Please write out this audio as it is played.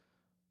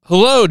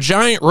Hello,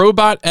 Giant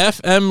Robot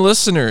FM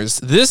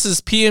listeners. This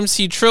is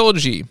PMC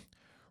Trilogy.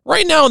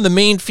 Right now in the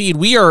main feed,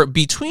 we are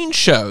between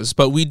shows,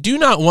 but we do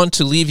not want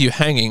to leave you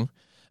hanging.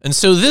 And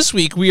so this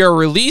week, we are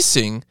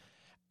releasing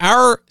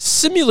our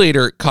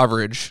simulator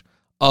coverage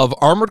of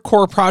Armored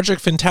Core Project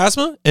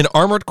Phantasma and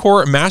Armored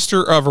Core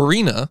Master of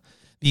Arena,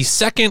 the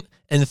second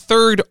and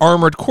third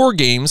Armored Core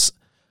games,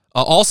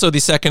 also the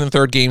second and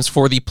third games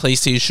for the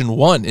PlayStation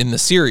 1 in the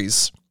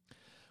series.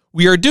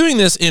 We are doing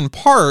this in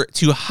part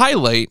to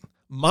highlight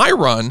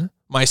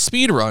my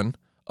speed run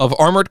of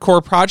Armored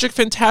Core Project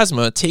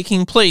Phantasma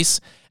taking place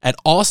at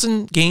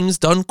Awesome Games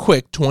Done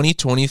Quick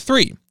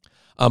 2023.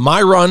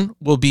 My run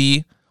will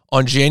be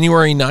on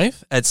January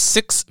 9th at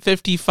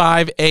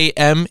 6:55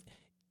 a.m.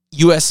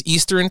 U.S.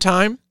 Eastern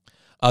Time.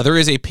 There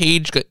is a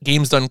page,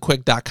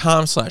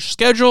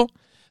 gamesdonequick.com/schedule,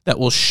 that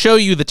will show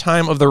you the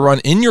time of the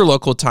run in your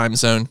local time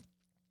zone.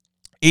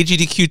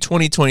 AGDQ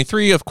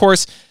 2023, of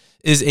course,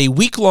 is a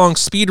week-long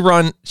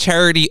speedrun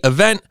charity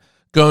event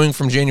going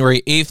from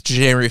January 8th to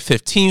January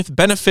 15th,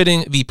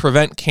 benefiting the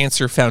Prevent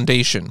Cancer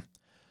Foundation.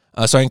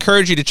 So I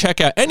encourage you to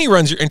check out any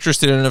runs you're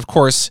interested in, and of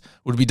course,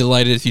 would be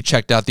delighted if you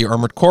checked out the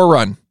Armored Core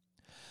run.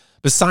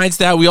 Besides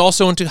that, we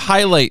also want to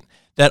highlight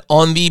that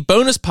on the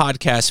bonus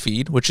podcast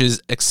feed, which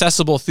is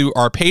accessible through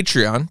our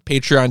Patreon,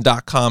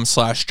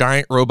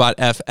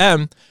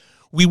 patreon.com/giantrobotfm,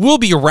 we will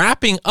be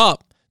wrapping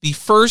up the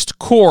first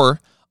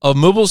core of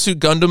Mobile Suit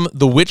Gundam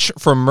The Witch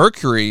from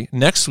Mercury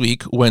next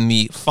week when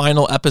the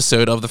final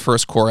episode of the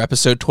first core,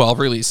 episode 12,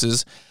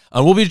 releases.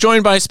 We'll be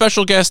joined by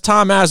special guest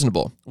Tom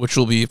Aznable, which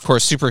will be, of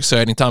course, super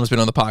exciting. Tom's been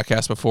on the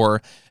podcast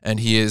before,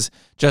 and he is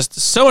just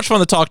so much fun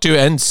to talk to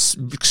and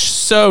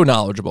so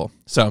knowledgeable.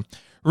 So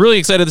really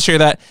excited to share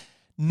that.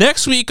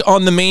 Next week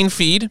on the main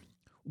feed,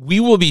 we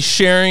will be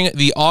sharing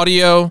the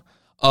audio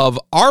of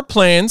our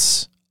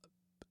plans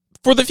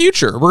for the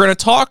future. We're going to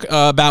talk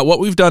about what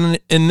we've done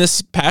in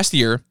this past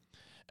year,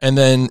 and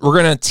then we're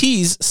going to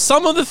tease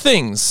some of the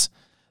things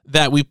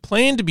that we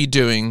plan to be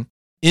doing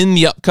in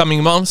the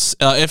upcoming months,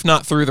 if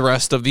not through the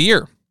rest of the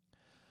year.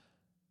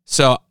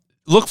 So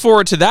look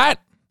forward to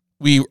that.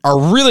 We are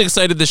really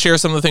excited to share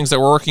some of the things that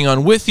we're working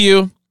on with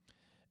you.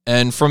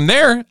 And from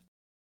there,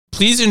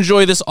 please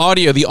enjoy this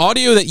audio. The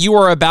audio that you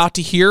are about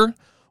to hear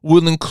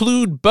will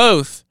include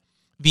both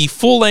the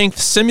full-length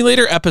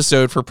simulator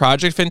episode for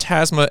Project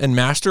Phantasma and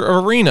Master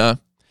of Arena,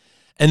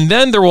 and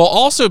then there will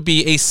also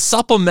be a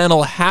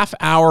supplemental half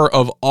hour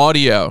of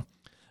audio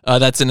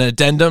that's an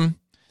addendum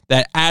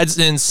that adds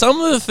in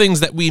some of the things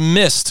that we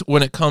missed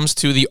when it comes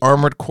to the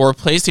Armored Core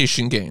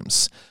PlayStation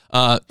games.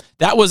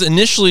 That was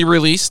initially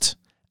released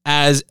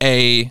as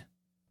a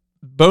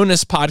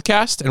bonus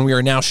podcast, and we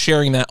are now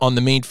sharing that on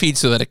the main feed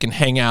so that it can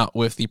hang out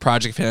with the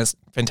Project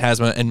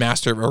Phantasma and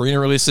Master of Arena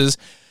releases.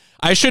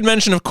 I should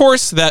mention, of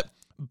course, that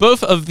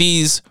both of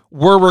these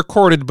were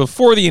recorded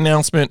before the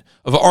announcement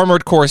of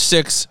Armored Core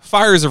 6,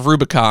 Fires of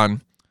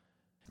Rubicon.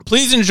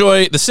 Please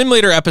enjoy the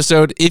simulator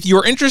episode. If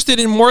you're interested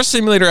in more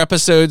simulator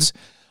episodes,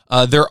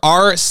 there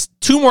are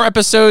 2 more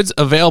episodes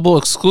available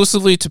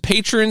exclusively to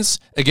patrons.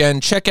 Again,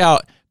 check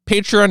out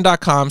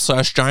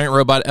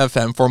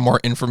patreon.com/giantrobotfm for more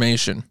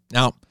information.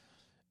 Now,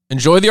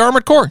 enjoy the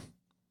Armored Core.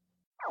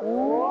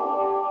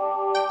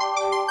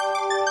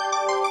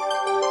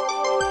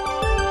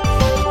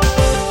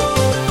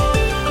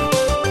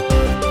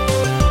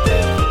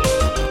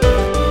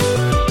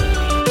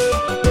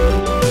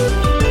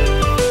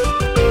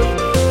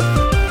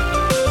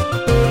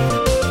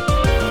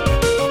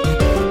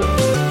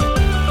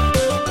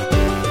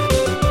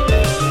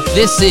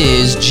 This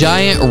is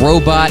Giant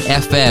Robot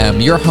FM,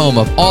 your home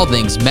of all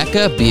things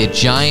mecha, be it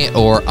giant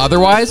or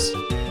otherwise.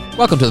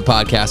 Welcome to the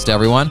podcast,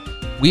 everyone.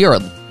 We are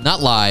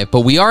not live, but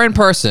we are in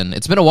person.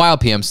 It's been a while,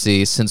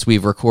 PMC, since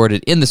we've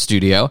recorded in the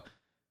studio.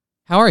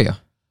 How are you?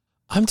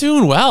 I'm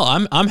doing well.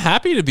 I'm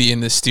happy to be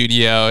in the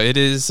studio. It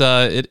is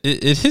it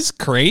is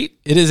great.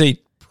 It is a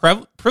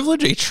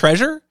privilege, a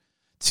treasure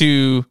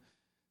to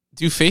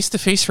do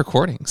face-to-face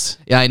recordings.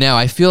 Yeah, I know.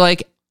 I feel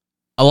like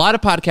a lot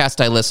of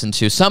podcasts I listen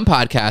to, some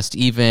podcasts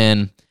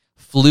even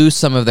flew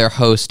some of their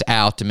hosts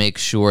out to make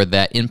sure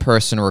that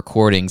in-person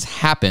recordings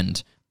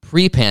happened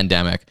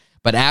pre-pandemic.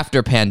 But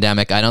after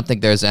pandemic, I don't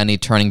think there's any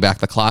turning back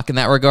the clock in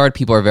that regard.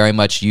 People are very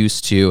much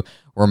used to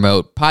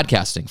remote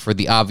podcasting for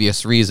the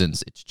obvious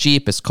reasons. It's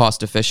cheap, it's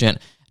cost efficient,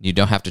 and you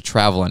don't have to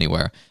travel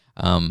anywhere.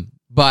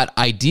 But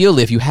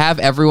ideally, if you have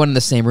everyone in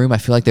the same room, I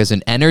feel like there's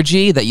an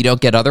energy that you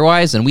don't get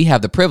otherwise, and we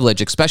have the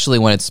privilege, especially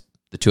when it's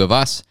the two of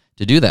us,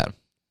 to do that.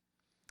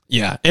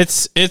 Yeah,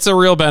 it's a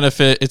real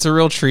benefit. It's a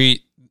real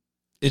treat.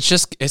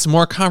 It's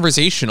more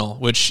conversational,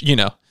 which,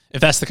 if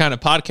that's the kind of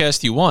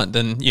podcast you want,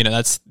 then,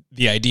 that's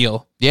the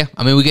ideal. Yeah,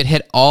 I mean, we could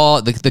hit all,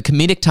 the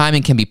comedic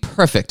timing can be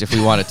perfect if we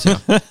wanted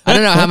to. I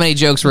don't know how many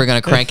jokes we're going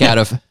to crank out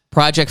of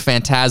Project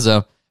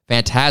Phantasma.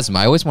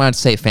 I always wanted to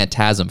say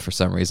Phantasm for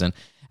some reason,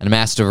 and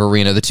Master of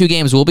Arena. The 2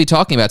 games we'll be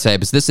talking about today,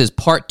 because this is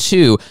part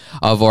 2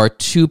 of our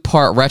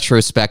 2-part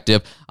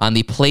retrospective on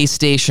the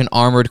PlayStation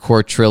Armored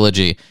Core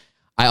trilogy.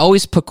 I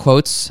always put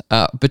quotes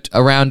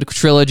around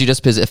trilogy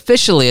just because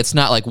officially it's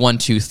not like 1,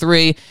 2,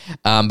 3,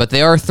 but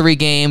they are 3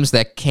 games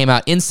that came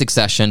out in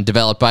succession,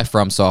 developed by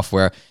From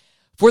Software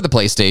for the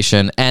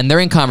PlayStation, and they're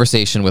in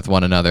conversation with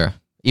one another,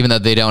 even though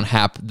they don't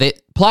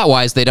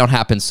plot-wise, they don't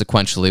happen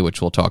sequentially,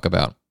 which we'll talk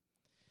about.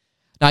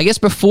 Now, I guess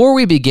before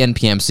we begin,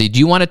 PMC, do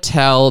you want to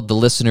tell the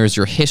listeners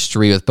your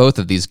history with both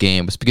of these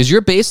games? Because you're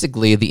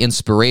basically the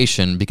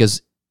inspiration,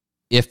 because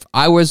if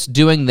I was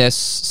doing this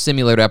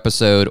simulator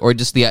episode or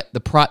just the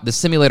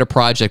simulator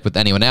project with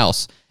anyone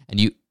else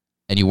and you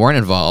weren't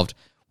involved,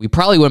 we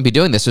probably wouldn't be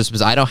doing this just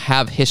because I don't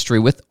have history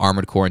with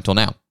Armored Core until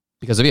now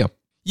because of you.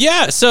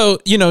 Yeah, so,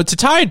 to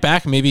tie it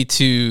back maybe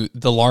to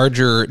the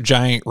larger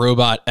giant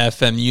robot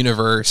FM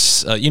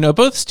universe,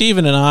 both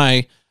Steven and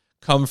I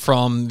come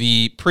from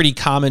the pretty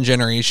common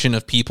generation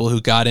of people who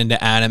got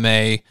into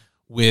anime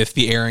with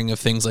the airing of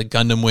things like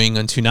Gundam Wing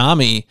and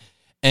Toonami.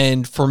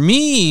 And for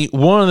me,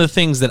 one of the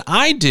things that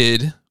I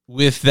did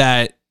with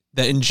that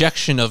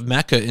injection of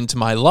mecha into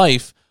my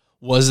life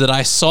was that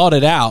I sought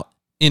it out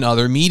in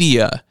other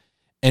media.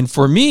 And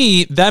for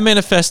me, that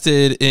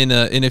manifested in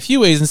a few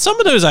ways. And some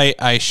of those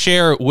I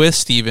share with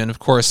Steven. Of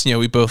course,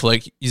 we both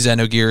like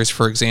Xenogears,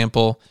 for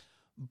example.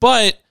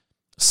 But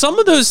some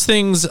of those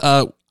things,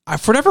 for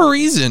whatever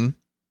reason,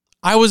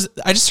 I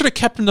just sort of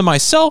kept them to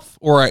myself.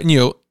 Or,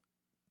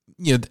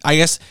 I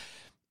guess,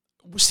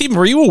 Steven,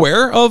 were you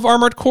aware of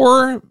Armored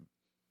Core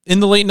in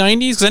the late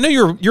 90s? Because I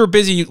know you're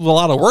busy with a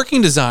lot of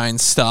working design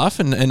stuff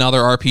and other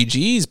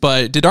RPGs,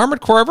 but did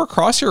Armored Core ever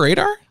cross your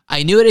radar?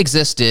 I knew it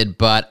existed,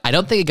 but I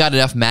don't think it got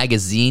enough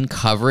magazine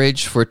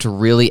coverage for it to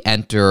really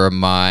enter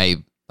my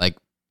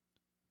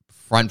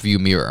front view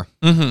mirror.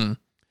 Mm-hmm.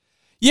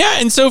 Yeah,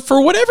 and so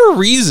for whatever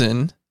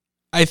reason,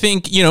 I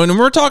think, and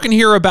we're talking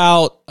here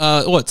about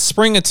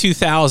spring of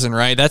 2000,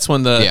 right? That's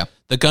when the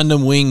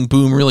Gundam Wing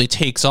boom really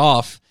takes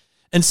off.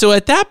 And so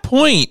at that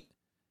point,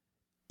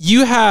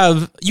 you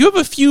have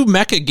a few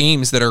mecha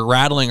games that are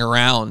rattling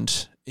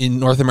around in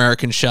North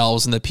American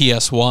shelves in the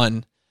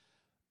PS1.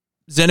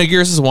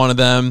 Xenogears is one of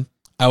them.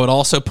 I would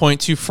also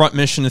point to Front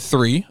Mission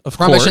 3, of course.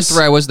 Front Mission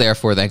 3 I was there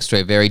for, thanks to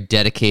a very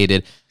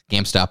dedicated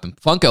GameStop and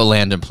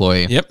FuncoLand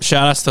employee. Yep,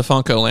 shout outs to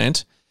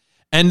FuncoLand.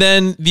 And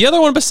then the other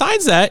one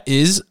besides that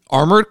is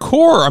Armored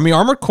Core. I mean,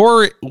 Armored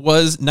Core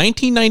was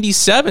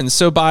 1997,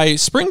 so by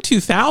spring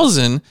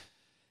 2000,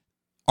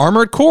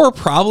 Armored Core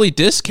probably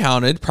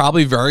discounted,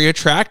 probably very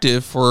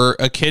attractive for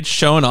a kid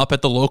showing up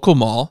at the local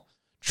mall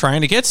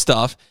trying to get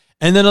stuff.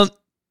 And then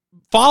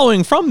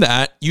following from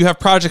that, you have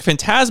Project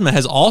Phantasma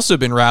has also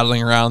been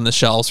rattling around the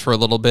shelves for a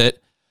little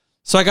bit.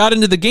 So I got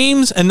into the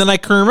games, and then I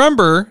can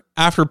remember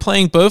after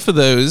playing both of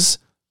those,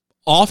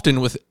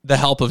 often with the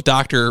help of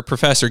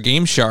Professor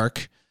Game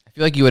Shark. I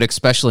feel like you would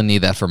especially need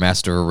that for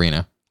Master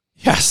Arena.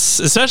 Yes,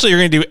 especially you're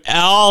going to do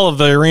all of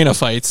the arena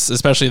fights,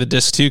 especially the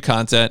Disc 2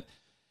 content.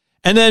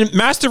 And then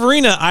Master of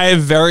Arena, I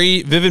have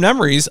very vivid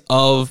memories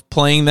of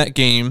playing that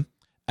game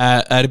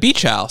at a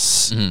beach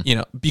house,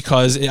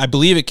 because I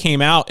believe it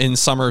came out in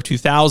summer of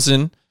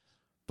 2000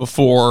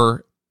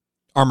 before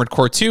Armored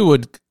Core 2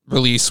 would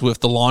release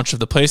with the launch of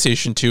the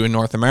PlayStation 2 in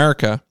North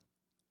America.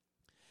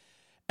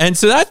 And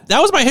so that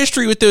was my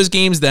history with those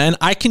games then.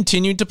 I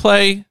continued to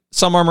play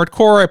some Armored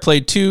Core. I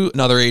played 2,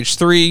 another Age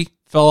 3,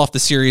 fell off the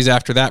series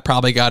after that,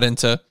 probably got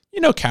into,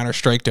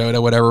 Counter-Strike, Dota,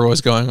 whatever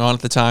was going on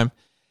at the time.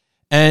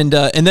 And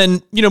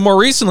then, more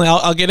recently,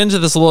 I'll get into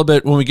this a little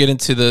bit when we get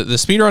into the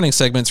speedrunning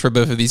segments for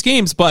both of these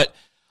games, but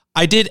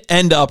I did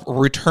end up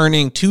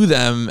returning to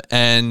them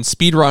and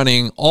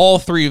speedrunning all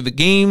 3 of the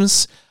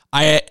games.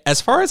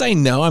 As far as I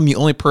know, I'm the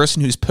only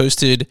person who's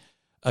posted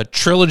a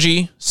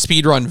trilogy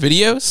speedrun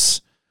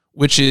videos,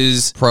 which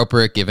is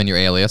appropriate given your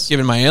alias.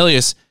 Given my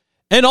alias.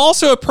 And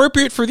also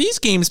appropriate for these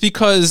games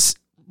because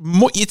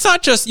it's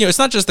not just,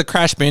 the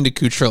Crash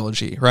Bandicoot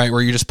trilogy, right,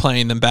 where you're just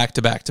playing them back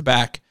to back to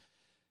back.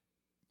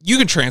 You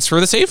can transfer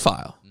the save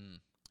file.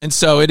 And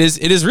so it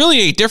is really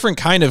a different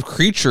kind of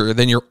creature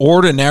than your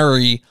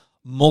ordinary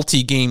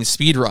multi-game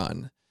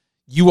speedrun.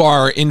 You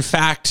are, in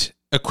fact,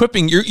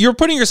 you're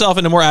putting yourself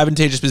in a more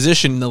advantageous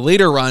position in the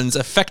later runs,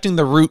 affecting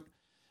the route.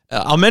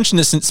 I'll mention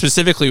this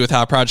specifically with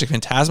how Project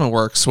Phantasma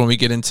works when we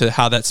get into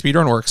how that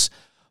speedrun works.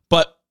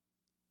 But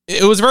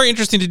it was very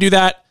interesting to do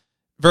that.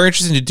 Very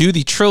interesting to do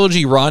the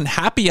trilogy run.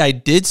 Happy I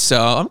did so.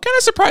 I'm kind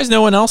of surprised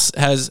no one else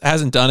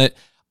hasn't done it.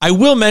 I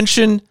will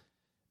mention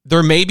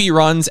there may be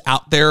runs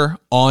out there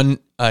on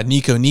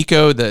Nico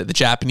Nico, the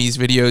Japanese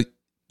video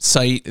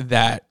site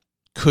that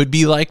could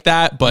be like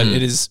that, but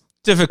it is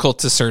difficult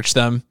to search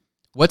them.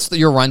 What's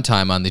your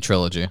runtime on the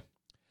trilogy?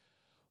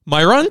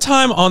 My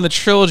runtime on the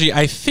trilogy,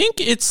 I think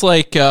it's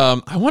like,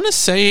 I want to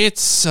say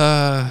it's...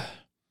 Probably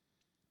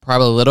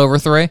a little over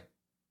 3?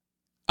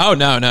 Oh,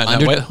 no.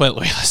 Wait,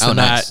 less than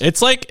nice. that.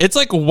 It's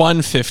like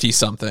 150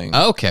 something.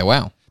 Okay,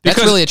 wow.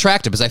 That's really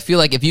attractive because I feel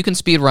like if you can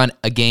speedrun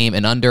a game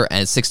in under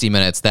 60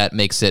 minutes, that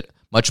makes it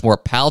much more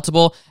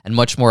palatable and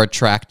much more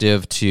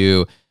attractive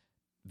to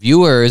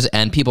viewers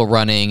and people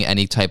running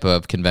any type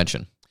of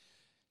convention.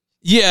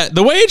 Yeah,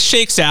 the way it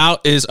shakes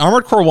out is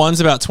Armored Core 1's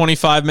about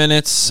 25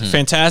 minutes,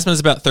 Phantasma is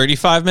about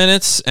 35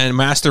 minutes, and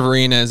Master of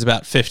Arena is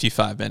about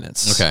 55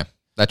 minutes. Okay,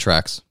 that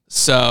tracks.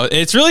 So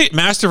it's really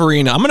Master of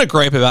Arena. I'm going to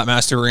gripe about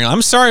Master of Arena.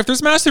 I'm sorry if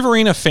there's Master of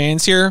Arena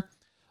fans here.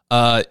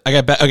 I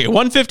got okay,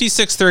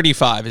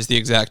 156.35 is the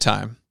exact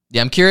time. Yeah,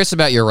 I'm curious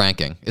about your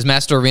ranking. Is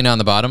Master Arena on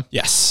the bottom?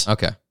 Yes.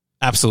 Okay.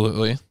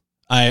 Absolutely.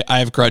 I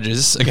have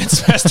grudges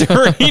against Master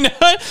Arena.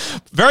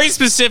 Very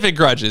specific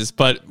grudges,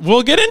 but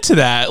we'll get into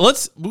that.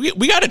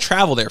 We got to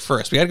travel there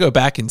first. We got to go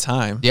back in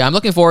time. Yeah, I'm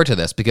looking forward to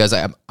this because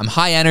I'm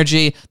high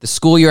energy. The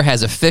school year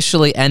has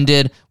officially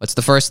ended. What's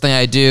the first thing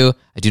I do?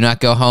 I do not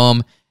go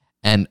home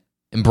and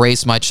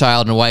embrace my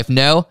child and wife.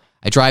 No,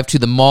 I drive to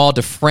the mall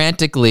to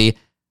frantically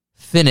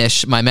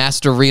finish my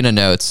Master Arena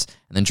notes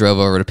and then drove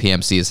over to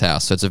PMC's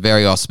house. So it's a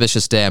very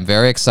auspicious day. I'm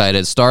very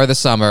excited. Star of the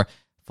summer,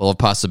 full of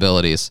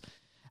possibilities.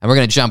 And we're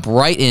going to jump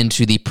right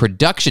into the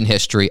production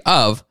history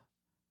of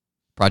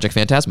Project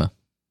Phantasma.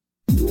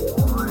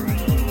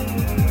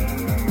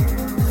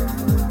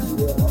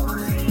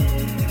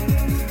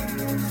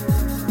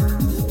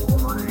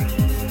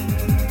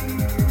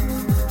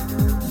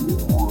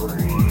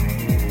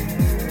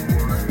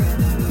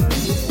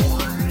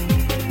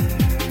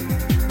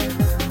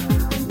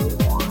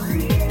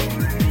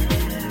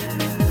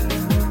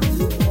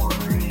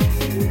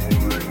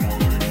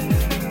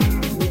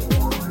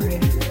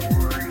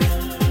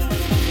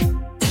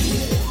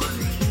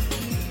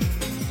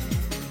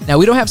 Now,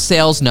 we don't have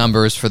sales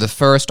numbers for the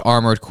first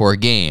Armored Core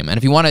game, and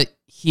if you want to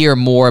hear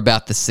more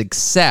about the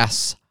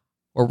success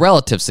or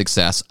relative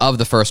success of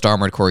the first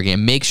Armored Core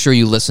game, make sure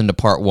you listen to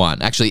part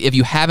 1. Actually, if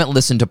you haven't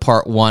listened to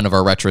part 1 of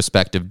our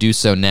retrospective, do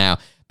so now,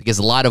 because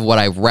a lot of what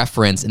I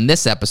reference in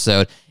this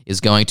episode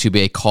is going to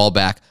be a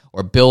callback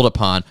or build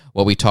upon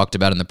what we talked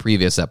about in the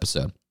previous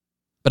episode.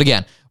 But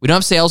again, we don't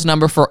have sales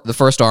number for the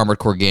first Armored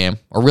Core game,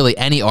 or really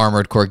any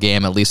Armored Core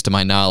game, at least to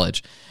my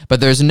knowledge. But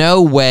there's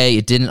no way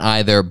it didn't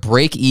either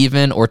break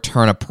even or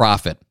turn a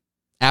profit.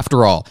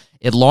 After all,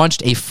 it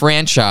launched a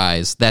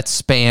franchise that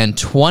spanned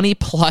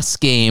 20-plus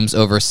games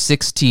over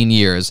 16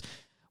 years,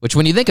 which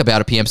when you think about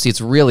it, PMC, it's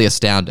really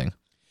astounding.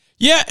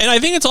 Yeah, and I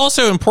think it's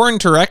also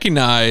important to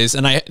recognize,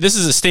 and this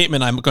is a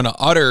statement I'm going to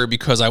utter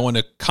because I want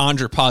to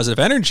conjure positive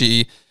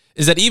energy,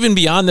 is that even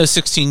beyond those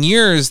 16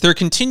 years, there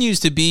continues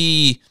to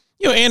be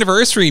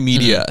anniversary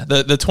media,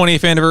 the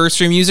 20th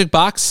anniversary music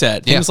box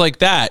set, things like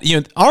that.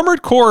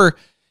 Armored Core,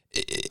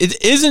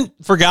 it isn't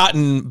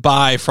forgotten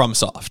by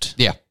FromSoft.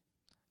 Yeah.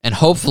 And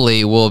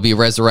hopefully will be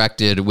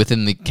resurrected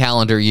within the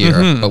calendar year,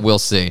 but we'll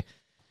see.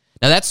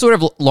 Now, that sort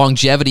of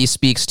longevity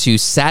speaks to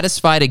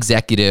satisfied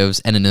executives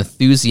and an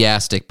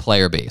enthusiastic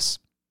player base.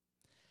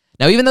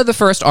 Now, even though the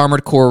first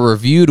Armored Core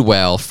reviewed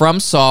well,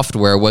 From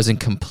Software wasn't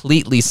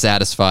completely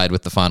satisfied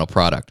with the final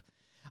product.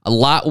 A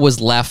lot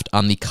was left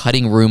on the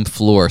cutting room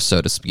floor,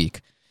 so to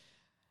speak.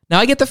 Now,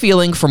 I get the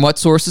feeling from what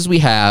sources we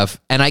have,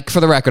 and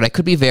for the record, I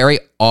could be very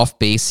off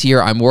base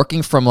here. I'm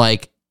working from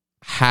like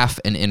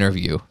half an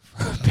interview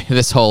for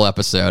this whole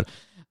episode.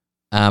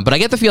 But I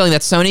get the feeling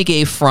that Sony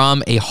gave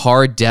From a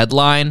hard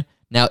deadline.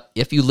 Now,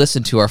 if you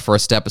listen to our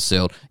first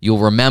episode, you'll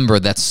remember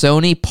that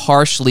Sony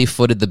partially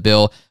footed the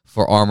bill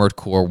for Armored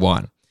Core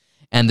 1.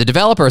 And the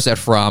developers at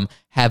From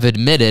have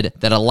admitted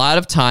that a lot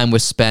of time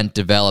was spent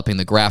developing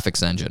the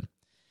graphics engine.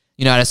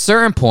 At a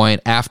certain point,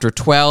 after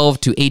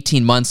 12 to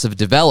 18 months of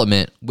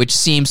development, which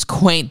seems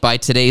quaint by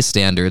today's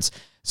standards,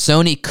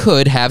 Sony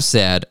could have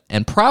said,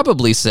 and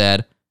probably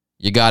said,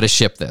 you got to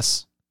ship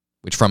this,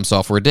 which From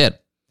Software did.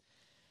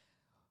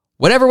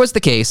 Whatever was the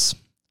case,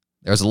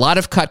 there was a lot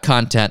of cut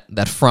content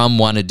that From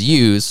wanted to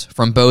use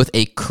from both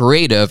a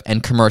creative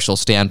and commercial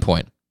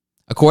standpoint.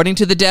 According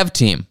to the dev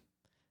team,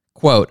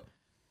 quote,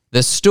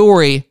 the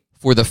story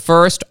for the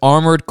first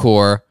Armored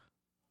Core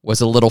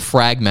was a little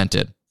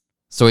fragmented.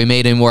 So we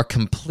made a more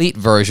complete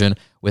version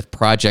with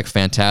Project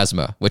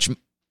Phantasma, which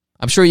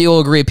I'm sure you'll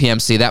agree,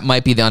 PMC, that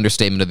might be the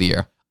understatement of the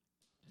year.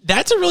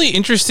 That's a really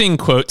interesting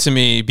quote to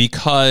me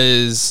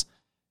because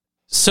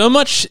so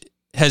much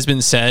has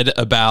been said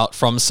about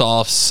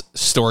FromSoft's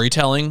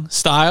storytelling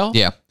style.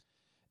 Yeah.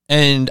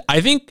 And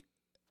I think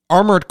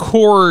Armored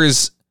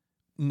Core's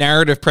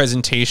narrative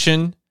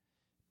presentation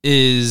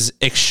is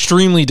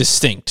extremely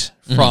distinct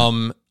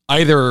from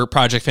either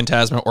Project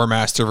Phantasma or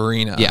Master of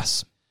Arena.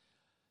 Yes.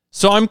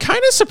 So I'm kind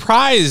of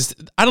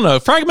surprised. I don't know.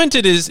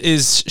 Fragmented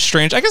is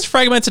strange. I guess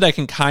fragmented I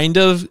can kind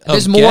of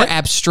There's more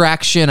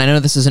abstraction. I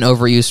know this is an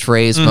overused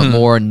phrase, but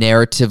more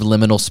narrative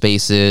liminal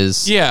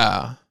spaces.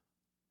 Yeah.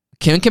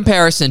 In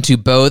comparison to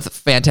both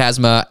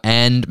Phantasma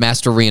and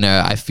Master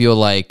Arena, I feel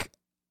like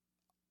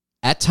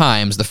at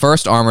times the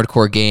first Armored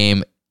Core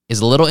game is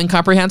a little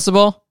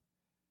incomprehensible.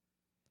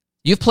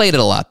 You've played it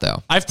a lot,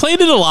 though. I've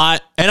played it a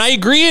lot, and I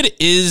agree it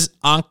is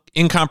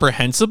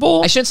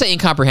incomprehensible. I shouldn't say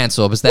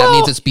incomprehensible, because that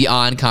means it's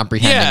beyond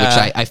comprehending,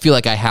 which I feel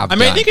like I have done.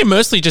 I think it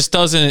mostly just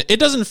doesn't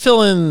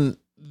fill in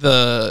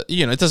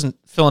it doesn't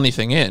fill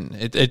anything in.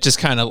 It just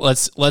kind of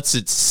lets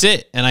it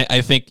sit, and I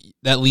think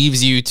that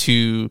leaves you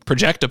to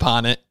project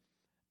upon it.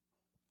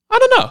 I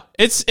don't know.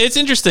 It's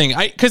interesting.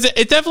 Because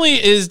it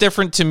definitely is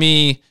different to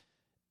me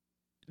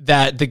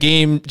that the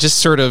game just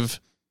sort of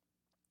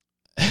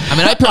I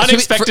mean,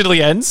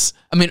 unexpectedly ends.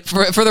 I mean,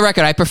 for the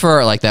record, I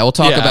prefer it like that. We'll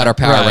talk about our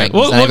power rankings.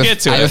 We'll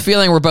get to it. I have a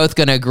feeling we're both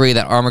going to agree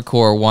that Armored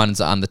Core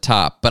 1's on the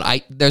top.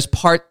 But there's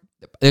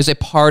a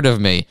part of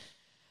me,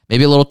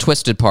 maybe a little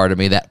twisted part of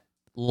me, that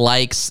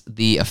likes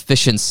the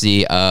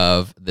efficiency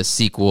of the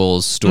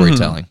sequel's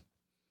storytelling.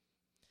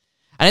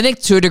 And I think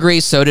to a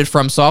degree, so did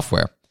From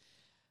Software.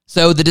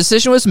 So the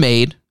decision was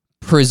made,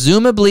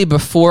 presumably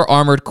before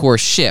Armored Core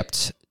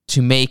shipped,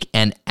 to make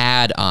an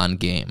add-on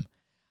game.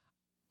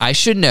 I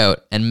should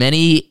note, and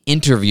many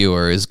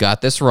interviewers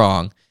got this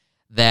wrong,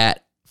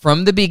 that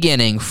from the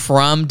beginning,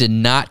 From did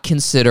not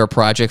consider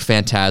Project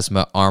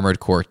Phantasma Armored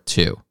Core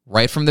 2.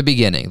 Right from the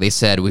beginning. They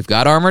said, we've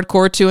got Armored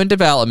Core 2 in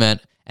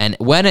development, and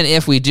when and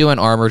if we do an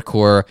Armored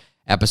Core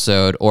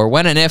episode, or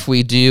when and if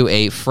we do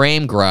a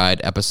Frame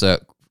Gride episode...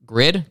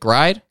 Gride?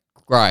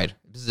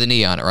 This is an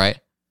E on it, right?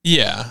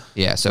 Yeah.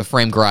 Yeah, so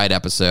Frame Gride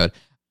episode.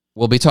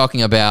 We'll be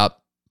talking about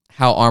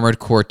how Armored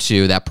Core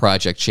 2, that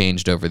project,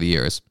 changed over the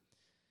years.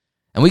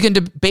 And we can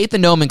debate the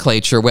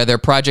nomenclature, whether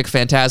Project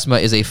Phantasma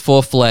is a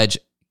full-fledged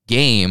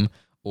game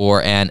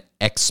or an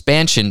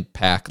expansion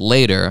pack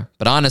later,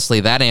 but honestly,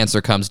 that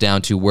answer comes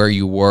down to where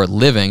you were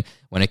living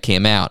when it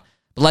came out.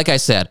 But like I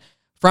said,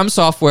 From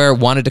Software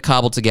wanted to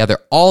cobble together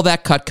all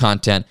that cut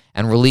content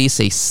and release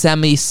a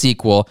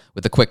semi-sequel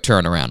with a quick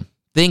turnaround.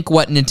 Think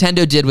what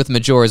Nintendo did with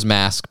Majora's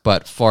Mask,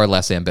 but far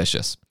less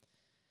ambitious.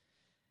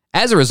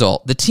 As a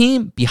result, the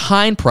team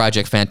behind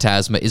Project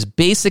Phantasma is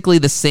basically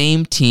the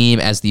same team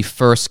as the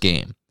first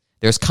game.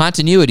 There's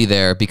continuity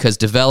there because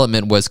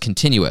development was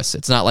continuous.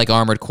 It's not like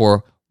Armored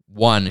Core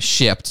 1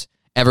 shipped,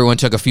 everyone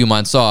took a few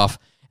months off,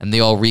 and they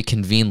all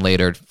reconvened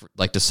later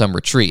like to some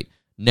retreat.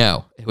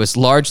 No, it was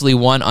largely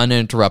one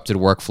uninterrupted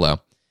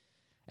workflow.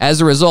 As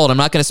a result, I'm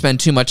not going to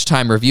spend too much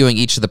time reviewing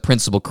each of the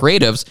principal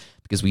creatives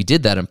because we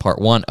did that in part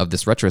 1 of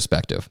this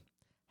retrospective.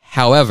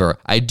 However,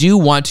 I do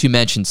want to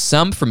mention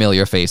some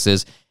familiar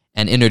faces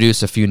and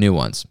introduce a few new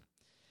ones.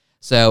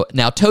 So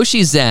now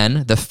Toshi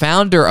Zen, the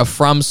founder of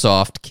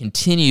FromSoft,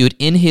 continued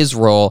in his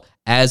role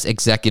as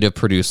executive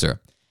producer.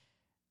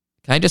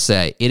 Can I just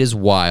say, it is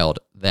wild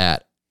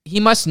that he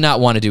must not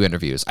want to do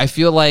interviews. I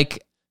feel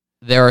like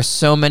there are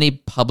so many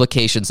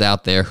publications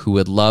out there who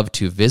would love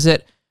to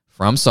visit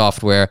From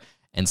Software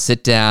and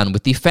sit down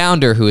with the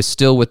founder who is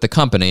still with the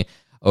company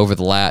over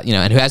the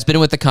and who has been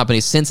with the company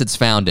since its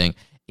founding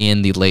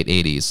in the late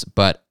 80s.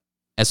 But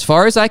as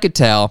far as I could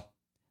tell,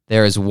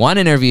 there is one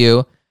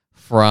interview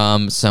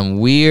from some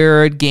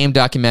weird game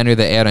documentary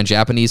that aired on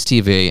Japanese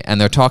TV,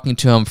 and they're talking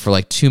to him for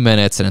like 2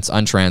 minutes, and it's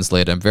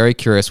untranslated. I'm very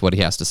curious what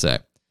he has to say.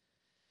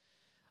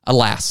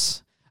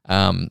 Alas.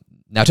 Now,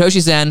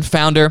 Toshi Zen,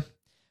 founder,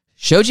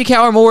 Shoji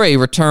Kawamori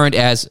returned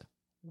as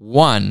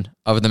one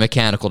of the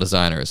mechanical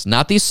designers.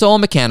 Not the sole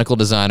mechanical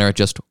designer,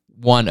 just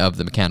one of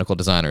the mechanical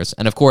designers.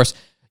 And of course,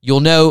 you'll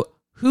know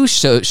who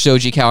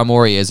Shoji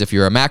Kawamori is if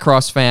you're a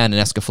Macross fan, an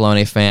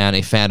Escaflowne fan,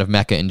 a fan of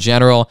mecha in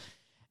general.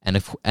 And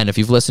if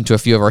you've listened to a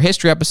few of our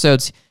history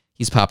episodes,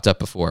 he's popped up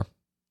before.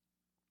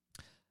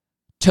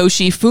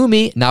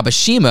 Toshifumi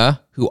Nabashima,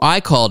 who I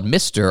called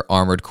Mr.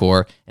 Armored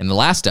Core in the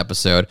last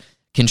episode,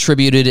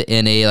 contributed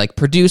in a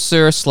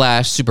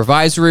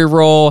producer/supervisory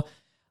role.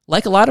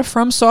 Like a lot of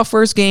From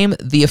Software's game,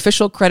 the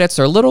official credits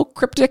are a little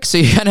cryptic, so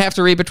you kind of have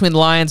to read between the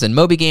lines, and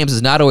Moby Games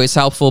is not always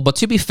helpful. But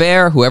to be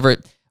fair, whoever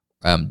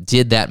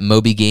did that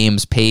Moby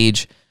Games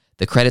page,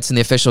 the credits in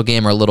the official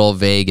game are a little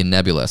vague and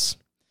nebulous.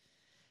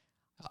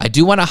 I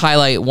do want to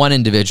highlight one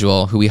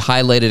individual who we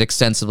highlighted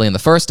extensively in the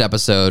first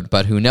episode,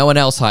 but who no one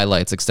else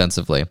highlights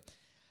extensively.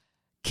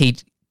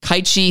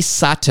 Keiichi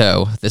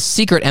Sato, the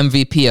secret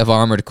MVP of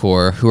Armored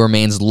Core, who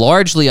remains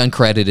largely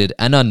uncredited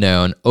and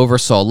unknown,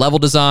 oversaw level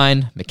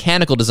design,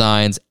 mechanical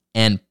designs,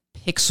 and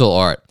pixel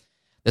art.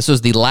 This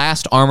was the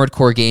last Armored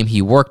Core game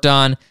he worked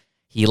on.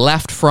 He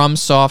left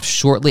FromSoft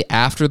shortly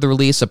after the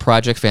release of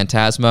Project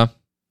Phantasma.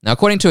 Now,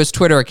 according to his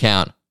Twitter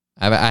account,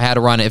 I had a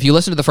run-in. If you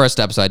listen to the first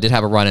episode, I did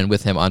have a run-in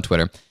with him on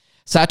Twitter.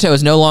 Sato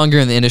is no longer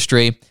in the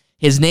industry.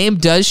 His name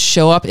does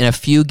show up in a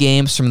few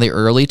games from the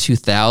early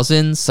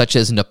 2000s, such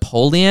as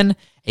Napoleon,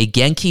 a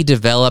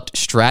Genki-developed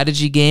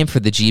strategy game for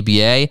the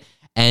GBA,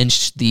 and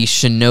the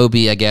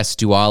Shinobi,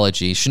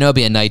 duology,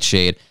 Shinobi and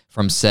Nightshade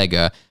from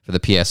Sega for the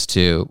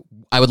PS2.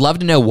 I would love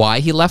to know why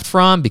he left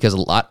because a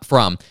lot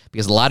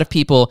of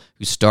people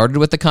who started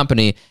with the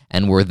company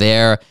and were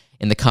there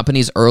in the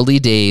company's early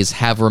days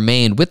have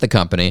remained with the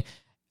company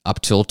up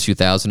till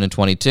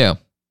 2022.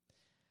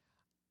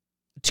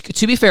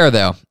 To be fair,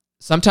 though,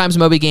 sometimes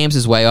Moby Games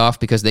is way off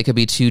because they could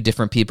be two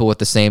different people with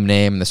the same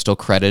name and they're still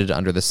credited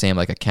under the same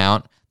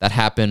account. That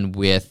happened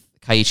with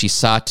Keiichi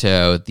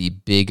Sato, the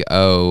Big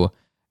O,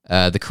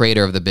 the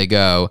creator of the Big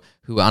O,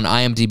 who on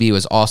IMDb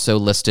was also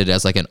listed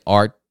as a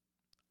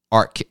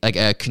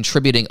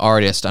contributing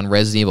artist on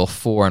Resident Evil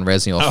 4 and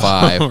Resident Evil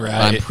 5. Right,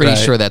 I'm pretty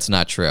sure that's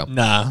not true.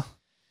 Nah.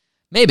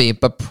 Maybe,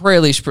 but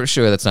pretty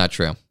sure that's not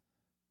true.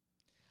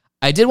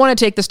 I did want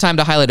to take this time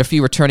to highlight a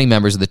few returning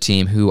members of the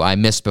team who I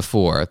missed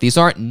before. These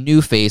aren't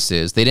new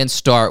faces. They didn't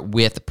start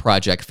with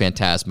Project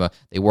Phantasma.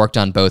 They worked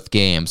on both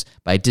games,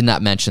 but I did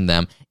not mention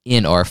them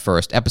in our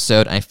first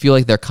episode. I feel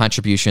like their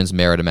contributions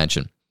merit a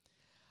mention.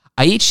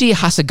 Aichi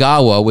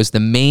Hasegawa was the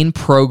main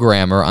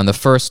programmer on the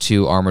first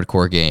 2 Armored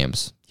Core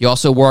games. He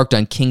also worked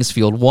on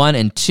Kingsfield 1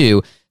 and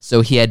 2,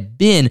 so he had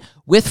been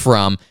with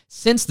From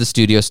since the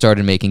studio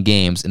started making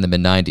games in the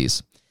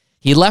mid-90s.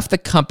 He left the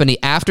company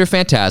after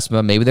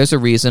Phantasma. Maybe there's a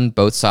reason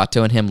both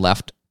Sato and him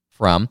left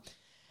From.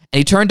 And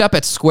he turned up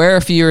at Square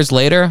a few years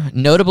later.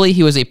 Notably,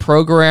 he was a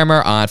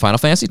programmer on Final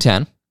Fantasy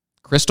X,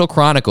 Crystal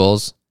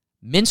Chronicles,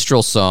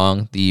 Minstrel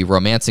Song, the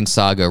Romancing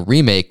Saga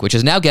remake, which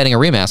is now getting a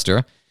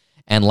remaster,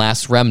 and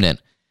Last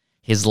Remnant.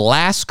 His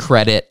last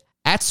credit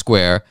at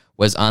Square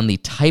was on the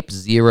Type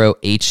 0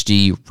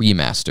 HD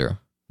remaster,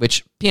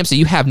 which, PMC,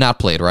 you have not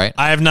played, right?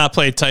 I have not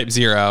played Type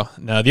 0.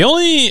 No, the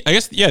only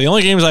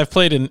games I've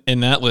played in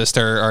that list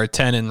are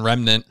 10 and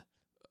Remnant.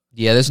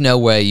 Yeah, there's no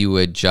way you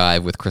would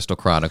jive with Crystal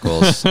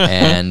Chronicles,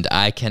 and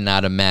I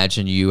cannot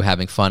imagine you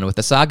having fun with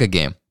the Saga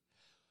game.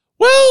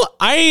 Well,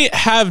 I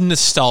have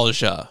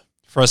nostalgia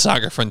for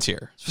Saga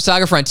Frontier. For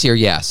Saga Frontier,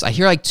 yes. I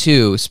hear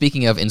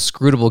speaking of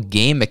inscrutable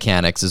game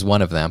mechanics is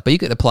one of them, but you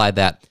could apply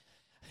that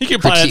You can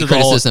apply that to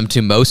criticism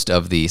to most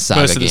of the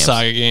Saga games. Most of the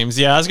Saga games.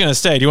 Yeah, I was going to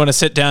say, do you want to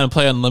sit down and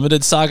play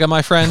Unlimited Saga,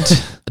 my friend?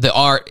 The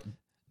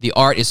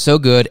art is so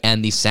good,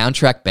 and the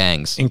soundtrack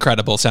bangs.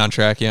 Incredible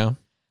soundtrack, yeah.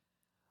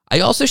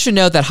 I also should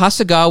note that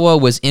Hasegawa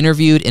was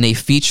interviewed in a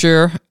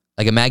feature,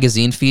 like a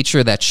magazine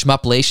feature, that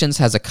Shmuplations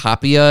has a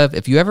copy of.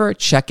 If you ever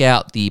check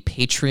out the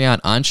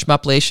Patreon on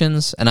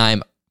Shmuplations, and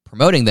I'm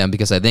promoting them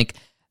because I think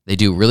they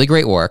do really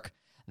great work,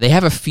 they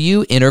have a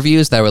few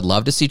interviews that I would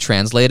love to see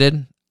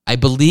translated. I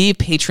believe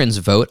patrons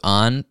vote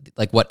on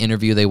what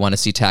interview they want to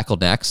see tackled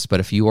next, but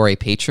if you are a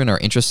patron or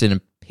interested in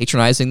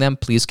patronizing them,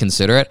 please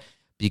consider it,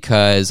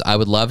 because I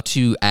would love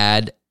to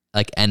add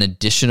an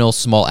additional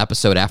small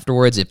episode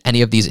afterwards if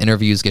any of these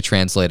interviews get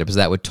translated, because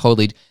that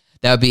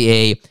would be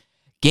a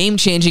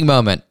game-changing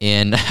moment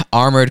in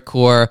Armored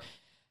Core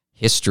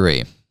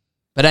history.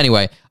 But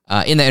anyway,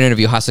 in that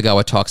interview,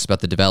 Hasegawa talks about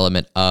the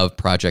development of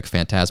Project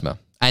Phantasma.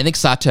 I think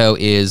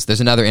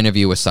there's another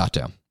interview with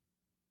Sato.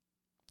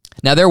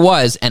 Now, there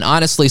was, and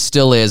honestly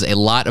still is, a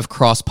lot of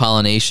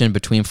cross-pollination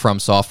between From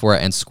Software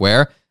and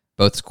Square,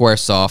 both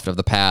Squaresoft of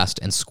the past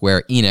and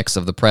Square Enix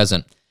of the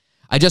present.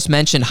 I just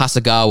mentioned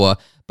Hasegawa,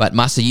 but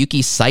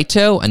Masayuki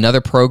Saito,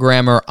 another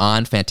programmer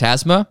on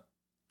Phantasma,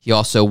 he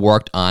also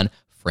worked on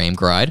Frame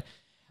Gride,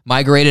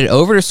 migrated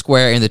over to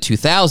Square in the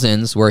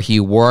 2000s, where he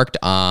worked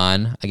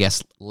on, I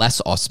guess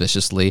less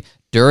auspiciously,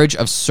 Dirge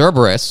of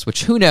Cerberus,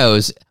 which who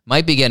knows,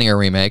 might be getting a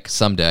remake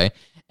someday,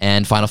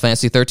 and Final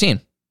Fantasy 13.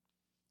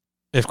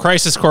 If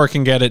Crisis Core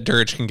can get it,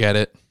 Dirge can get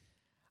it.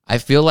 I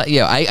feel like,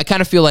 I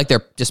kind of feel like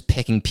they're just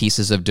picking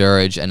pieces of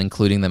Dirge and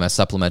including them as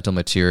supplemental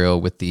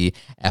material with the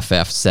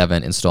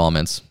FF7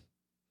 installments.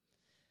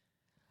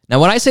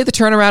 Now, when I say the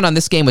turnaround on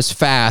this game was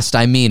fast,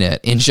 I mean it.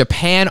 In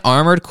Japan,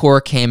 Armored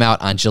Core came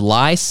out on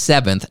July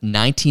 7th,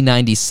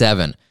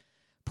 1997.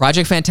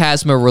 Project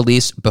Phantasma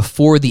released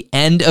before the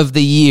end of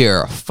the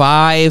year,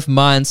 5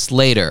 months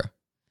later,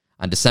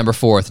 on December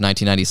 4th,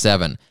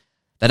 1997.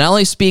 That not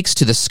only speaks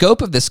to the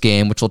scope of this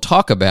game, which we'll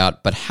talk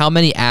about, but how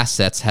many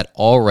assets had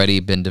already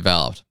been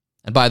developed.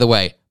 And by the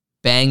way,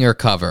 banger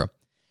cover.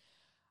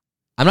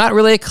 I'm not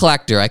really a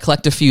collector. I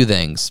collect a few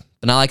things,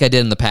 but not like I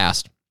did in the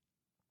past.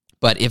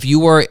 But if you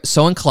were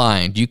so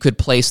inclined, you could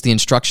place the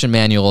instruction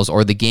manuals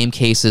or the game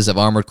cases of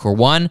Armored Core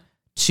 1,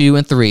 2,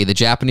 and 3, the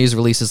Japanese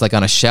releases,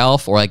 on a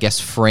shelf, or I guess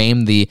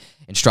frame the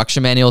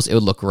instruction manuals. It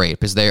would look great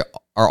because they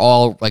are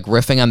all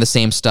riffing on the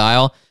same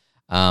style.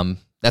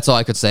 That's all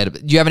I could say.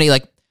 Do you have any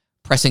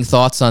pressing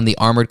thoughts on the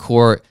Armored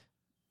Core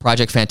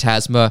Project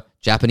Phantasma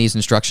Japanese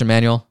instruction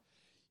manual?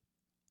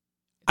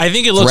 I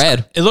think it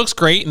looks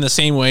great in the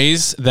same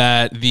ways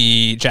that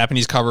the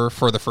Japanese cover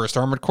for the first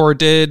Armored Core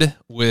did,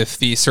 with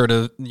the sort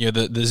of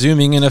the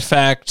zooming in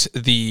effect,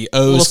 the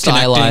O's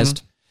stylized.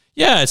 Connecting.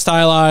 Yeah, it's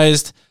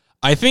stylized.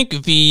 I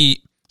think the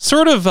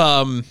sort of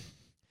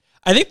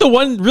I think the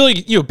one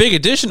really big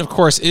addition, of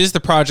course, is the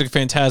Project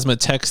Phantasma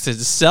text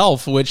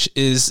itself, which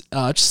is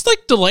just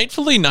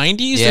delightfully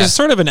 90s. Yeah. There's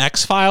sort of an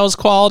X-Files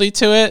quality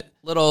to it.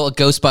 Little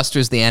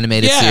Ghostbusters, the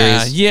animated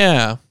series.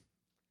 Yeah.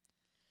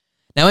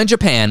 Now, in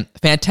Japan,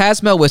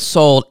 Phantasma was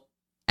sold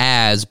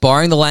as,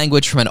 borrowing the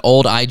language from an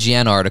old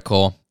IGN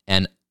article,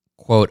 an,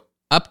 quote,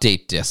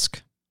 update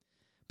disc.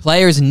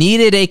 Players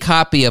needed a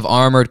copy of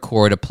Armored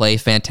Core to play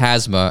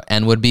Phantasma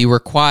and would be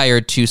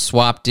required to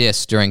swap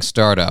discs during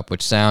startup,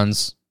 which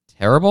sounds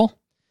terrible.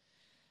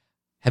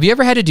 Have you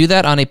ever had to do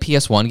that on a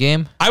PS1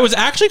 game? I was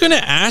actually going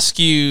to ask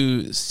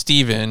you,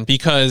 Steven,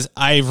 because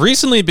I've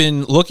recently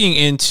been looking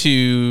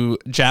into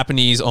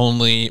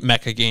Japanese-only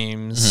mecha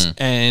games,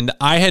 and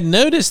I had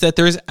noticed that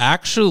there's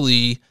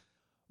actually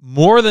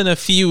more than a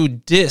few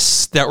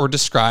discs that were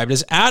described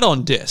as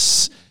add-on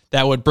discs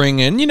that would bring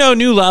in,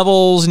 new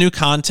levels, new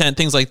content,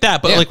 things like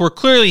that, but were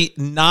clearly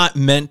not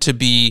meant to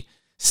be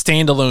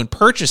standalone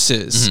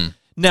purchases.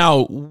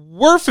 Now,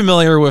 we're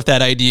familiar with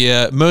that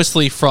idea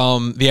mostly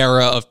from the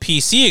era of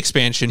PC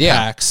expansion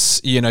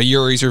packs,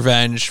 Yuri's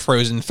Revenge,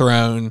 Frozen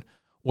Throne,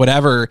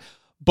 whatever.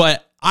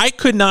 But I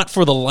could not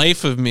for the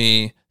life of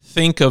me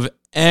think of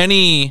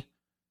any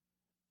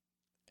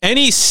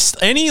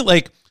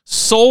like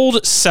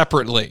sold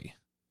separately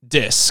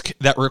disc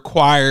that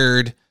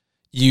required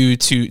you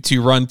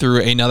to run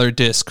through another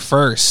disc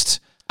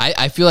first.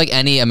 I feel like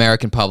any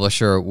American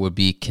publisher would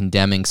be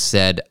condemning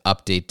said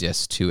update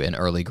disc to an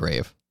early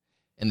grave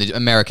in the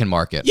American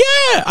market.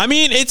 Yeah, I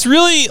mean, it's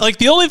really like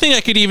the only thing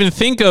I could even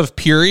think of,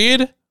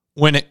 period,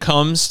 when it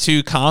comes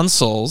to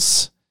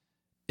consoles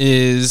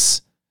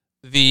is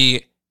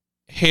the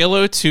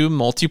Halo 2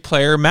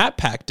 multiplayer map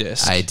pack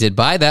disc. I did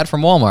buy that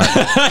from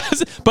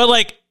Walmart. But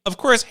like, of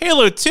course,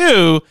 Halo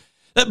 2,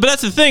 but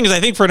that's the thing is I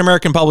think for an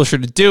American publisher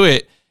to do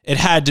it, it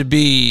had to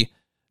be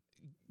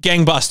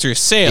gangbusters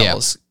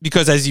sales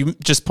because as you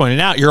just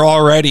pointed out, you're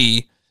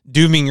already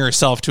dooming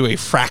yourself to a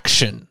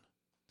fraction.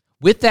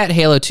 With that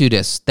Halo 2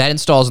 disc, that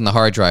installs in the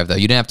hard drive, though.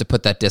 You didn't have to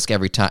put that disc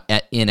every time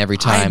to play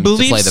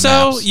the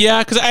maps.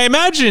 Yeah, because I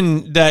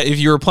imagine that if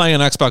you were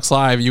playing on Xbox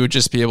Live, you would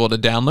just be able to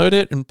download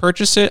it and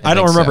purchase it. I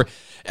don't remember.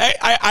 So.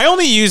 I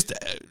only used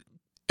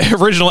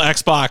original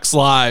Xbox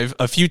Live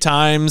a few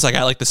times. I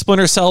got like the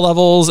Splinter Cell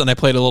levels, and I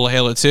played a little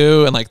Halo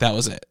 2, and like that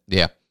was it.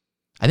 Yeah.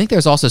 I think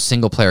there's also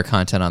single-player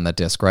content on that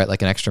disc, right?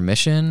 Like an extra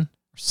mission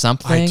or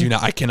something?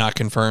 I cannot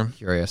confirm.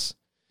 Curious.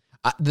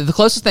 The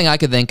closest thing I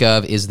could think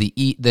of is the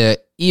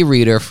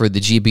e-reader for the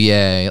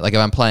GBA. Like if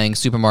I'm playing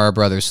Super Mario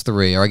Brothers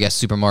 3, or I guess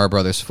Super Mario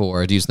Brothers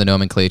 4, to use the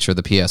nomenclature of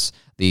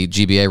the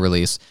GBA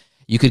release,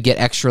 you could get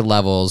extra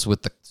levels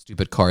with the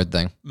stupid card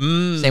thing.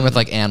 Same with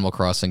like Animal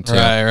Crossing too.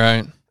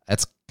 Right.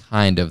 That's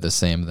kind of the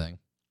same thing.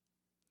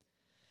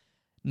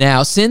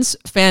 Now, since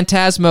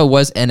Phantasma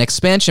was an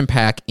expansion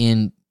pack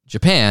in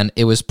Japan,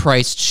 it was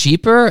priced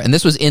cheaper, and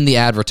this was in the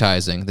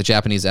advertising, the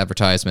Japanese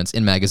advertisements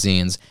in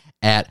magazines,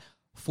 at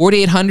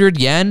 4,800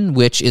 yen,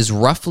 which is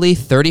roughly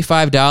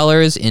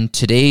 $35 in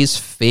today's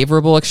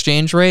favorable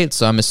exchange rate.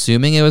 So I'm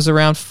assuming it was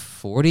around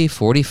 40,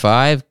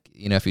 45,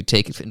 if you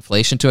take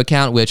inflation into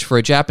account, which for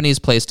a Japanese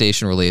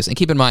PlayStation release, and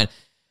keep in mind,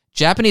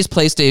 Japanese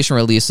PlayStation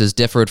releases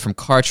differed from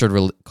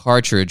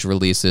cartridge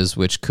releases,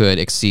 which could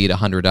exceed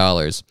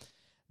 $100.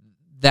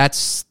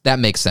 That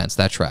makes sense.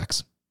 That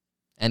tracks.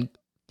 And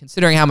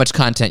considering how much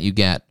content you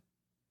get,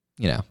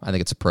 I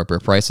think it's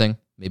appropriate pricing.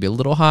 Maybe a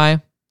little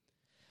high.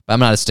 But I'm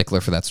not a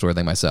stickler for that sort of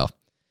thing myself.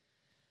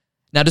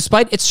 Now,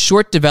 despite its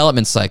short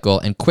development cycle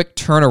and quick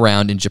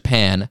turnaround in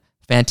Japan,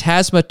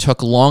 Phantasma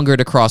took longer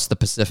to cross the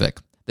Pacific.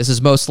 This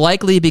is most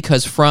likely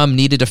because From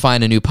needed to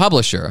find a new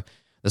publisher.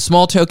 The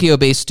small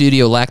Tokyo-based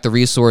studio lacked the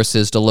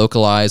resources to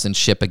localize and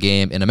ship a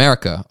game in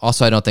America.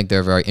 Also, I don't think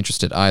they're very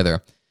interested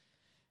either.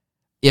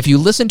 If you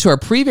listen to our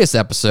previous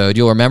episode,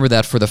 you'll remember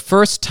that for the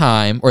first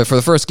game,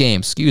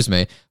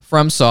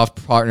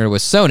 FromSoft partnered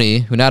with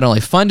Sony, who not only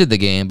funded the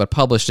game, but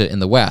published it in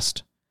the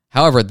West.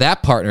 However,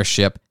 that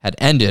partnership had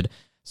ended,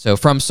 so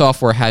From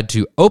Software had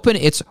to open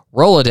its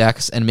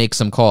Rolodex and make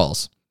some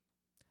calls.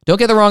 Don't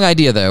get the wrong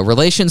idea, though.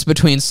 Relations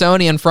between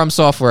Sony and From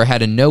Software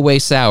had in no way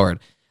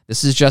soured.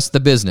 This is just the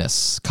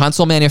business.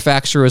 Console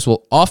manufacturers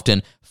will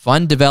often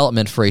fund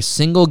development for a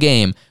single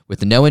game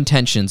with no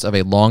intentions of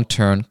a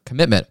long-term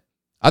commitment.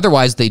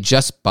 Otherwise, they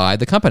just buy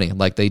the company,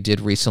 like they did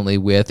recently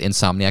with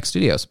Insomniac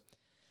Studios.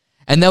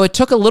 And though it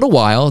took a little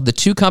while, the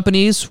two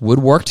companies would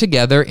work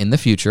together in the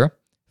future.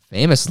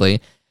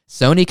 Famously,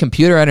 Sony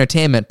Computer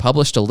Entertainment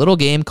published a little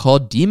game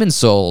called Demon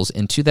Souls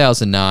in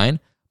 2009,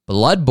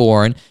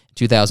 Bloodborne in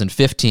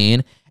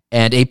 2015,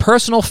 and a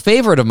personal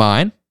favorite of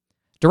mine,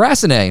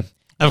 Duracine.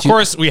 Of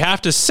course, we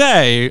have to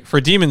say, for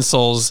Demon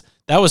Souls,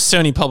 that was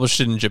Sony published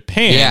it in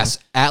Japan. Yes,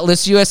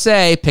 Atlas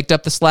USA picked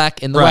up the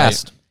slack in the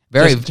West.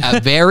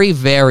 A very,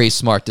 very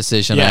smart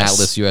decision on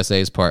Atlas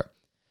USA's part.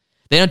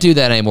 They don't do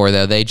that anymore,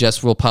 though. They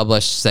just will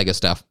publish Sega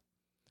stuff,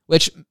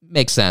 which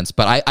makes sense.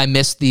 But I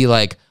miss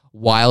the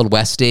Wild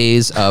West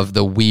days of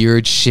the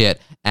weird shit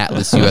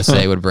Atlas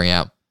USA would bring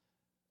out.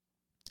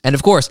 And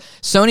of course,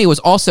 Sony was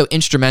also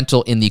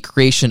instrumental in the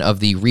creation of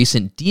the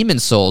recent Demon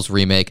Souls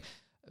remake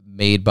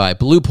made by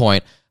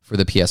Bluepoint for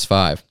the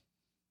PS5.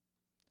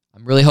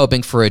 I'm really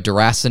hoping for a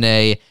Duracine,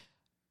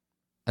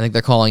 I think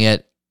they're calling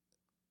it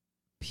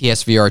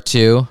PSVR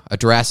 2, a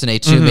Duracine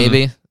 2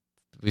 maybe.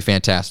 Would be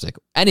fantastic.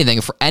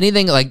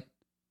 Anything like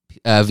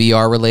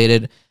VR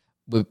related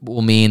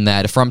will mean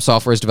that if From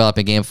Software is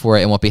developing a game for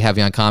it, it won't be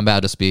heavy on combat,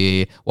 it'll just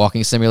be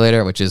walking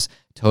simulator, which is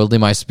totally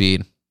my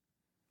speed.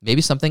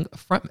 Maybe something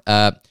from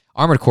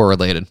Armored Core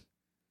related.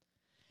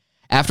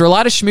 After a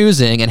lot of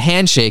schmoozing and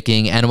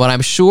handshaking and what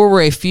I'm sure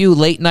were a few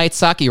late-night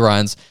sake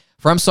runs,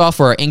 From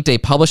Software inked a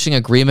publishing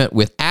agreement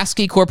with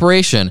ASCII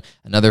Corporation,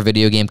 another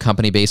video game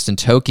company based in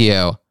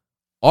Tokyo.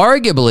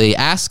 Arguably,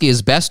 ASCII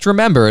is best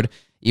remembered,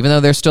 even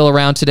though they're still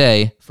around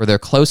today, for their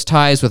close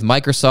ties with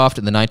Microsoft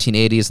in the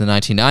 1980s and the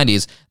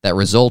 1990s that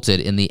resulted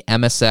in the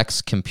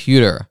MSX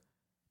computer.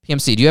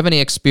 PMC, do you have any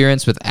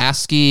experience with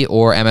ASCII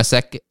or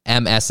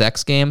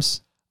MSX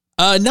games?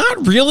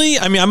 Not really.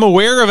 I mean, I'm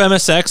aware of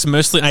MSX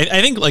mostly.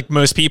 I think, like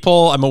most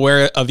people, I'm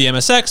aware of the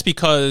MSX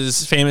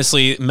because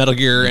famously Metal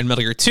Gear and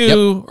Metal Gear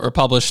 2 are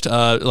published.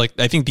 I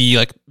think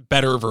the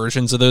better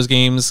versions of those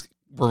games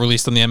were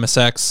released on the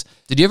MSX.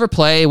 Did you ever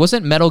play?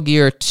 Wasn't Metal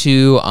Gear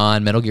 2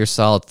 on Metal Gear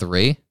Solid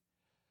 3?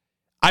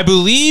 I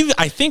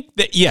think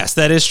that yes,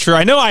 that is true.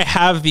 I know I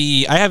have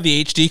the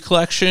HD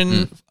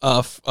collection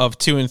of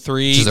 2 and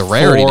 3, which is a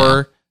rarity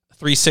for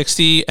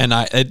 360, and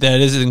that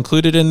is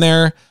included in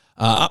there.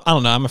 I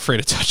don't know. I'm afraid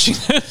of touching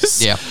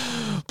this. Yeah,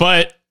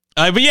 but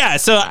yeah.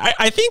 So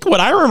I think what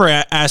I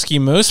remember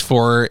asking most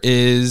for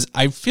is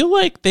I feel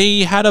like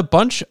they had a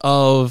bunch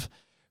of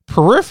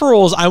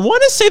peripherals. I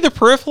want to say the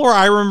peripheral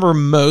I remember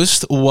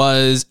most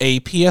was a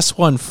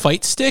PS1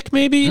 fight stick,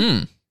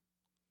 maybe.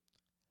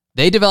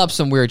 They developed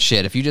some weird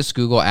shit. If you just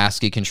Google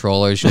ASCII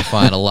controllers, you'll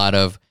find a lot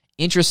of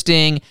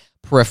interesting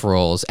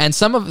peripherals. And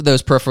some of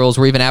those peripherals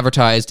were even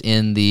advertised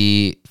in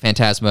the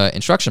Phantasma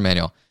instruction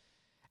manual.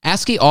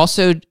 ASCII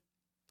also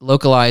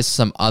localized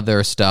some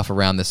other stuff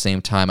around the same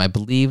time. I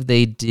believe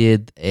they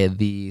did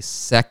the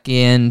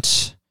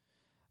second,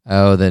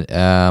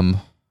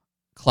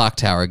 Clock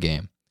Tower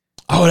game.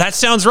 Oh, that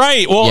sounds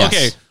right. Well, yes.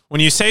 Okay. When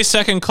you say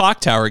second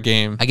Clock Tower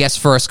game, I guess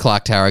first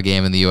Clock Tower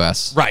game in the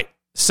U.S. Right.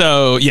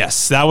 So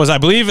yes, that was I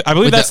believe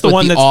with that's the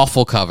one that's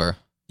awful cover.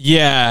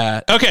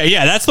 Yeah. Okay.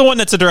 Yeah, that's the one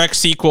that's a direct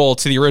sequel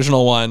to the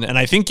original one, and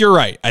I think you're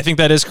right. I think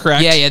that is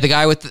correct. Yeah. The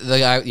guy with the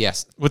guy.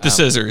 Yes. With the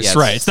scissors. Yes,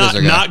 right. It's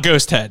not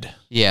Ghost Head.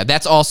 Yeah,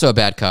 that's also a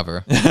bad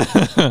cover.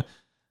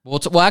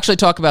 We'll actually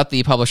talk about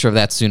the publisher of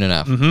that soon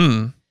enough.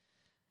 Mm-hmm.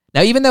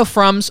 Now, even though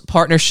From's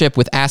partnership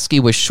with ASCII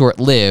was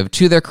short-lived,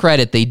 to their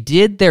credit, they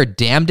did their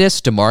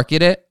damnedest to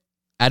market it.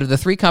 Out of the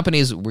three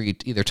companies we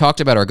either talked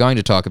about or are going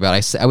to talk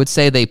about, I would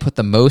say they put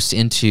the most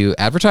into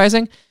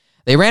advertising.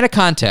 They ran a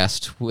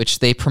contest, which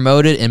they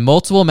promoted in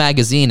multiple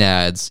magazine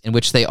ads, in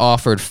which they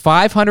offered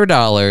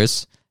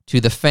 $500 to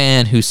the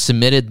fan who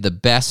submitted the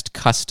best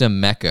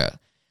custom mecha.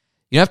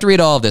 You don't have to read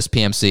all of this,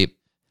 PMC,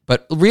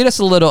 but read us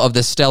a little of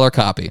this stellar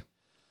copy.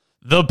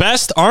 The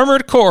best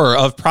armored core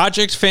of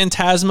Project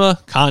Phantasma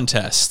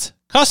contest.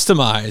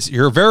 Customize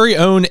your very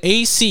own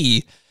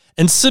AC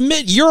and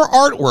submit your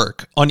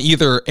artwork on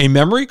either a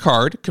memory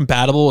card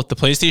compatible with the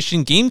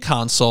PlayStation game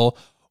console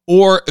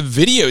or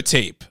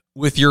videotape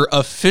with your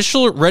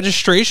official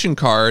registration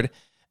card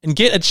and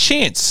get a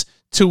chance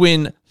to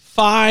win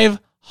 $500.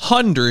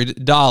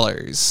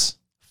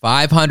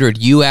 $500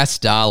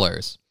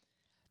 US.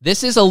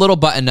 This is a little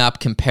button up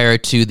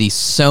compared to the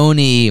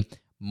Sony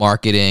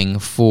marketing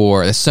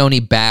for the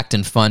Sony backed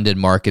and funded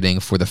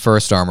marketing for the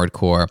first Armored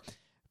Core.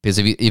 Because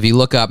if you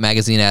look up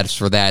magazine ads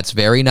for that, it's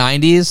very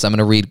 90s. I'm going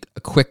to read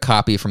a quick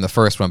copy from the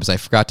first one because I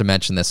forgot to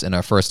mention this in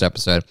our first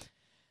episode.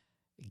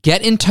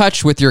 Get in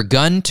touch with your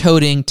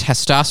gun-toting,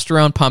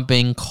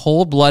 testosterone-pumping,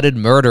 cold-blooded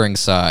murdering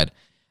side.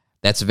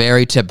 That's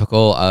very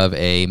typical of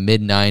a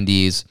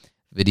mid-90s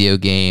video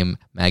game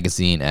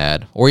magazine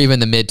ad, or even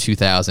the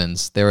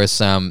mid-2000s. There is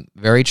some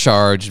very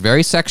charged,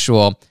 very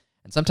sexual,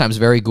 and sometimes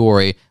very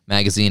gory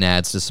magazine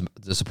ads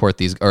to support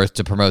these or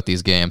to promote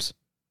these games.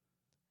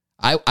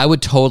 I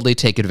would totally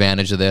take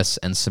advantage of this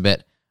and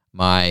submit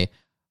my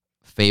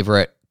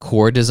favorite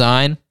core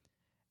design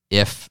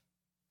if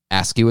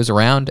ASCII was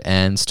around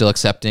and still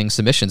accepting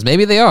submissions.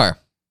 Maybe they are.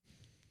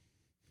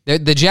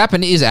 The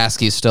Japanese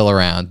ASCII is still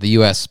around. The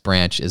U.S.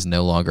 branch is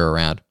no longer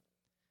around.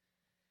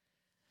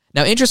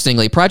 Now,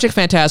 interestingly, Project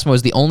Phantasma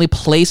was the only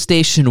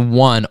PlayStation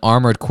 1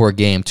 Armored Core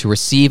game to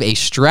receive a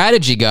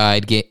strategy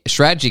guide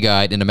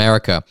in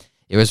America.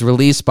 It was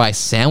released by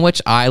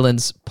Sandwich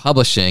Islands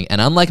Publishing, and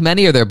unlike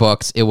many of their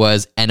books, it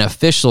was an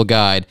official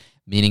guide,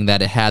 meaning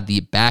that it had the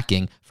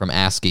backing from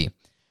ASCII.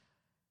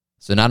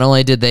 So not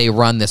only did they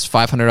run this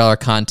 $500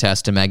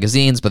 contest in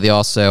magazines, but they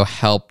also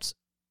helped,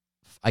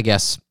 I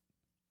guess,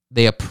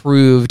 they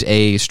approved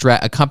a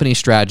company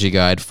strategy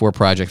guide for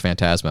Project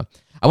Phantasma.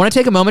 I want to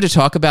take a moment to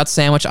talk about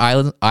Sandwich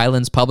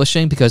Islands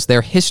Publishing because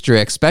their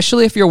history,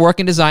 especially if you're a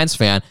Working Designs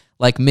fan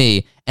like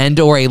me and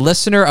or a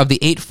listener of the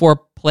 8-4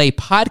 Play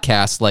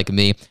podcast like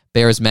me,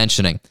 bears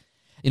mentioning.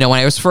 You know, when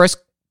I was first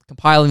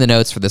compiling the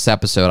notes for this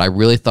episode, I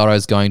really thought I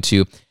was going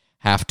to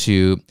have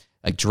to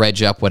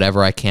dredge up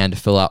whatever I can to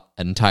fill out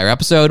an entire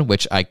episode,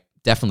 which I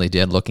definitely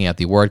did looking at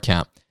the word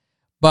count.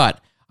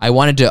 But I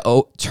wanted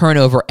to turn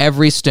over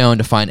every stone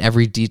to find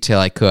every detail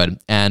I could.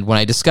 And when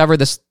I discovered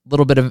this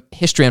little bit of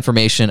history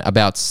information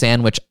about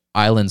Sandwich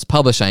Islands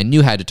Publishing, I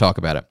knew how to talk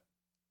about it.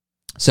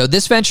 So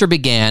this venture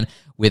began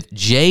with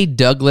J.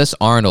 Douglas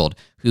Arnold,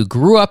 who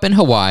grew up in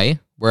Hawaii,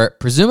 where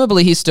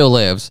presumably he still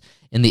lives,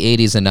 in the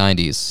 80s and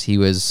 90s. He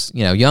was,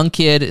 a young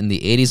kid in the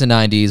 80s and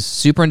 90s,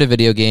 super into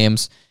video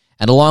games,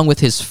 and along with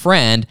his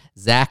friend,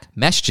 Zach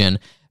Meshchin,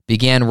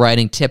 began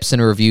writing tips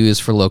and reviews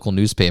for local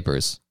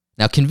newspapers.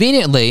 Now,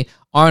 conveniently,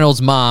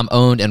 Arnold's mom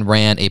owned and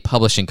ran a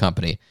publishing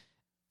company,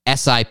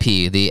 SIP,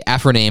 the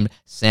aforenamed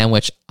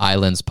Sandwich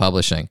Islands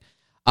Publishing.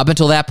 Up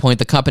until that point,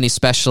 the company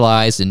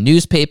specialized in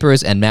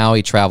newspapers and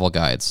Maui travel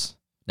guides.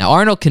 Now,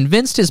 Arnold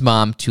convinced his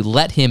mom to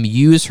let him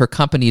use her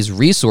company's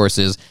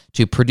resources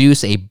to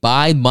produce a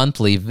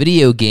bi-monthly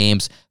video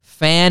games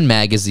fan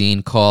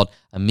magazine called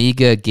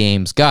Amiga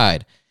Games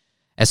Guide.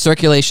 As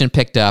circulation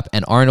picked up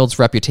and Arnold's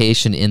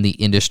reputation in the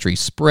industry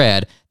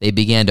spread, they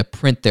began to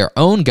print their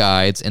own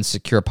guides and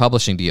secure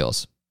publishing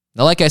deals.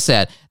 Now, like I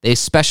said, they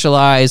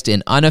specialized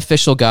in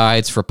unofficial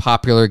guides for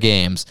popular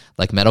games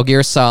like Metal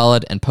Gear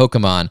Solid and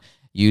Pokemon,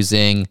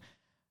 using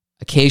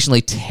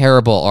occasionally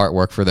terrible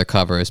artwork for their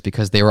covers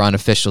because they were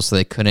unofficial, so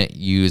they couldn't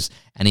use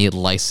any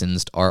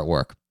licensed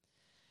artwork.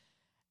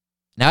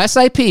 Now,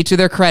 SIP, to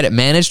their credit,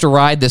 managed to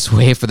ride this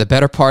wave for the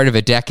better part of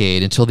a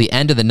decade until the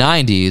end of the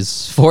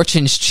 90s.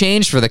 Fortunes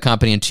changed for the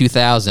company in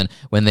 2000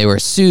 when they were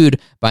sued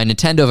by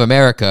Nintendo of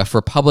America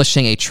for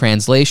publishing a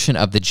translation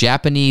of the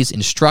Japanese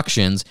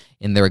instructions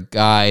in their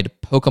guide,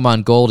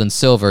 Pokemon Gold and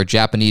Silver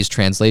Japanese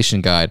Translation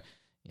Guide.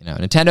 You know,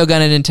 Nintendo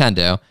got a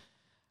Nintendo.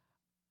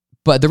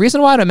 But the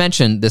reason why I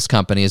mention this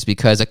company is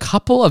because a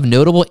couple of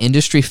notable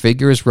industry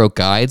figures wrote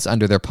guides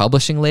under their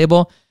publishing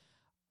label.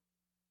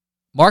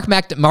 Mark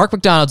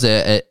McDonald's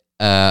I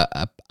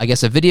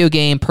guess a video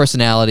game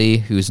personality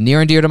who's near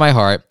and dear to my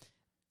heart.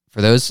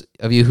 For those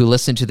of you who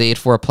listen to the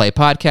 8-4 Play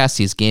podcast,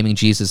 he's Gaming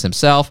Jesus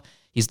himself.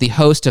 He's the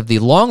host of the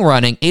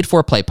long-running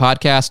 8-4 Play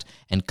podcast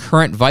and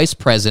current vice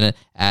president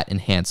at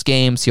Enhanced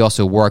Games. He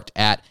also worked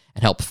at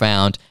and helped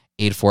found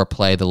 8-4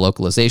 Play, the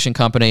localization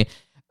company.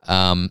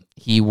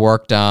 He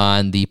worked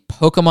on the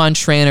Pokemon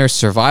Trainer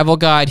Survival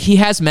Guide. He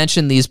has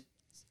mentioned these.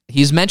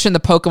 He's mentioned the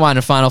Pokemon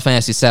and Final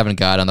Fantasy VII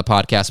guide on the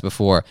podcast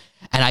before,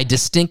 and I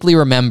distinctly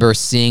remember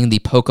seeing the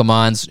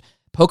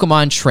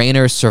Pokemon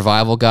Trainer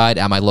Survival Guide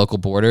at my local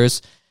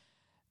Borders.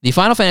 The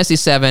Final Fantasy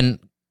VII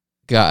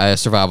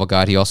Survival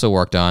Guide he also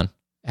worked on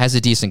has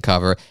a decent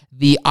cover.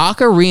 The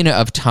Ocarina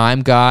of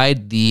Time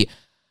guide, the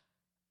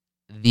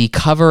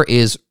cover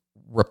is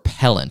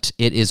repellent.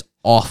 It is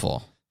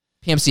awful.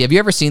 PMC, have you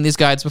ever seen these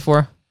guides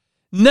before?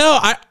 No,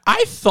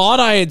 I thought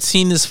I had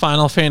seen this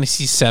Final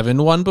Fantasy VII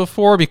one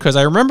before because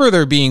I remember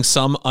there being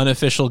some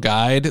unofficial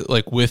guide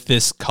like with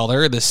this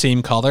color, the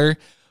same color,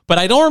 but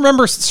I don't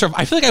remember.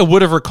 I feel like I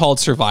would have recalled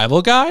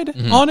Survival Guide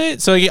on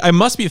it, so I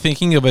must be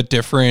thinking of a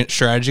different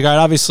strategy guide.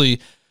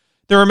 Obviously,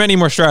 there are many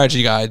more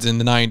strategy guides in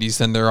the 90s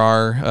than there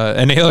are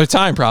any other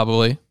time,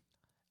 probably.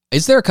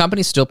 Is there a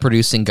company still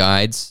producing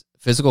guides,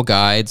 physical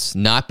guides,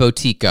 not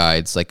boutique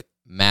guides, like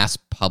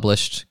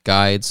mass-published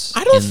guides?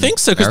 I don't think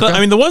so, because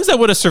the ones that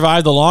would have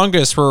survived the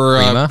longest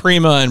were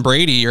Prima and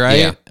Brady, right?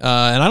 Yeah.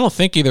 And I don't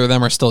think either of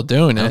them are still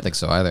doing it. I don't think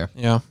so either.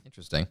 Yeah.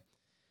 Interesting.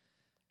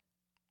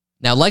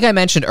 Now, like I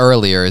mentioned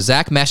earlier,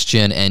 Zach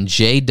Meshchin and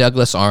J.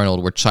 Douglas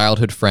Arnold were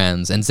childhood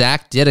friends, and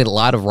Zach did a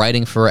lot of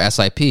writing for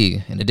SIP.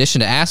 In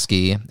addition to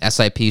ASCII,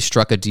 SIP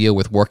struck a deal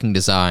with Working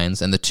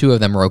Designs, and the two of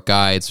them wrote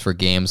guides for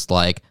games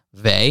like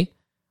Vi.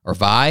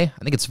 I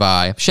think it's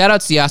Vi. Shout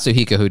out to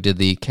Yasuhiko, who did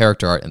the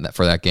character art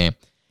for that game.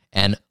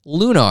 And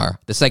Lunar,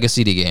 the Sega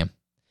CD game.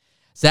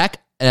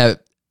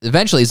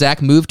 Eventually,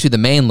 Zach moved to the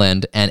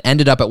mainland and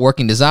ended up at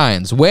Working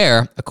Designs,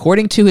 where,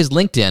 according to his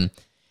LinkedIn,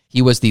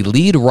 he was the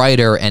lead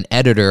writer and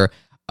editor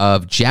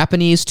of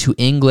Japanese to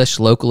English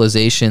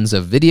localizations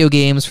of video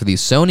games for the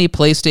Sony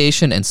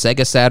PlayStation and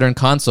Sega Saturn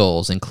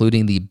consoles,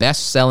 including the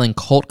best-selling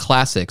cult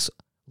classics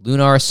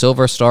Lunar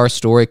Silver Star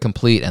Story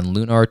Complete and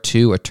Lunar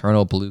 2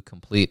 Eternal Blue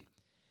Complete.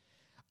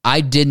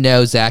 I did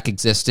know Zach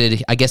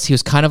existed. I guess he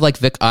was kind of like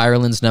Vic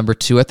Ireland's number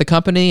 2 at the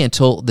company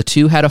until the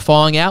two had a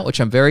falling out, which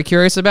I'm very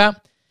curious about.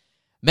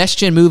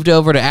 Meshchin moved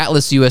over to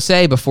Atlas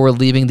USA before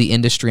leaving the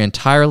industry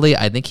entirely.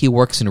 I think he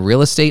works in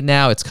real estate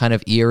now. It's kind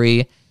of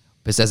eerie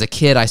because as a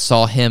kid, I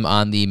saw him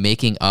on the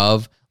making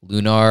of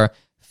Lunar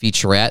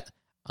featurette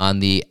on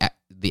the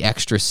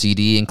extra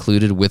CD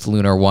included with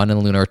Lunar 1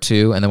 and Lunar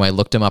 2. And then when I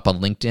looked him up on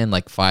LinkedIn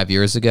like 5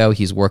 years ago,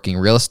 he's working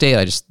real estate.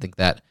 I just think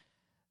that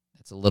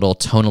it's a little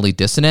tonally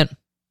dissonant.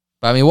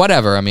 But I mean,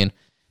 whatever. I mean,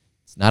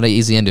 it's not an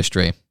easy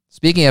industry.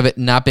 Speaking of it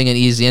not being an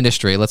easy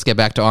industry, let's get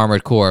back to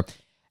Armored Core.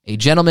 A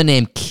gentleman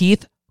named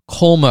Keith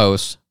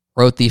Kolmos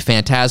wrote the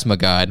Phantasma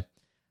guide.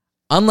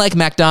 Unlike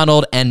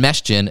MacDonald and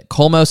Meshchin,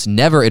 Kolmos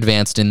never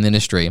advanced in the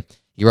industry.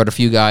 He wrote a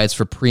few guides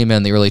for Prima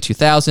in the early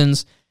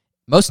 2000s,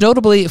 most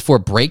notably for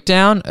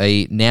Breakdown,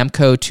 a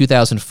Namco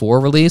 2004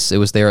 release. It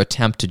was their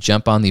attempt to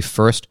jump on the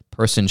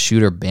first-person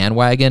shooter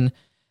bandwagon.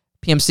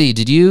 PMC,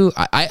 did you?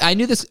 I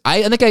knew this.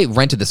 I think I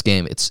rented this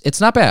game.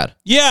 It's not bad.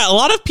 Yeah, a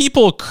lot of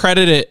people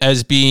credit it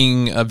as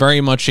being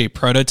very much a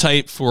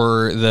prototype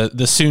for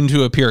the soon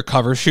to appear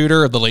cover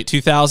shooter of the late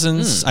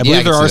 2000s. I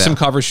believe there are some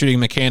cover shooting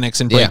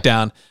mechanics in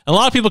Breakdown. And a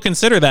lot of people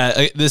consider that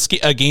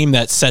a game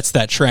that sets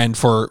that trend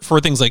for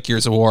things like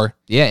Gears of War.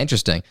 Yeah,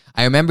 interesting.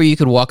 I remember you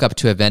could walk up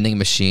to a vending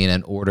machine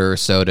and order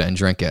soda and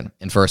drink it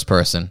in first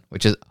person,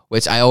 which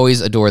I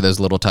always adore those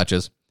little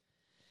touches.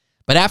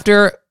 But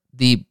after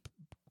the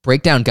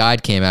Breakdown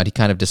guide came out, he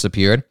kind of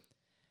disappeared.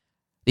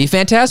 The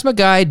Phantasma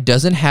guide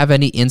doesn't have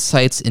any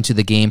insights into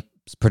the game's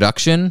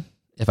production.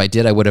 If I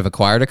did, I would have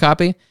acquired a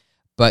copy.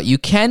 But you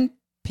can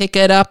pick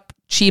it up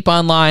cheap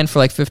online for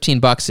like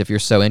 $15 if you're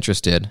so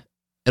interested.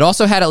 It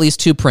also had at least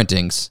 2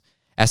 printings.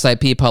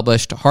 SIP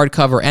published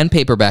hardcover and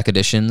paperback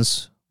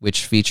editions,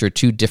 which feature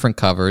two different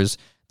covers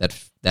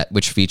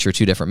which feature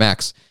two different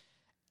mechs.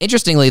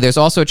 Interestingly, there's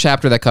also a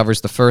chapter that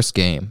covers the first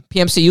game.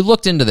 PMC, you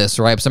looked into this,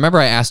 right? Because I remember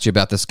I asked you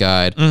about this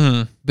guide,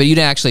 but you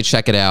didn't actually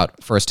check it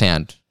out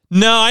firsthand.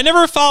 No, I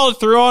never followed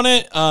through on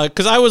it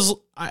because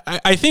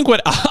I think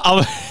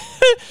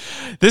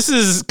this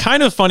is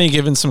kind of funny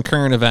given some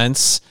current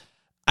events.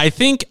 I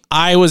think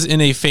I was in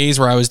a phase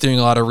where I was doing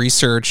a lot of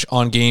research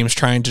on games,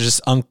 trying to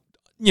just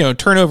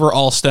turn over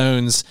all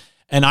stones.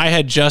 And I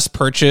had just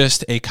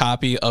purchased a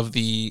copy of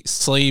the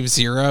Slave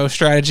Zero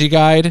strategy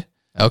guide.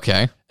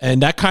 Okay.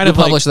 And that kind Who of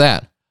published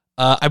that?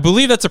 I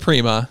believe that's a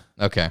Prima.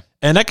 Okay.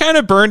 And that kind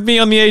of burned me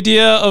on the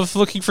idea of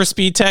looking for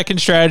speed tech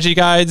and strategy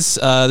guides.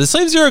 The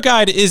Slave Zero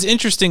guide is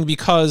interesting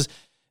because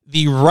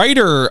the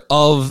writer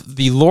of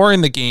the lore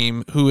in the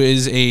game, who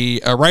is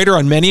a writer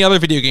on many other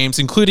video games,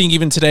 including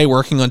even today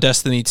working on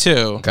Destiny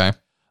 2. Okay.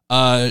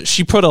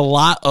 She put a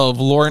lot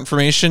of lore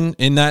information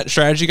in that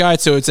strategy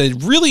guide. So it's a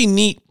really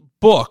neat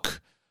book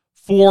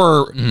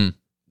for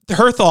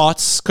her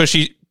thoughts, because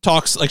she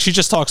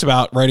just talks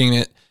about writing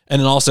it and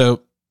then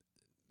also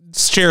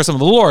share some of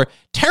the lore.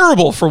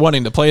 Terrible for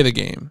wanting to play the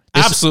game.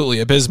 Absolutely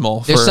abysmal.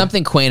 There's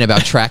something quaint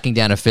about tracking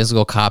down a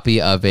physical copy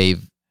of a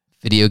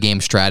video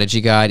game strategy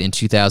guide in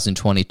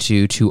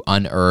 2022 to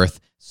unearth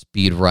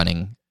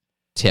speedrunning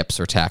tips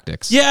or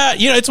tactics. Yeah,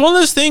 it's one of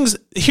those things.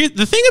 Here,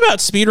 the thing about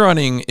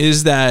speedrunning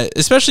is that,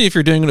 especially if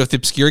you're doing it with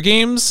obscure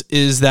games,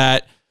 is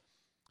that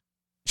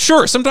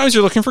sure, sometimes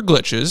you're looking for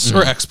glitches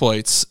or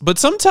exploits, but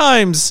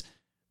sometimes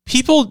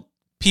people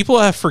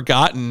have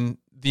forgotten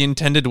the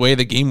intended way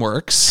the game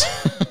works.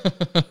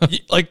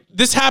 Like,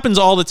 this happens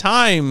all the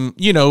time,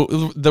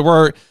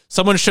 where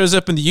someone shows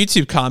up in the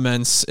YouTube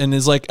comments and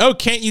is like, oh,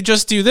 can't you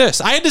just do this?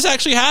 I had this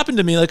actually happen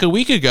to me like a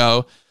week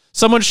ago.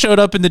 Someone showed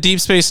up in the Deep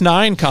Space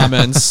Nine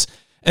comments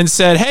and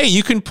said, hey,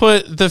 you can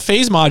put the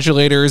phase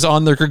modulators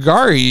on the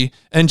Grigari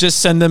and just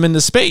send them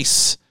into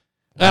space.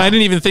 Wow. And I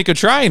didn't even think of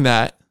trying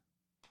that.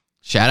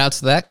 Shout out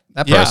to that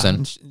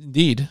person.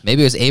 Indeed.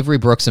 Maybe it was Avery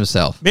Brooks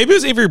himself. Maybe it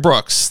was Avery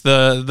Brooks,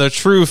 the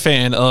true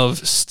fan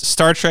of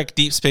Star Trek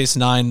Deep Space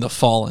Nine, The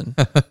Fallen.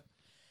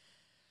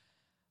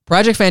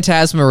 Project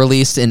Phantasma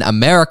released in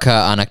America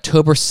on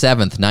October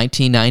 7th,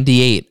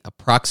 1998,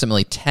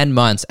 approximately 10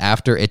 months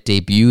after it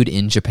debuted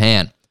in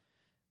Japan.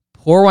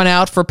 Pour one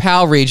out for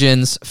PAL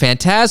regions.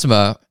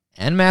 Phantasma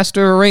and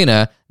Master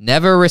Arena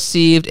never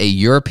received a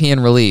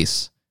European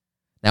release.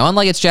 Now,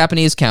 unlike its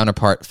Japanese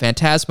counterpart,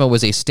 Phantasma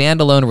was a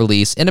standalone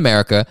release in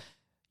America.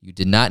 You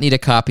did not need a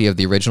copy of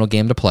the original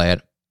game to play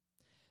it.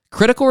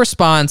 Critical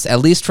response, at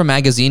least from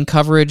magazine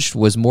coverage,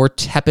 was more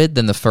tepid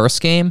than the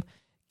first game.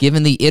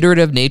 Given the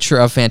iterative nature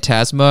of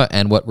Phantasma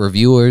and what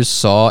reviewers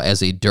saw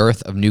as a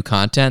dearth of new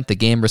content, the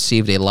game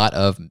received a lot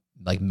of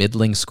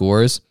middling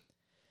scores.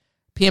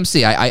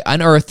 PMC, I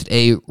unearthed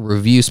a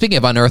review. Speaking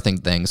of unearthing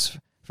things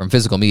from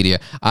physical media,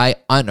 I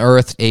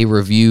unearthed a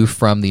review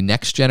from the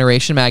Next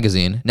Generation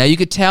magazine. Now, you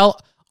could tell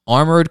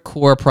Armored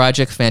Core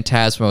Project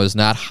Phantasma was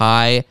not a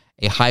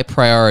high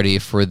priority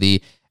for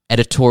the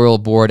editorial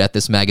board at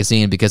this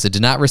magazine, because it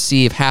did not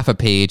receive half a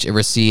page. It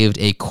received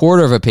a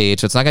quarter of a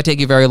page, so it's not going to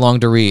take you very long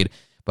to read.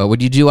 But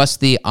would you do us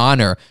the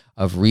honor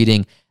of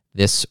reading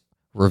this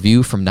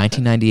review from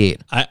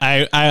 1998?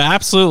 I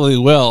absolutely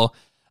will.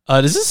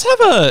 Does this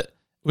have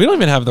we don't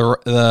even have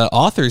the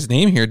author's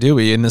name here, do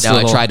we? In this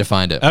I tried to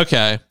find it.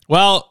 Okay.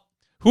 Well,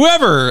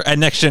 whoever at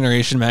Next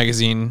Generation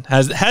magazine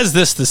has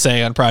this to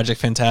say on Project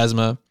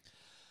Phantasma.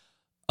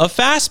 A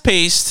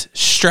fast-paced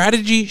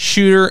strategy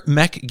shooter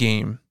mech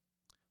game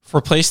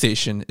for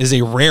PlayStation is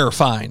a rare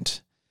find.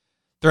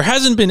 There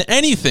hasn't been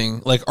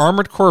anything like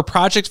Armored Core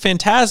Project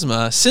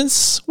Phantasma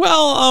since,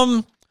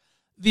 the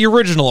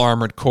original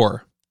Armored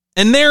Core.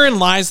 And therein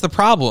lies the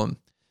problem.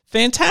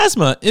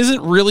 Phantasma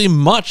isn't really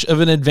much of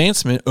an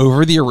advancement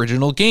over the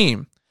original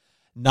game.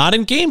 Not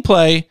in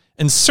gameplay,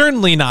 and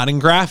certainly not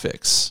in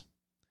graphics.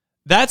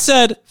 That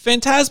said,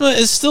 Phantasma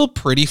is still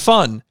pretty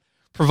fun,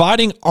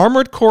 providing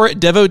Armored Core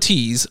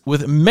devotees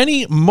with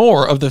many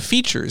more of the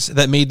features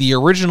that made the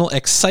original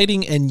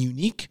exciting and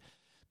unique.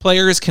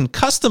 Players can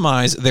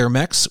customize their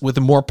mechs with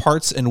more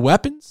parts and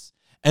weapons,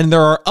 and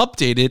there are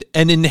updated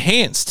and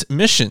enhanced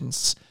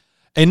missions.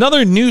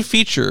 Another new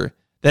feature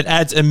that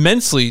adds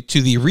immensely to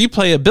the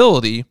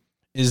replayability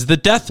is the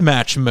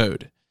deathmatch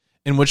mode,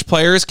 in which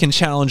players can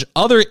challenge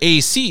other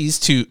ACs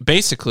to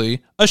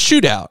basically a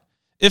shootout.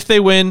 If they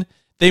win,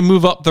 they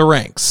move up the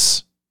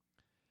ranks.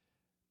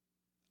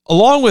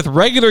 Along with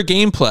regular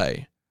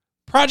gameplay,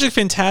 Project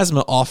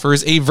Phantasma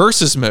offers a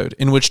versus mode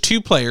in which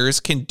two players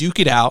can duke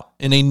it out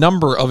in a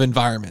number of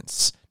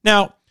environments.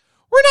 Now,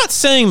 we're not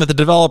saying that the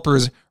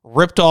developers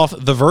ripped off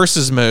the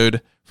versus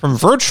mode from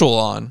Virtual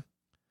On.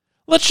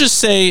 Let's just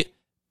say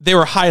they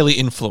were highly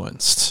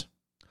influenced.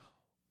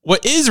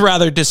 What is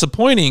rather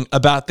disappointing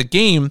about the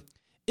game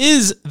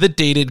is the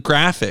dated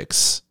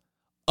graphics.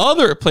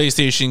 Other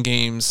PlayStation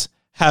games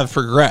have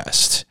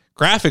progressed,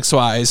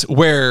 graphics-wise,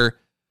 where,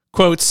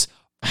 quotes,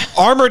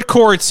 Armored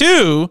Core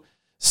 2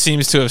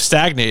 seems to have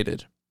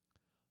stagnated.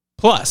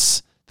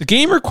 Plus, The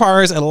game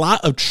requires a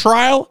lot of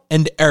trial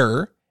and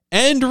error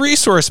and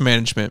resource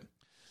management.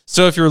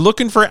 So if you're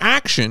looking for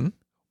action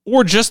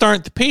or just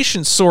aren't the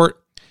patient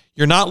sort,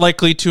 you're not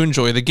likely to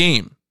enjoy the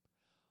game.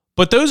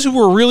 But those who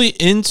were really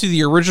into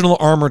the original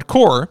Armored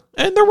Core,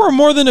 and there were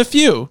more than a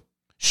few,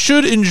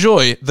 should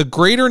enjoy the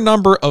greater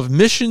number of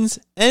missions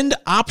and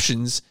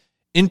options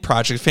in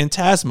Project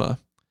Phantasma,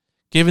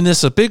 giving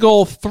this a big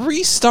old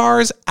 3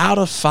 stars out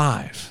of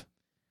 5.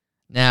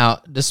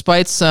 Now,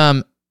 despite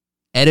some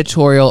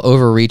editorial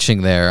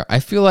overreaching there,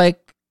 I feel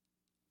like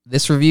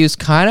this review is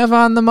kind of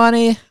on the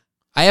money.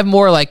 I have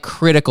more like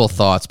critical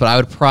thoughts, but I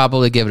would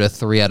probably give it a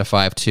 3 out of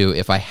 5 too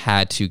if I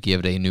had to give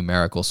it a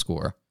numerical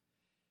score.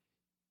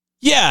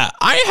 Yeah,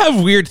 I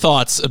have weird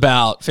thoughts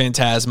about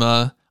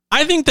Phantasma.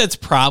 I think that's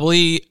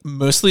probably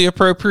mostly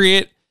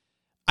appropriate.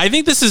 I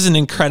think this is an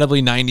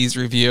incredibly 90s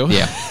review.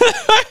 Yeah.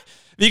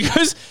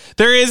 Because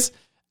there is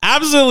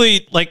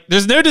absolutely, like,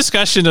 there's no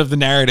discussion of the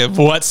narrative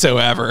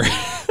whatsoever.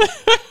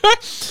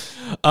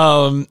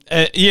 And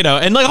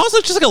like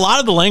also just like a lot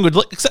of the language,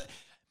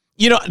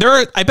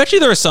 I bet you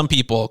there are some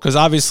people, because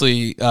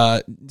obviously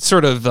there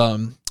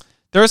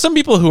are some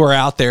people who are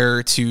out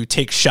there to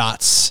take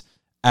shots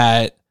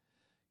at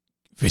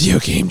video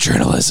game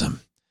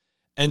journalism.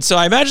 And so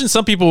I imagine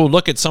some people will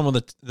look at some of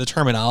the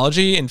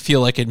terminology and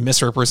feel like it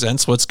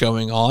misrepresents what's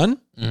going on.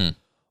 Mm-hmm.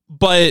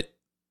 But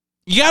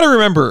you got to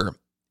remember,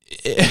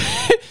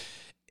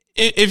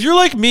 if you're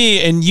like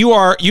me and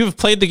you've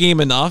played the game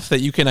enough that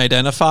you can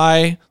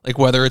identify like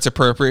whether it's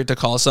appropriate to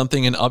call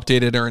something an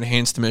updated or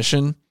enhanced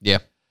mission. Yeah.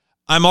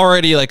 I'm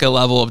already like a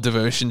level of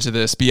devotion to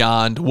this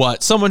beyond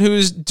what someone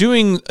who's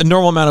doing a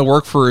normal amount of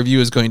work for a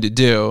review is going to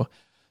do.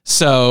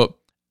 So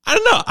I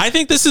don't know. I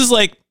think this is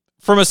like,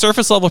 from a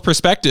surface level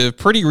perspective,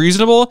 pretty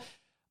reasonable.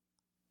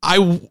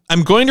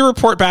 I'm going to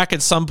report back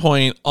at some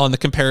point on the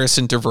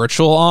comparison to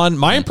Virtual On.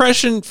 My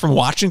impression from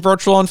watching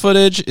Virtual On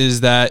footage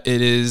is that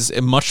it is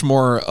a much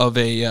more of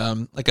a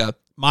like a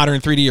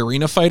modern 3D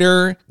arena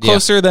fighter,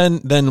 closer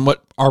than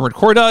what Armored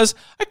Core does.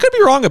 I could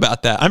be wrong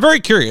about that. I'm very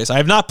curious. I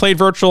have not played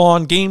Virtual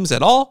On games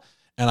at all,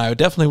 and I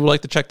definitely would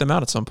like to check them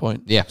out at some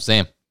point. Yeah,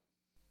 same.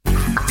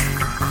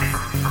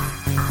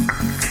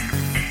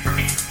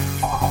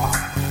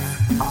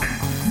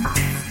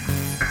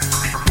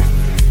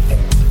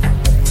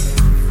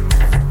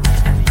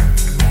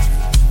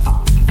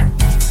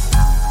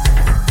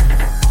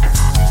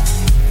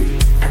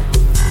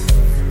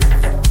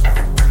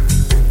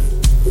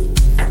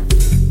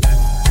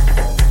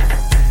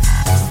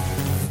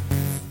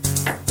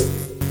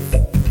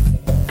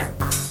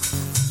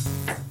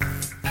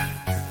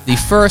 The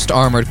first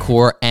Armored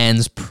Core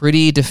ends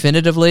pretty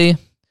definitively.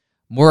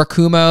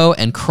 Murakumo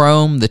and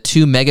Chrome, the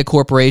two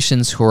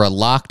megacorporations who are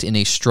locked in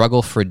a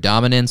struggle for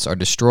dominance, are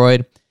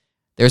destroyed.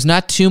 There's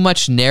not too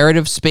much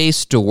narrative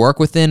space to work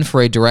within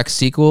for a direct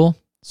sequel,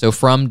 so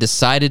From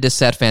decided to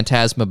set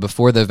Phantasma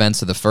before the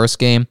events of the first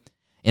game.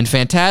 In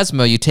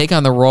Phantasma, you take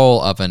on the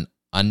role of an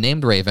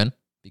unnamed Raven,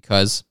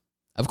 because,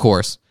 of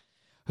course,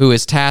 who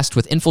is tasked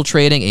with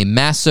infiltrating a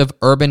massive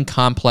urban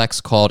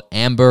complex called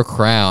Amber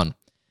Crown.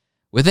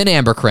 Within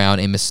Amber Crown,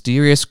 a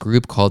mysterious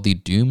group called the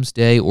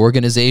Doomsday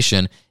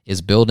Organization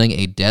is building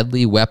a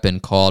deadly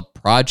weapon called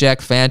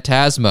Project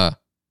Phantasma.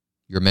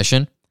 Your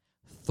mission?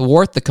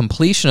 Thwart the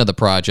completion of the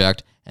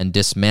project and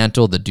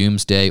dismantle the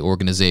Doomsday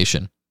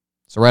Organization.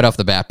 So right off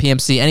the bat,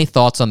 PMC, any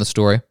thoughts on the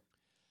story?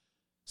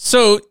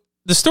 So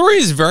the story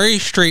is very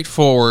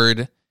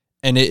straightforward,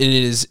 and it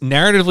is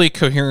narratively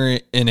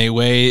coherent in a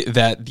way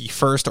that the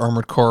first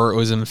Armored Core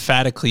was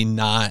emphatically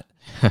not.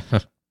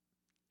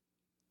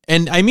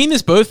 And I mean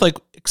this both like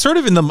sort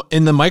of in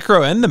the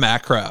micro and the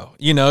macro.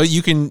 You know,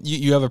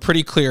 you have a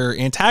pretty clear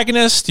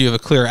antagonist, you have a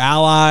clear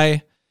ally,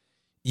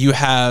 you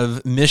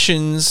have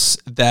missions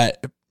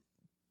that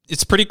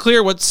it's pretty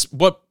clear what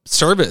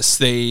service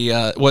they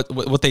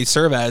what they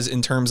serve as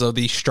in terms of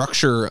the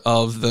structure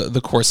of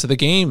the course of the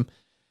game.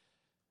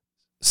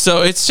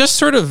 So it's just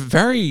sort of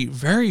very,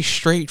 very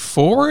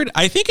straightforward.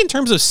 I think in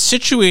terms of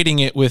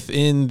situating it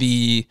within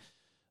the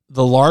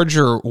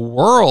larger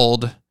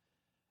world,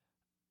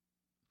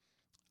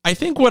 I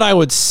think what I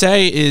would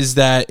say is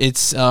that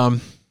it's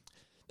the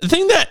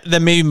thing that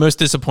maybe most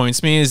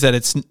disappoints me is that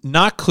it's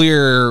not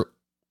clear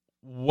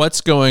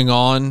what's going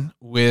on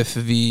with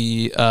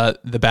the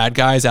bad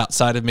guys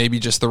outside of maybe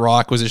just the raw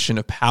acquisition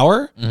of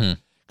power. Mm-hmm.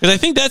 Because I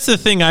think that's the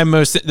thing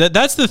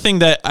that's the thing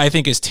that I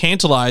think is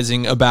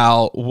tantalizing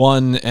about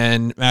One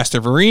and Master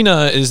of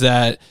Arena is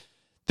that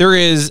there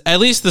is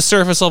at least the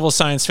surface level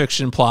science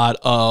fiction plot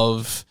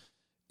of,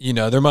 you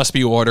know, there must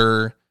be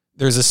order,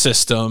 there's a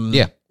system,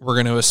 we're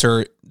going to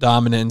assert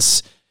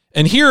dominance.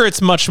 And here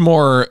it's much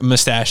more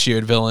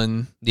mustachioed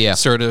villain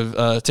sort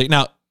of take.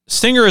 Now,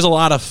 Stinger is a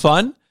lot of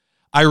fun.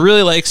 I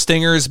really like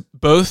Stinger's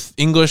both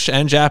English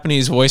and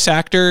Japanese voice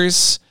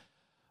actors.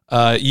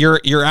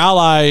 Your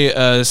ally,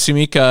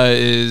 Sumika,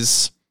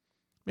 is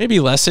maybe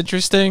less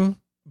interesting,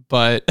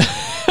 but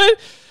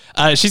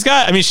she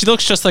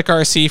looks just like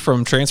RC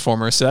from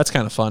Transformers, so that's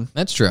kind of fun.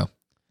 That's true.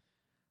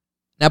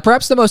 Now,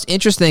 perhaps the most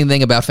interesting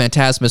thing about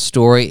Phantasma's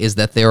story is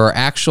that there are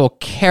actual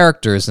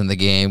characters in the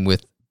game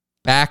with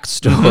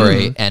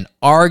backstory and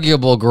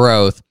arguable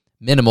growth,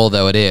 minimal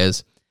though it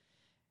is.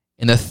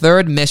 In the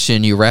third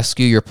mission, you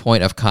rescue your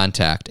point of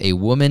contact, a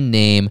woman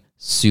named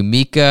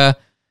Sumika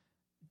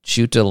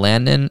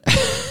Chutalanen.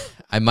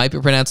 I might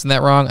be pronouncing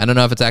that wrong. I don't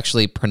know if it's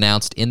actually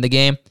pronounced in the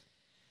game.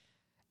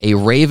 A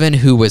raven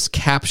who was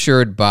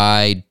captured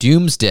by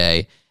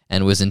Doomsday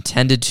and was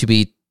intended to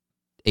be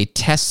a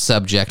test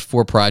subject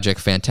for Project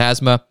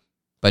Phantasma,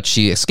 but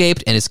she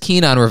escaped and is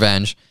keen on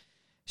revenge.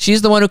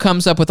 She's the one who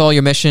comes up with all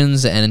your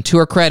missions, and to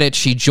her credit,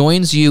 she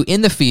joins you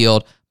in the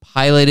field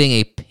piloting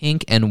a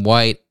pink and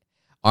white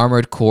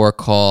armored core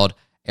called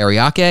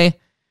Ariake.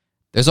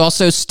 There's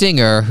also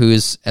Stinger,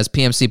 who's, as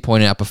PMC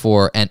pointed out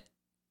before, an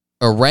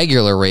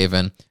irregular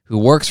raven who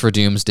works for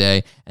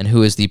Doomsday and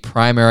who is the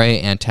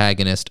primary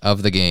antagonist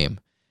of the game.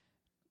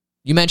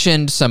 You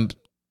mentioned some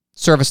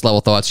surface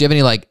level thoughts. Do you have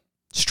any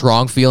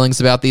strong feelings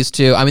about these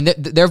two? I mean,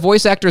 their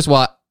voice actors,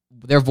 while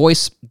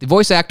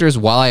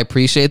I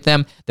appreciate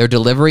them, their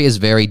delivery is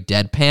very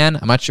deadpan.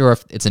 I'm not sure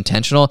if it's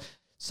intentional.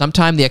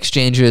 Sometimes the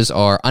exchanges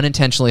are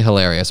unintentionally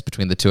hilarious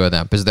between the two of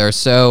them because they're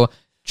so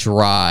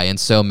dry and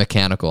so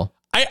mechanical.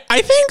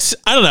 I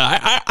think, I don't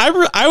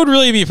know, I would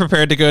really be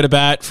prepared to go to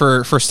bat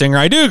for Stinger.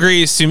 I do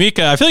agree,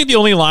 Sumika, I feel like the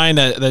only line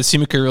that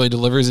Sumika really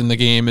delivers in the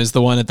game is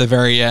the one at the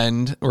very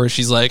end where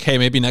she's like, hey,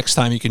 maybe next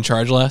time you can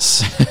charge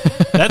less.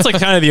 That's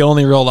kind of the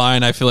only real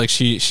line I feel like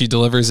she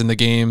delivers in the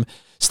game.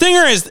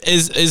 Stinger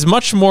is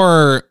much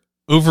more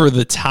over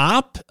the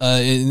top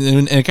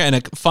in a kind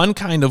of fun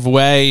kind of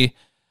way.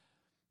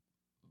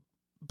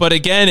 But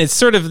again, it's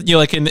sort of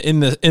in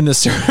the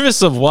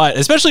service of what,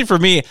 especially for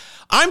me,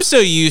 I'm so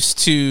used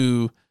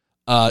to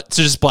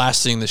just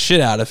blasting the shit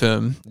out of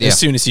him as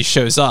soon as he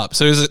shows up.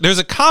 So there's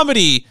a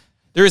comedy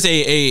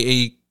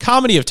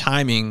of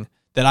timing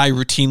that I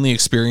routinely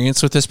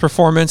experience with this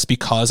performance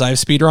because I've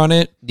speedrun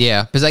it.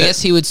 Yeah, because I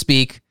guess he would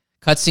speak,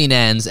 cutscene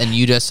ends, and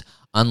you just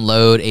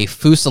unload a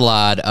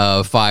fusillade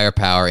of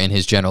firepower in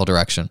his general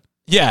direction.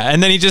 Yeah,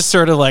 and then he just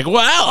sort of well,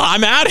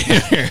 I'm out of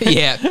here.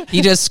 Yeah,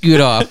 he just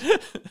scoot off.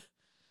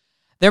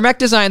 Their mech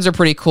designs are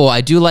pretty cool. I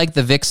do like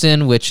the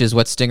Vixen, which is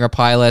what Stinger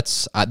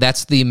pilots.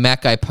 That's the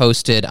mech I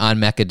posted on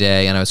Mecha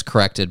Day, and I was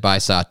corrected by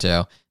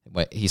Sato.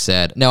 What he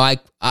said. No,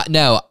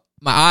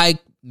 I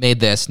made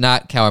this,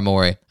 not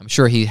Kawamori. I'm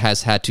sure he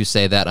has had to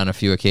say that on a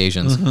few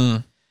occasions.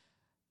 Mm-hmm.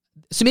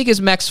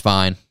 Sumika's mech's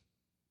fine.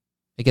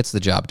 It gets the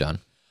job done.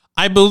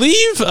 I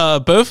believe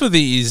both of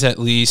these at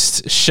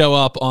least show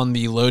up on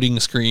the loading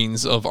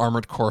screens of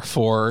Armored Core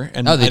 4.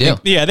 And they do?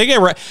 They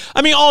get...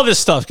 I mean, all this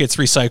stuff gets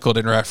recycled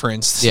and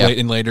referenced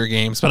in later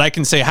games, but I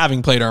can say,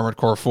 having played Armored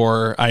Core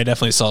 4, I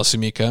definitely saw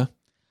Sumika.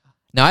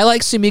 Now, I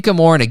like Sumika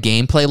more on a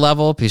gameplay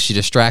level because she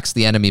distracts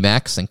the enemy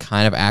mechs and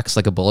kind of acts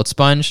like a bullet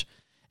sponge.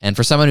 And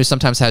for someone who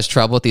sometimes has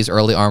trouble with these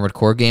early Armored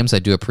Core games, I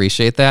do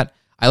appreciate that.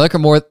 I like her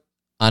more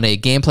on a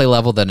gameplay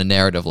level than a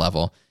narrative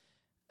level.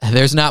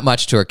 There's not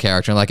much to her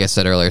character, and like I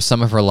said earlier,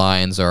 some of her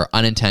lines are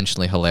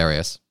unintentionally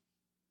hilarious.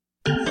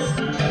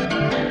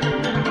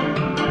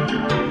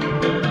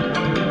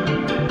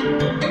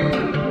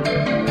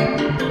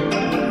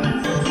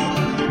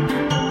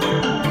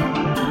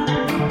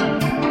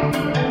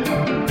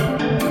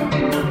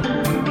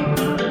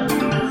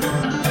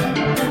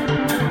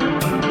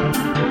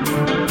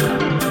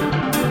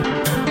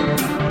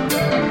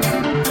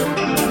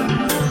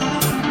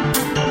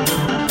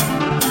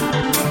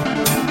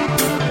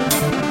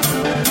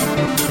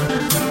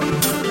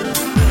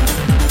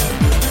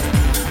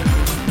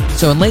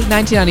 So in late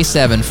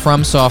 1997,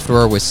 From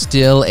Software was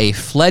still a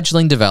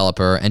fledgling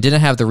developer and didn't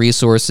have the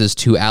resources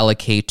to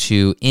allocate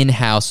to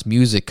in-house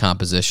music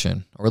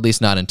composition, or at least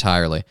not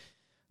entirely.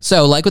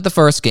 So, like with the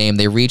first game,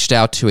 they reached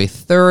out to a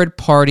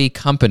third-party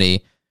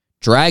company,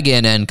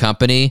 Dragon &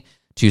 Company,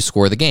 to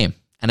score the game.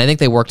 And I think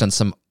they worked on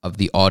some of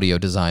the audio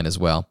design as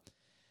well.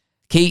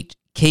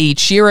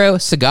 Keiichiro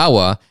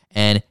Sagawa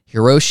and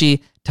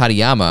Hiroshi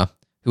Tadayama,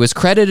 who was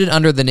credited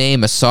under the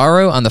name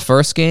Masaru on the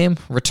first game,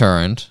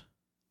 returned.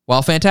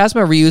 While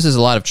Phantasma reuses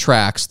a lot of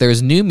tracks,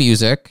 there's new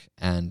music,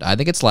 and I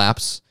think it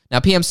slaps. Now,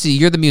 PMC,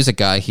 you're the music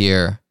guy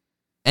here.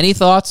 Any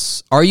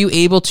thoughts? Are you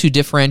able to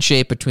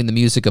differentiate between the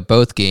music of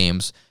both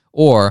games,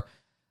 or,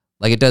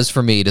 like it does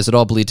for me, does it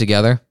all bleed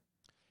together?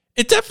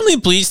 It definitely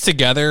bleeds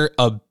together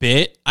a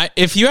bit.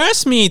 If you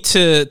ask me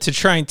to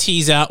try and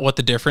tease out what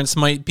the difference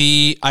might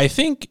be, I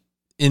think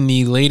in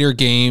the later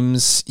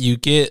games, you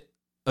get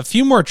a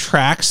few more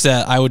tracks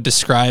that I would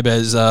describe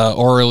as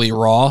orally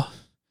raw.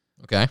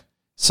 Okay.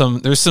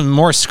 There's some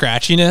more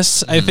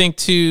scratchiness, I think,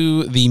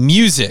 to the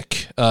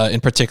music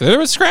in particular. There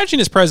was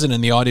scratchiness present in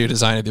the audio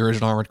design of the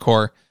original Armored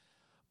Core,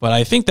 but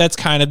I think that's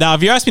kind of... Now,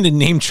 if you ask me to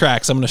name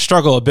tracks, I'm going to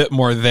struggle a bit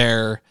more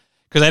there,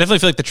 because I definitely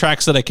feel like the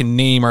tracks that I can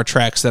name are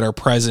tracks that are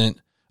present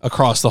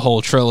across the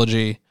whole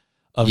trilogy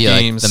of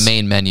games. Like the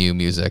main menu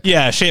music.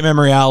 Yeah, shape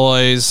memory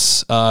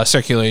alloys,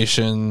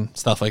 circulation,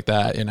 stuff like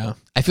that,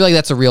 I feel like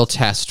that's a real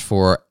test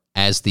for,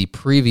 as the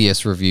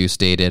previous review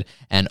stated,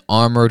 an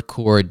Armored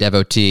Core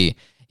devotee.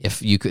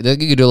 If you could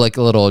do like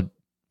a little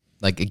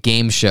like a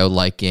game show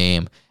like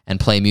game and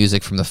play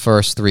music from the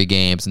first 3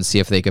 games and see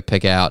if they could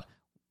pick out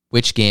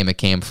which game it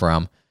came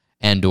from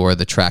and or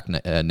the track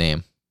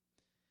name.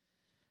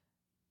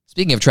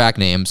 Speaking of track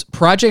names,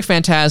 Project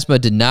Phantasma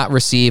did not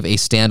receive a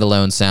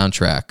standalone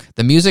soundtrack.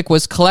 The music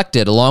was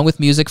collected along with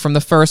music from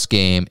the first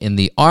game in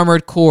the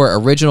Armored Core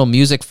Original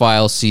Music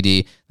Files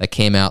CD that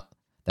came out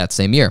that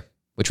same year,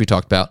 which we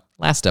talked about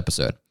last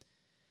episode.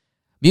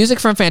 Music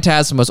from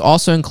Phantasma was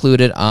also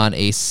included on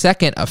a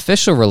second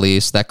official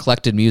release that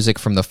collected music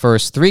from the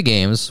first 3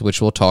 games,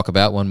 which we'll talk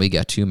about when we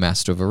get to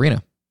Master of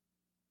Arena.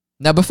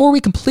 Now, before we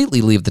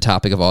completely leave the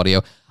topic of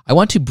audio, I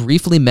want to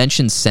briefly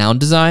mention sound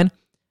design.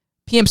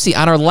 PMC,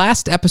 on our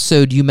last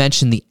episode, you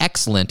mentioned the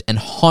excellent and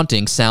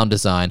haunting sound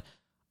design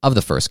of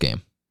the first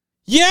game.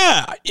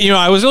 Yeah,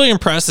 I was really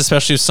impressed,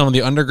 especially with some of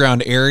the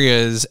underground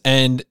areas.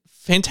 And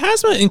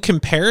Phantasma, in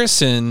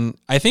comparison,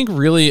 I think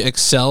really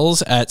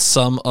excels at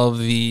some of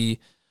the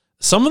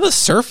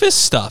surface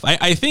stuff.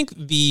 I think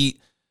the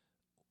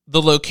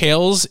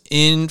locales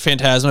in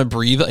Phantasma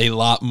breathe a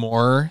lot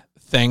more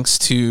thanks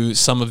to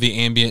some of the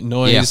ambient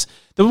noise. Yeah.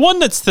 The one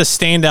that's the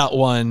standout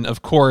one,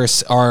 of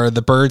course, are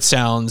the bird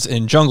sounds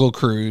in Jungle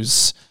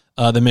Cruise,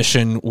 the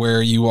mission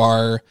where you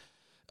are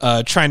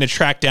trying to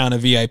track down a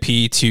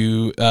VIP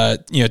to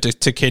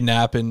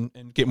kidnap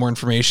and get more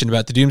information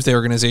about the Doomsday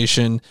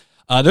Organization.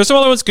 There's some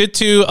other ones good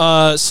too.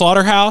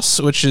 Slaughterhouse,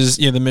 which is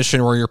the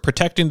mission where you're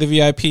protecting the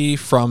VIP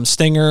from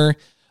Stinger.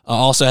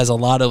 Also has a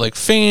lot of like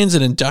fans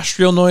and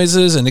industrial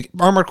noises, and the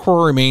Armored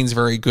Core remains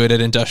very good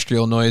at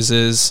industrial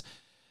noises.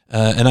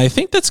 And I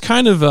think that's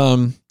kind of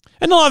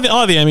and a lot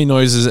of the enemy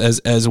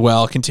noises as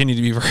well continue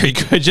to be very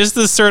good. Just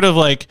this sort of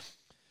like,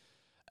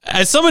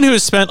 as someone who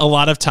has spent a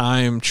lot of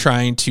time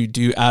trying to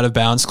do out of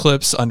bounds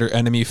clips under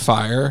enemy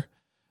fire,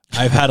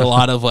 I've had a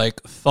lot of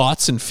like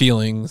thoughts and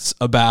feelings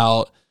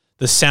about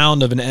the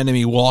sound of an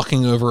enemy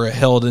walking over a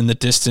hill in the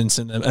distance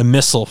and a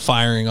missile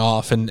firing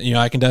off. And,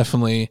 I can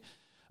definitely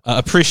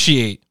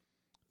appreciate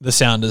the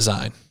sound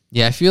design.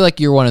 Yeah, I feel like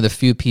you're one of the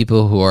few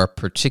people who are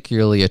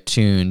particularly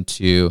attuned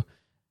to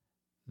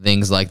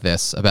things like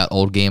this, about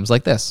old games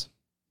like this.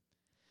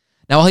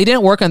 Now, while he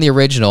didn't work on the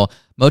original,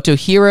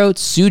 Motohiro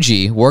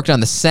Tsuji worked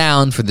on the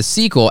sound for the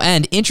sequel,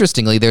 and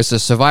interestingly, there's a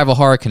survival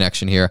horror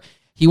connection here.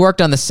 He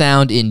worked on the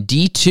sound in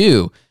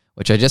D2,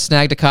 which I just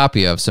snagged a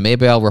copy of, so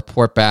maybe I'll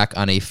report back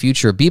on a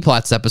future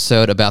B-Plots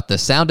episode about the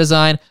sound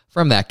design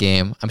from that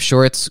game. I'm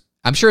sure it's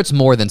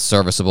more than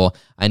serviceable.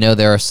 I know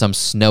there are some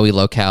snowy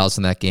locales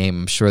in that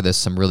game. I'm sure there's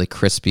some really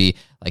crispy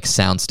like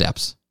sound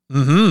steps.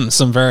 Mm-hmm.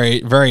 Some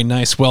very, very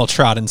nice,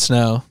 well-trodden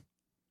snow.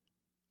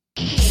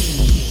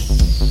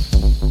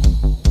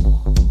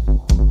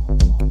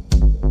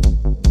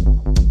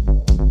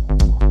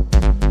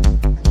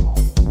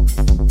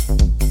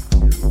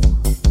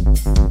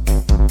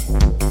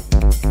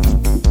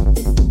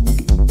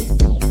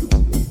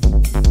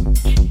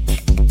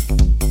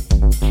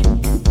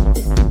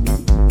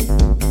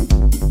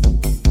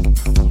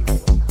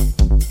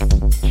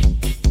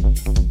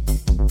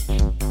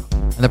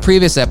 In the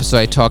previous episode,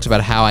 I talked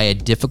about how I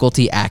had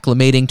difficulty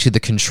acclimating to the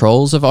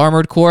controls of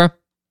Armored Core.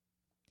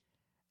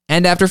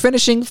 And after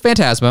finishing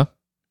Phantasma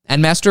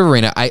and Master of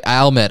Arena,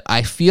 I'll admit,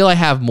 I feel I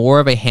have more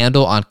of a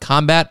handle on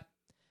combat.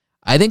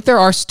 I think there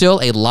are still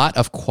a lot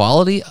of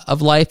quality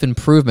of life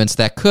improvements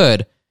that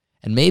could,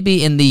 and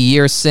maybe in the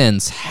years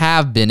since,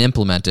 have been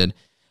implemented.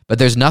 But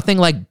there's nothing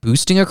like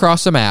boosting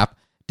across a map,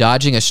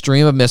 dodging a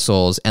stream of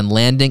missiles, and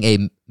landing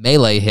a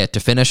melee hit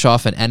to finish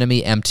off an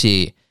enemy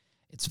MT.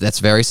 That's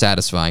very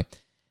satisfying.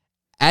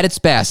 At its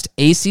best,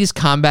 AC's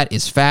combat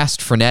is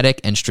fast,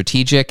 frenetic, and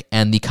strategic,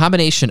 and the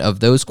combination of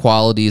those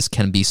qualities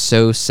can be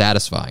so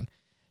satisfying.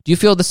 Do you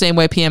feel the same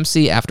way,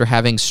 PMC, after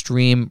having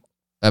speedrun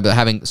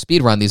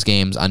these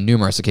games on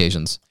numerous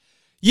occasions?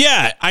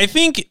 Yeah, I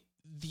think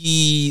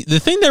the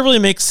thing that really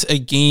makes a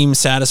game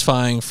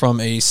satisfying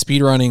from a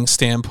speedrunning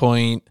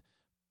standpoint,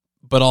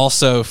 but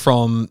also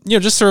from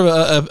just sort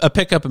of a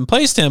pick up and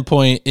play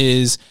standpoint,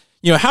 is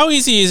how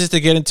easy is it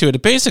to get into at a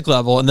basic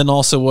level, and then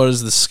also what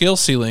is the skill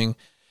ceiling.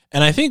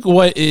 And I think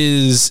what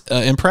is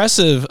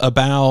impressive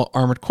about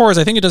Armored Core is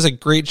I think it does a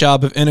great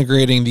job of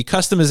integrating the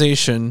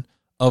customization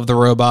of the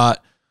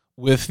robot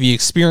with the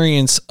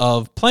experience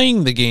of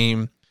playing the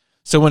game.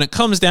 So when it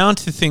comes down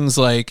to things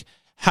like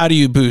how do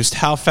you boost,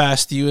 how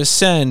fast do you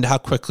ascend, how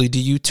quickly do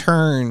you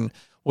turn,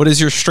 what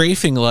is your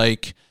strafing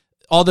like,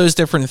 all those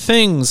different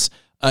things,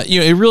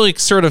 it really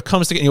sort of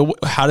comes together.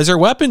 How does your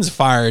weapons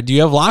fire? Do you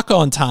have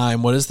lock-on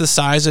time? What is the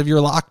size of your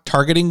lock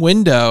targeting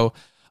window?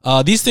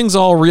 These things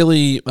all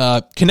really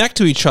connect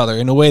to each other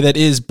in a way that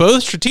is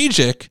both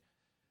strategic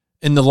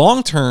in the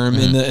long term,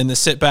 in the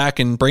sit back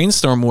and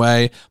brainstorm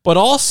way, but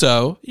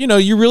also,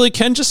 you really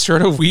can just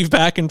sort of weave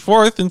back and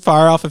forth and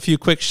fire off a few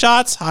quick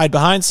shots, hide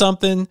behind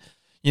something,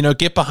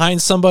 get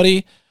behind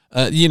somebody.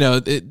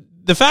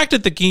 The fact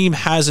that the game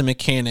has a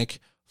mechanic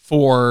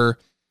for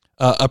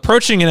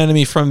approaching an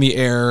enemy from the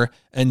air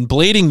and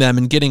blading them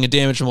and getting a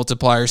damage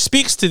multiplier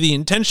speaks to the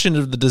intention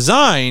of the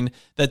design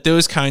that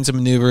those kinds of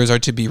maneuvers are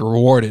to be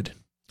rewarded.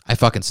 I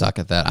fucking suck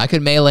at that. I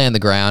could melee on the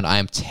ground. I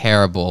am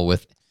terrible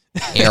with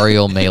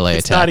aerial melee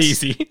It's attacks. not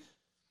easy.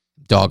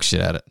 Dog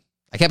shit at it.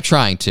 I kept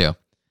trying to.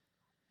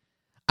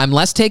 I'm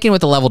less taken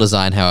with the level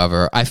design,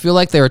 however. I feel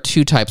like there are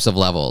two types of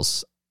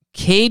levels.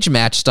 Cage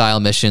match style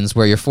missions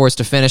where you're forced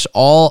to finish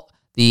all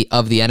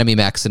of the enemy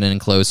mechs in an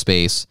enclosed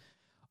space,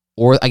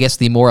 or I guess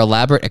the more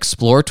elaborate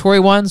exploratory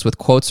ones with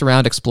quotes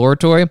around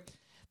exploratory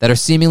that are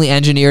seemingly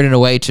engineered in a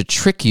way to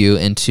trick you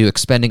into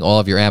expending all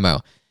of your ammo.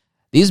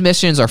 These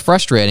missions are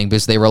frustrating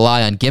because they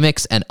rely on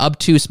gimmicks and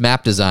obtuse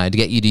map design to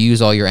get you to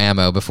use all your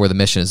ammo before the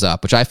mission is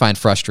up, which I find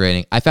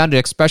frustrating. I found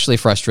it especially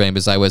frustrating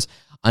because I was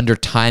under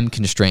time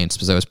constraints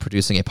because I was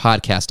producing a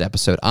podcast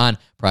episode on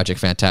Project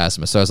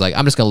Phantasma. So I was like,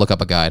 I'm just going to look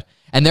up a guide.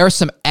 And there are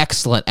some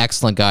excellent,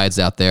 excellent guides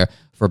out there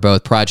for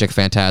both Project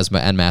Phantasma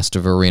and Master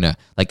of Arena,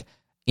 like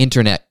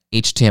internet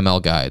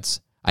HTML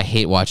guides. I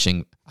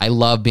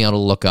love being able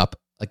to look up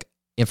like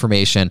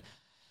information,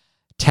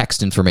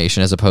 text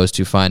information, as opposed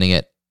to finding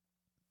it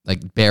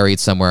like buried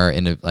somewhere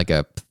in a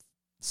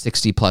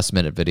 60+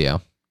 minute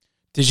video.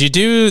 Did you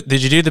do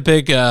the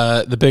big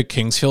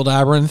Kingsfield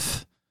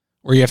labyrinth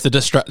where you have to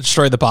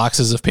destroy the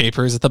boxes of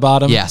papers at the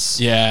bottom? Yes.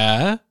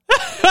 Yeah.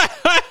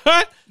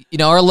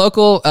 Our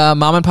local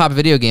mom and pop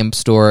video game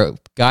store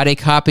got a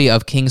copy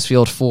of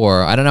Kingsfield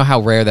 4. I don't know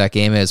how rare that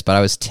game is, but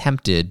I was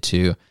tempted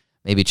to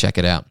maybe check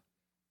it out.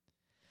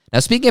 Now,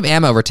 speaking of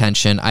ammo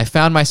retention, I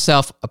found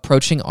myself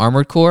approaching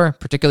Armored Core,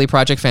 particularly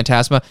Project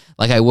Phantasma,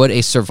 like I would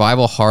a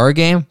survival horror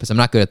game, because I'm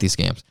not good at these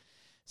games.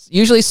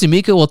 Usually,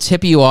 Sumika will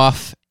tip you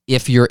off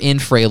if you're in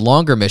for a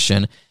longer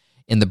mission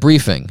in the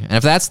briefing. And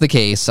if that's the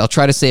case, I'll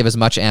try to save as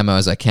much ammo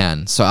as I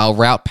can. So I'll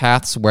route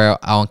paths where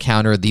I'll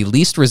encounter the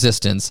least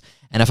resistance,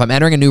 and if I'm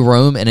entering a new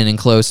room in an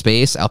enclosed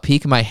space, I'll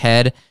peek my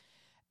head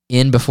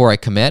in before I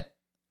commit.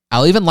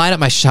 I'll even line up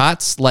my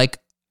shots like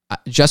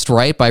just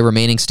right by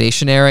remaining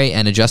stationary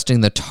and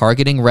adjusting the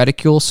targeting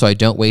reticule so I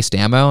don't waste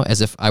ammo,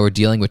 as if I were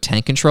dealing with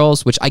tank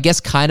controls, which I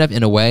guess kind of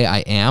in a way I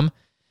am,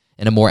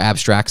 in a more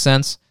abstract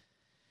sense.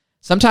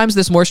 Sometimes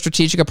this more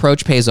strategic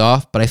approach pays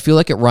off, but I feel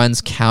like it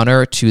runs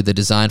counter to the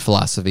design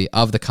philosophy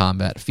of the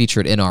combat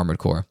featured in Armored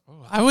Core.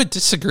 I would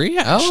disagree,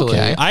 actually.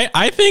 Okay.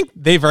 I think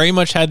they very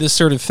much had this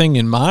sort of thing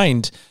in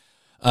mind.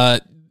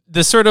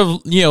 This sort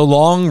of,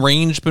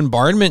 long-range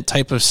bombardment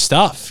type of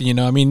stuff.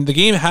 I mean, the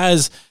game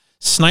has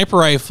sniper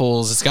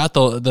rifles. It's got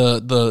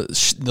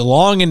the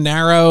long and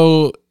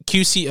narrow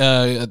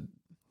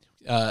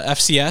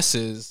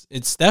FCSs.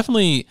 It's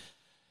definitely...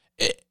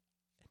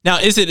 Now,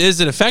 is it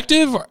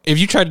effective? If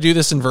you try to do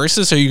this in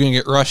Versus, are you going to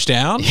get rushed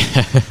down?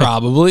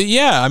 Probably,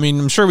 yeah. I mean,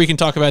 I'm sure we can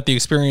talk about the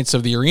experience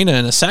of the arena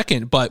in a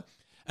second, but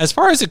as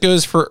far as it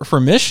goes for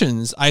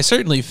missions, I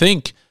certainly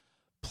think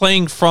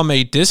playing from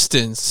a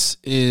distance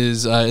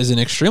is an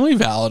extremely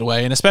valid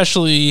way, and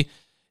especially,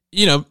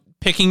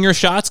 picking your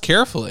shots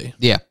carefully.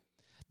 Yeah.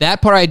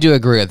 That part I do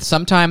agree with.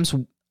 Sometimes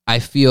I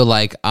feel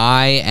like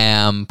I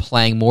am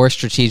playing more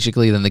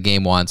strategically than the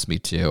game wants me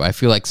to. I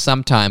feel like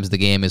sometimes the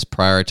game is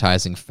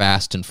prioritizing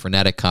fast and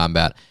frenetic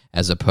combat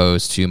as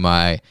opposed to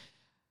my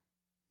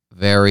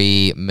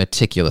very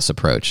meticulous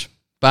approach.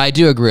 But I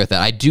do agree with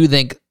that. I do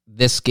think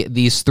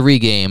these three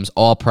games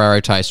all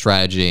prioritize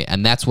strategy,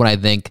 and that's when I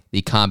think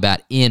the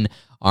combat in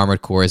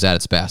Armored Core is at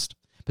its best.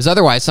 Because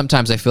otherwise,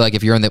 sometimes I feel like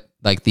if you're in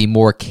the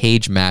more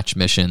cage match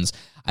missions,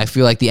 I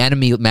feel like the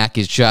enemy mech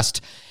is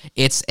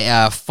it's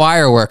a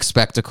fireworks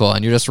spectacle,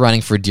 and you're just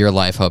running for dear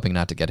life, hoping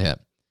not to get hit.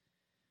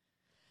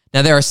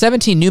 Now, there are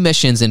 17 new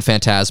missions in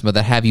Phantasma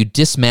that have you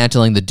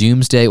dismantling the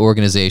Doomsday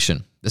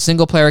Organization. The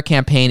single-player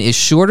campaign is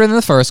shorter than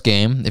the first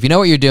game. If you know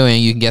what you're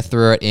doing, you can get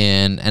through it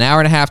in an hour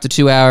and a half to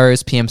 2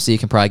 hours. PMC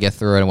can probably get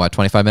through it in,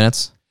 25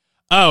 minutes?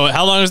 Oh,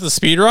 how long is the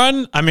speed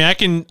run? I mean, I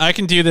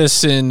can do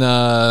this in,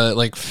 I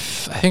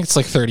think it's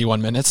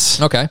 31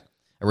 minutes. Okay.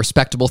 A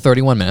respectable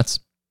 31 minutes.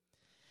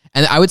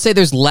 And I would say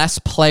there's less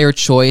player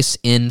choice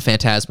in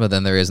Phantasma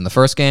than there is in the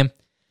first game.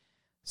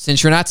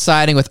 Since you're not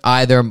siding with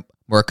either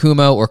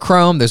Murakumo or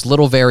Chrome, there's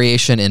little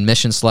variation in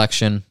mission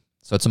selection,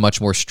 so it's a much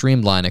more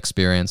streamlined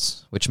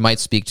experience, which might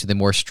speak to the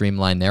more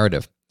streamlined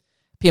narrative.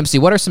 PMC,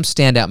 what are some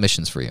standout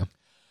missions for you?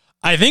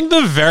 I think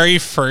the very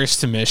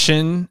first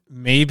mission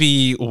may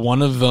be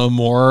one of the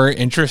more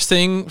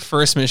interesting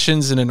first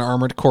missions in an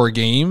Armored Core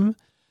game.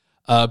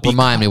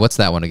 Remind me, what's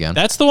that one again?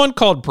 That's the one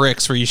called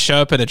Bricks, where you show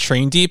up at a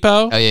train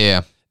depot. Oh,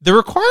 yeah. The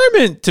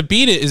requirement to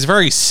beat it is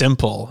very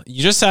simple.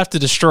 You just have to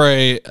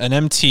destroy an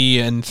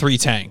MT and 3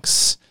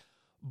 tanks.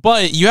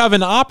 But you have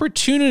an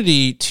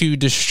opportunity to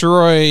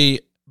destroy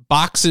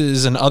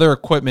boxes and other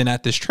equipment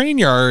at this train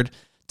yard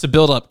to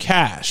build up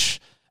cash.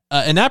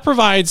 And that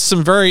provides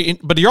some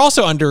but you're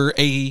also under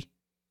a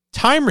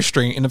time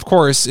restraint. And of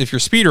course, if you're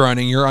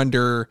speedrunning, you're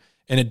under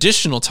an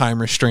additional time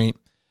restraint.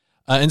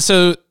 And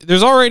so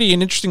there's already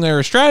an interesting layer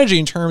of strategy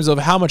in terms of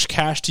how much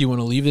cash do you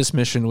want to leave this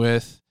mission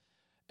with,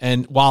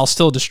 and while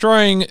still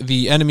destroying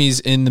the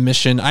enemies in the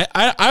mission.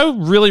 I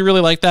really,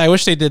 really like that. I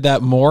wish they did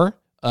that more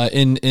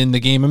in the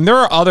game. I mean, there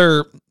are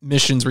other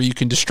missions where you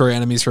can destroy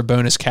enemies for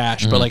bonus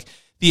cash, but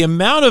the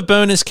amount of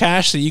bonus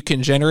cash that you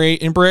can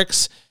generate in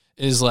Bricks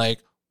is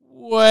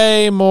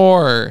way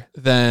more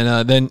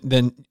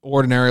than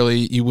ordinarily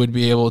you would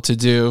be able to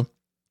do.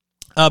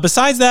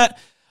 Besides that,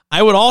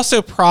 I would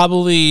also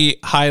probably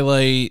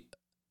highlight,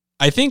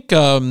 I think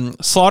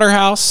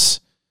Slaughterhouse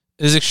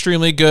is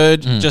extremely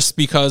good just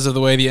because of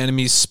the way the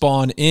enemies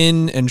spawn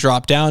in and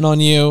drop down on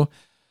you.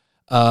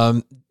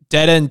 Dead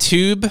End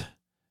Tube,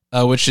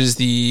 which is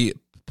the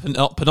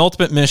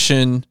penultimate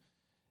mission,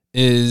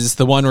 is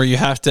the one where you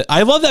have to...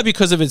 I love that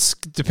because of its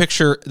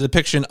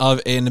depiction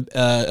of a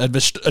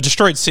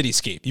destroyed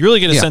cityscape. You really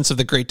get a sense of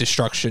the great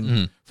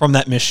destruction from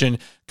that mission.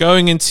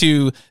 Going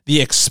into the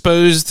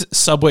exposed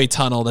subway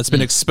tunnel that's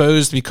been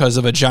exposed because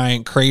of a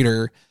giant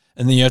crater,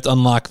 and then you have to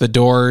unlock the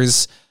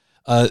doors.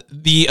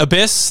 The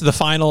Abyss, the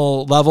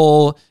final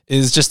level,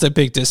 is just a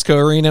big disco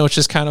arena, which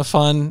is kind of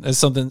fun. There's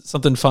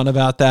something fun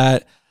about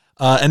that.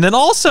 And then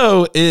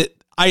also, the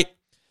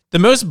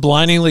most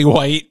blindingly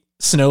white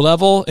snow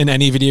level in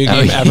any video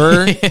game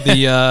ever.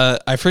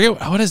 I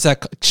forget, what is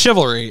that?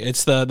 Chivalry.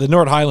 It's the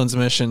North Highlands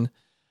mission.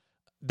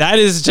 That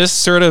is just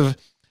sort of,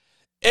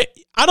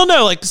 I don't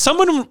know, like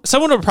someone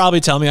would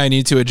probably tell me I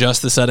need to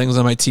adjust the settings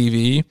on my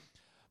TV,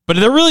 but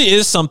there really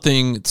is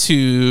something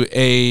to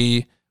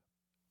a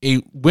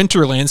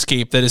winter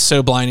landscape that is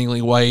so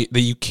blindingly white that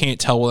you can't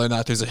tell whether or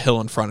not there's a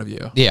hill in front of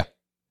you. Yeah.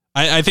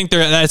 I think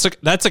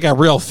that's like a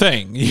real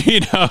thing,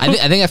 you know. I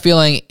think that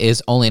feeling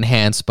is only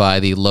enhanced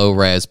by the low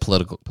res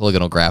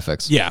polygonal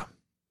graphics. Yeah,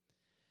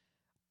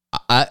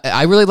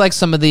 I really like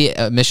some of the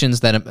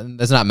missions that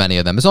there's not many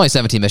of them. There's only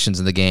 17 missions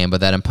in the game,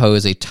 but that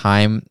impose a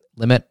time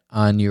limit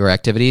on your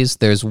activities.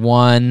 There's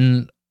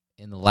one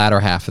in the latter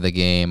half of the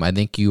game. I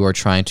think you are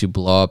trying to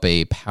blow up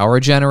a power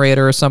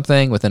generator or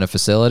something within a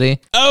facility.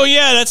 Oh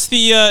yeah, that's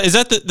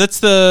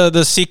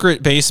the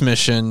secret base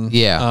mission.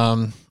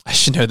 Yeah. I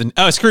should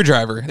know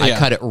Screwdriver. Yeah. I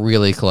cut it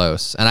really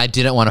close, and I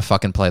didn't want to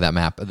fucking play that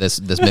map,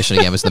 this mission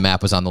again, because the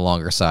map was on the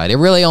longer side. It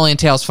really only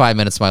entails 5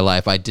 minutes of my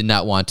life. I did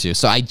not want to,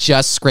 so I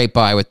just scraped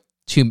by with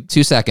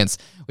two seconds,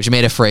 which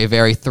made it for a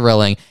very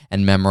thrilling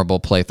and memorable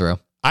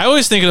playthrough. I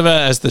always think of it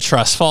as the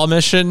Trust Fall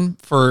mission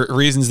for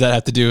reasons that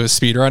have to do with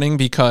speedrunning,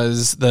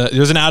 because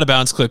there's an out of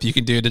bounds clip you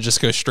can do to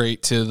just go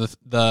straight to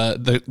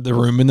the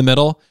room in the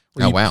middle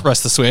where you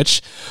press the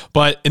switch.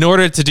 But in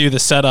order to do the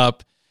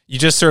setup, you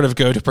just sort of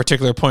go to a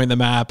particular point in the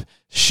map,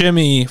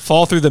 shimmy,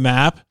 fall through the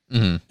map,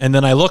 and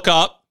then I look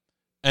up,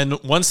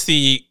 and once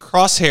the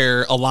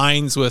crosshair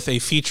aligns with a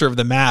feature of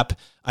the map,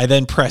 I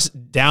then press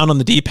down on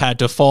the D-pad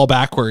to fall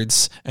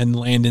backwards and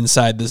land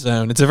inside the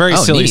zone. It's a very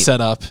silly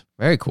setup.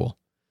 Very cool.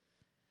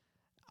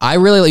 You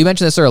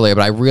mentioned this earlier,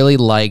 but I really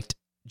liked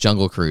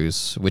Jungle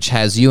Cruise, which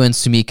has you and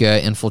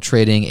Sumika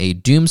infiltrating a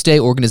Doomsday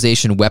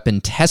Organization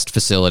weapon test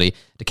facility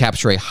to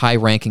capture a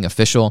high-ranking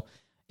official.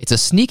 It's a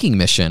sneaking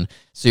mission,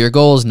 so your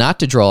goal is not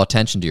to draw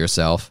attention to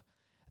yourself.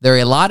 There are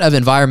a lot of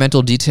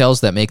environmental details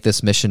that make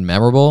this mission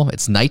memorable.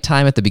 It's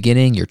nighttime at the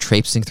beginning, you're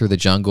traipsing through the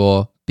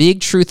jungle. Big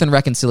truth and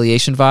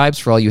reconciliation vibes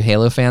for all you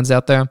Halo fans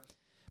out there.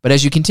 But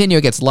as you continue,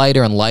 it gets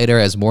lighter and lighter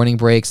as morning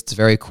breaks. It's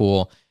very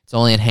cool. It's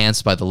only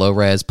enhanced by the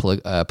low-res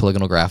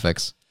polygonal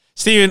graphics.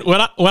 Steven,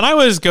 when I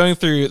was going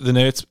through the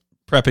notes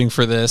prepping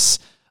for this,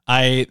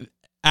 I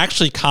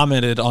actually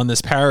commented on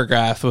this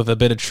paragraph with a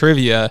bit of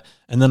trivia,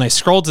 and then I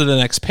scrolled to the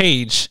next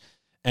page,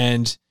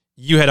 and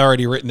you had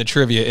already written the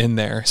trivia in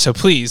there. So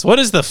please, what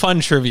is the fun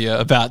trivia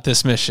about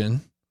this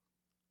mission?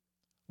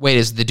 Wait,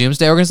 is it the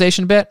Doomsday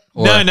Organization bit?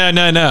 Or?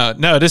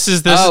 No. This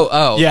is this.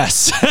 Oh.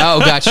 Yes. Oh,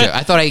 gotcha.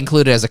 I thought I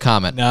included it as a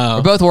comment. No.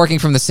 We're both working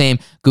from the same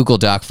Google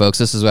Doc, folks.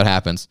 This is what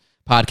happens.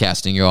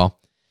 Podcasting, you all.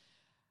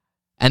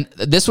 And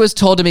this was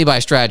told to me by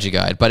a strategy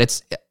guide,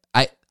 but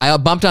I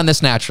bumped on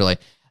this naturally.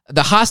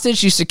 The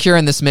hostage you secure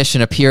in this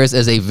mission appears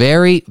as a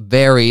very,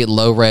 very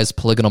low-res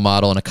polygonal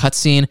model in a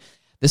cutscene.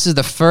 This is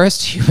the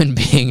first human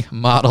being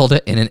modeled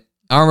in an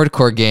Armored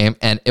Core game,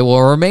 and it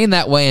will remain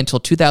that way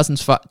until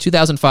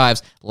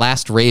 2005's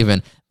Last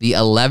Raven, the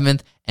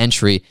 11th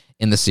entry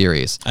in the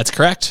series. That's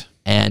correct.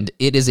 And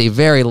it is a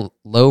very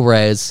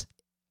low-res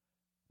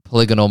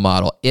polygonal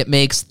model. It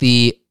makes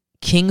the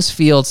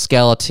Kingsfield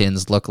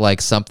skeletons look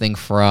like something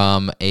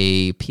from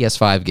a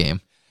PS5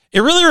 game. It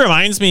really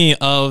reminds me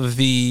of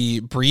the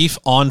brief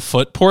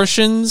on-foot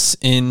portions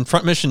in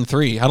Front Mission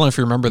 3. I don't know if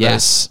you remember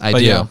this. I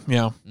do.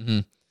 Yeah. Mm-hmm.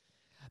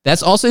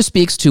 That also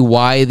speaks to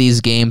why these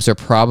games are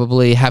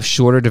probably have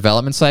shorter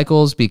development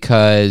cycles,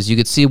 because you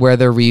could see where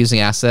they're reusing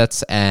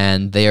assets,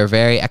 and they are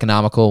very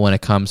economical when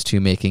it comes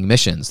to making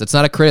missions. That's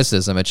not a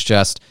criticism. It's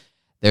just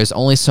there's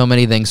only so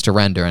many things to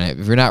render. And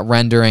if you're not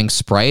rendering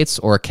sprites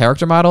or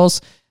character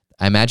models,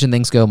 I imagine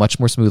things go much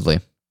more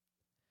smoothly.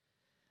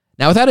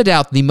 Now, without a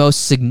doubt, the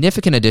most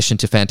significant addition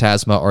to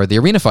Phantasma are the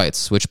arena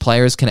fights, which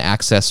players can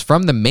access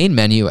from the main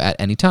menu at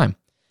any time.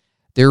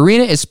 The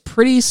arena is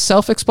pretty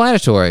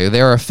self-explanatory.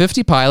 There are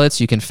 50 pilots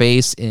you can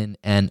face in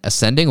an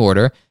ascending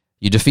order.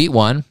 You defeat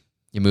one,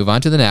 you move on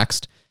to the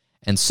next,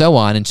 and so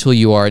on until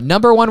you are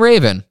number one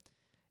Raven.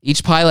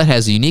 Each pilot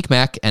has a unique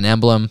mech and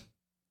emblem.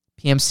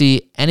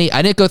 PMC,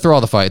 I didn't go through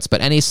all the fights,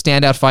 but any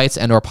standout fights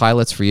and or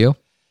pilots for you?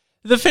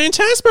 The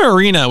Phantasma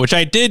Arena, which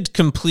I did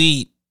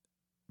complete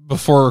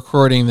before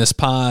recording this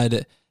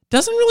pod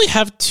doesn't really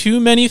have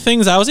too many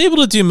things. I was able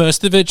to do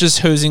most of it just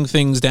hosing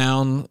things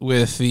down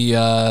with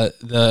the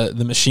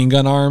machine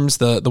gun arms,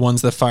 the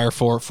ones that fire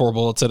four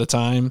bullets at a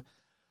time.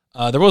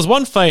 There was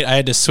one fight I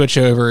had to switch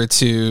over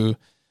to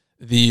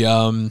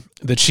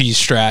the cheese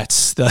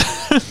strats,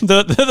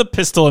 the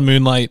pistol and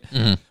moonlight,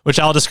 which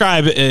I'll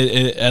describe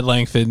at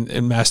length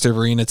in Master of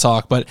Arena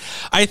talk. But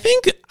I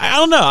think, I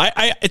don't know,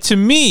 I to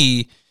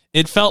me,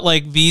 it felt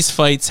like these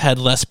fights had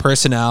less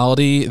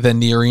personality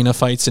than the arena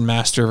fights in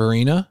Master of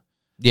Arena.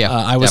 Yeah,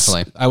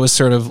 definitely. I was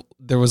sort of,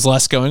 there was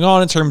less going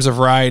on in terms of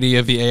variety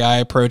of the AI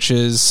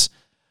approaches.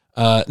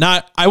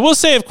 I will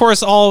say, of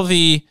course, all of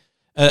the,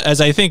 as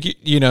I think,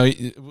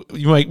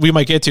 we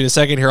might get to in a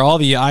second here, all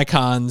the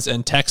icons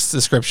and text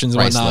descriptions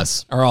and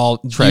whatnot are all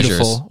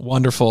beautiful,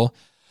 wonderful.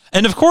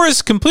 And of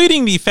course,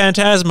 completing the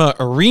Phantasma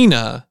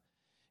Arena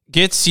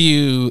gets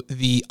you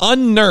the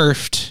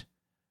unnerfed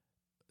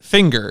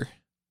finger.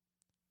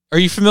 Are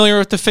you familiar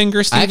with the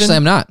finger, Steven? Actually,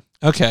 I'm not.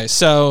 Okay,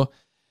 so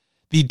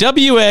the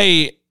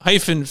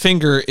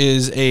WA-finger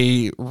is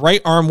a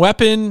right arm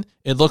weapon.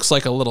 It looks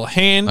like a little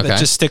hand that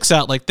just sticks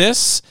out like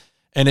this.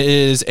 And it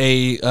is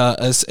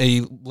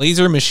a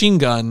laser machine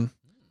gun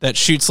that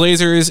shoots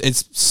lasers.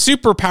 It's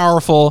super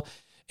powerful.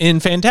 In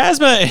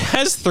Phantasma, it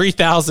has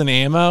 3,000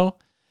 ammo.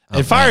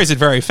 It fires it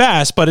very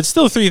fast, but it's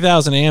still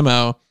 3,000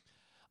 ammo.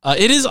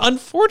 It is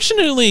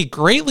unfortunately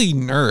greatly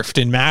nerfed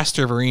in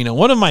Master of Arena.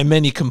 One of my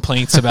many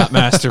complaints about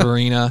Master of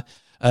Arena.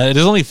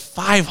 There's only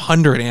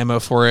 500 ammo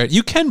for it.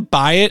 You can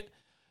buy it.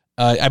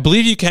 I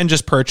believe you can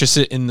just purchase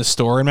it in the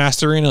store in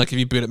Master Arena. Like if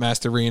you boot at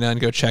Master Arena and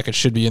go check, it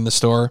should be in the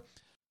store.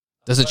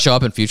 Does it show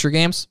up in future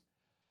games?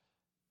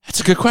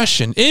 That's a good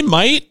question. It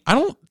might. I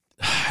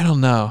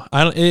don't know.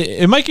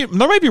 It might get,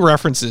 there might be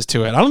references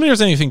to it. I don't think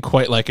there's anything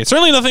quite like it.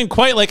 Certainly nothing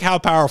quite like how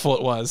powerful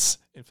it was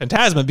in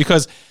Phantasma,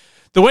 because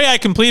the way I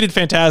completed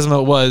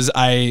Phantasma was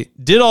I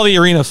did all the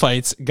arena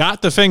fights,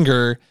 got the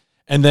finger,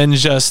 and then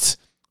just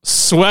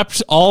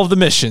swept all of the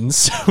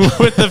missions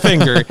with the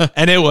finger,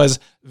 and it was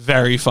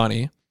very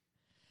funny.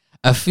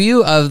 A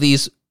few of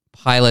these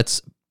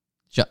pilots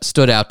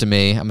stood out to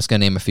me. I'm just going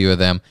to name a few of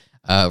them.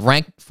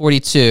 Rank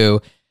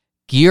 42,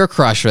 Gear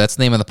Crusher, that's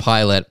the name of the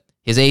pilot.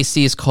 His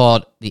AC is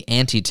called the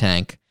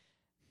Anti-Tank.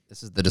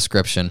 This is the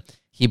description.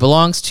 He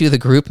belongs to the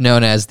group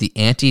known as the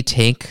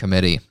Anti-Tank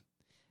Committee.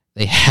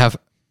 They have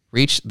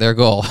reached their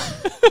goal.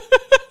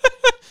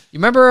 You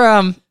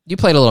remember, you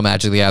played a little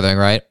Magic the Gathering,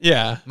 right?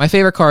 Yeah. My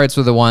favorite cards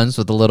were the ones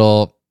with the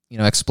little,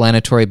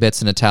 explanatory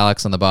bits and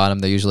italics on the bottom.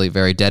 They're usually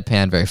very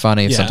deadpan, very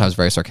funny, sometimes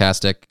very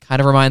sarcastic.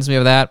 Kind of reminds me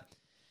of that.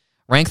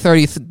 Rank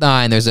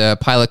 39, there's a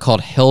pilot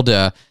called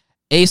Hilda.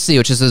 AC,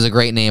 which is a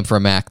great name for a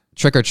Mac,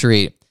 Trick or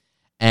Treat.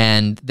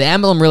 And the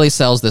emblem really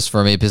sells this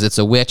for me because it's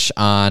a witch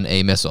on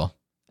a missile.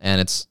 And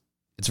it's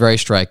very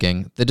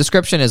striking. The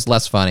description is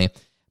less funny.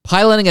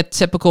 Piloting a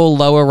typical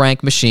lower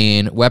rank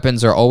machine,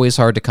 weapons are always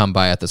hard to come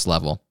by at this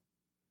level.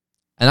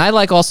 And I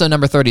like also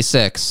number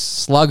 36,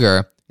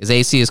 Slugger. His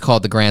AC is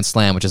called the Grand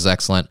Slam, which is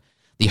excellent.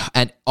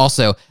 And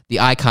also, the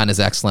icon is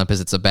excellent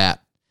because it's a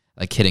bat,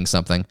 like hitting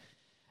something,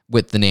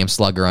 with the name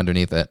Slugger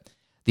underneath it.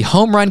 The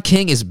Home Run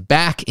King is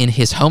back in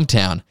his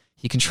hometown.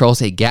 He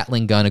controls a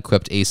Gatling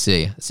gun-equipped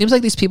AC. It seems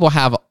like these people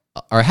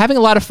are having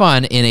a lot of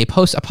fun in a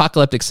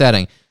post-apocalyptic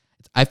setting.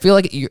 I feel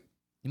like you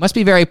must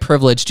be very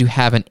privileged to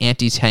have an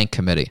anti-tank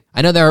committee.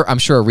 I know there are, I'm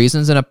sure,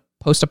 reasons in a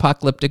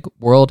post-apocalyptic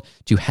world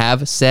to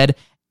have said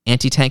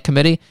anti-tank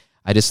committee.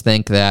 I just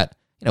think that,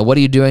 what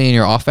are you doing in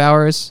your off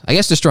hours? I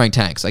guess destroying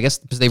tanks. I guess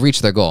because they've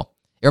reached their goal.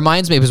 It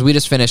reminds me, because we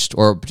just finished,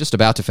 or just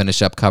about to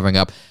finish up covering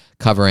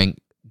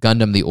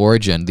Gundam The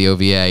Origin, the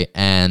OVA,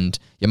 and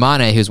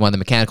Yamane, who's one of the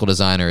mechanical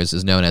designers,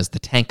 is known as the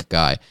tank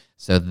guy.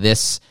 So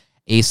this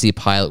AC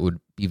pilot would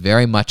be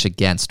very much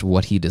against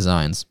what he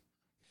designs.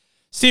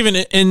 Steven,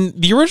 in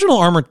the original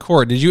Armored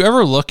Core, did you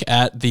ever look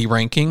at the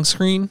ranking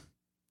screen?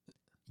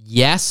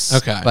 Yes,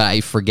 okay, but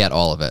I forget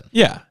all of it.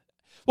 Yeah.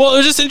 Well, it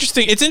was just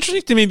interesting. It's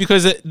interesting to me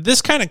because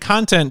this kind of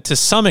content, to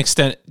some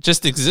extent,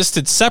 just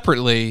existed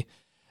separately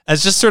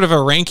as just sort of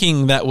a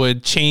ranking that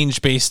would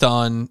change based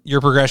on your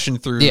progression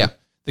through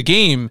the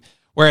game.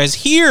 Whereas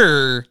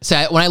here,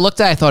 so when I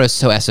looked at it, I thought it was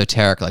so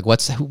esoteric. Like,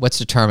 what's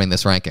determining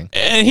this ranking?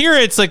 And here,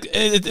 it's like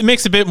it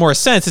makes a bit more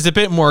sense. It's a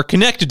bit more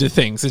connected to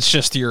things. It's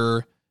just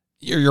your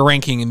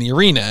ranking in the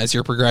arena as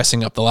you're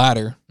progressing up the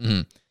ladder.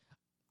 Mm-hmm.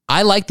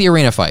 I like the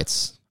arena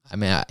fights. I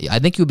mean, I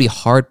think you would be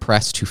hard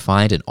pressed to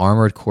find an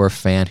Armored Core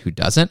fan who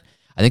doesn't.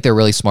 I think they're a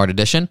really smart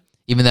addition,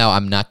 even though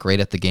I'm not great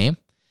at the game.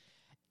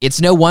 It's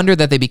no wonder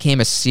that they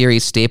became a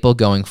series staple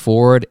going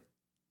forward.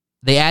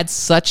 They add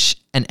such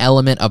an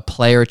element of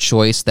player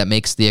choice that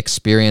makes the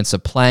experience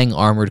of playing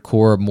Armored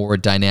Core more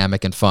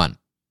dynamic and fun.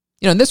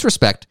 In this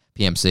respect,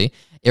 PMC,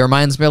 it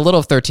reminds me a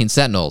little of 13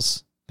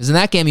 Sentinels. Because in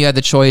that game, you had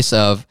the choice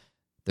of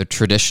the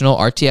traditional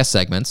RTS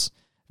segments,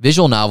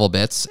 visual novel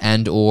bits,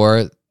 and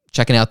or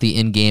checking out the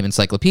in-game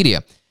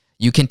encyclopedia.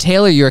 You can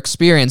tailor your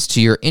experience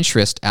to your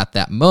interest at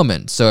that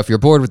moment. So if you're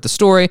bored with the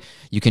story,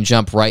 you can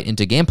jump right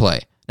into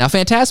gameplay. Now,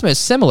 Phantasma is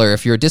similar.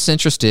 If you're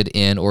disinterested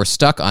in or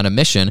stuck on a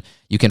mission,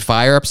 you can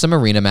fire up some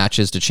arena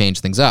matches to change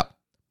things up.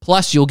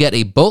 Plus, you'll get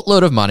a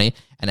boatload of money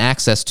and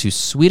access to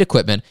sweet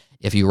equipment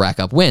if you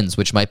rack up wins,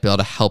 which might be able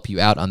to help you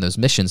out on those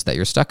missions that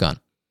you're stuck on.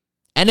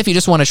 And if you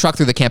just want to truck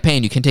through the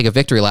campaign, you can take a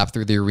victory lap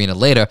through the arena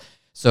later,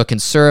 so it can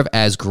serve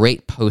as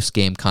great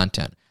post-game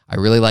content. I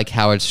really like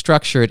how it's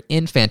structured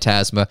in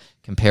Phantasma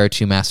compared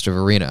to Master of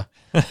Arena.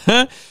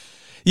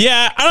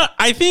 Yeah,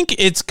 I think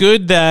it's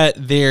good that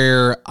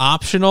they're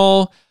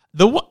optional.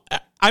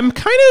 I'm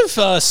kind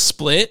of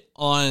split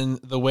on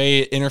the way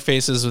it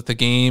interfaces with the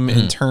game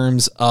in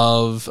terms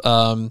of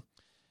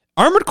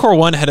Armored Core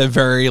 1 had a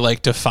very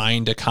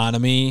defined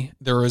economy.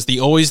 There was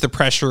always the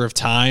pressure of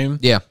time.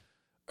 Yeah.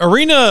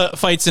 Arena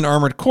fights in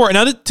Armored Core.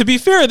 Now, to be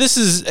fair, this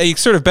is a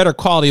sort of better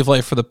quality of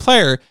life for the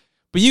player,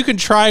 but you can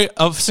try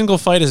a single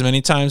fight as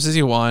many times as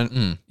you want.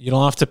 You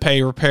don't have to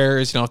pay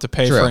repairs. You don't have to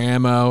pay for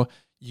ammo.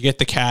 You get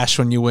the cash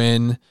when you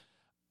win.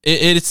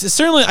 It's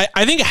certainly,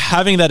 I think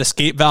having that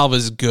escape valve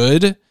is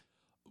good,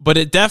 but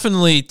it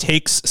definitely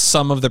takes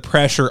some of the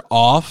pressure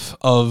off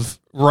of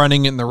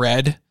running in the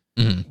red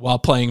while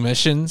playing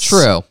missions.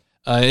 True.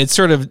 It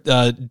sort of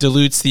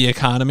dilutes the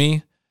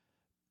economy.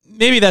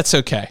 Maybe that's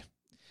okay.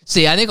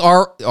 See, I think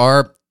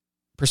our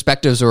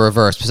perspectives are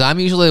reversed because I'm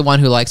usually the one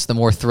who likes the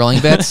more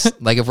thrilling bits.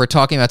 Like if we're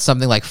talking about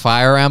something like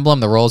Fire Emblem,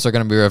 the roles are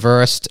going to be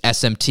reversed.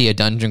 SMT, a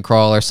dungeon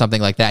crawl or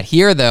something like that.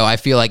 Here, though, I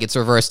feel like it's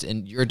reversed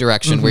in your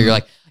direction where you're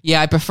like, yeah,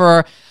 I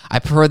prefer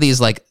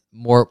these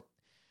more,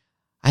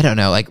 I don't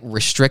know,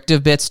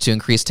 restrictive bits to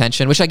increase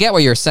tension, which I get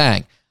what you're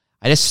saying.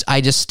 I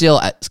just still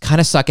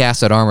kind of suck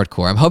ass at Armored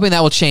Core. I'm hoping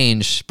that will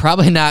change.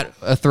 Probably not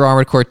through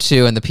Armored Core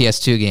 2 and the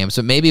PS2 games,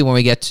 but maybe when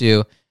we get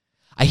to...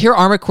 I hear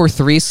Armored Core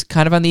 3 is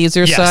kind of on the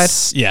easier side.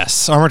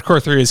 Yes. Armored Core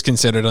 3 is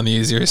considered on the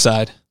easier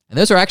side. And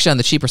those are actually on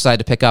the cheaper side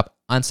to pick up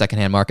on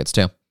secondhand markets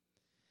too.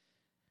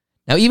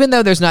 Now, even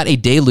though there's not a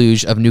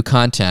deluge of new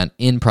content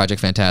in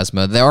Project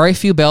Phantasma, there are a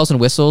few bells and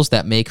whistles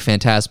that make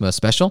Phantasma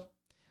special.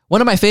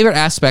 One of my favorite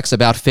aspects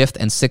about 5th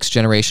and 6th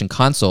generation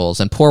consoles,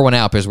 and pour one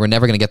out because we're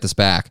never going to get this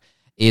back,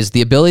 is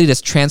the ability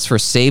to transfer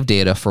save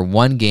data from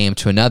one game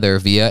to another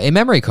via a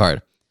memory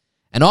card.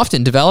 And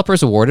often,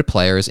 developers awarded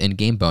players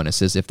in-game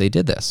bonuses if they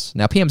did this.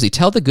 Now, PMZ,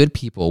 tell the good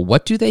people,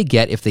 what do they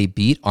get if they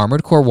beat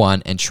Armored Core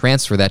 1 and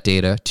transfer that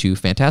data to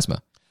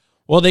Phantasma?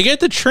 Well, they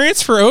get to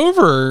transfer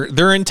over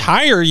their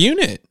entire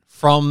unit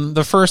from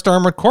the first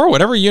Armored Core.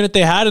 Whatever unit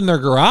they had in their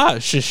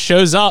garage just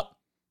shows up.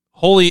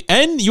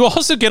 And you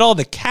also get all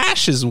the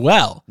cash as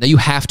well. Now, you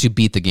have to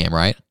beat the game,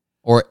 right?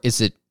 Or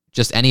is it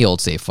just any old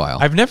save file?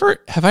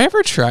 Have I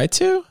ever tried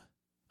to?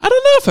 I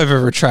don't know if I've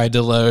ever tried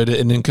to load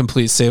an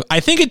incomplete save.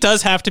 I think it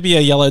does have to be a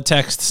yellow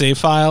text save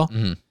file.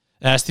 It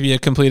has to be a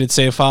completed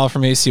save file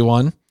from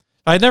AC1.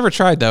 I'd never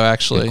tried, though,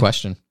 actually. Good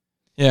question.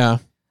 Yeah.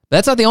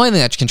 That's not the only thing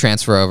that you can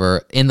transfer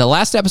over. In the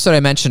last episode, I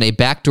mentioned a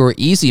backdoor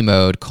easy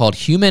mode called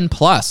Human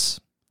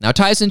Plus. Now, it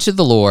ties into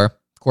the lore,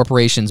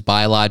 corporations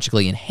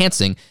biologically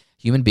enhancing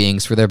human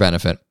beings for their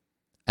benefit.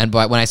 And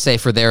when I say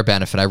for their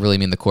benefit, I really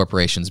mean the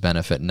corporation's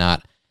benefit,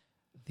 not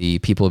the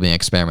people being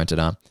experimented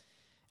on.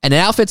 And it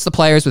outfits the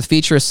players with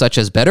features such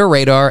as better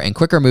radar and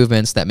quicker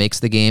movements that makes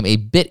the game a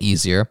bit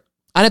easier.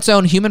 On its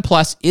own, Human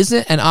Plus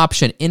isn't an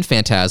option in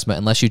Phantasma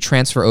unless you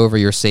transfer over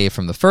your save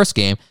from the first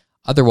game.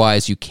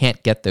 Otherwise, you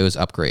can't get those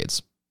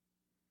upgrades.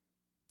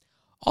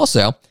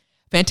 Also,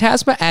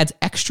 Phantasma adds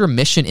extra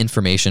mission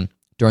information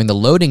during the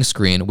loading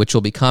screen, which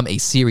will become a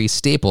series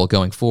staple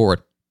going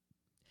forward.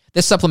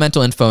 This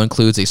supplemental info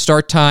includes a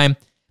start time,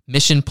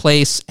 mission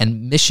place,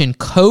 and mission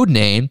code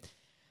name.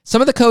 Some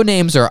of the code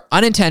names are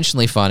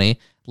unintentionally funny,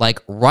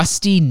 like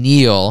Rusty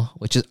Neil,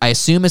 which I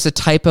assume is a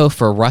typo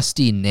for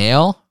Rusty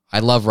Nail. I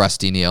love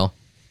Rusty Neil.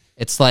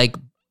 It's like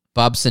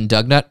Bobson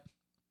Dugnut.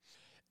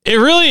 It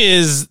really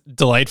is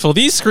delightful.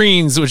 These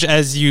screens, which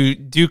as you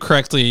do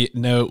correctly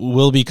note,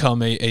 will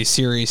become a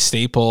series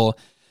staple.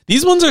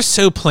 These ones are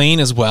so plain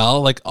as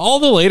well. Like all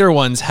the later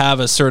ones have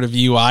a sort of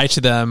UI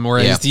to them,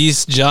 whereas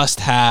these just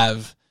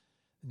have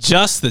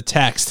just the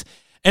text.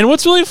 And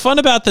what's really fun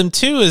about them,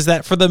 too, is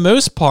that for the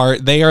most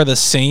part, they are the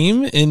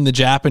same in the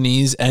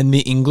Japanese and the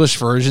English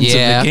versions of the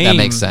game. Yeah, that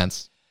makes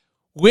sense.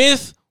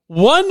 With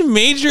one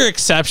major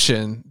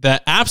exception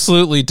that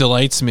absolutely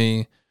delights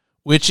me,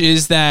 which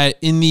is that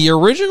in the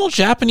original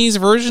Japanese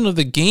version of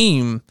the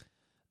game,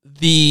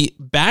 the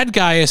bad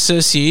guy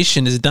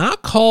association is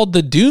not called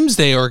the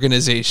Doomsday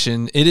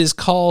Organization. It is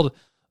called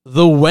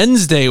the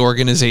Wednesday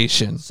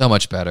Organization. So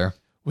much better.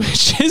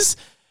 Which is...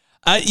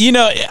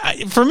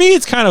 for me,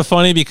 it's kind of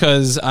funny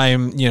because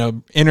I'm,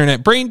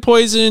 internet brain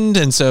poisoned.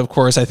 And so, of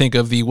course, I think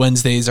of the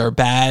Wednesdays Are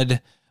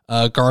Bad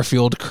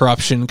Garfield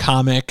corruption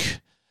comic.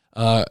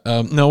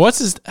 No, what's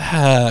his,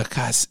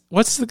 guys,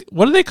 what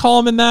do they call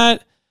him in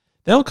that?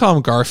 They don't call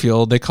him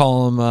Garfield. They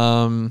call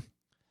him,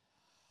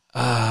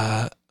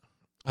 I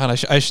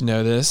should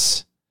know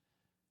this.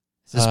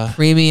 This is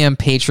premium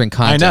patron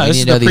content. I know. We need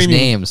to know these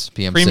names,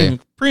 PMC.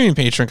 Premium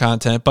patron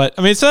content. But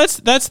I mean, so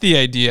that's the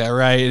idea,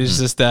 right? It's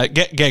just that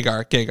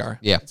Gagar.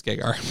 Yeah. It's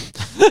Gagar.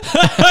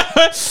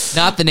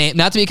 Not the name,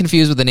 not to be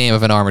confused with the name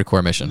of an Armored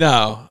Core mission.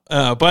 No.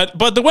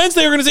 But the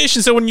Wednesday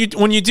organization, so when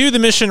you do the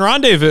mission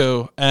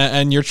rendezvous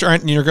and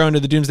you're going to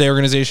the Doomsday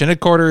organization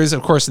headquarters,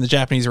 of course in the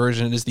Japanese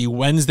version it is the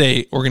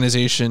Wednesday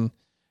organization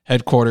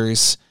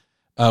headquarters.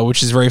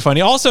 Which is very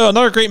funny. Also,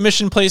 another great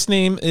mission place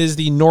name is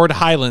the Nord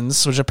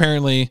Highlands, which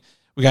apparently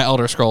we got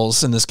Elder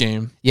Scrolls in this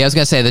game. Yeah, I was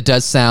going to say, that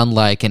does sound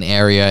like an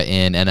area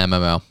in an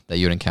MMO that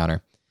you would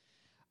encounter.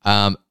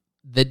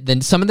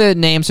 Then some of the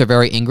names are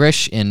very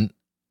English in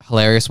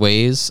hilarious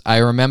ways. I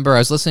remember I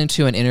was listening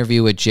to an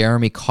interview with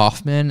Jeremy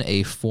Kaufman,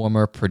 a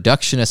former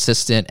production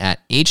assistant at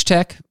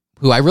H-Tech,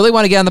 who I really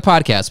want to get on the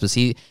podcast because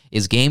he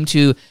is game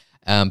to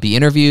be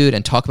interviewed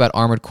and talk about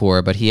Armored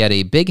Core, but he had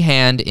a big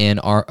hand in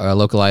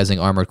localizing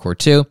Armored Core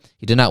 2.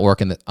 He did not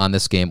work on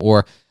this game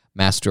or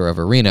Master of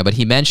Arena, but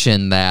he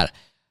mentioned that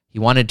he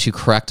wanted to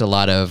correct a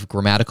lot of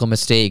grammatical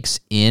mistakes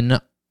in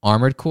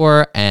Armored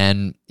Core,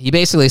 and he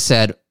basically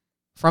said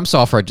From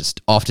Software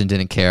just often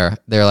didn't care.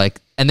 They're like,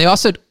 and they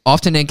also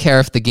often didn't care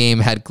if the game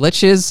had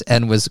glitches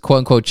and was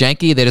quote-unquote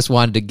janky. They just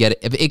wanted to get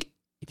it.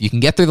 If you can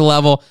get through the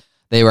level,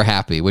 they were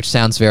happy, which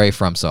sounds very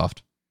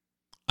FromSoft.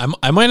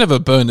 I might have a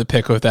bone to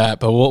pick with that,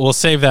 but we'll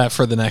save that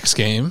for the next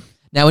game.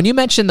 Now, when you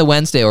mentioned the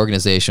Wednesday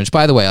organization, which,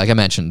 by the way, like I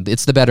mentioned,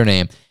 it's the better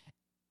name,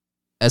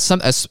 a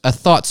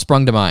thought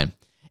sprung to mind.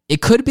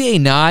 It could be a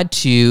nod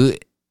to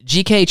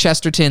G.K.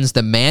 Chesterton's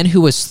The Man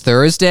Who Was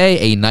Thursday,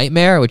 A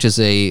Nightmare, which is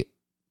a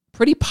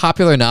pretty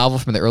popular novel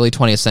from the early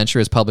 20th century.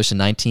 It was published in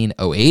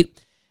 1908.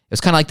 It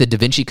was kind of like the Da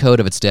Vinci Code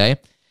of its day.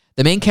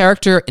 The main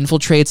character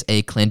infiltrates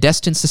a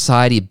clandestine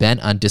society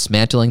bent on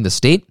dismantling the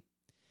state.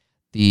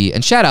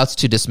 And shout-outs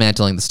to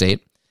Dismantling the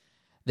State.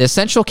 The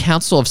Essential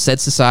Council of said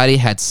society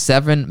had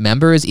 7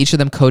 members, each of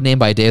them codenamed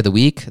by a day of the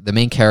week. The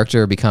main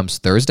character becomes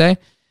Thursday.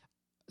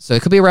 So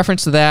it could be a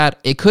reference to that.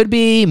 It could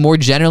be more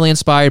generally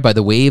inspired by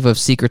the wave of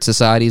secret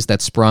societies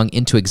that sprung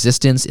into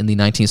existence in the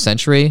 19th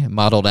century,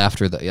 modeled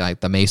after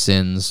the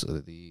Masons,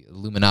 the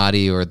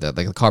Illuminati, or the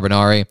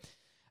Carbonari.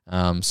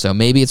 So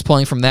maybe it's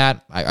pulling from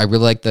that. I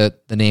really like the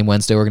name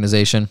Wednesday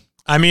Organization.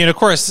 I mean, of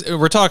course,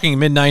 we're talking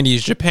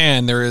mid-90s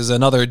Japan. There is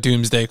another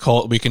doomsday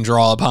cult we can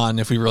draw upon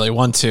if we really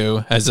want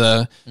to.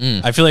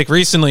 I feel like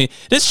recently,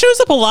 this shows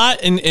up a lot,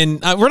 and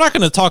we're not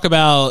going to talk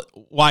about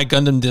why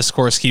Gundam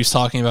Discourse keeps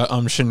talking about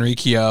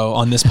Shinrikyo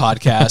on this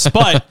podcast,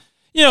 but,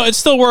 it's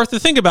still worth to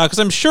think about, because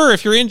I'm sure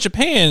if you're in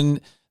Japan,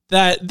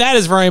 that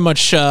is very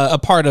much a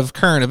part of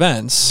current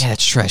events. Yeah,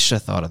 that's true. I should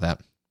have thought of that.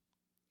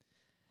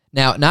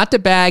 Now, not to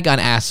bag on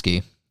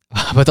ASCII,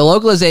 but the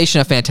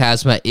localization of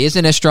Phantasma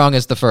isn't as strong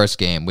as the first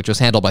game, which was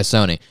handled by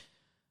Sony.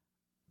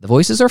 The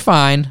voices are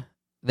fine.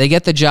 They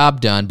get the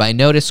job done, but I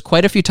noticed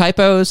quite a few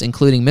typos,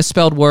 including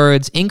misspelled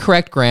words,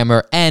 incorrect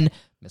grammar, and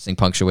missing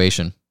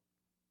punctuation.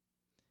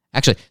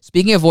 Actually,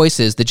 speaking of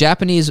voices, the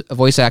Japanese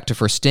voice actor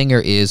for Stinger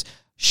is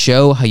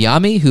Sho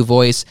Hayami, who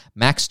voiced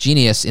Max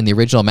Genius in the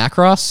original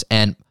Macross,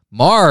 and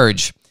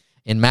Marge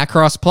in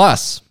Macross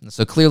Plus.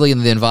 So clearly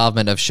the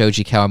involvement of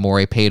Shoji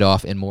Kawamori paid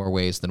off in more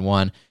ways than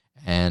one,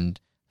 and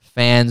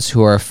fans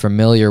who are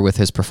familiar with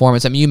his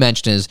performance, I mean, you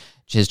mentioned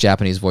his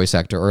Japanese voice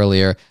actor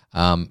earlier,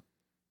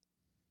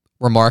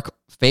 remark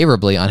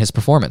favorably on his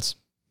performance.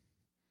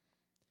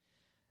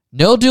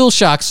 No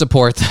DualShock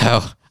support,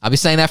 though. I'll be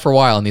saying that for a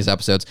while in these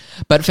episodes.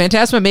 But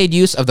Phantasma made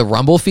use of the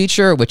Rumble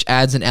feature, which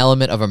adds an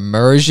element of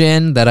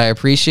immersion that I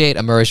appreciate.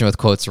 Immersion with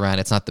quotes around.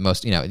 It's not the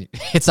most,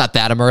 it's not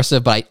that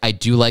immersive, but I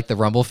do like the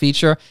Rumble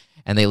feature,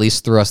 and they at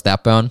least threw us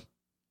that bone.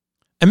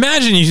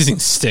 Imagine using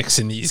sticks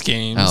in these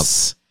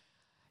games. Oh.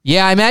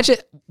 Yeah, I imagine.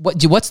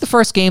 What's the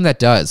first game that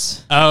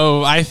does?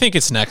 Oh, I think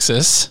it's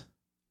Nexus.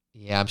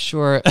 Yeah, I'm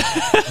sure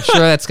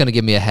that's going to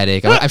give me a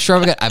headache. I'm sure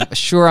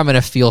I'm going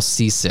to feel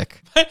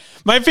seasick.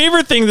 My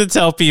favorite thing to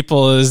tell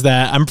people is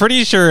that I'm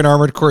pretty sure in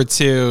Armored Core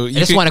 2, I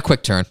just want a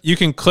quick turn. You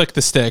can click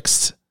the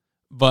sticks,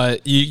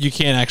 but you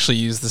can't actually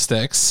use the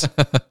sticks.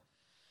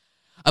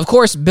 Of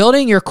course,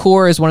 building your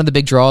core is one of the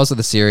big draws of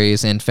the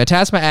series, and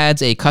Phantasma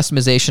adds a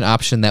customization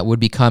option that would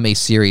become a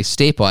series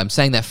staple. I'm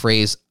saying that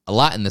phrase a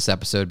lot in this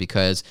episode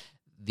because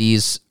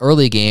these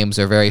early games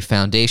are very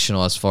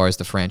foundational as far as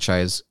the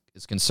franchise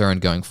is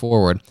concerned going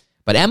forward.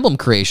 But emblem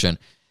creation.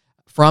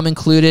 From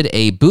included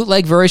a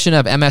bootleg version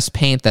of MS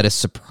Paint that is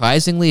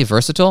surprisingly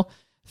versatile.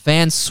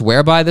 Fans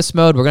swear by this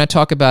mode. We're going to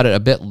talk about it a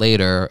bit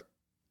later.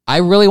 I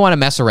really want to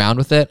mess around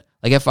with it.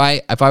 Like if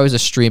I was a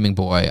streaming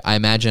boy, I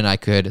imagine I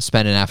could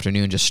spend an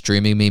afternoon just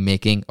streaming me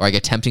making, or like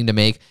attempting to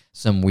make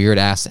some weird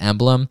ass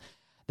emblem.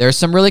 There are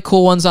some really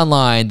cool ones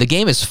online. The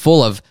game is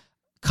full of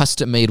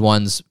custom made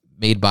ones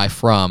made by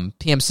From.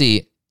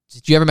 PMC,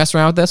 did you ever mess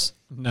around with this?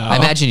 No. I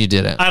imagine you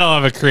didn't. I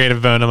don't have a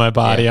creative bone in my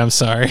body. Yeah. I'm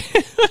sorry.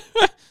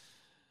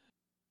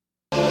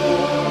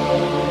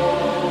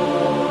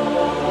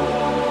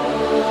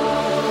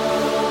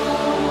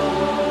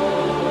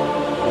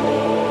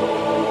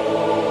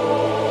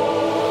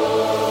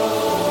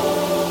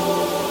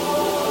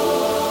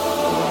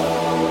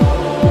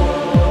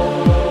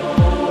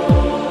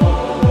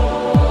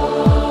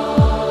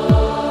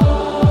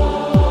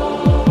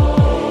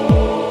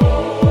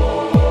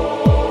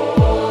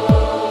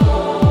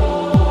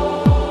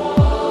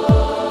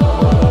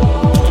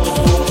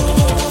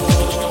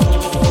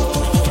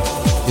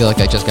 feel like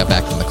I just got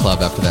back from the club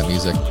after that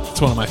music. It's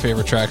one of my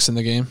favorite tracks in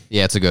the game.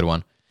 Yeah, it's a good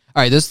one.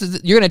 All right,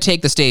 you're going to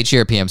take the stage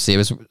here, PMC. It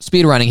was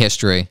speedrunning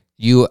history.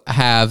 You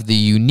have the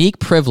unique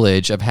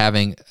privilege of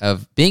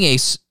being a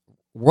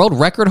world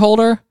record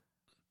holder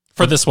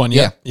for this one.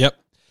 Yep. Yeah. Yep.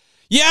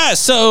 Yeah,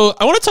 so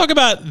I want to talk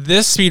about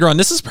this speedrun.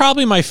 This is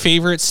probably my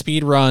favorite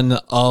speedrun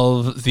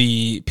of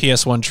the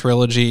PS1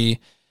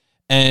 trilogy.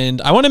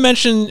 And I want to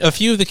mention a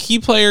few of the key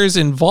players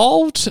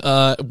involved,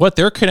 what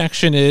their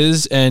connection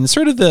is, and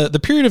sort of the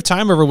period of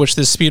time over which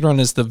this speedrun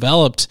is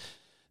developed.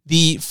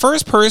 The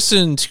first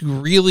person to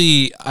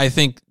really, I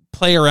think,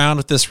 play around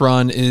with this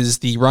run is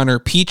the runner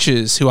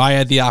Peaches, who I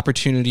had the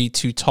opportunity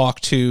to talk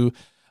to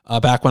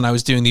back when I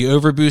was doing the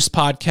Overboost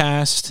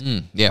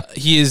podcast. Yeah.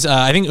 He is,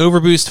 I think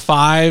Overboost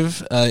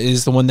 5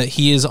 is the one that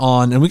he is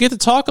on. And we get to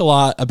talk a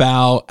lot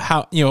about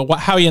how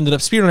he ended up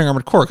speedrunning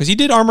Armored Core, because he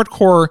did Armored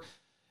Core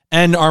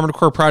and Armored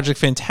Core Project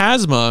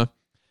Phantasma.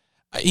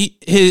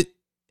 And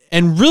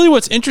really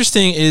what's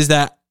interesting is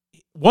that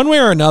one way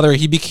or another,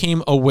 he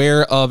became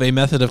aware of a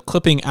method of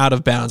clipping out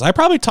of bounds. I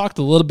probably talked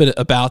a little bit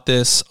about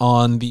this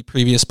on the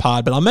previous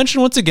pod, but I'll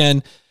mention once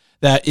again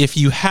that if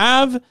you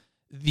have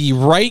the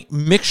right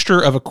mixture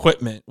of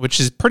equipment, which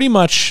is pretty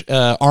much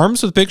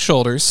arms with big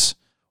shoulders,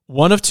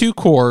 one of two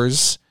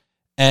cores,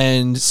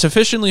 and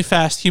sufficiently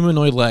fast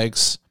humanoid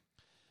legs,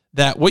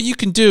 that what you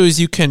can do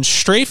is you can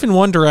strafe in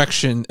one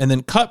direction and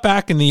then cut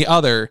back in the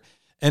other.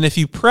 And if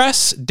you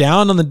press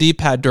down on the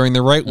D-pad during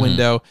the right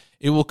window,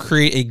 it will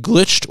create a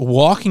glitched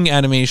walking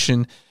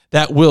animation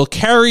that will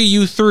carry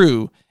you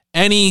through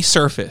any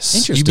surface.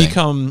 Interesting. You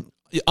become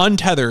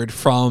untethered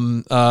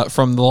from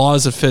the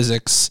laws of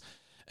physics.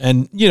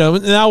 And,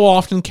 that will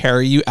often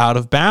carry you out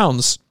of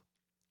bounds.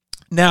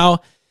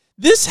 Now,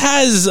 this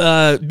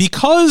has,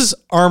 because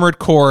Armored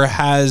Core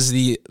has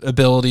the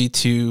ability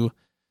to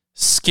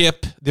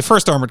skip, the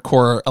first Armored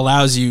Core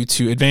allows you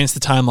to advance the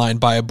timeline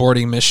by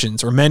aborting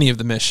missions, or many of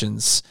the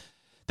missions.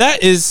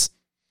 That is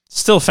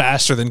still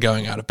faster than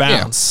going out of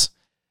bounds.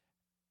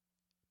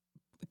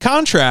 Yeah.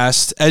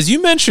 Contrast, as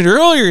you mentioned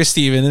earlier,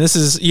 Steven, and this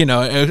is,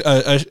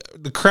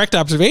 the correct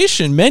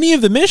observation, many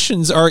of the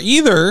missions are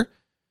either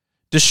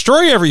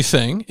destroy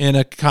everything in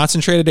a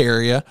concentrated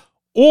area,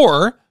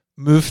 or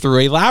move through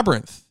a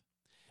labyrinth.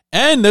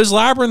 And those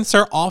labyrinths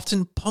are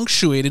often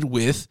punctuated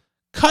with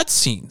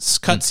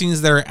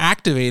cutscenes that are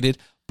activated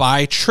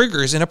by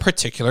triggers in a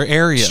particular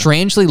area.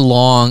 Strangely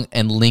long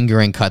and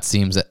lingering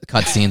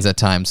cutscenes at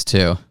times,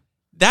 too.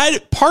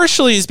 That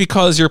partially is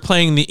because you're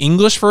playing the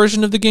English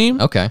version of the game.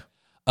 Okay.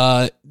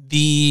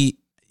 They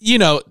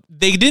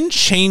didn't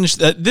change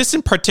this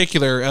in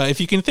particular.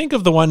 If you can think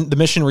of the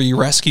mission where you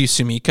rescue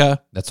Sumika.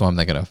 That's what I'm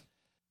thinking of.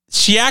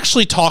 She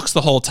actually talks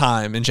the whole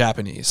time in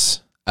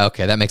Japanese.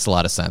 Okay, that makes a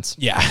lot of sense.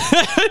 Yeah.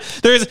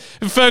 There's,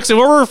 folks, what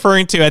we're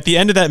referring to at the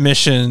end of that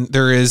mission,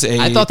 there is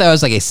I thought that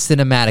was like a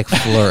cinematic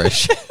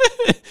flourish.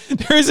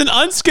 There is an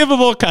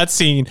unskippable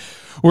cutscene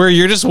where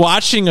you're just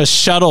watching a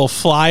shuttle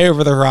fly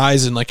over the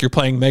horizon like you're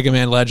playing Mega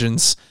Man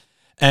Legends,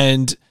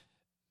 and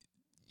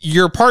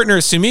your partner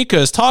Sumika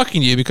is talking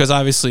to you, because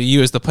obviously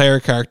you as the player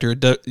character,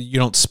 you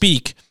don't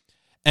speak.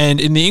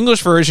 And in the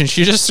English version,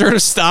 she just sort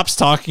of stops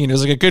talking. It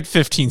was like a good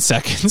 15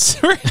 seconds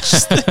where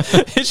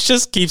it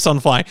just keeps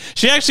on flying.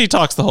 She actually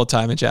talks the whole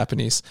time in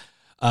Japanese.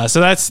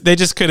 So they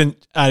just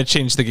couldn't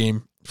change the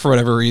game for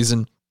whatever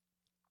reason.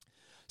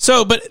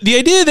 So, but the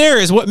idea there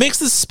is what makes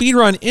this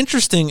speedrun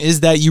interesting is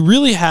that you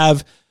really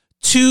have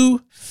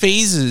two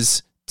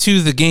phases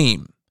to the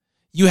game.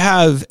 You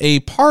have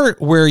a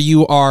part where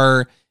you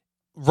are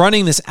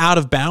running this out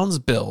of bounds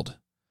build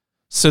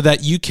so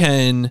that you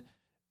can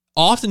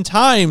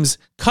oftentimes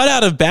cut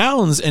out of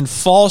bounds and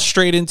fall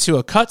straight into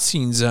a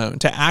cutscene zone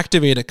to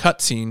activate a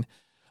cutscene.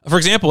 For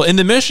example, in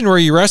the mission where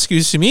you rescue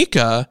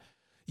Sumika,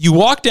 you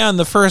walk down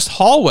the first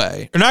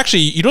hallway, and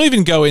actually you don't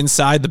even go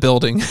inside the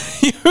building.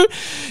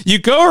 You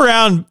go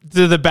around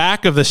to the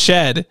back of the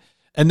shed,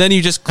 and then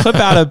you just clip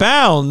out of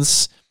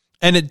bounds,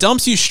 and it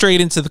dumps you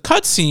straight into the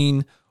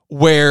cutscene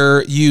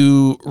where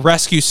you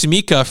rescue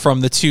Sumika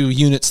from the two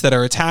units that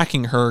are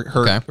attacking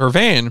her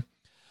van.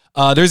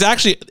 There's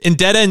actually, in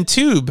Dead End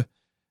Tube,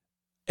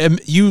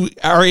 you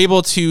are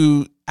able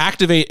to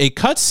activate a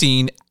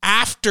cutscene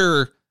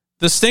after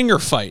the Stinger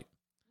fight.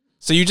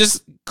 So you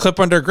just clip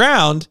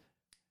underground,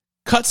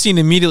 cutscene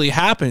immediately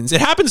happens.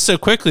 It happens so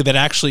quickly that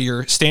actually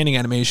your standing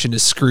animation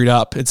is screwed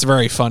up. It's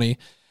very funny.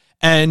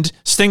 And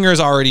Stinger is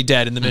already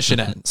dead and the mission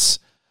ends.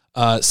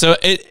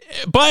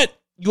 But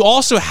you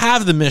also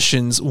have the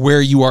missions where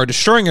you are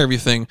destroying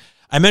everything.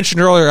 I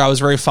mentioned earlier I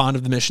was very fond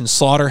of the mission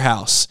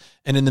Slaughterhouse.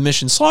 And in the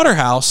mission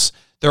Slaughterhouse,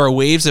 there are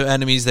waves of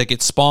enemies that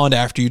get spawned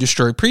after you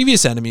destroy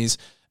previous enemies.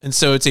 And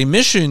so it's a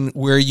mission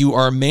where you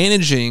are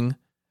managing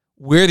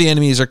where the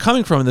enemies are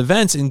coming from in the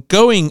vents and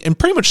going and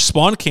pretty much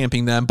spawn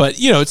camping them. But,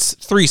 it's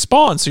 3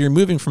 spawns, so you're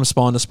moving from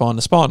spawn to spawn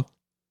to spawn.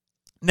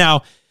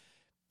 Now,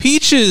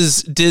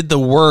 Peaches did the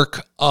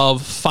work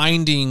of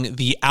finding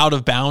the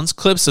out-of-bounds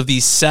clips of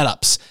these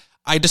setups.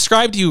 I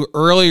described to you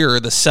earlier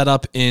the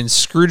setup in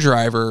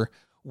Screwdriver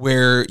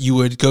where you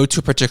would go to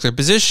a particular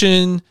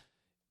position,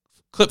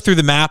 clip through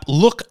the map,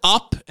 look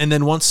up, and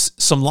then once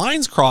some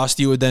lines crossed,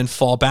 you would then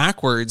fall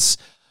backwards.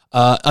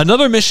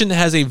 Another mission that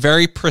has a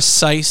very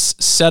precise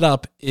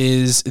setup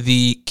is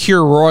the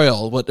Cure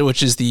Royal,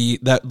 which is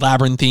that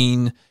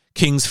labyrinthine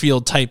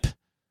Kingsfield type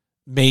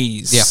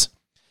maze. Yeah.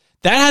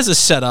 That has a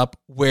setup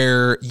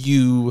where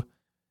you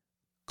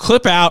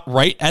clip out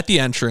right at the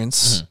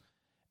entrance,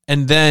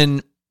 and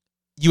then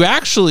you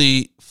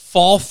actually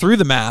fall through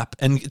the map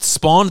and it's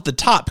spawned at the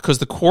top because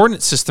the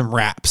coordinate system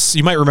wraps.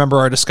 You might remember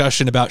our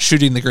discussion about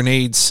shooting the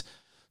grenades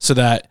so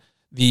that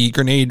the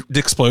grenade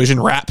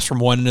explosion wraps from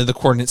one end of the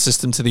coordinate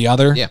system to the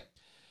other. Yeah.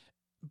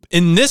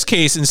 In this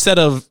case, instead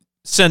of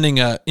sending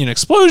an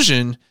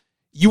explosion,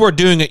 you are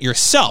doing it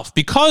yourself.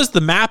 Because the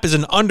map is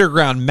an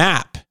underground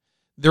map,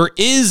 there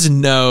is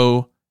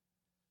no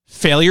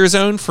failure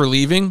zone for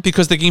leaving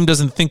because the game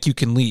doesn't think you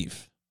can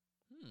leave.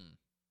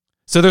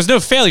 So there's no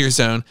failure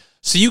zone.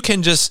 So you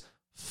can just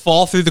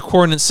fall through the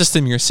coordinate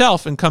system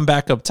yourself and come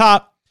back up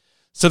top.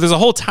 So there's a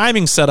whole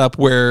timing setup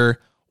where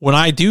when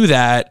I do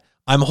that,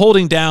 I'm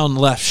holding down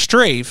left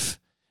strafe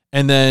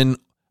and then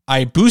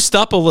I boost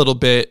up a little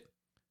bit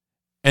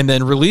and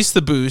then release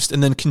the boost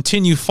and then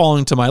continue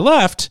falling to my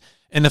left.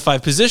 And if I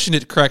position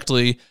it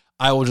correctly,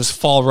 I will just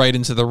fall right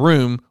into the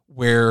room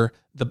where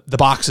the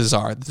boxes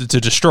are to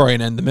destroy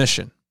and end the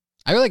mission.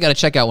 I really got to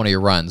check out one of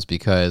your runs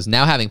because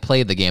now having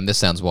played the game, this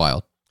sounds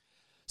wild.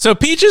 So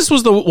Peaches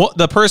was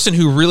the person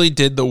who really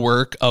did the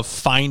work of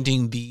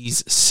finding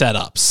these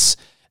setups.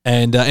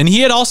 And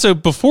he had also,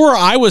 before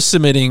I was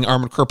submitting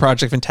Armored Core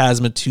Project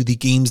Phantasma to the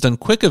Games Done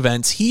Quick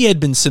events, he had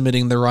been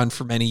submitting the run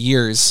for many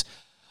years.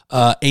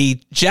 A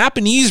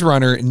Japanese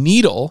runner,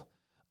 Needle,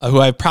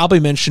 who I've probably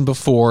mentioned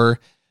before,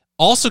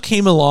 also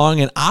came along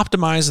and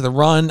optimized the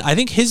run. I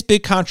think his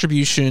big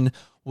contribution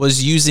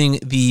was using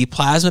the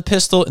plasma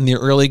pistol in the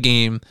early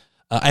game.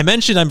 I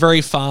mentioned I'm very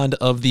fond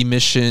of the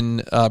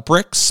mission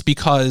Bricks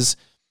because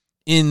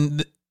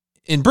in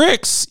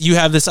Bricks, you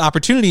have this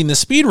opportunity in the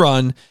speed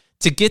run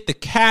to get the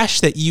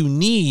cash that you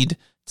need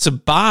to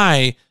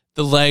buy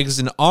the legs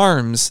and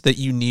arms that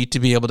you need to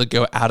be able to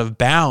go out of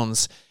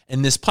bounds.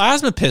 And this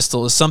plasma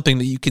pistol is something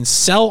that you can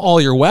sell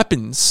all your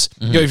weapons.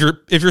 You know,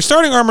 if you're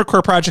starting Armored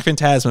Core Project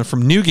Phantasma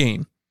from New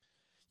Game,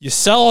 you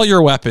sell all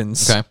your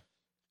weapons. Okay.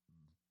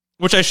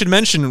 Which I should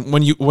mention,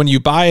 when you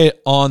buy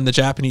it on the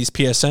Japanese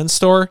PSN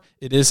store,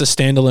 it is a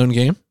standalone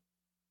game.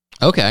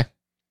 Okay.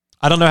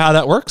 I don't know how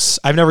that works.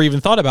 I've never even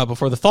thought about it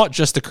before. The thought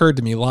just occurred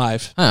to me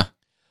live. Huh.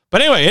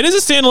 But anyway, it is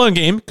a standalone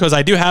game because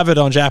I do have it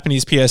on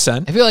Japanese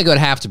PSN. I feel like it would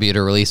have to be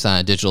to release on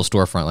a digital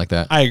storefront like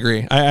that. I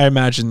agree. I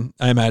imagine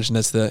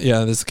that's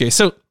the case.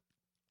 So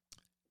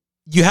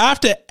you have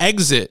to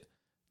exit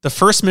the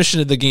first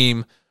mission of the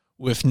game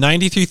with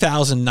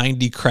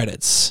 93,090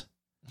 credits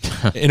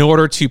in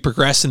order to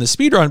progress in the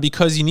speedrun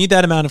because you need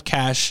that amount of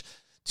cash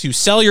to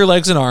sell your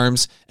legs and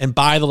arms and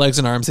buy the legs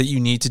and arms that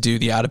you need to do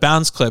the out of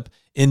bounds clip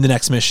in the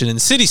next mission in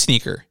City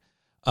Sneaker.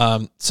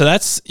 So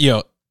that's,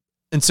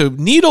 and so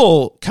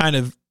Needle kind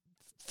of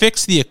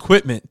fixed the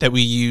equipment that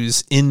we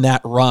use in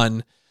that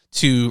run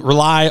to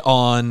rely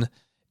on,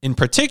 in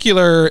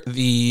particular,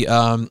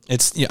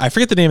 I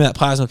forget the name of that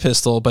plasma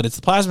pistol, but it's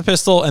the plasma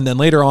pistol, and then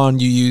later on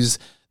you use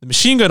the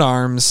machine gun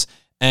arms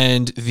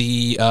and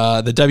the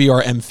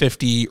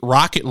WRM-50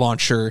 rocket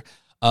launcher.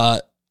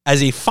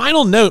 As a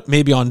final note,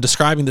 maybe on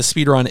describing the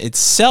speedrun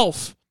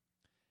itself,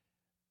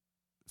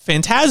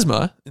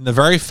 Phantasma, in the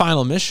very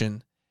final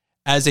mission,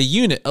 as a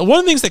unit, one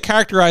of the things that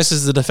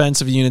characterizes the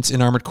defensive units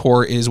in Armored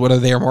Core is whether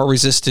they are more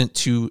resistant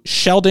to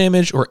shell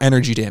damage or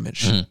energy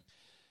damage.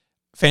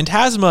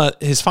 Phantasma,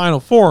 his final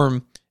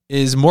form,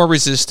 is more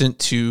resistant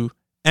to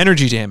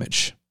energy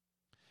damage.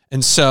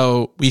 And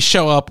so we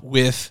show up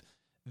with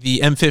the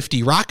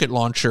M50 rocket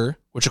launcher,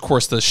 which of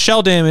course does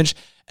shell damage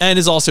and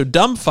is also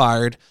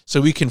dumbfired,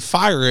 so we can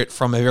fire it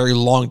from a very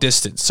long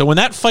distance. So when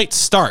that fight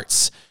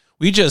starts,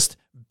 we just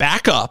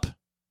back up,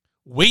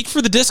 wait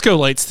for the disco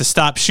lights to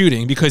stop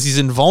shooting because he's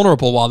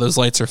invulnerable while those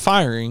lights are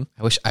firing.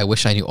 I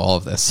wish I knew all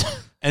of this.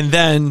 And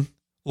then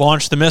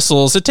launch the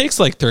missiles. It takes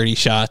like 30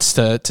 shots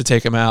to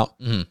take him out.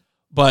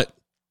 But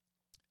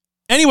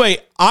anyway,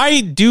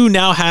 I do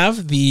now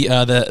have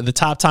the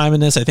top time in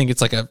this. I think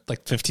it's like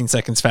 15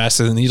 seconds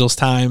faster than Needle's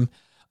time.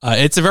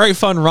 It's a very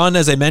fun run,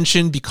 as I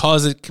mentioned,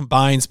 because it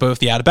combines both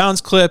the out of bounds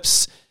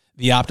clips,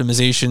 the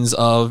optimizations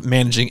of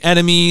managing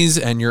enemies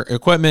and your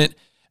equipment,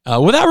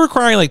 without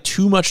requiring like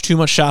too much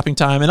shopping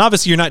time. And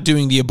obviously you're not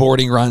doing the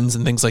aborting runs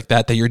and things like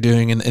that you're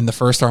doing in the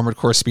first Armored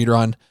Core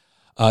speedrun.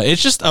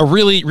 It's just a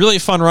really, really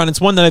fun run. It's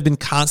one that I've been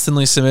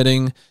constantly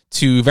submitting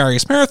to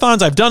various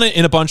marathons. I've done it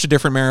in a bunch of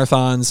different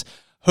marathons.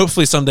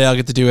 Hopefully someday I'll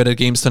get to do it at a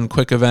Games Done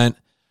Quick event.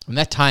 And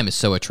that time is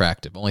so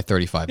attractive. Only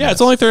 35 minutes. Yeah,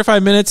 it's only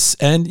 35 minutes,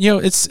 and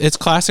it's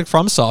classic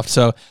FromSoft.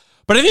 So,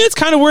 but I think it's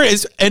kind of where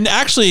it's, and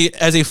actually,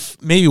 as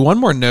maybe one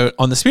more note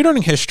on the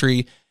speedrunning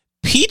history,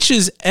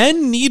 Peaches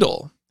and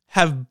Needle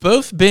have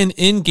both been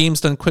in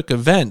Games Done Quick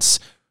events,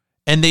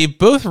 and they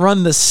both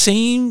run the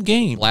same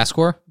game. Blast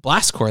Core?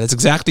 Blast Core, that's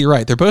exactly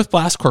right. They're both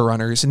Blast Core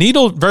runners.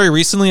 Needle, very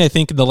recently, I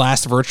think in the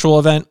last virtual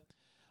event,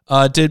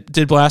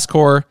 did Blast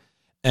Core,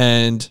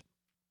 And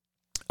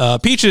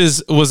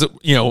Peaches was,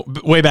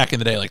 way back in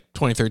the day, like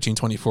 2013,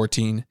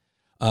 2014.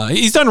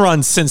 He's done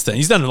runs since then.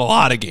 He's done a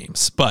lot of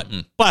games, but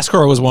Blast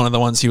Core was one of the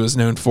ones he was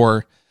known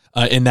for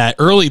in that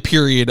early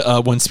period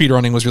when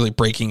speedrunning was really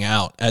breaking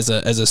out as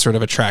a sort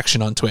of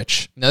attraction on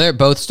Twitch. Now they're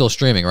both still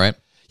streaming, right?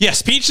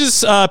 Yes, Peaches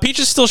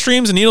still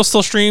streams and Needle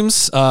still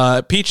streams.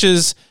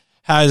 Peaches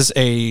has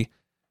a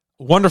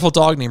wonderful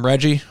dog named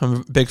Reggie.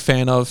 I'm a big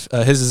fan of.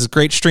 His is a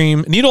great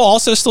stream. Needle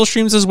also still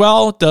streams as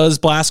well. Does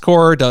Blast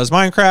Core, does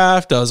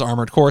Minecraft, does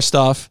Armored Core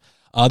stuff.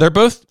 They're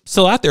both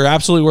still out there.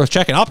 Absolutely worth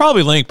checking. I'll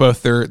probably link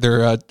both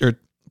their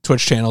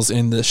Twitch channels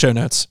in the show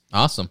notes.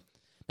 Awesome.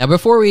 Now,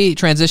 before we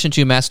transition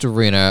to Master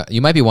Arena,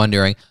 you might be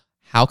wondering,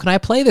 how can I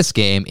play this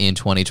game in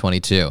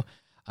 2022?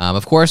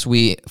 Of course,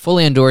 we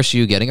fully endorse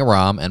you getting a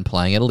ROM and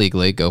playing it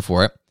illegally. Go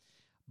for it.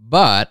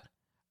 But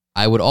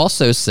I would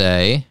also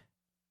say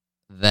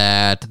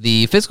that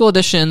the physical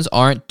editions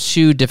aren't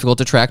too difficult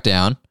to track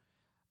down.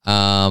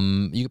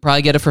 You could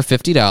probably get it for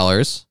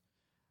 $50.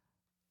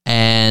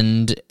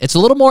 And it's a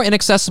little more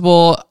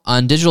inaccessible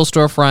on digital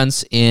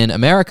storefronts in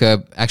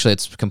America. Actually,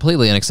 it's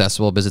completely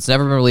inaccessible because it's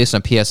never been released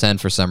on PSN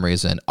for some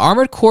reason.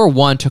 Armored Core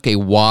 1 took a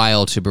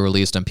while to be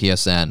released on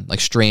PSN, like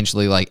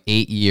strangely, like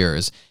 8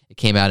 years. It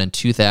came out in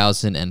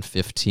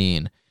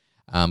 2015,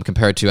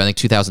 compared to, I think,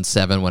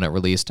 2007 when it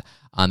released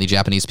on the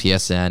Japanese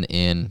PSN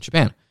in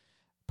Japan.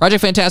 Project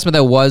Phantasma,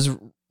 though, was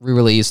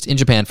re-released in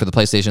Japan for the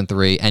PlayStation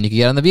 3, and you can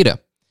get it on the Vita.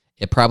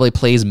 It probably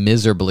plays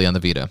miserably on the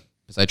Vita,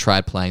 because I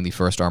tried playing the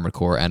first Armored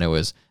Core, and it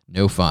was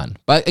no fun.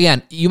 But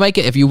again, you might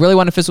get, if you really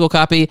want a physical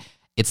copy,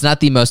 it's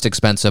not the most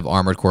expensive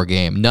Armored Core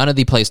game. None of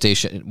the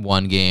PlayStation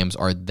 1 games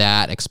are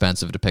that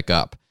expensive to pick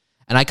up.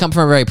 And I come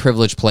from a very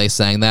privileged place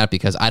saying that,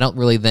 because I don't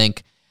really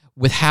think,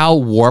 with how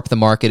warped the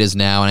market is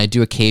now, and I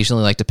do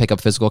occasionally like to pick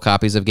up physical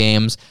copies of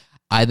games,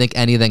 I think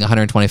anything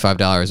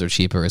 $125 or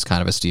cheaper is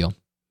kind of a steal,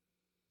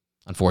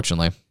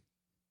 unfortunately.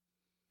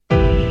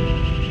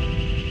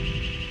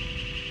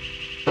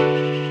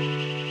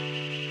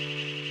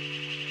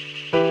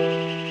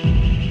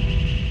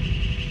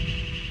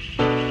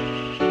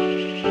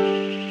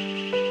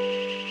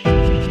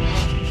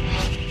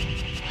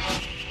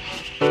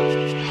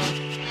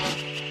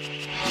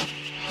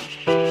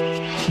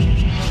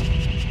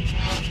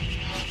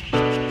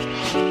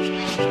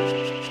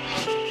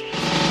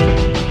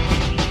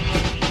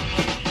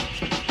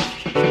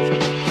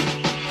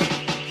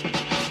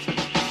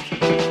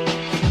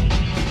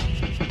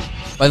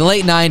 By the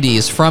late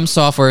 90s, From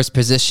Software's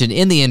position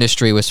in the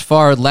industry was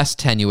far less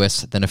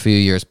tenuous than a few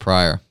years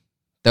prior,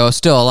 though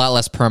still a lot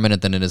less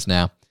permanent than it is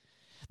now.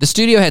 The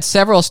studio had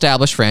several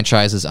established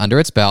franchises under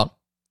its belt,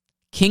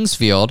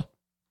 Kingsfield,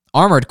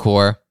 Armored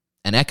Core,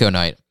 and Echo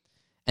Knight,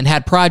 and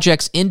had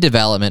projects in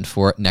development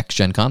for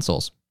next-gen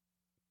consoles.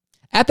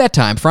 At that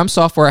time, From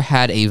Software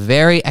had a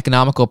very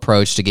economical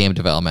approach to game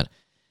development.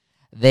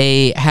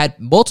 They had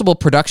multiple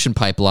production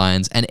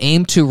pipelines and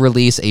aimed to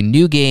release a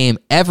new game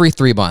every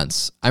 3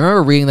 months. I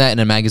remember reading that in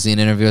a magazine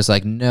interview. I was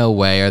like, no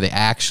way are they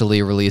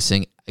actually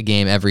releasing a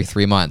game every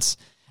 3 months.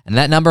 And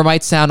that number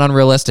might sound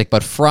unrealistic,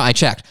 but I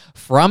checked.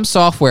 From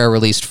Software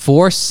released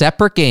 4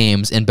 separate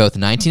games in both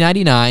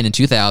 1999 and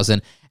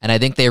 2000, and I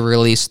think they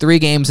released 3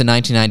 games in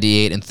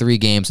 1998 and 3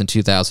 games in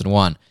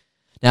 2001.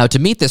 Now, to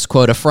meet this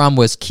quota, From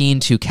was keen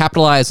to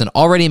capitalize on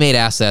already made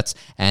assets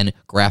and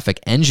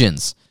graphic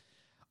engines.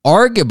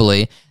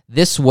 Arguably,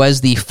 this was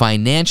the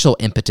financial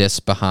impetus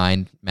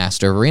behind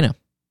Master Arena.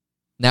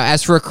 Now,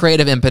 as for a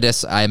creative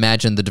impetus, I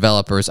imagine the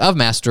developers of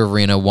Master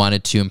Arena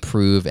wanted to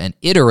improve and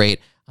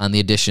iterate on the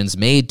additions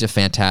made to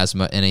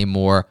Phantasma in a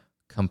more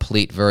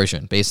complete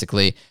version,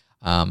 basically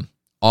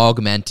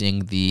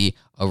augmenting the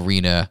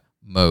arena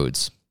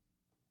modes.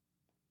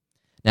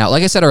 Now,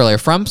 like I said earlier,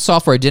 From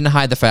Software didn't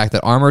hide the fact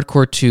that Armored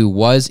Core 2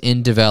 was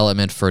in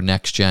development for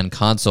next-gen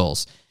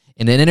consoles.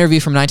 In an interview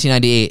from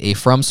 1998, a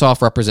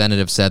FromSoft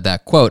representative said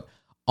that, quote,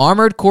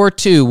 Armored Core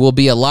 2 will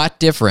be a lot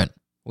different.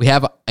 We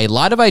have a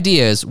lot of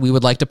ideas we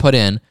would like to put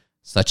in,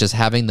 such as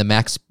having the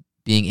mechs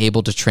being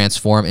able to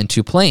transform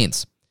into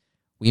planes.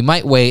 We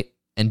might wait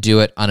and do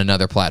it on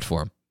another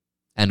platform,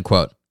 end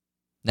quote.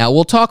 Now,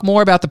 we'll talk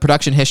more about the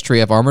production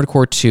history of Armored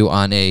Core 2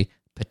 on a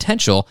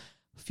potential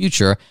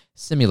future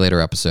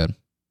simulator episode.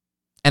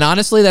 And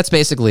honestly, that's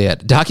basically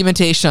it.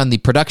 Documentation on the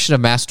production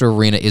of Master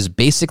Arena is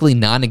basically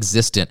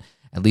non-existent,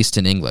 at least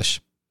in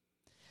English.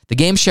 The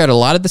game shared a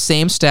lot of the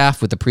same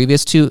staff with the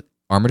previous 2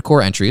 Armored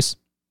Core entries.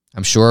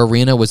 I'm sure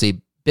Arena was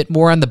a bit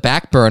more on the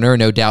back burner.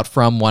 No doubt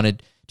From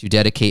wanted to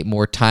dedicate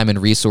more time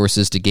and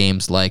resources to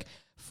games like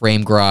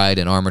Frame Gride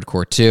and Armored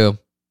Core 2.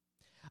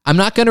 I'm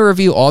not going to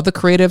review all the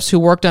creatives who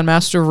worked on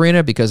Master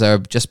Arena because I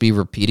would just be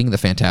repeating the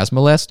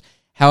Phantasma list.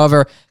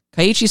 However,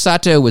 Keiichi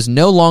Sato was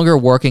no longer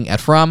working at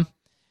From,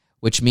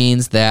 which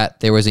means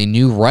that there was a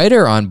new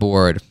writer on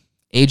board,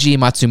 Eiji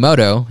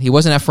Matsumoto. He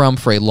wasn't at From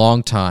for a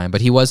long time,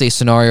 but he was a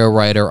scenario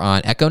writer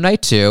on Echo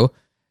Knight 2.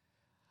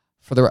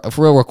 For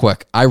real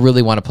quick, I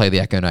really want to play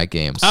the Echo Knight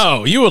games.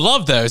 Oh, you would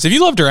love those. If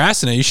you loved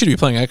Duracina, you should be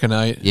playing Echo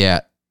Knight.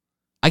 Yeah.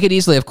 I could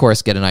easily, of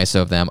course, get an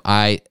ISO of them.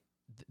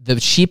 the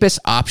cheapest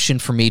option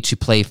for me to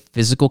play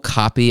physical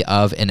copy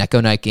of an Echo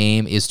Knight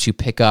game is to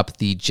pick up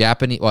the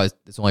Japanese, well,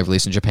 it's only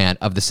released in Japan,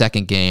 of the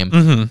second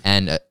game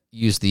and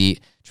use the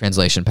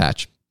translation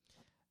patch,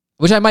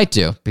 which I might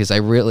do because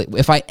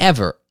if I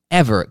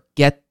ever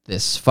get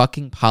this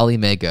fucking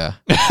Polymega,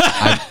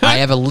 I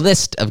have a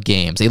list of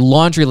games, a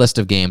laundry list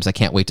of games I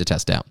can't wait to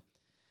test out.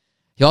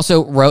 He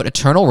also wrote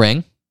Eternal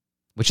Ring,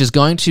 which is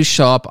going to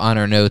show up on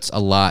our notes a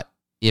lot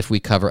if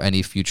we cover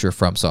any future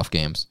FromSoft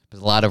games.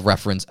 There's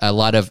a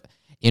lot of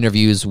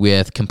interviews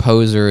with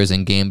composers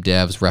and game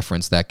devs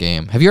reference that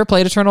game. Have you ever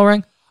played Eternal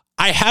Ring?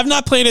 I have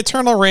not played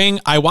Eternal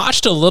Ring. I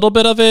watched a little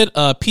bit of it.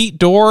 Pete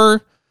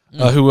Dorr,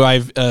 who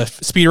I've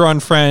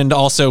speedrun friend,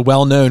 also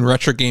well-known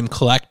retro game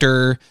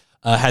collector,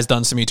 has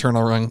done some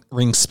Eternal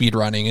Ring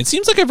speedrunning. It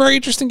seems like a very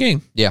interesting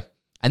game. Yeah.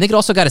 I think it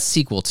also got a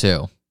sequel,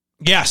 too.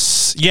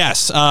 Yes.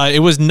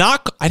 It was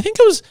not... I think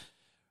it was...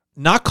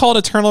 not called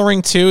Eternal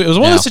Ring 2. It was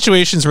one of those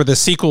situations where the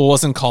sequel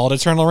wasn't called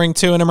Eternal Ring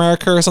 2 in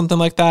America or something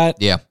like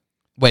that. Yeah.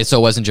 Wait, so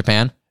it was in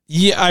Japan?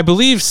 Yeah, I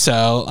believe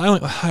so.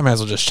 I might as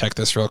well just check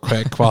this real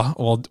quick.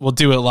 Well, we'll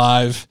do it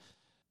live.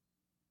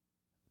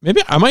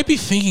 Maybe I might be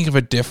thinking of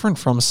a different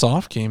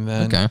FromSoft game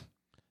then. Okay.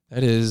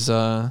 That is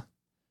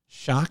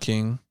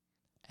shocking.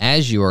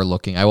 As you are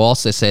looking, I will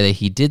also say that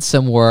he did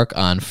some work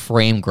on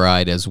Frame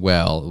Gride as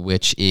well,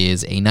 which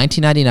is a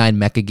 1999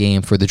 mecha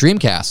game for the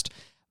Dreamcast.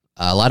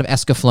 A lot of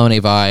Escaflowne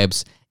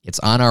vibes. It's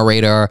on our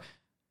radar.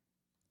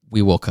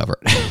 We will cover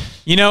it.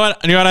 You know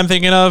what I'm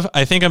thinking of?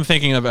 I think I'm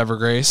thinking of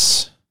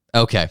Evergrace.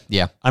 Okay,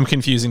 yeah. I'm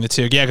confusing the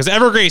two. Yeah, because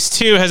Evergrace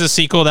 2 has a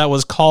sequel that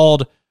was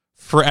called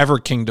Forever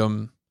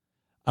Kingdom.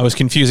 I was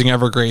confusing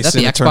Evergrace. Is that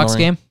the Xbox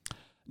game?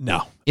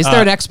 No. Is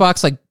there an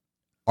Xbox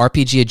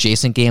RPG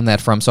adjacent game that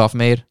FromSoft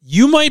made?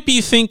 You might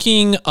be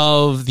thinking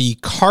of the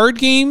card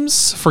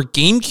games for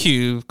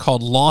GameCube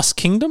called Lost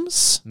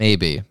Kingdoms.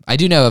 Maybe. I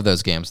do know of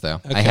those games though.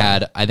 Okay.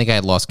 I think I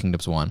had Lost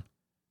Kingdoms 1,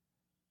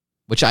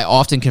 which I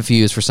often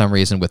confuse for some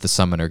reason with the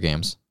Summoner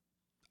games.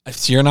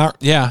 You're not,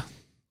 yeah.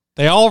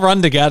 They all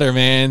run together,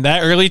 man.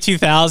 That early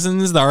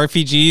 2000s, the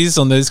RPGs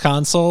on those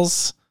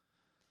consoles.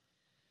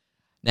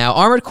 Now,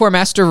 Armored Core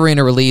Master of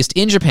Arena released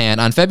in Japan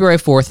on February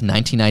 4th,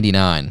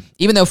 1999.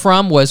 Even though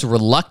From was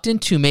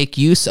reluctant to make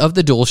use of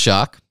the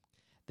DualShock,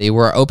 they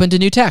were open to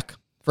new tech.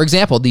 For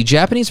example, the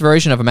Japanese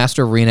version of a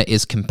Master of Arena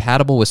is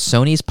compatible with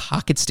Sony's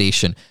Pocket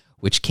Station,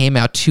 which came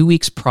out 2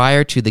 weeks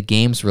prior to the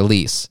game's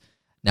release.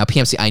 Now,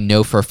 PMC, I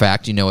know for a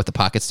fact you know what the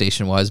Pocket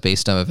Station was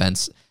based on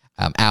events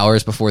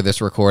hours before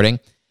this recording.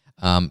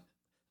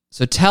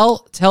 So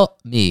tell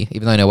me,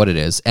 even though I know what it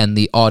is, and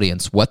the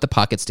audience, what the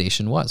Pocket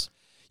Station was.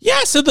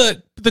 Yeah, so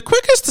the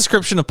quickest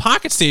description of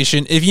Pocket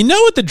Station, if you know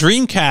what the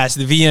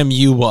Dreamcast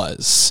VMU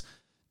was,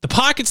 the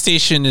Pocket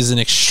Station is an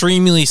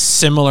extremely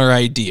similar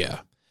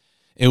idea.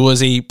 It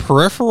was a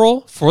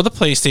peripheral for the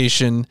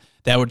PlayStation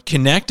that would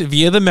connect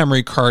via the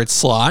memory card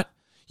slot.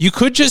 You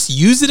could just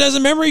use it as a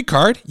memory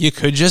card. You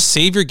could just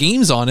save your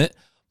games on it,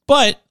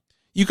 but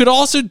you could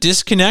also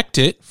disconnect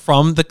it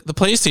from the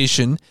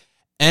PlayStation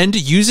and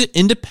use it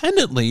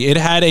independently. It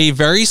had a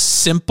very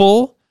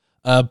simple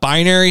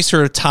binary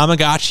sort of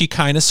Tamagotchi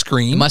kind of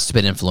screen. It must have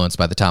been influenced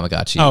by the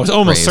Tamagotchi. Oh,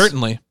 almost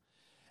certainly.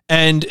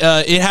 And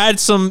it had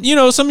some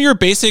of your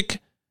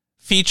basic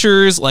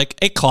features like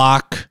a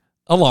clock,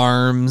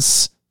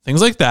 alarms,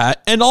 things like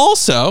that. And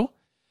also,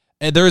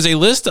 there is a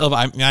list of,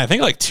 I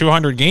think, like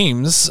 200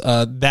 games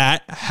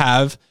that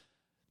have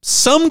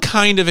some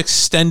kind of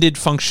extended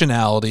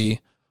functionality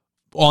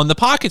on the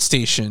Pocket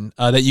Station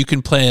that you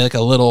can play like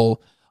a little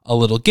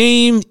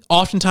game.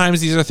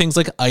 Oftentimes, these are things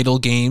like idle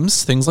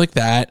games, things like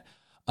that.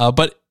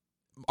 But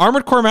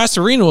Armored Core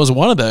Master Arena was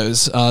one of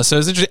those. So it's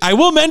interesting. I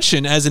will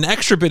mention as an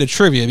extra bit of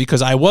trivia,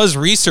 because I was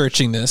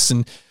researching this,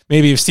 and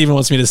maybe if Steven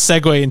wants me to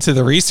segue into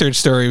the research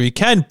story, we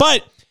can.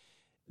 But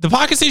the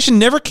Pocket Station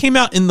never came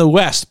out in the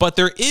West, but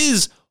there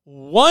is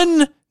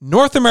one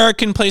North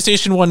American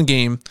PlayStation 1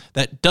 game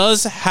that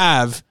does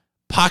have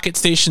Pocket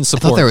Station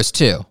support. I thought there was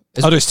two.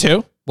 There's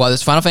two? Well,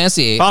 there's Final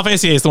Fantasy VIII. Final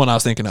Fantasy VIII is the one I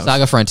was thinking of.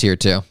 Saga Frontier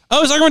 2.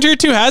 Oh, Saga Frontier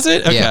 2 has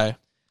it? Okay. Yeah.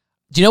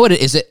 Do you know what it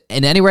is? It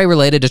in any way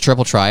related to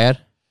Triple Triad?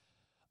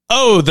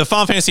 Oh, the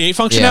Final Fantasy VIII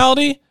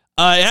functionality?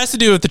 Yeah. It has to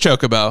do with the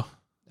Chocobo.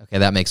 Okay,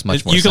 that makes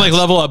much more sense. You can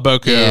level up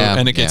Boku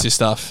and it gets you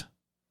stuff.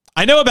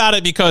 I know about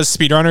it because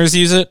speedrunners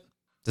use it.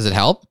 Does it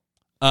help?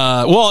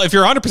 Well, if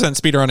you're 100%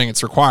 speedrunning,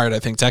 it's required, I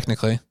think,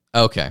 technically.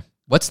 Okay.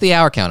 What's the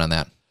hour count on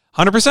that?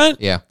 100%?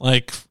 Yeah.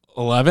 Like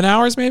 11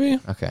 hours, maybe?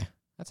 Okay.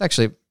 That's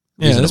actually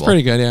reasonable. Yeah, that's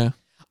pretty good, yeah.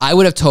 I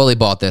would have totally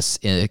bought this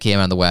if it came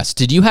out in the West.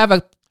 Did you have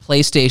a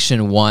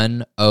PlayStation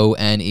 1 ONE?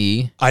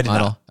 I did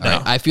not. No.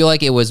 Right. I feel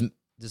like it was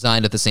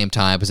designed at the same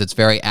time because it's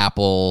very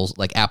Apple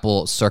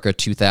circa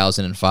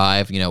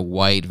 2005,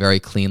 white, very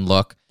clean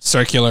look.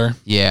 Circular.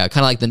 Yeah,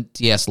 kind of like the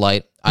DS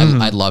Lite.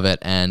 I love it,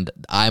 and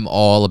I'm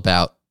all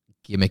about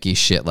gimmicky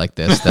shit like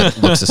this that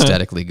looks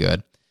aesthetically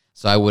good.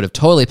 So I would have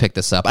totally picked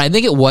this up. I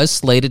think it was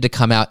slated to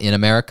come out in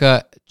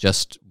America,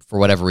 just for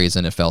whatever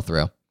reason it fell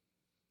through.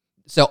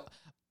 So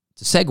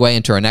to segue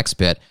into our next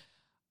bit,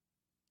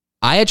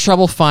 I had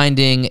trouble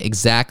finding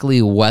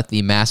exactly what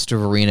the Master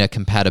of Arena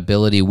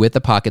compatibility with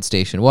the Pocket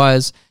Station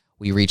was.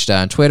 We reached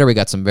out on Twitter. We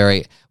got some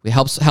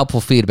helpful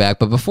feedback.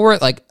 But before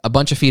a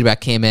bunch of feedback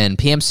came in,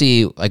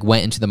 PMC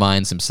went into the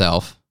mines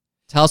himself.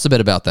 Tell us a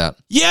bit about that.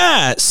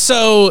 Yeah.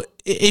 So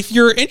if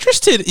you're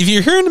interested, if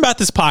you're hearing about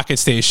this Pocket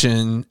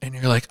Station and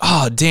you're like,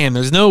 oh, damn,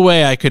 there's no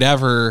way I could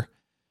ever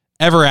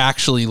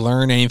actually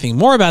learn anything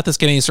more about this,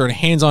 get any sort of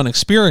hands-on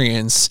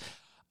experience,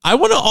 I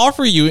want to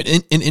offer you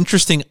an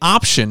interesting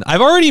option.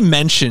 I've already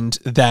mentioned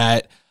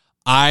that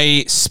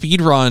I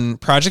speedrun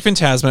Project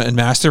Phantasma and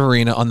Master of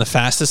Arena on the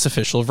fastest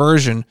official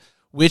version,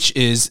 which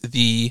is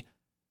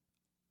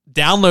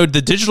download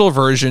the digital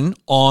version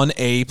on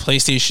a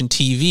PlayStation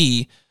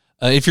TV.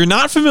 If you're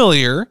not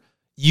familiar,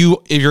 you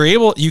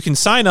can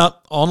sign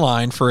up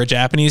online for a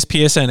Japanese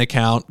PSN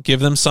account,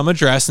 give them some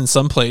address in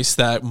some place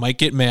that might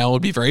get mail. It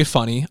would be very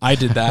funny. I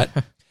did that.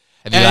 Have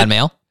you gotten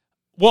mail?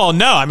 Well,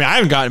 no. I mean, I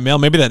haven't gotten mail.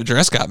 Maybe that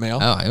address got mail.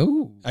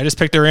 Oh, I just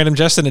picked a random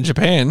Justin in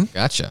Japan.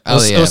 Gotcha.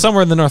 It was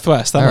somewhere in the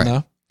Northwest. I don't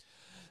know.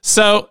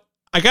 So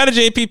I got a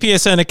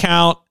JPPSN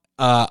account.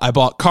 I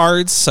bought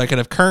cards so I could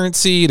have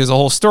currency. There's a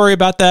whole story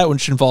about that,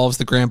 which involves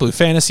the Grand Blue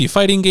Fantasy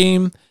fighting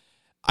game.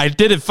 I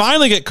did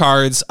finally get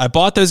cards. I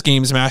bought those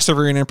games, Master of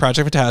Arena and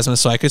Project Phantasma,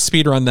 so I could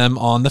speedrun them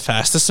on the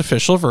fastest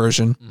official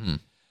version. Mm-hmm.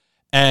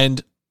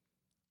 And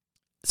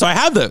so I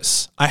have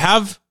those. I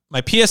have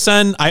my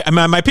PSN.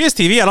 My PS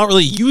TV I don't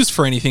really use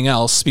for anything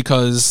else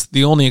because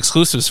the only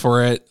exclusives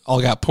for it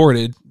all got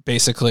ported,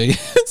 basically.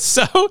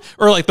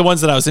 Or the ones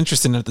that I was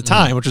interested in at the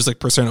time, which was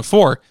Persona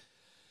 4.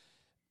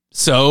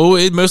 So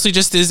it mostly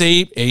just is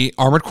a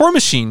Armored Core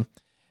machine.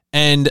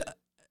 And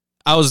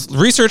I was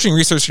researching,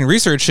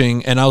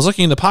 and I was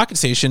looking into Pocket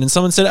Station, and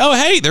someone said, oh,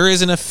 hey, there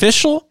is an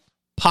official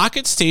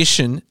Pocket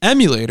Station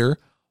emulator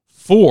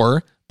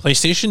for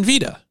PlayStation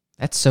Vita.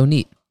 That's so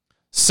neat.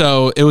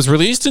 So it was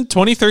released in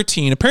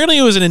 2013. Apparently,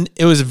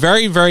 it was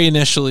very, very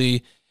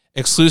initially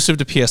exclusive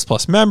to PS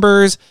Plus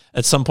members.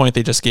 At some point,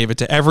 they just gave it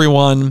to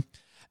everyone.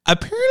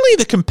 Apparently,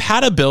 the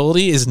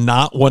compatibility is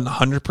not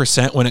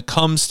 100% when it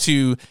comes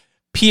to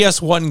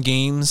PS1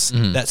 games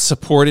that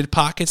supported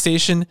Pocket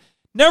Station.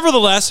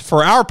 Nevertheless,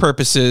 for our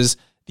purposes,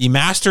 the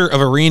Master of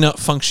Arena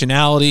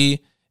functionality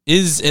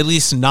is at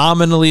least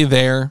nominally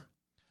there.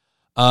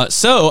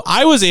 So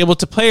I was able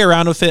to play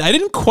around with it. I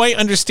didn't quite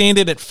understand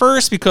it at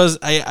first because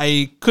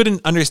I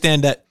couldn't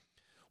understand that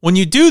when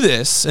you do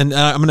this, and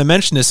I'm going to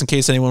mention this in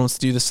case anyone wants to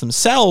do this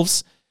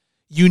themselves,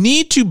 you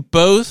need to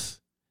both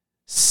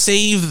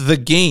save the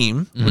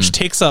game, which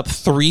takes up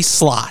 3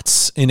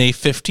 slots in a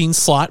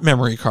 15-slot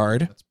memory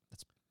card.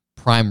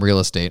 Prime real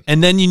estate.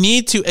 And then you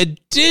need to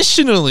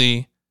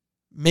additionally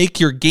make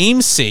your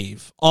game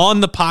save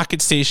on the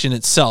Pocket Station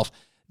itself.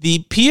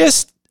 The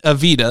PS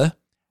Vita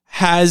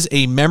has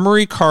a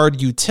memory card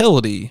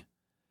utility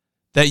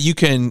that you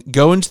can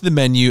go into the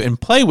menu and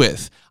play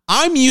with.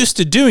 I'm used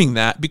to doing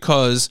that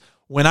because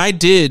when I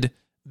did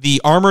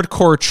the Armored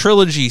Core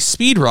Trilogy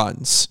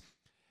speedruns,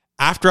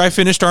 after I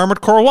finished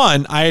Armored Core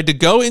 1, I had to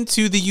go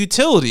into the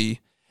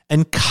utility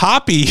and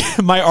copy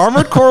my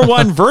Armored Core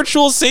 1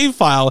 virtual save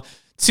file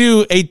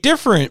to a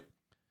different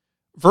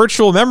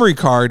virtual memory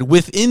card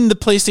within the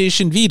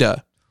PlayStation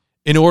Vita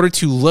in order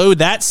to load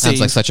that save.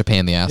 Sounds like such a pain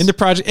in the ass. In the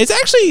project. It's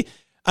actually,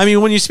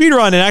 when you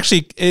speedrun,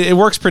 it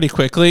works pretty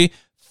quickly.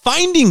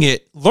 Finding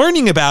it,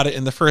 learning about it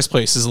in the first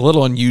place is a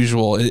little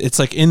unusual. It's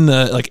in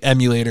the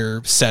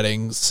emulator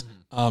settings.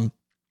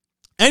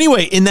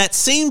 Anyway, in that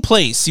same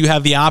place, you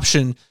have the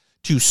option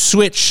to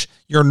switch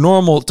your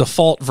normal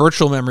default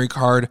virtual memory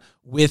card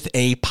with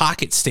a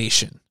Pocket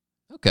Station.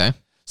 Okay.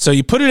 So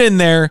you put it in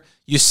there,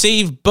 you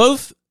save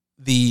both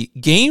the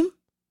game,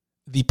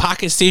 the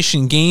Pocket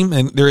Station game,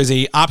 and there is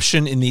a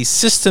option in the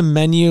system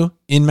menu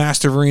in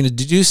Master of Arena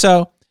to do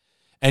so,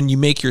 and you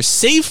make your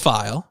save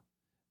file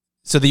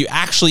so that you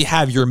actually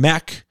have your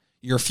mech,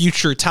 your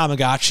future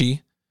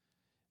Tamagotchi,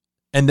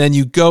 and then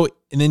you go,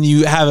 and then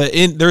you have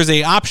there's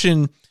a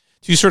option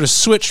to sort of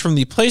switch from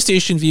the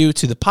PlayStation view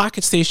to the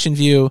Pocket Station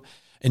view,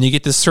 and you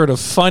get this sort of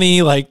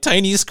funny,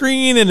 tiny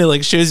screen, and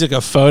it shows you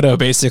a photo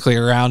basically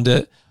around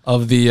it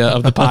of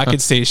the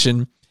Pocket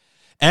Station.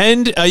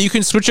 And you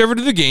can switch over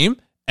to the game,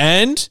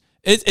 and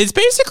it's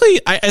basically,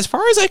 as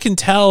far as I can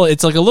tell,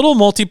 it's a little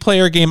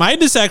multiplayer game. I had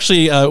this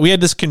we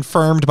had this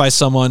confirmed by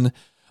someone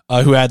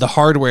who had the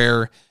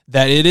hardware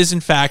that it is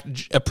in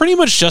fact pretty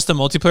much just a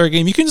multiplayer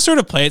game. You can sort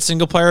of play it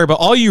single player, but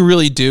all you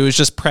really do is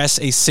just press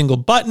a single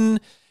button.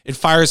 It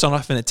fires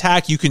off an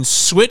attack. You can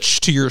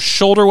switch to your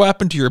shoulder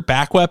weapon, to your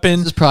back weapon.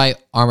 This is probably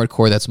Armored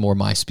Core. That's more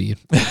my speed.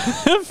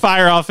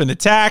 Fire off an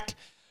attack.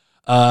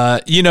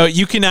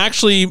 You can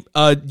actually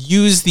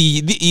use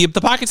the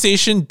Pocket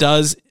Station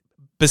does,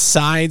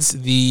 besides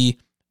the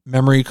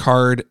memory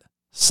card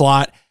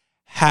slot,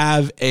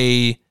 have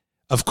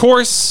of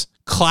course,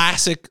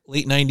 classic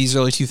late 90s,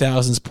 early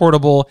 2000s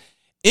portable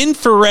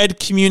infrared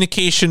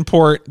communication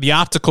port, the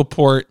optical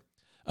port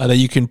that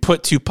you can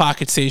put 2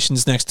 Pocket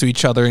Stations next to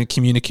each other and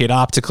communicate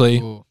optically.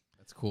 Ooh,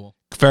 that's cool.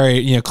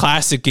 Very,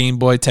 classic Game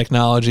Boy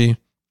technology.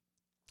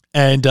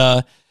 And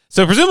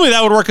So presumably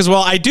that would work as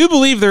well. I do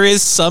believe there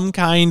is some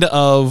kind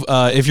of,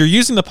 if you're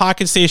using the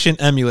Pocket Station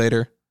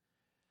emulator,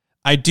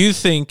 I do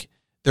think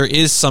there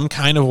is some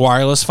kind of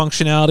wireless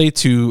functionality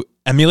to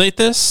emulate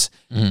this.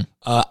 Mm-hmm.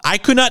 I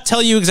could not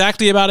tell you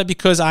exactly about it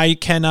because I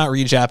cannot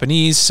read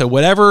Japanese. So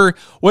whatever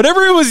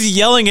it was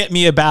yelling at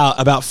me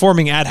about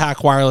forming ad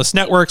hoc wireless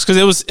networks, because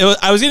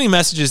I was getting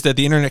messages that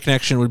the internet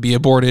connection would be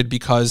aborted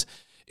because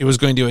it was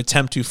going to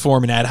attempt to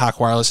form an ad hoc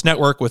wireless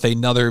network with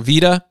another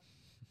Vita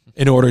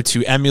in order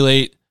to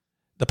emulate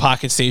the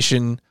Pocket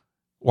Station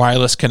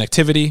wireless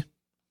connectivity.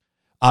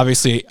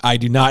 Obviously, I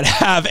do not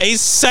have a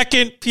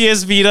second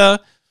PS Vita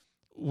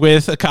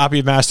with a copy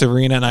of Master of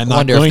Arena, and I'm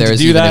not going to do that. I wonder if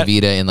there's even a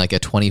Vita in like a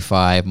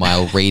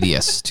 25-mile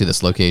radius to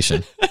this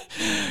location.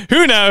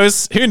 Who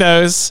knows?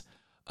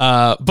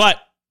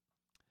 But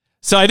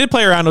so I did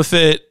play around with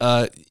it.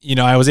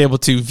 I was able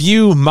to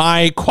view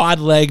my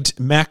quad-legged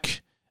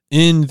mech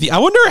in the... I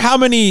wonder how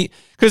many...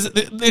 Because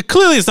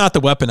clearly it's not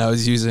the weapon I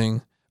was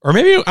using. Or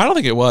maybe... I don't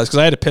think it was, because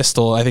I had a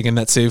pistol, I think, in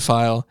that save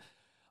file.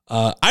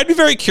 I'd be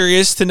very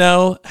curious to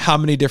know how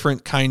many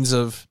different kinds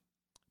of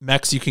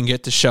mechs you can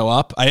get to show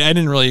up. I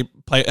didn't really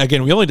play.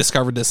 Again, we only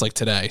discovered this like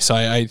today, so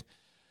I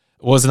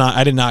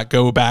did not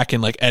go back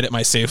and like edit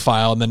my save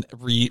file and then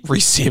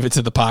resave it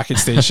to the Pocket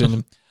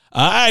Station.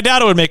 I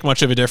doubt it would make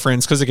much of a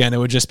difference because again, it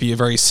would just be a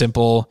very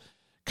simple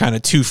kind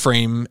of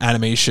 2-frame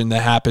animation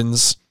that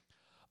happens.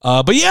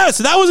 But yeah,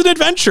 so that was an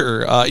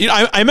adventure.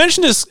 I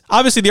mentioned this.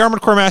 Obviously, the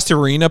Armored Core Master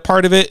Arena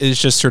part of it is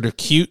just sort of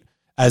cute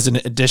as an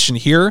addition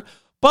here,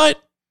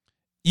 but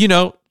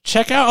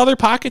check out other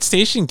Pocket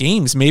Station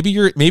games. Maybe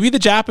the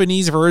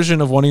Japanese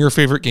version of one of your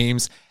favorite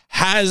games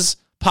has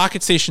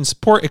Pocket Station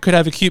support. It could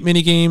have a cute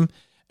mini game,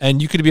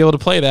 and you could be able to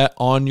play that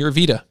on your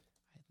Vita.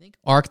 I think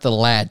Arc the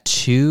Lad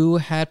 2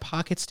 had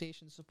Pocket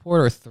Station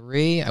support, or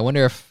 3. I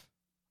wonder if...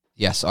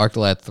 Yes, Arc the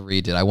Lad 3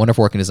 did. I wonder if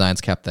Working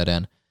Designs kept that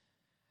in.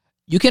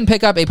 You can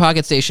pick up a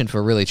Pocket Station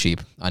for really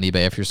cheap on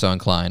eBay if you're so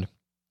inclined.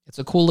 It's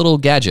a cool little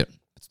gadget.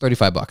 It's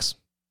 $35.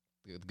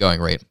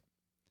 Going rate.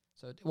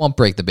 So it won't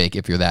break the bank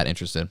if you're that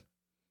interested.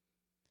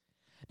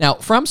 Now,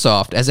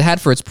 FromSoft, as it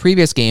had for its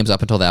previous games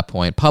up until that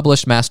point,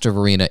 published Master of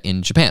Arena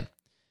in Japan.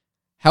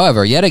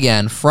 However, yet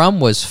again,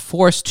 From was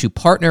forced to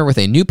partner with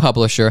a new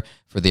publisher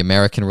for the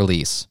American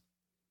release.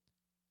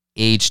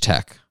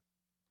 Agetec,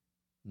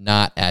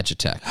 not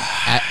Agitech.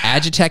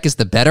 Agitech is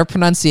the better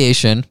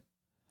pronunciation.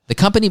 The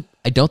company,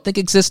 I don't think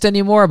exists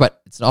anymore,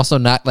 but it's also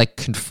not like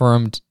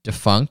confirmed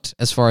defunct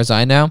as far as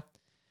I know.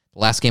 The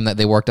last game that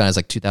they worked on is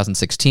like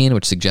 2016,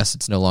 which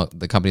suggests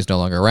the company's no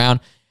longer around.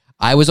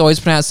 I was always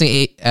pronouncing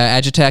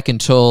Agitech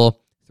until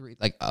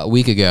a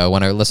week ago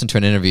when I listened to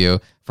an interview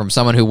from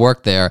someone who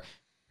worked there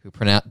who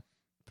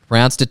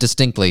pronounced it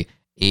distinctly,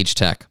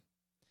 Agetech.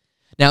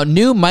 Now,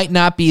 new might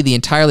not be the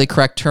entirely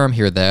correct term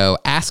here, though.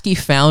 ASCII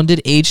founded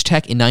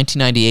Agetech in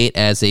 1998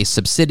 as a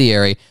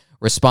subsidiary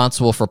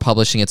responsible for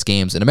publishing its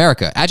games in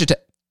America. Agetech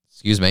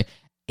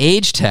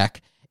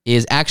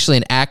is actually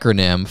an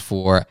acronym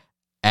for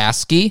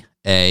ASCII,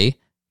 A,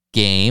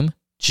 Game,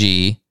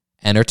 G,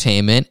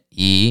 Entertainment,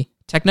 E,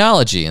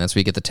 Technology, and that's where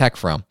you get the tech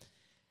from.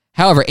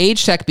 However,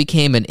 Agetech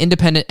became an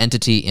independent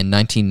entity in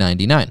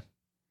 1999.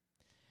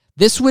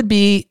 This would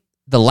be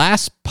the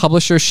last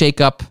publisher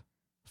shakeup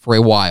for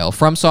a while.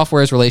 From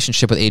Software's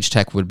relationship with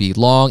Agetech would be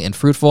long and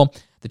fruitful.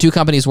 The two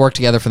companies worked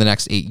together for the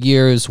next 8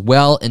 years,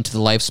 well into the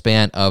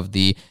lifespan of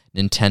the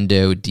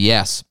Nintendo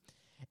DS.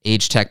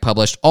 Agetech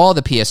published all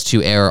the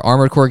PS2-era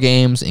Armored Core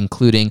games,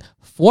 including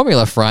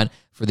Formula Front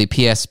for the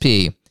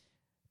PSP.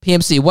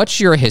 PMC, what's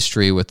your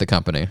history with the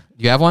company?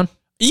 Do you have one?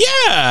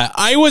 Yeah,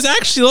 I was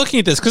actually looking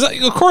at this because,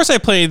 of course, I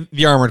played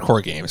the Armored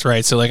Core games,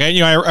 right? So,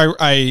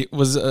 I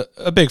was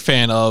a big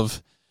fan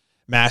of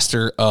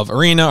Master of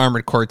Arena,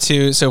 Armored Core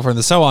 2, so forth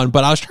and so on.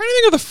 But I was trying to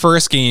think of the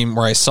first game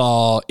where I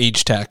saw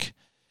Agetech,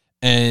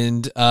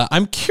 and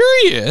I'm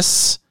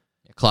curious.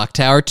 Clock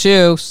Tower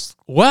 2.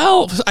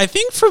 Well, I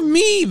think for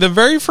me, the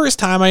very first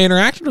time I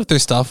interacted with their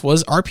stuff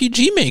was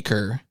RPG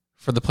Maker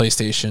for the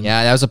PlayStation.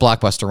 Yeah, that was a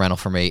blockbuster rental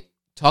for me.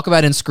 Talk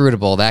about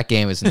inscrutable. That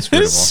game is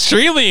inscrutable.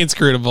 Extremely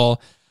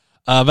inscrutable.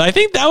 But I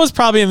think that was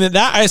probably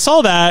that. I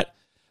saw that.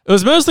 It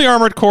was mostly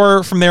Armored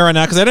Core from there on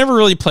out because I never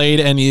really played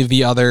any of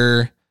the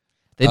other.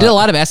 They did a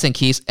lot of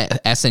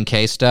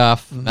SNK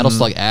stuff, mm-hmm. Metal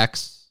Slug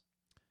X,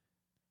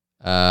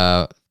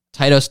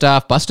 Taito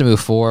stuff, Bust-A-Move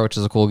 4, which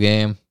is a cool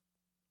game.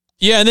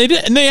 Yeah, and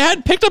they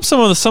had picked up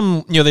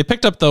they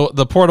picked up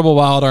the portable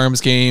Wild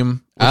Arms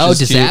game.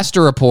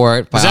 Disaster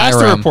Report by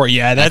Disaster IRM. Report.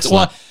 Yeah, that's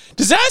what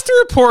Disaster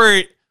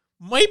Report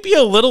might be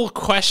a little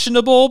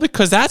questionable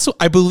because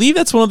I believe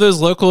that's one of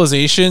those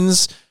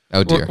localizations.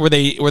 Oh dear. Where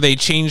they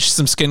changed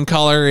some skin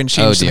color and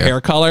changed some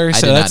hair color.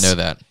 So I did not know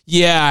that.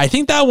 Yeah, I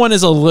think that one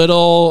is a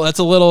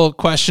little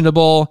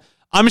questionable.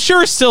 I'm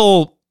sure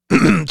still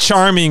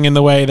charming in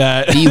the way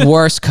that the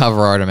worst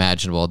cover art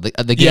imaginable.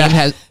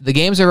 The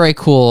games are very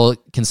cool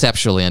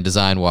conceptually and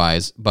design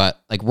wise,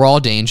 but like Raw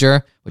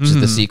Danger, which is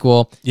the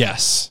sequel.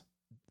 Yes.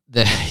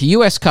 The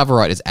US cover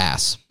art is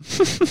ass.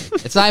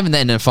 It's not even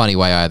in a funny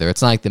way either.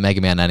 It's not like the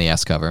Mega Man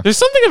NES cover. There's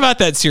something about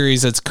that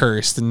series that's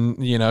cursed and,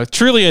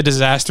 truly a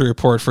disaster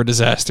report for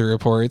disaster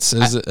reports,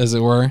 as it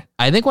were.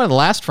 I think one of the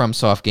last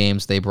FromSoft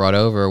games they brought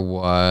over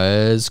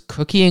was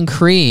Cookie and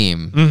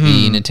Cream,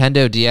 the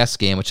Nintendo DS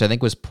game, which I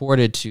think was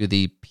ported to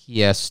the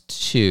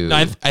PS2. No,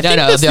 I think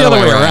that's the other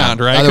way around,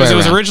 right? Because it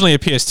was originally a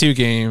PS2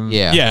 game.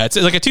 Yeah, it's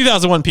like a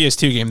 2001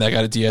 PS2 game that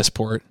got a DS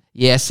port.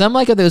 Yeah, some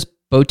of those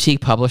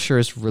boutique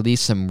publishers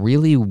release some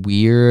really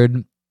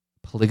weird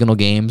polygonal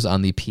games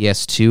on the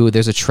PS2.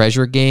 There's a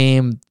treasure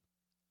game.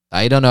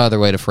 I don't know other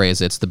way to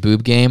phrase it. It's the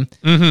boob game.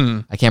 I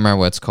can't remember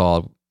what it's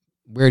called.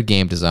 Weird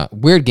game design.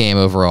 Weird game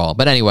overall.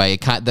 But anyway,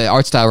 the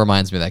art style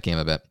reminds me of that game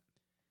a bit.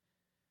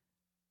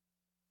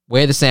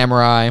 Way of the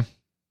Samurai.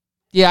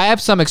 Yeah, I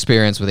have some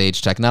experience with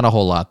Age Tech. Not a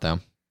whole lot, though.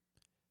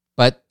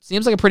 But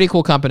seems like a pretty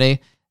cool company.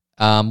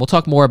 We'll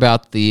talk more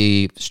about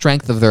the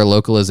strength of their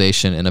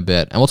localization in a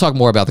bit. And we'll talk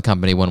more about the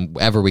company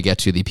whenever we get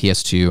to the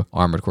PS2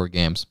 Armored Core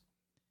games.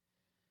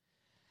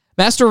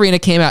 Master Arena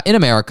came out in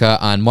America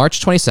on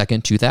March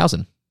 22nd,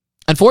 2000.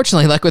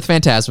 Unfortunately, like with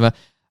Phantasma,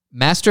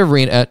 Master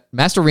Arena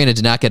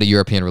did not get a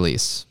European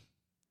release.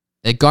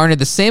 It garnered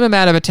the same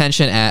amount of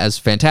attention as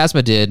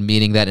Phantasma did,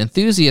 meaning that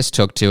enthusiasts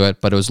took to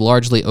it, but it was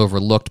largely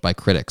overlooked by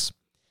critics.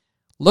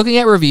 Looking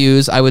at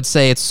reviews, I would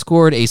say it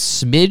scored a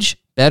smidge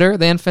better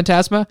than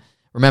Phantasma.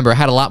 Remember, it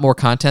had a lot more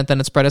content than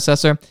its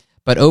predecessor,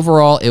 but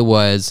overall it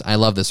was, I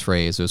love this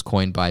phrase, it was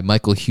coined by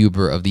Michael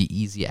Huber of the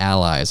Easy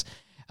Allies,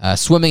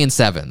 swimming in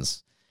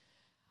sevens.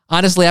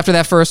 Honestly, after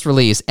that first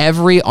release,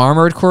 every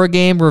Armored Core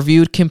game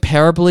reviewed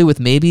comparably with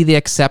maybe the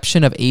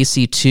exception of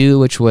AC2,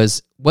 which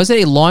was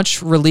it a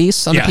launch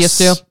release on the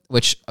PS2?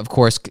 Which, of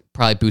course,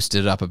 probably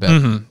boosted it up a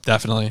bit.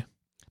 Definitely.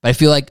 But I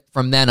feel like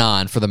from then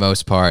on, for the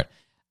most part,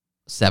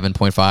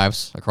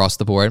 7.5s across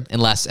the board,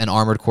 unless an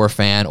Armored Core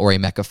fan or a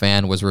Mecha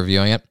fan was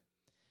reviewing it.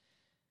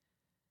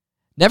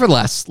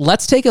 Nevertheless,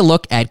 let's take a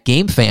look at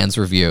GameFan's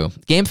review.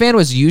 GameFan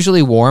was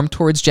usually warm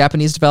towards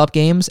Japanese-developed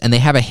games, and they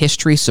have a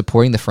history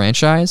supporting the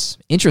franchise.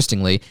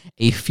 Interestingly,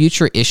 a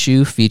future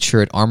issue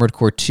featured Armored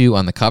Core 2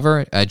 on the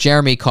cover.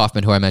 Jeremy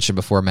Kaufman, who I mentioned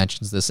before,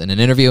 mentions this in an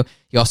interview.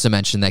 He also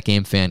mentioned that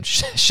GameFan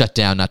shut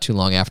down not too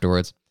long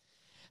afterwards.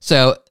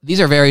 So these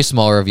are very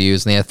small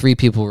reviews, and they have 3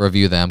 people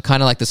review them,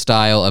 kind of like the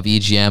style of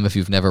EGM if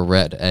you've never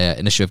read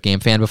an issue of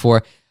GameFan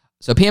before.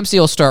 So PMC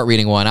will start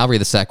reading one. I'll read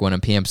the second one,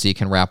 and PMC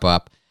can wrap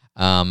up.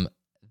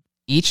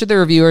 Each of the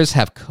reviewers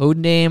have code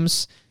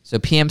names. So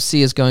PMC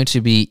is going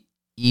to be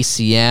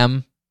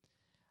ECM.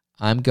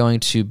 I'm going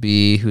to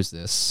be, who's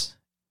this?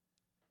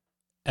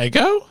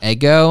 Ego?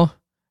 And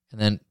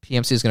then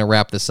PMC is going to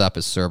wrap this up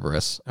as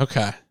Cerberus.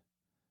 Okay.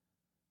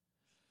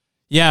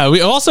 Yeah,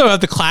 we also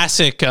have the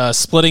classic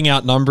splitting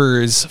out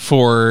numbers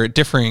for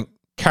different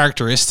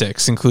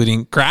characteristics,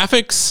 including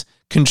graphics,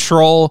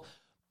 control,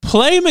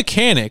 play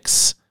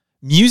mechanics,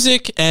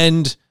 music,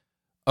 and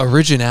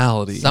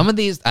originality. Some of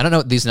these, I don't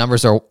know, these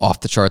numbers are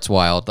off the charts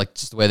wild, like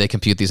just the way they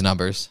compute these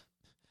numbers.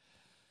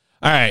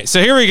 All right,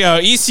 so here we go.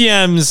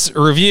 ECM's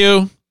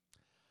review.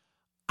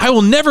 I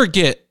will never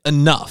get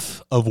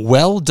enough of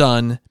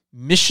well-done,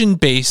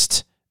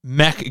 mission-based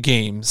mech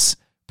games.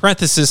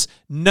 Parenthesis,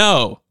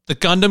 no, the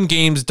Gundam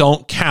games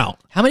don't count.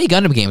 How many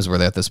Gundam games were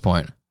there at this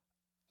point?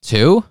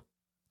 2?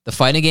 The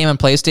fighting game on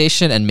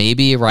PlayStation and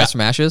maybe Rise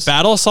from Ashes?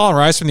 Battle Assault and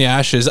Rise from the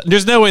Ashes.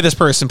 There's no way this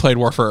person played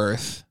War for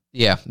Earth.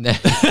 Yeah.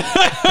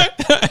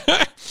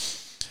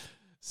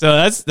 So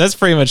that's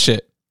pretty much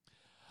it.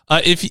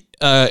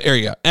 There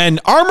you go.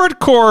 And Armored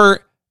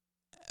Core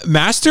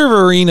Master of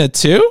Arena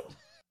 2?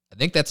 I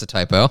think that's a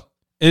typo.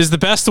 Is the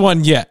best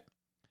one yet.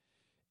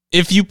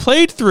 If you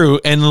played through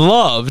and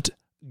loved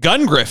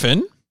Gun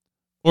Griffin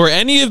or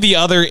any of the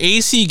other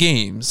AC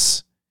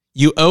games,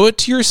 you owe it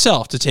to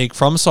yourself to take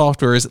From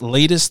Software's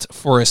latest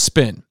for a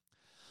spin.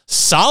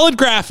 Solid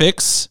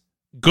graphics,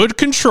 good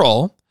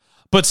control,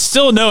 but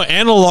still no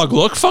analog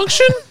look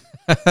function?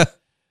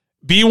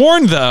 Be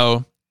warned,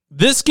 though,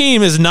 this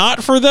game is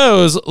not for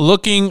those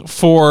looking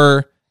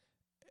for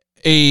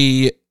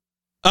a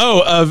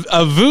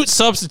Voot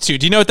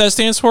substitute. Do you know what that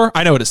stands for?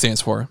 I know what it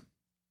stands for.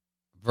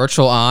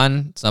 Virtual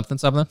On something?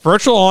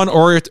 Virtual On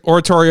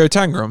Oratorio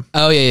Tangram.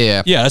 Oh,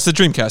 yeah. Yeah, that's the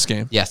Dreamcast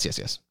game. Yes.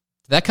 Did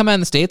that come out in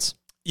the States?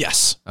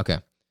 Yes. Okay.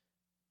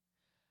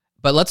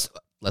 But let's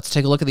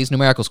take a look at these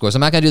numerical scores.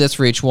 I'm not going to do this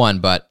for each one,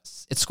 but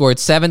it scored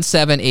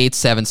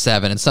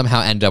 77877 and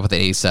somehow ended up with an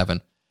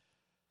 87.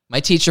 My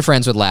teacher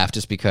friends would laugh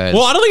just because.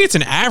 Well, I don't think it's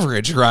an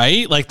average,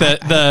 right? Like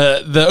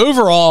the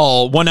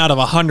overall 1 out of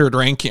 100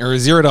 ranking or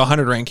 0 to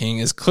 100 ranking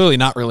is clearly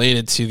not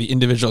related to the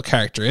individual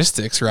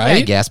characteristics, right? Yeah,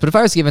 I guess. But if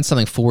I was given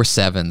something 4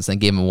 7s and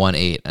gave him 1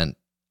 8 and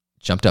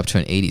jumped up to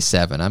an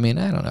 87, I mean,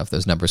 I don't know if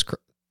those numbers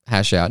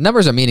hash out.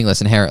 Numbers are meaningless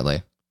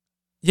inherently.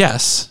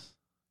 Yes.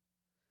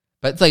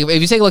 But like,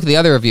 if you take a look at the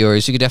other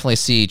reviewers, you could definitely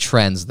see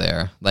trends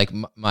there. Like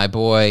my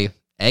boy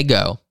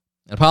Ego.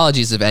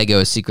 Apologies if Ego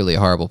is secretly a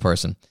horrible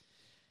person.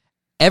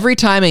 Every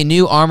time a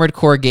new Armored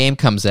Core game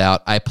comes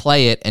out, I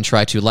play it and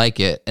try to like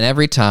it, and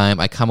every time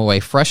I come away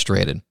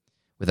frustrated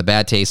with a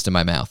bad taste in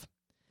my mouth.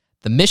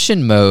 The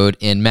mission mode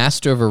in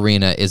Master of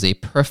Arena is a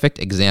perfect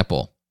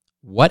example.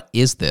 What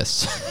is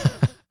this?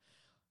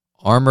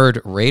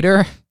 Armored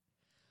Raider?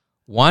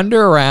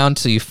 Wander around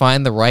till you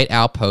find the right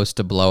outpost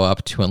to blow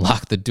up to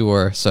unlock the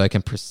door so I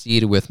can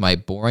proceed with my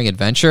boring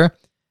adventure?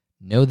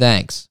 No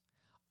thanks.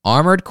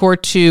 Armored Core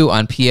 2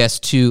 on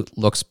PS2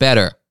 looks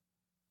better,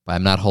 but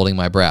I'm not holding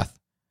my breath.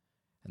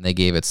 And they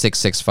gave it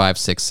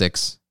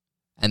 66566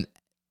 and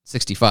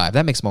 65.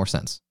 That makes more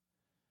sense.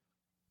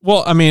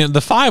 Well, I mean,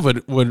 the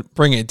 5 would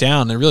bring it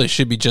down. It really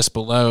should be just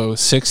below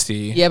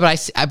 60. Yeah,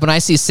 but when I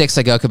see 6,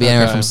 I go, it could be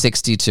anywhere from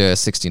 60 to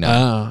 69. Oh,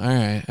 all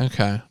right.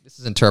 Okay. This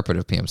is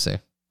interpretive PMC.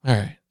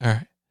 All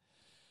right.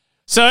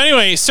 So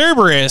anyway,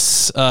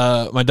 Cerberus,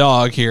 my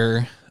dog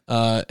here,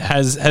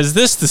 has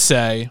this to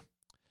say.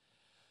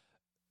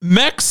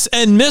 Mechs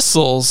and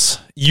missiles,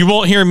 you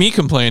won't hear me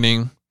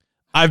complaining.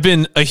 I've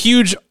been a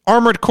huge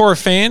Armored Core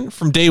fan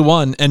from day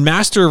one, and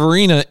Master of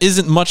Arena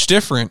isn't much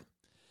different.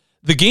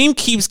 The game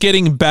keeps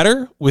getting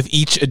better with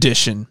each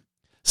edition.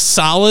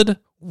 Solid,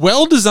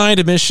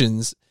 well-designed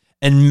missions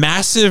and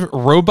massive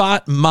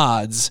robot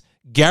mods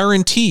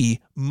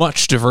guarantee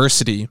much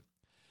diversity.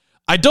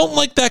 I don't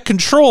like that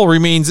control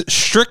remains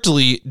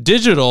strictly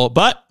digital,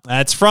 but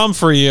that's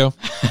for you.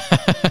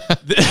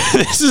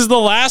 This is the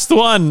last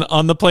one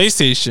on the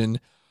PlayStation.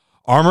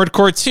 Armored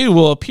Core 2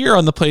 will appear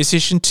on the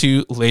PlayStation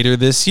 2 later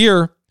this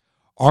year.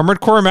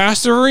 Armored Core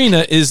Master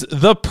Arena is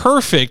the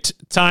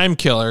perfect time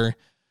killer,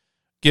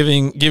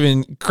 giving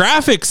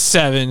graphics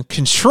 7,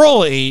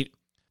 control 8,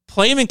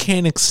 play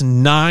mechanics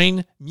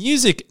 9,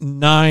 music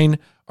 9,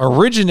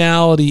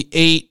 originality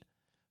 8,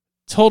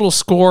 total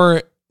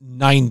score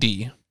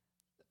 90.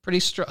 Pretty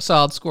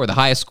solid score, the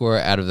highest score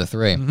out of the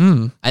 3.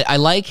 Mm-hmm. I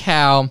like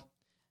how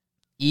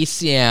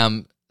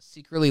ECM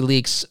secretly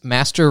leaks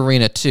Master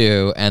Arena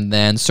 2, and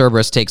then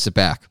Cerberus takes it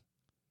back.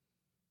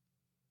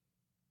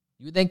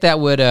 You would think that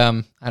would,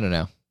 I don't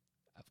know.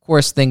 Of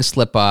course, things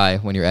slip by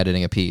when you're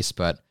editing a piece,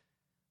 but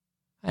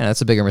I know,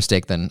 that's a bigger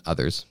mistake than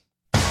others.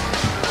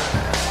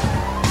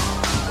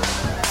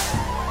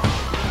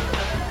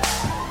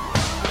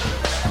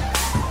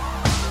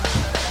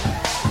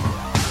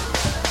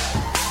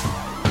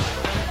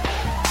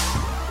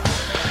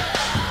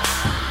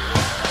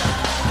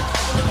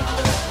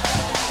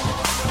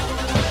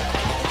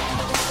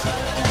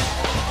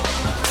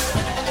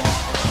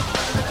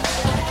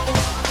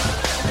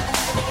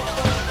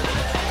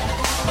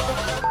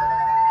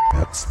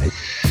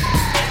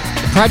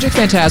 Project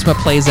Phantasma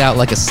plays out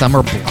like a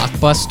summer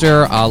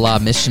blockbuster a la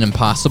Mission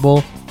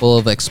Impossible, full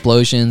of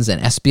explosions and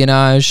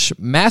espionage.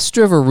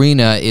 Master of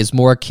Arena is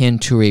more akin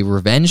to a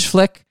revenge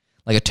flick,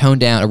 like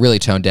a really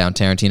toned down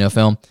Tarantino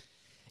film.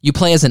 You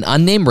play as an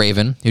unnamed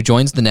Raven who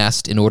joins the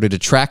nest in order to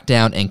track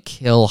down and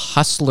kill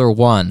Hustler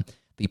 1,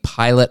 the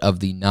pilot of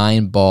the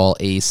 9-ball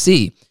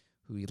AC,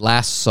 who we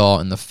last saw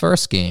in the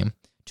first game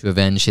to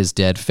avenge his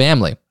dead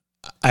family.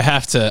 I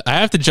have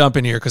to jump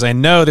in here because I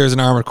know there's an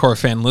Armored Core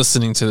fan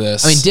listening to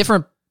this. I mean,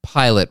 different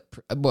pilot.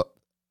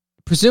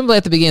 Presumably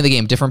at the beginning of the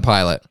game, different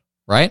pilot,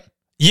 right?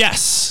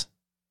 Yes.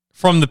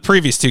 From the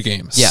previous 2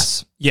 games.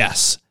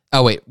 Yes.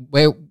 Oh, wait.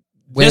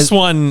 This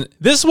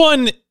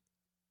one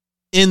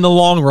in the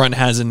long run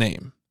has a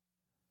name.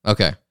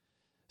 Okay.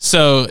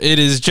 So it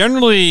is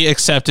generally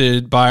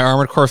accepted by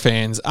Armored Core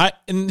fans.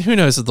 And who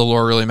knows if the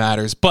lore really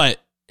matters, but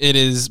it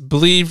is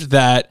believed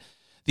that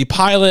the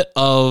pilot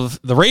of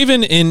the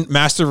Raven in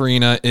Master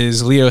Arena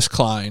is Leos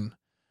Klein,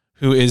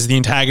 who is the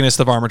antagonist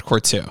of Armored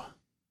Core 2.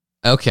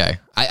 Okay.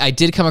 I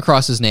did come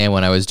across his name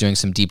when I was doing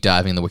some deep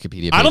diving in the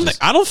Wikipedia pages.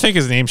 I don't think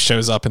his name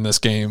shows up in this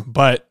game,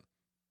 but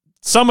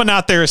someone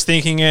out there is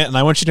thinking it, and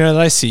I want you to know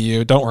that I see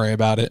you. Don't worry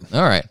about it.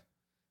 All right.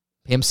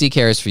 PMC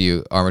cares for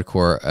you, Armored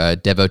Core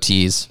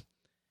devotees.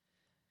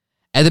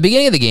 At the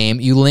beginning of the game,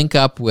 you link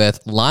up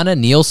with Lana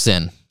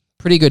Nielsen.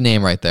 Pretty good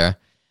name right there.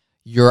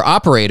 Your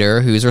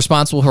operator, who's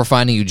responsible for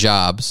finding you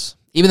jobs,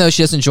 even though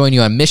she doesn't join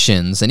you on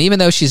missions, and even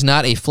though she's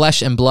not a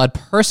flesh and blood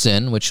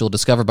person, which you'll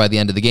discover by the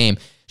end of the game,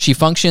 she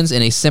functions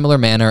in a similar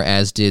manner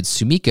as did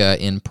Sumika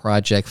in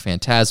Project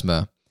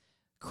Phantasma.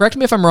 Correct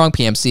me if I'm wrong,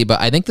 PMC, but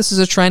I think this is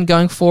a trend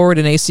going forward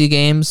in AC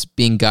games,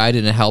 being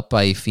guided and helped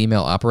by a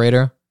female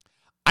operator.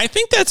 I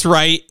think that's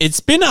right.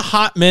 It's been a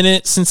hot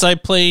minute since I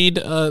played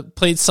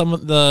some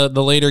of the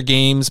later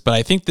games, but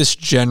I think this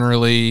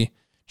generally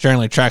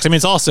tracks. I mean,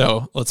 it's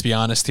also, let's be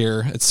honest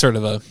here, it's sort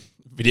of a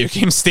video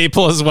game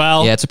staple as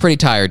well. Yeah, it's a pretty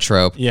tired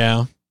trope.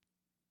 Yeah.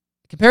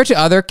 Compared to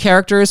other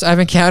characters I've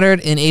encountered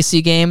in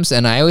AC games,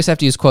 and I always have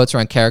to use quotes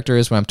around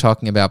characters when I'm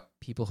talking about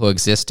people who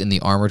exist in the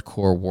Armored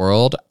Core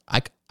world,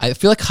 I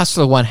feel like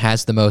Hustler 1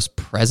 has the most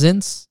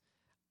presence.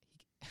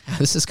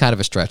 This is kind of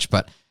a stretch,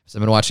 but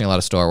I've been watching a lot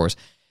of Star Wars.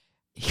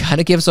 He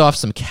kind of gives off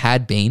some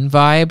Cad Bane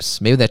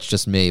vibes. Maybe that's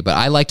just me, but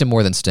I liked him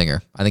more than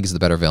Stinger. I think he's the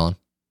better villain.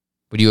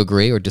 Would you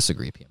agree or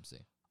disagree, PMC?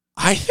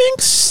 I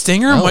think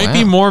Stinger might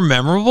be more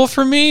memorable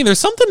for me. There's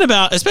something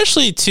about,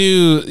 especially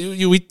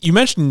you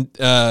mentioned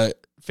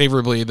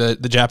favorably the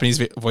Japanese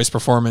voice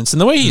performance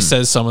and the way he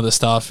says some of the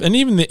stuff, and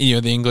even the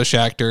English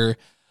actor.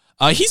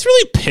 He's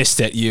really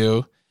pissed at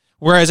you.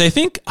 Whereas I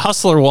think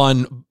Hustler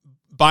 1,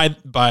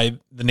 by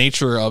the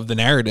nature of the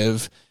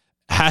narrative,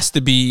 has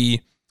to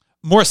be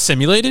more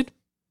simulated.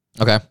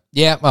 Okay.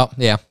 Yeah. Well.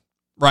 Yeah.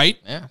 Right.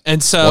 Yeah.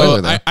 And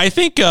so I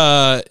think.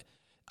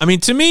 I mean,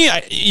 to me,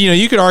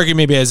 you could argue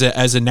maybe as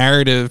a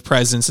narrative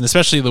presence, and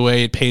especially the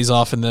way it pays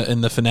off in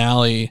the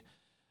finale,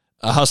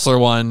 Hustler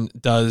 1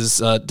 does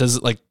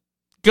like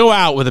go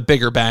out with a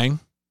bigger bang,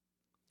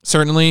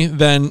 certainly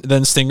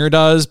than Stinger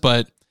does.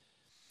 But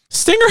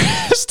Stinger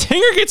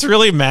gets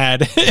really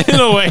mad in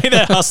a way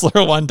that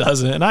Hustler 1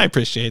 doesn't, and I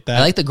appreciate that. I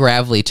like the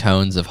gravelly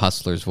tones of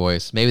Hustler's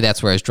voice. Maybe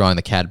that's where I was drawing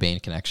the Cad Bane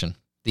connection.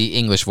 The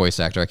English voice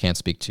actor, I can't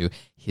speak to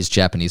his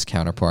Japanese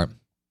counterpart.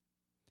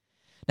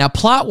 Now,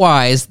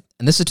 plot-wise,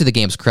 and this is to the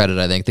game's credit,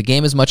 I think, the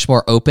game is much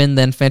more open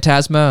than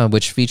Phantasma,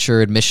 which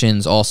featured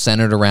missions all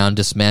centered around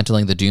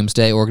dismantling the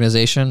Doomsday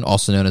Organization,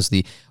 also known as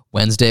the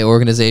Wednesday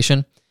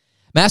Organization.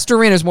 Master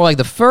Arena is more like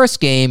the first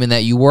game in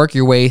that you work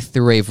your way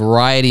through a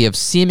variety of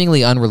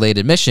seemingly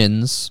unrelated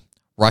missions,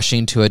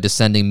 rushing to a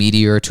descending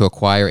meteor to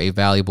acquire a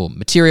valuable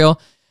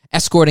material,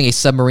 escorting a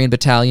submarine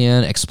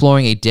battalion,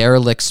 exploring a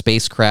derelict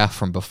spacecraft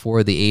from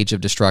before the Age of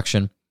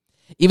Destruction.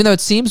 Even though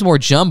it seems more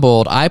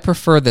jumbled, I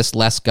prefer this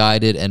less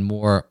guided and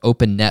more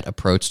open-net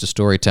approach to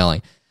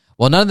storytelling.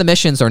 While none of the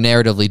missions are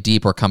narratively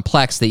deep or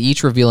complex, they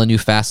each reveal a new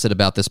facet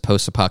about this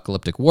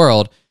post-apocalyptic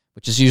world,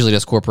 which is usually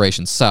just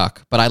corporations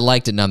suck, but I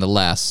liked it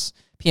nonetheless.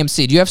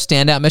 PMC, do you have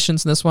standout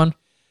missions in this one?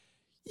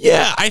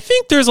 Yeah, I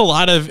think there's a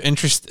lot of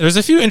interest. There's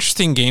a few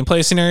interesting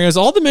gameplay scenarios.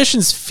 All the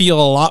missions feel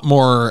a lot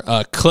more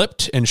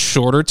clipped and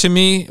shorter to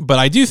me, but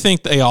I do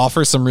think they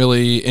offer some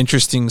really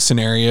interesting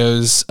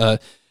scenarios.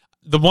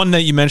 The one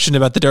that you mentioned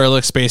about the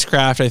derelict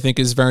spacecraft, I think,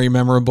 is very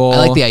memorable.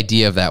 I like the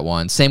idea of that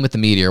one. Same with the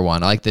meteor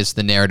one. I like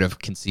the narrative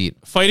conceit.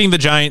 Fighting the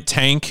giant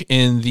tank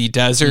in the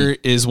desert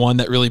is one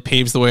that really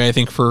paves the way, I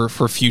think, for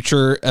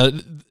future.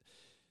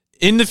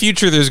 In the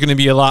future, there's going to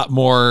be a lot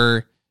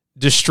more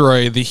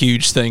destroy the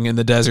huge thing in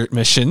the desert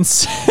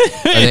missions.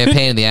 Are they a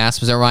pain in the ass?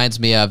 Because it reminds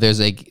me of, there's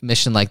a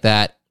mission like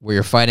that where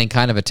you're fighting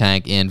kind of a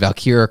tank in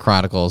Valkyria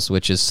Chronicles,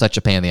 which is such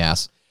a pain in the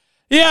ass.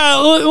 Yeah,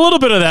 a little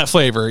bit of that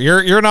flavor.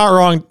 You're not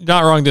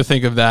wrong to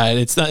think of that.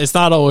 It's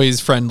not always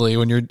friendly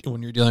when you're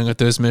dealing with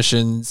those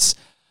missions.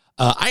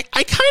 I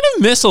kind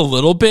of miss a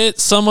little bit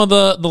some of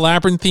the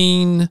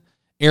labyrinthine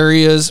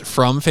areas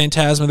from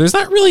Phantasma. There's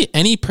not really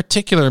any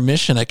particular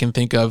mission I can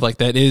think of like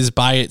that is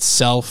by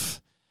itself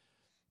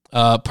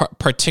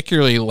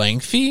particularly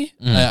lengthy.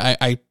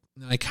 I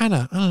kind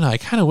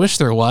of wish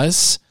there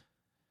was.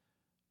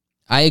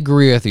 I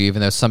agree with you,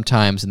 even though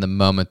sometimes in the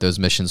moment those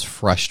missions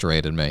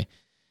frustrated me.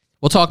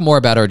 We'll talk more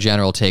about our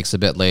general takes a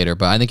bit later,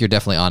 but I think you're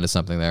definitely onto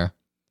something there.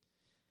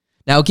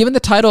 Now, given the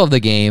title of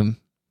the game,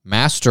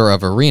 Master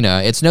of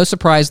Arena, it's no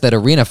surprise that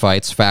arena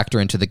fights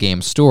factor into the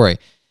game's story.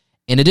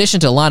 In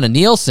addition to Lana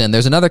Nielsen,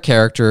 there's another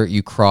character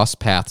you cross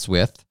paths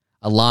with,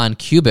 Alon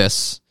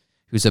Cubis,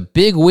 who's a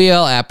big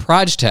wheel at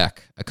Progtech,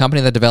 a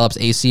company that develops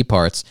AC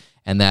parts,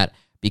 and that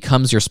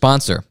becomes your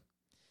sponsor.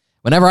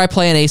 Whenever I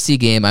play an AC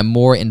game, I'm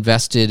more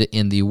invested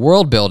in the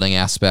world-building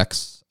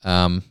aspects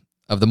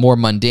of the more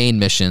mundane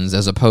missions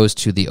as opposed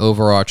to the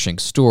overarching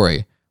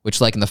story,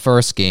 which, like in the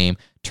first game,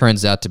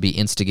 turns out to be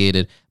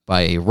instigated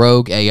by a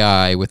rogue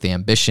AI with the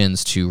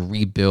ambitions to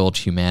rebuild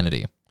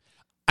humanity.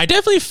 I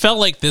definitely felt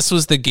like this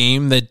was the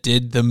game that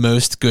did the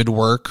most good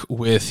work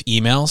with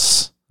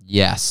emails.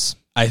 Yes.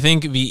 I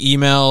think the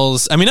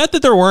emails, I mean, not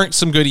that there weren't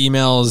some good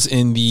emails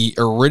in the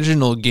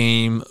original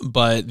game,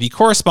 but the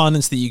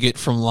correspondence that you get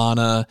from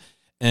Lana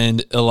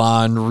and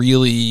Elon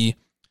really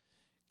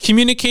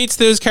communicates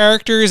those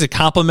characters. It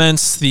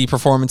complements the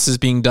performances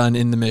being done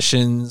in the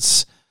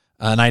missions.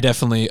 And I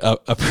definitely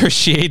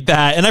appreciate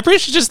that. And I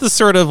appreciate just the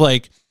sort of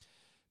like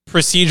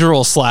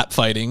procedural slap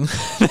fighting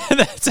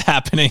that's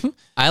happening.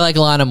 I like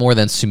Lana more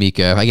than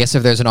Sumika. I guess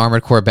if there's an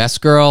Armored Core best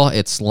girl,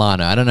 it's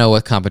Lana. I don't know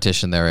what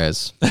competition there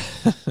is.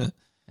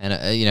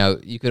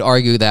 And, you could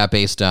argue that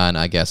based on,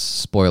 I guess,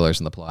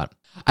 spoilers in the plot.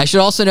 I should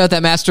also note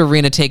that Master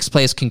Arena takes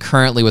place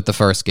concurrently with the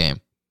first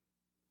game.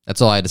 That's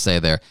all I had to say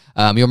there.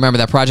 You'll remember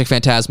that Project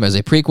Phantasma is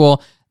a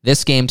prequel.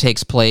 This game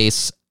takes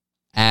place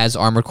as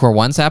Armored Core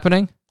 1's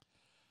happening.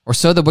 Or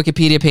so the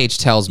Wikipedia page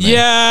tells me.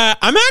 Yeah,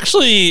 I'm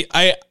actually...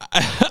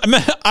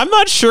 I'm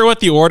not sure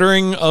what the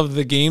ordering of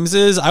the games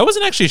is. I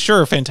wasn't actually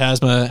sure if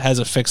Phantasma has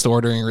a fixed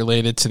ordering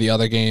related to the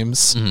other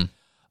games.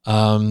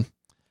 Mm-hmm.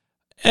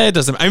 It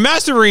doesn't... I mean,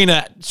 Master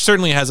Arena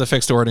certainly has a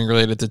fixed ordering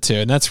related to 2,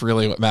 and that's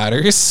really what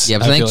matters. Yeah,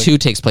 but I think 2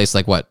 takes place,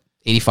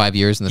 85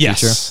 years in the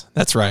future? Yes,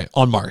 that's right.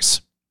 On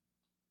Mars.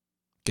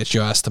 Get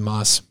your ass to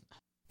Mars.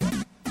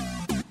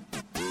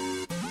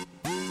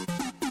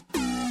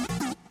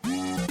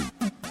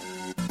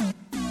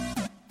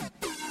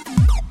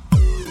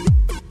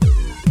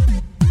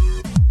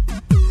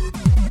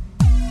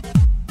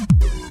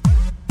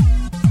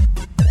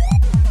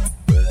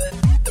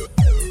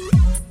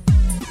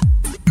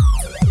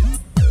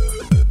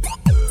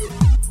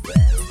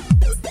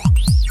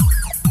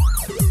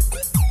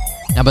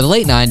 Now, by the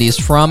late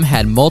 90s, From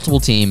had multiple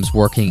teams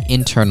working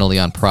internally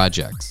on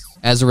projects.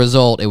 As a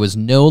result, it was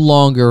no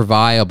longer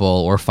viable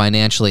or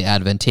financially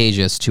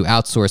advantageous to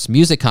outsource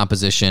music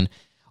composition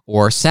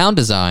or sound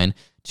design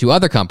to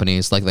other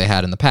companies like they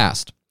had in the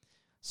past.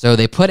 So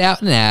they put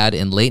out an ad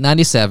in late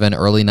 97,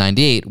 early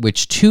 98,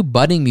 which two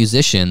budding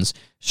musicians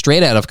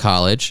straight out of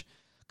college,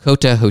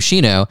 Kota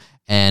Hoshino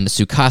and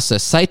Tsukasa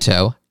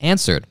Saito,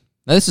 answered.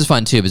 Now this is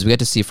fun too, because we get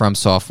to see From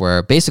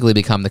Software basically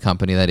become the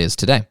company that is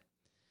today.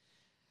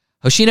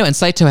 Hoshino and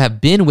Saito have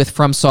been with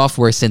From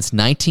Software since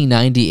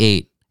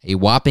 1998, a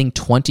whopping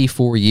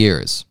 24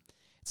 years.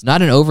 It's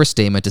not an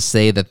overstatement to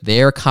say that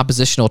their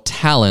compositional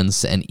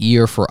talents and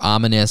ear for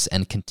ominous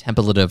and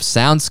contemplative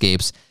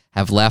soundscapes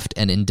have left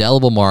an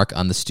indelible mark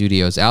on the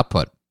studio's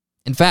output.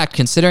 In fact,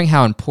 considering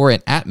how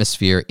important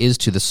atmosphere is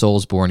to the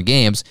Soulsborne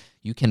games,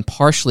 you can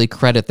partially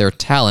credit their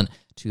talent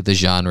to the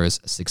genre's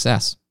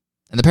success.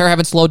 And the pair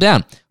haven't slowed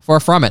down. Far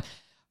from it.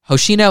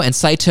 Hoshino and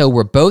Saito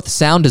were both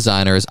sound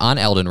designers on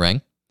Elden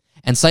Ring,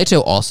 and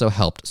Saito also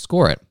helped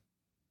score it.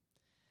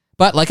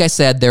 But like I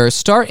said, their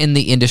start in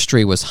the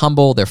industry was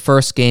humble. Their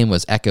first game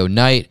was Echo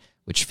Night,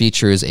 which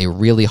features a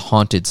really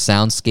haunted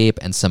soundscape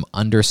and some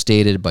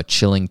understated but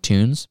chilling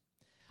tunes.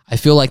 I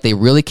feel like they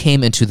really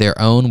came into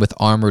their own with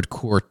Armored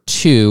Core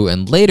 2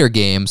 and later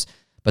games,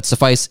 but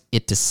suffice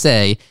it to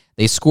say,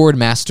 they scored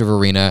Master of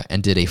Arena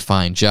and did a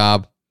fine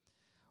job.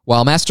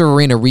 While Master of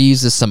Arena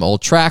reuses some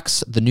old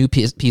tracks, the new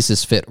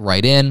pieces fit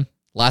right in.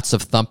 Lots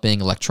of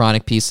thumping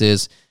electronic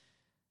pieces.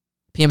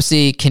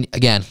 PMC,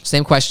 again,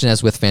 same question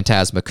as with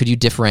Phantasma. Could you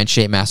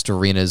differentiate Master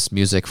Arena's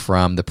music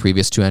from the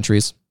previous two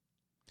entries?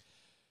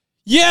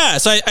 Yeah,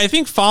 so I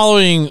think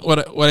following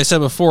what I said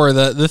before,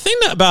 the thing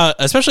about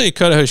especially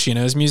Kota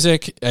Hoshino's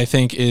music, I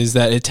think, is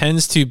that it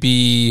tends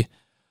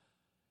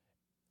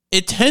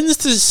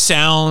to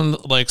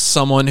sound like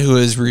someone who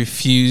has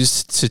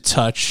refused to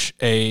touch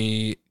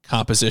a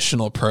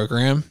compositional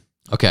program.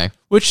 Okay.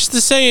 Which is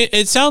to say,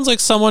 it sounds like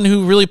someone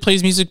who really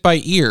plays music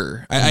by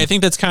ear. I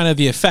think that's kind of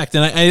the effect.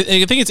 And I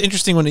think it's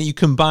interesting when you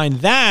combine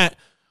that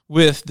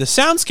with the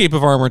soundscape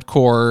of Armored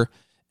Core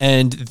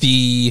and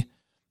the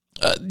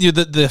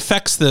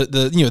effects, when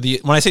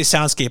I say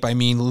soundscape, I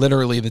mean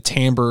literally the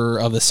timbre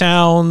of the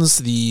sounds,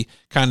 the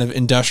kind of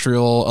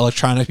industrial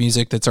electronic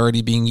music that's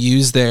already being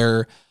used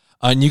there.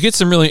 And you get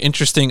some really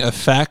interesting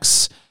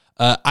effects.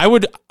 I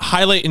would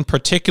highlight in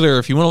particular,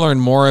 if you want to learn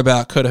more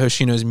about Kota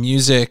Hoshino's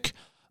music,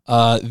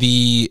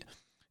 the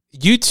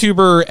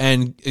YouTuber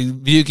and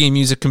video game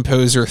music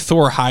composer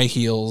Thor High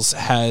Heels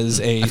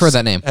I've heard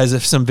that name.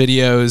 Has some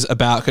videos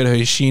about Kota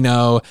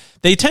Hoshino.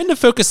 They tend to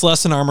focus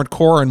less on Armored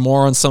Core and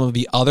more on some of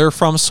the other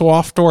From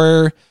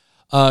Software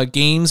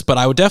games, but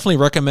I would definitely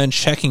recommend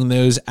checking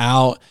those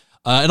out.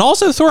 And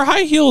also Thor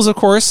High Heels, of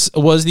course,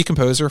 was the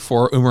composer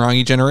for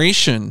Umurangi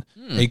Generation,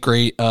 a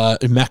great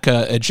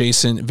mecha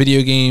adjacent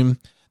video game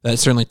that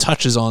certainly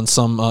touches on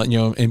some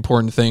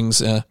important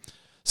things.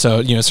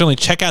 So, certainly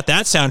check out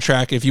that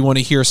soundtrack if you want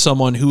to hear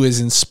someone who is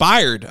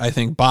inspired, I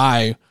think,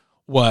 by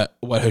what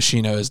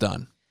Hoshino has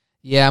done.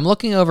 Yeah, I'm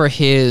looking over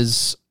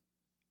his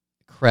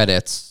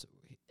credits.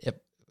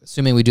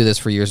 Assuming we do this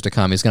for years to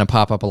come, he's going to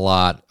pop up a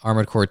lot.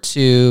 Armored Core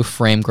 2,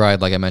 Frame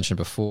Gride, like I mentioned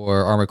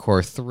before, Armored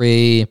Core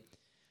 3,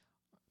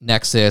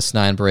 Nexus,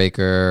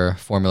 Ninebreaker,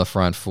 Formula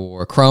Front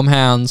 4, Chrome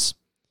Hounds,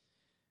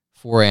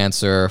 4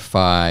 Answer,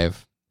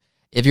 5.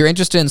 If you're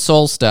interested in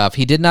Soul stuff,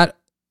 he did not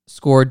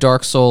scored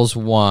Dark Souls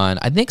 1.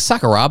 I think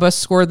Sakuraba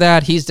scored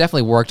that. He's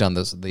definitely worked on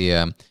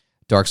the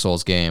Dark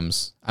Souls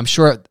games. I'm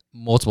sure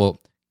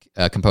multiple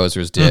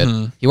composers did.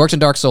 Mm-hmm. He worked on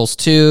Dark Souls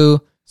 2,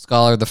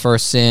 Scholar of the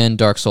First Sin,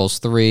 Dark Souls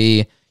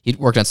 3. He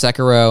worked on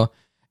Sekiro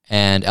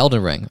and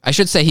Elden Ring. I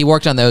should say he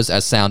worked on those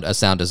as sound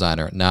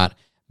designer, not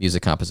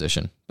music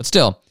composition. But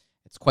still,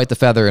 it's quite the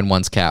feather in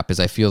one's cap, as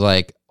I feel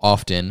like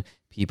often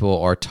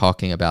people are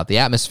talking about the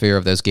atmosphere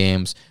of those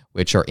games,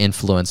 which are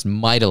influenced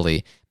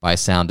mightily by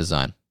sound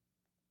design.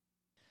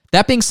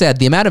 That being said,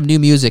 the amount of new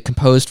music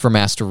composed for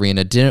Master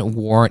Arena didn't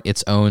warrant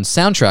its own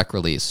soundtrack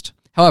released.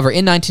 However,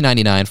 in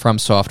 1999,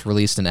 FromSoft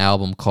released an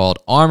album called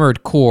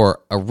Armored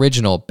Core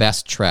Original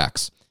Best Track,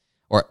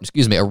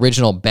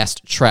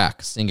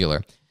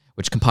 singular,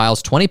 which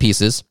compiles 20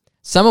 pieces,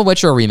 some of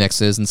which are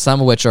remixes and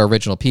some of which are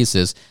original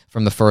pieces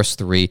from the first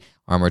 3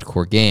 Armored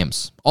Core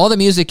games. All the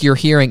music you're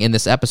hearing in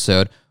this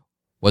episode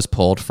was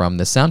pulled from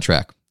this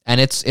soundtrack.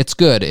 And it's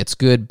good. It's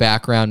good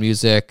background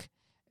music.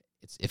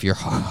 If you're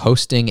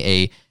hosting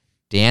a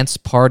dance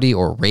party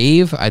or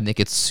rave, I think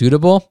it's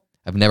suitable.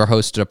 I've never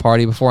hosted a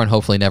party before and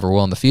hopefully never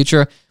will in the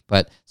future,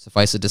 but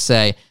suffice it to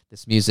say,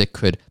 this music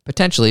could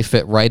potentially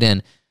fit right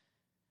in.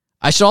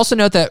 I should also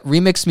note that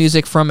remix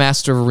music from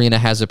Master of Arena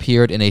has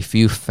appeared in a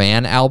few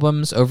fan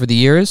albums over the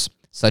years,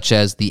 such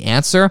as The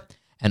Answer,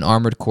 an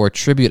Armored Core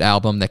tribute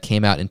album that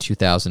came out in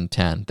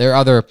 2010. There are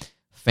other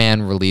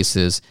fan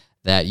releases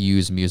that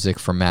use music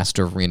from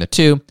Master of Arena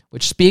 2,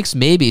 which speaks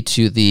maybe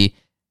to the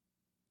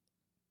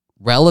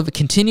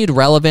continued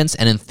relevance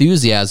and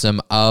enthusiasm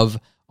of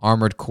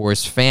Armored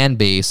Core's fan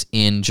base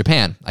in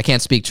Japan. I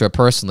can't speak to it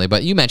personally,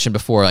 but you mentioned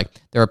before, like,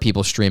 there are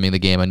people streaming the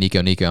game on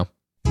Nico Nico.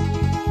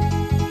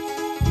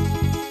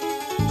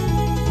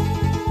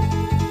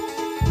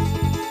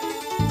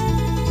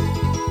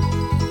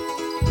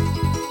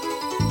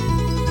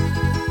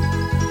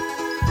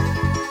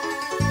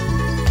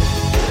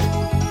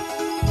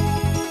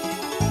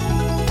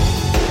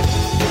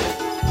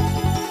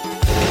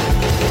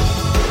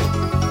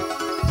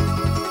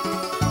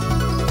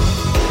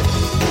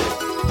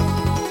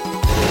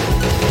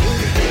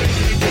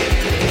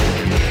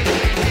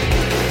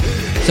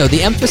 So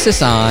the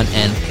emphasis on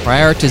and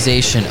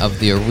prioritization of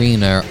the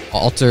arena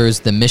alters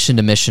the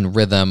mission-to-mission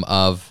rhythm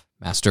of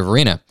Master of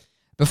Arena.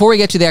 Before we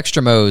get to the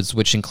extra modes,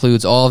 which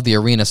includes all of the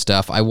arena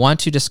stuff, I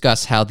want to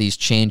discuss how these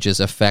changes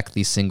affect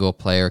the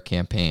single-player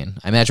campaign.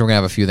 I imagine we're going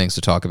to have a few things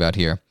to talk about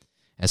here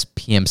as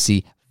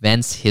PMC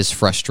vents his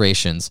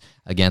frustrations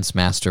against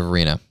Master of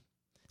Arena.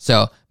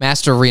 So,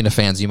 Master of Arena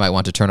fans, you might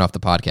want to turn off the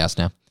podcast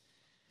now.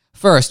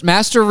 First,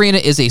 Master Arena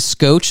is a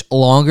scotch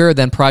longer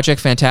than Project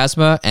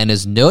Phantasma and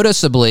is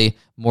noticeably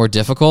more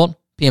difficult.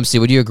 PMC,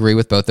 would you agree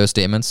with both those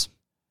statements?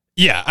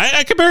 Yeah,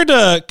 I compared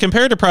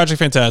to Project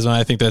Phantasma,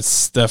 I think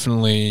that's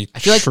definitely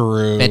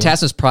true.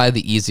 Phantasma is probably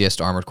the easiest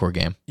Armored Core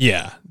game.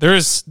 Yeah,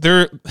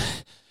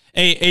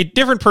 a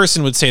different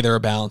person would say there are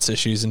balance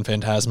issues in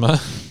Phantasma.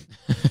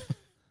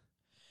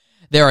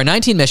 There are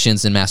 19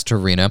 missions in Master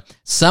Arena,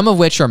 some of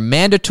which are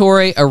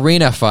mandatory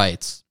arena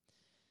fights.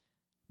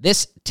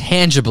 This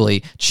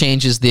tangibly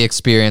changes the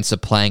experience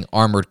of playing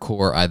Armored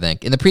Core, I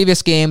think. In the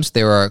previous games,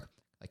 there are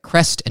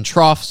crests and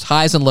troughs,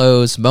 highs and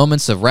lows,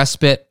 moments of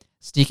respite,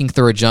 sneaking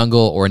through a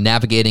jungle or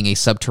navigating a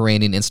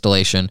subterranean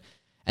installation,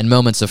 and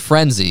moments of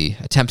frenzy,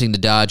 attempting to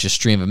dodge a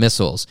stream of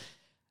missiles.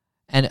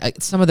 And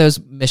some of those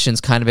missions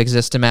kind of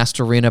exist in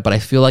Master Arena, but I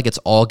feel like it's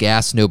all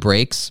gas, no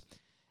brakes.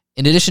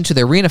 In addition to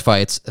the arena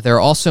fights, there are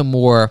also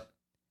more,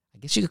 I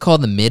guess you could call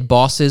them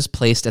mid-bosses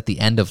placed at the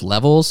end of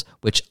levels,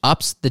 which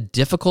ups the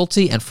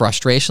difficulty and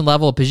frustration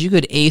level because you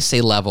could ace a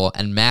level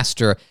and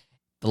master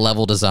the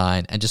level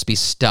design and just be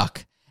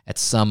stuck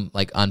at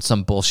on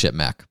some bullshit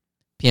mech.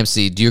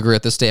 PMC, do you agree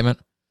with this statement?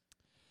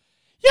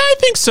 Yeah, I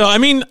think so. I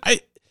mean,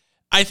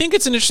 I think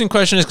it's an interesting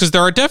question is because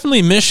there are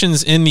definitely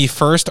missions in the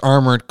first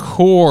Armored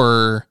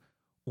Core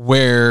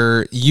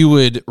where you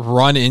would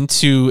run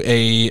into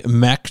a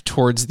mech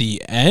towards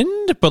the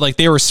end, but like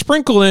they were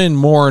sprinkled in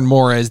more and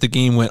more as the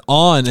game went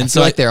on. And I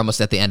feel like they're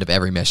almost at the end of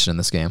every mission in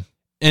this game.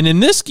 And in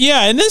this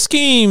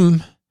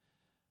game,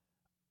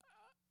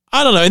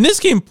 I don't know. In this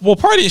game, well,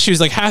 part of the issue is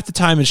like half the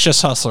time it's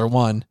just Hustler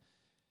 1.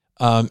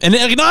 And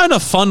like, not in a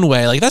fun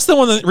way. Like that's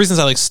one of the reasons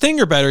I like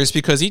Stinger better is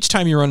because each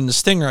time you run into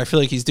Stinger, I feel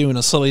like he's doing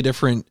a slightly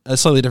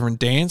different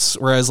dance.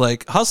 Whereas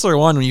like Hustler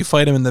 1, when you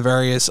fight him in the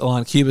various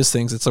Elon Cubis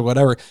things, it's like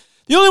whatever.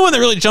 The only one that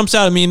really jumps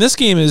out at me in this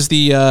game is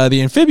the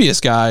amphibious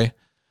guy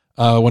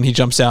when he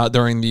jumps out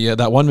during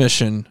that one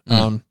mission,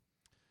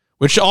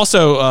 which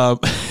also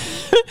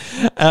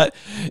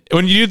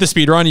when you do the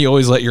speed run, you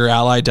always let your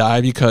ally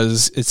die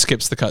because it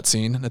skips the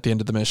cutscene at the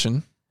end of the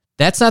mission.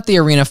 That's not the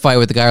arena fight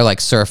with the guy who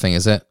likes surfing,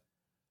 is it?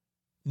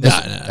 No.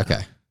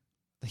 Okay,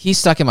 he's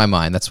stuck in my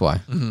mind. That's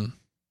why. Mm-hmm.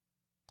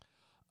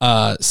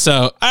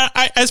 So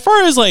I as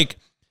far as like,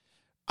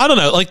 I don't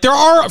know, like there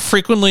are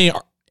frequently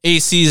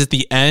ACs at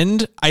the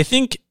end. I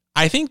think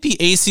the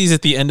ACs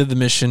at the end of the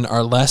mission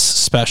are less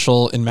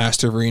special in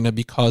Master of Arena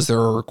because there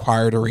are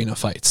required arena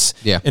fights.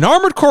 Yeah. In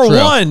Armored Core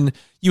 1,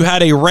 you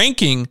had a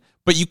ranking,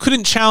 but you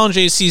couldn't challenge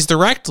ACs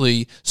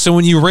directly. So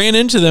when you ran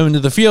into them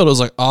into the field, it was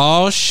like,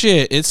 oh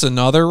shit, it's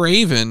another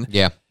Raven.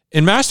 Yeah.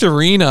 In Master of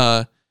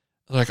Arena,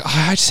 like, oh,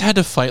 I just had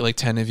to fight like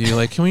 10 of you.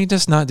 Like, can we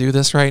just not do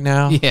this right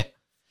now? Yeah.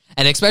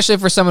 And especially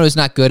for someone who's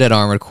not good at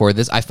Armored Core,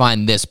 I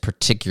find this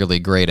particularly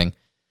grating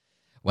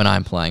when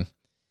I'm playing.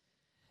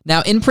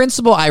 Now, in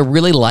principle, I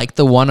really like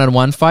the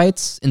one-on-one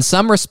fights. In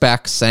some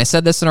respects, and I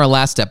said this in our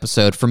last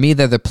episode, for me,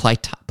 they're the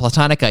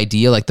platonic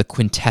ideal, like the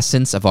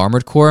quintessence of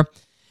Armored Core.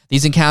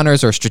 These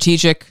encounters are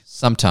strategic,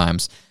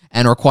 sometimes,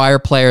 and require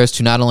players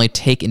to not only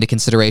take into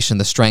consideration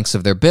the strengths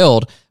of their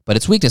build, but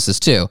its weaknesses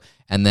too,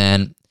 and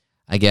then,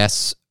 I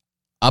guess,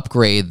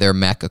 upgrade their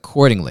mech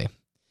accordingly.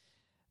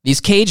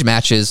 These cage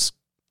matches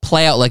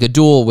play out like a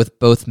duel with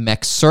both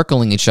mechs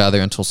circling each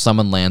other until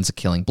someone lands a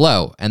killing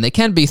blow, and they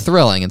can be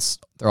thrilling, and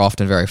they're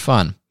often very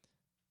fun.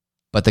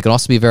 But they can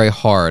also be very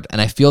hard, and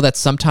I feel that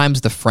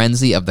sometimes the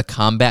frenzy of the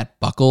combat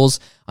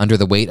buckles under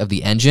the weight of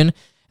the engine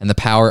and the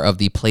power of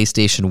the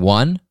PlayStation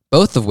 1,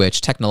 both of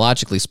which,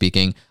 technologically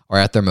speaking, are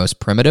at their most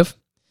primitive.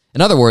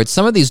 In other words,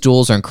 some of these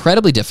duels are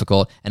incredibly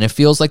difficult, and it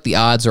feels like the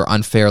odds are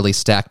unfairly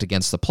stacked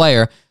against the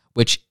player,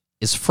 which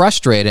is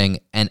frustrating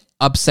and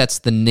upsets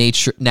the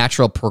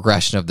natural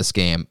progression of this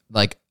game.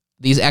 Like,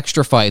 these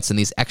extra fights and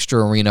these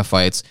extra arena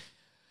fights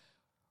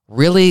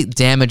really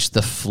damage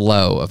the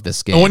flow of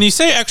this game. When you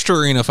say extra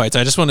arena fights,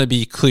 I just want to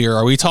be clear.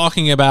 Are we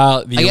talking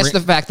about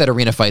the fact that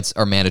arena fights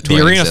are mandatory?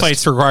 The arena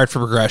fights required for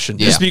progression.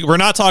 Yeah. We're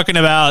not talking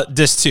about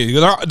Disc 2.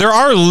 There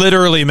are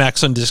literally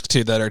mechs on Disc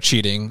 2 that are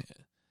cheating.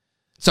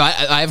 So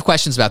I have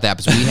questions about that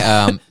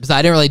because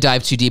I didn't really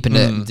dive too deep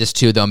into Disc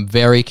 2, though I'm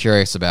very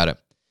curious about it.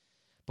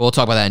 But we'll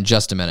talk about that in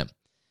just a minute.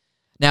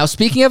 Now,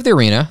 speaking of the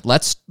arena,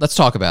 let's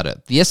talk about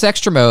it. This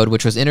extra mode,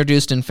 which was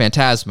introduced in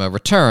Phantasma,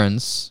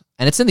 returns,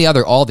 and it's in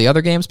all the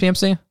other games,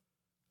 PMC?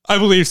 I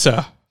believe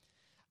so.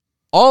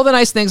 All the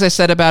nice things I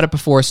said about it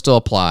before still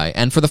apply,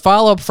 and for the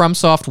follow-up,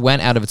 FromSoft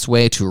went out of its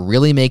way to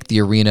really make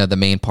the arena the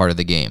main part of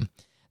the game.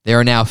 There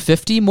are now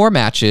 50 more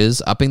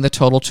matches, upping the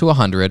total to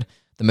 100,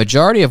 the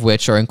majority of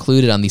which are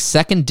included on the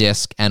second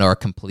disc and are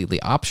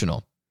completely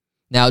optional.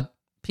 Now,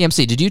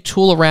 PMC, did you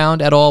tool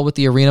around at all with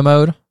the arena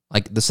mode?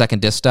 Like the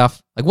second disc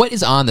stuff? Like what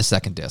is on the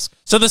second disc?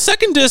 So the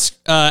second disc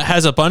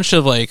has a bunch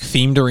of like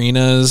themed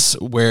arenas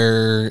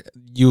where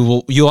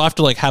you'll have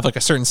to like have like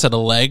a certain set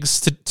of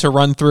legs to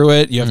run through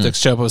it. You have to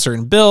show up a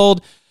certain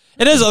build.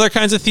 It has other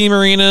kinds of theme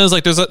arenas.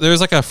 Like there's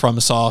like a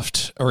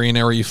FromSoft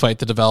arena where you fight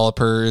the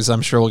developers.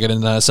 I'm sure we'll get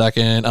into that in a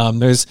second.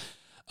 And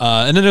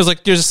then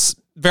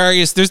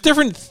there's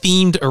different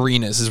themed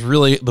arenas is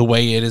really the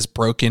way it is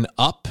broken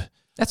up.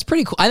 That's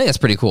pretty cool. I think that's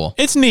pretty cool.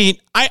 It's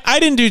neat. I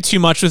didn't do too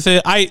much with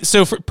it.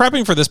 So for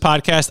prepping for this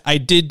podcast, I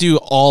did do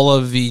all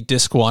of the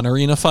disc 1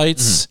 arena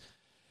fights.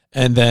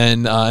 And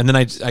then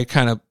I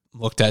kind of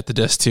looked at the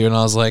disc 2 and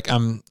I was like,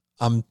 I'm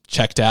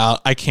checked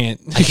out. I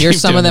can't. I hear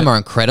some of them are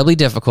incredibly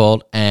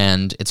difficult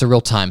and it's a real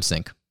time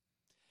sink.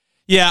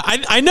 Yeah,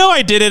 I know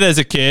I did it as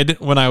a kid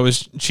when I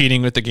was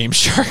cheating with the Game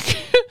Shark.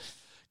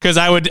 Because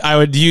I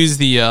would use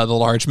the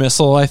large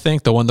missile, I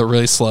think, the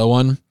really slow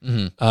one,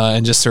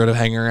 and just sort of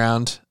hang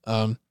around.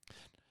 I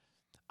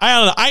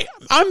don't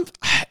know.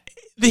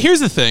 Here's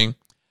the thing.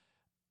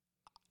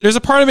 There's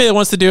a part of me that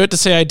wants to do it to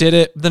say I did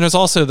it. But then there's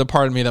also the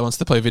part of me that wants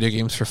to play video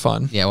games for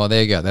fun. Yeah, well,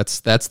 there you go.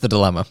 That's the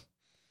dilemma.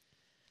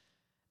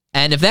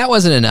 And if that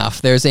wasn't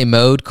enough, there's a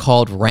mode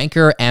called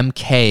Ranker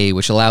MK,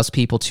 which allows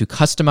people to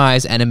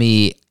customize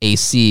enemy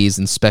ACs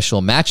in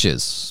special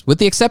matches. With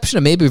the exception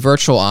of maybe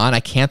Virtual On, I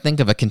can't think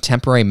of a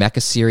contemporary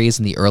mecha series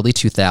in the early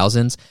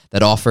 2000s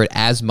that offered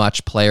as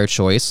much player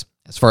choice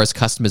as far as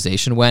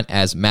customization went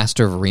as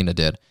Master of Arena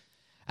did.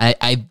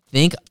 I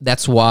think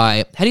that's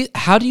why.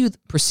 How do you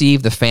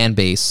perceive the fan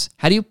base?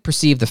 How do you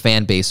perceive the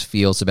fan base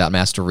feels about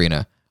Master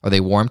Arena? Are they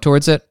warm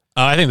towards it?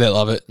 I think they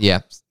love it. Yeah,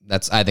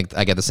 I think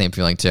I get the same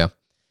feeling too.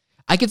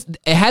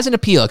 It has an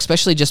appeal,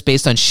 especially just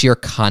based on sheer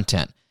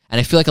content. And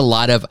I feel like a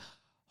lot of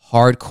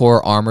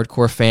hardcore Armored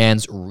Core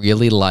fans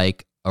really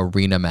like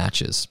arena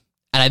matches.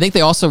 And I think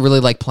they also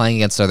really like playing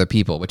against other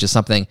people, which is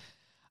something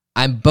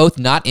I'm both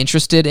not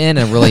interested in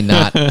and really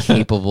not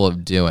capable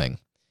of doing,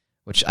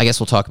 which I guess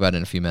we'll talk about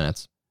in a few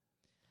minutes.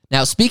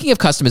 Now, speaking of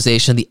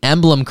customization, the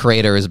emblem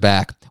creator is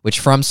back,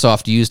 which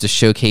FromSoft used to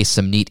showcase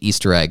some neat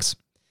Easter eggs.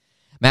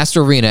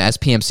 Master Arena, as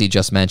PMC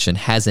just mentioned,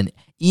 has an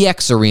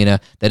EX arena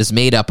that is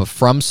made up of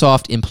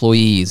FromSoft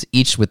employees,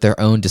 each with their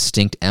own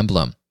distinct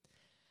emblem.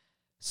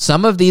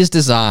 Some of these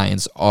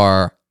designs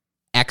are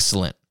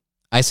excellent.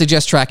 I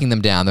suggest tracking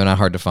them down. They're not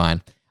hard to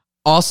find.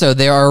 Also,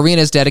 there are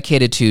arenas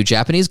dedicated to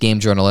Japanese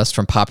game journalists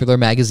from popular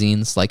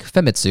magazines like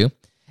Famitsu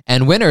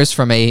and winners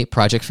from a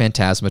Project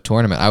Phantasma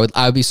tournament.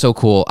 I would be so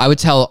cool. I would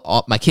tell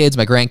all my kids,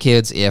 my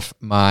grandkids, if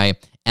my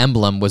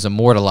emblem was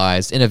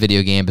immortalized in a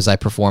video game as I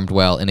performed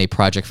well in a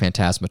Project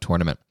Phantasma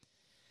tournament.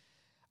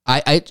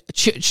 I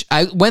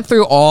went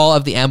through all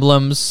of the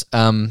emblems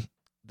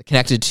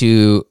connected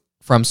to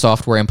From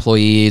Software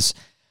employees.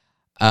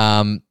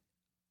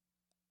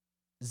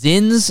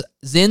 Zin's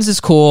is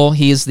cool.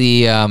 He's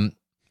the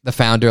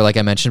founder, like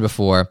I mentioned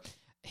before.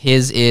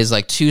 His is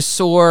like two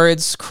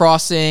swords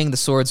crossing. The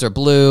swords are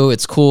blue.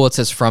 It's cool. It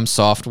says From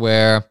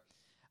Software.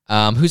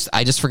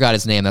 I just forgot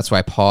his name. That's why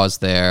I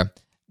paused there.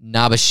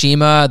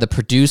 Nabashima, the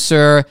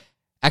producer.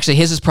 Actually,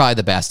 his is probably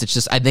the best.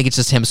 I think it's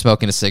just him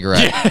smoking a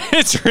cigarette. Yeah,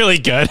 it's really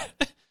good.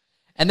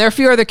 And there are a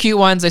few other cute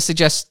ones. I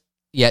suggest,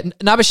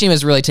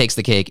 Nabashima's really takes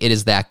the cake. It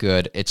is that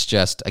good. It's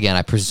just, again,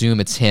 I presume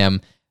it's him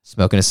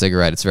smoking a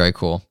cigarette. It's very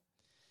cool.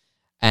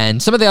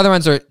 And some of the other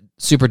ones are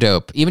super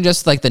dope. Even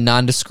just like the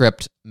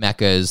nondescript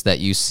mechas that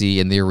you see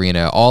in the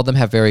arena, all of them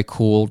have very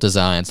cool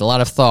designs. A lot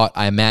of thought,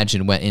 I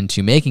imagine, went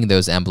into making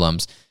those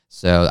emblems.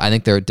 So I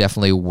think they're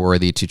definitely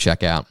worthy to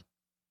check out.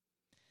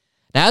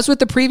 Now, as with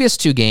the previous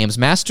two games,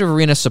 Master of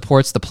Arena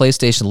supports the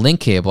PlayStation Link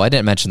cable. I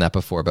didn't mention that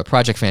before, but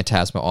Project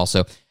Phantasma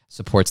also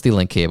supports the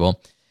Link cable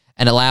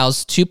and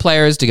allows two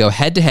players to go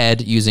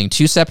head-to-head using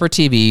two separate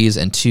TVs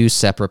and two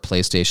separate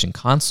PlayStation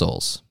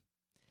consoles.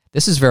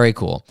 This is very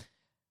cool,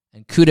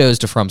 and kudos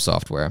to From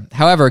Software.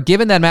 However,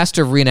 given that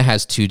Master of Arena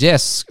has two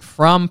discs,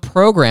 From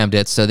programmed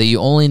it so that you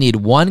only need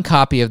one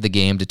copy of the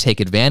game to take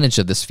advantage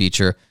of this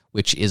feature,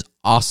 which is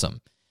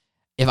awesome.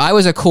 If I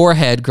was a core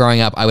head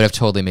growing up, I would have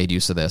totally made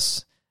use of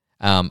this.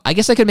 I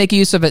guess I could make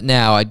use of it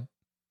now. I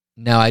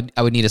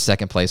would need a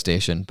second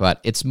PlayStation, but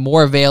it's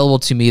more available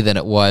to me than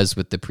it was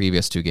with the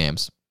previous two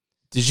games.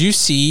 Did you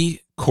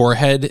see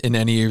Corehead in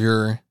any of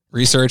your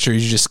research, or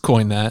did you just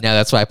coin that? No,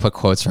 that's why I put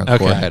quotes around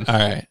Corehead. All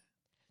right.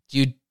 Do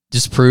you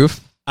disprove?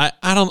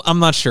 I'm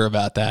not sure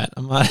about that.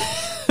 I'm not.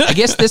 I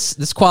guess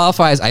this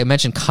qualifies. I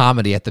mentioned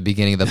comedy at the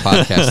beginning of the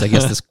podcast. I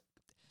guess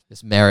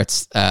this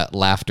merits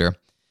laughter.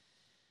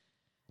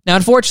 Now,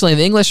 unfortunately,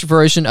 the English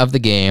version of the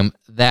game,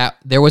 that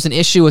there was an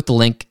issue with the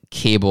link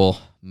cable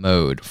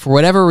mode. For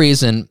whatever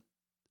reason,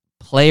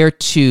 player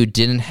 2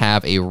 didn't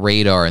have a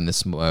radar in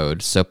this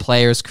mode, so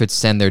players could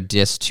send their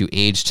disc to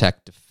Age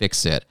Tech to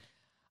fix it.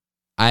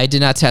 I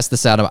did not test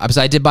this out, because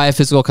I did buy a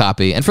physical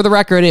copy, and for the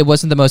record, it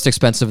wasn't the most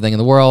expensive thing in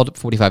the world,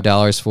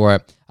 $45 for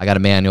it. I got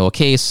a manual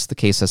case. The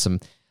case has some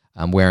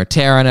wear and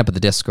tear on it, but the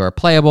discs are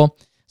playable.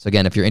 So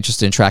again, if you're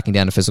interested in tracking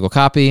down a physical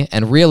copy,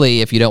 and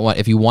really, if you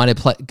want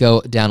to go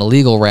down a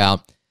legal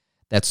route,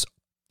 that's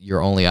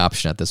your only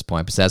option at this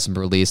point, because it hasn't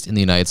been released in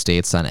the United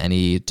States on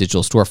any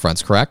digital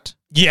storefronts, correct?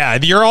 Yeah,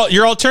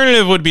 your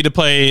alternative would be to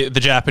play the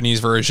Japanese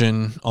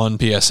version on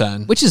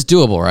PSN, Which is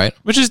doable, right?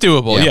 which is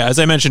doable. Yeah, as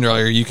I mentioned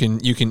earlier, you can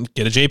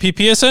get a JP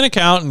PSN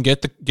account and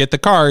get the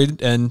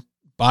card and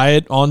buy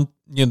it on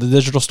the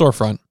digital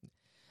storefront.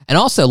 And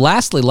also,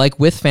 lastly, like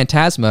with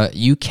Phantasma,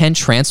 you can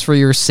transfer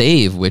your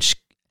save, which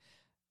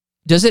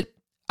does it.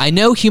 I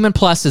know Human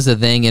Plus is a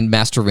thing in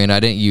Master Arena. I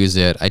didn't use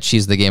it. I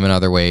cheesed the game in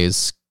other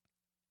ways.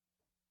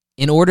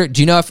 Do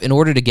you know if in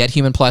order to get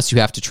Human Plus, you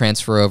have to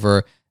transfer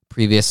over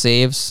previous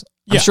saves?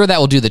 I'm sure that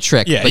will do the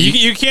trick. Yeah, but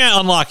you can't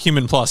unlock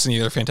Human Plus in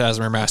either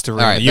Phantasma or Master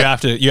Arena. Right, you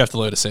have to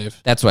load a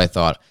save. That's what I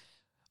thought.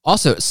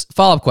 Also,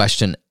 follow-up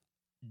question.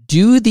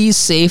 Do these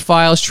save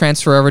files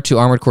transfer over to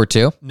Armored Core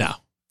 2? No.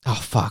 Oh,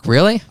 fuck.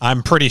 Really?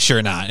 I'm pretty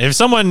sure not. If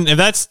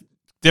that's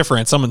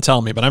different, someone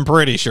tell me, but I'm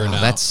pretty sure no.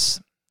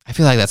 I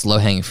feel like that's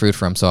low-hanging fruit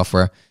from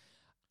software.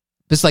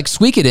 It's like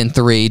Suikoden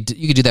 3.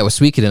 You could do that with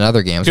Suikoden in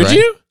other games, right? Could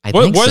you? I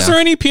think Was so. there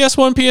any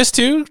PS1,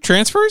 PS2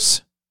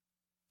 transfers?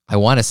 I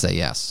want to say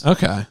yes.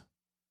 Okay. I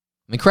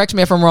mean, correct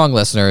me if I'm wrong,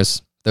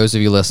 listeners. Those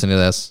of you listening to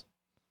this.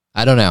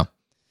 I don't know.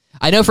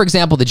 I know, for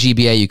example, the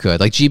GBA you could.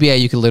 Like GBA,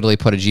 you could literally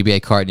put a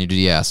GBA card in your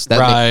DS.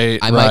 Right.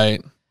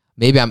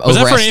 Maybe I'm Was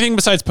that for anything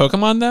besides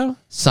Pokemon, though?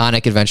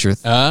 Sonic Adventure.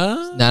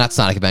 No, not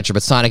Sonic Adventure,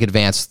 but Sonic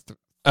Advance.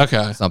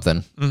 Okay.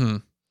 Something. Mm-hmm.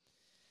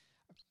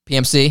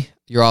 PMC,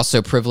 you're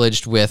also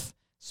privileged with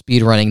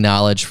speedrunning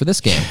knowledge for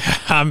this game.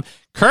 I'm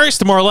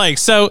cursed, more like.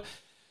 So,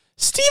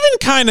 Steven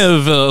kind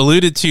of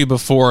alluded to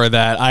before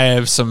that I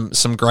have some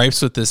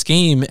gripes with this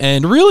game.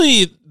 And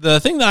really, the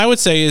thing that I would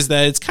say is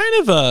that it's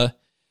kind of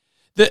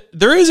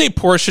there is a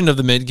portion of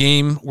the mid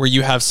game where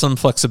you have some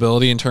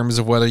flexibility in terms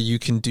of whether you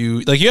can do,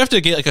 like, you have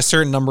to get like a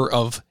certain number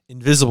of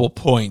invisible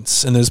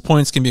points, and those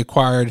points can be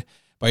acquired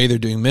by either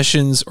doing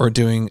missions or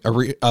doing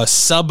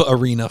sub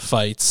arena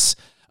fights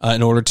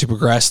in order to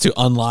progress to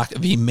unlock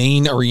the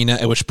main arena,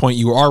 at which point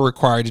you are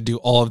required to do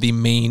all of the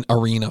main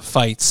arena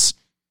fights.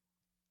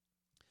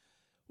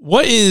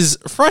 What is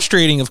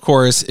frustrating, of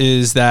course,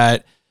 is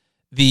that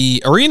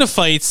the arena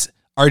fights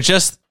are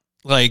just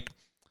like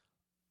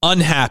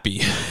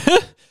unhappy.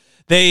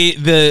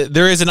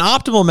 There is an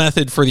optimal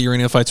method for the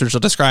arena fights, which I'll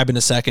describe in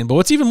a second. But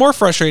what's even more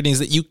frustrating is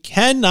that you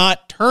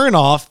cannot turn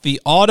off the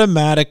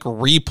automatic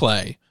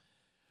replay,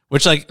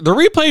 which, like, the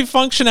replay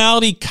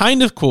functionality,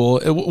 kind of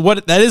cool.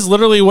 What that is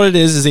literally what it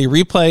is a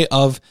replay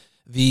of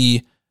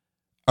the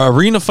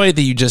arena fight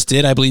that you just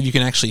did. I believe you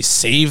can actually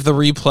save the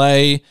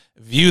replay,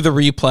 view the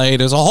replay.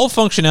 There's a whole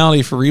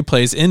functionality for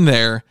replays in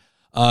there.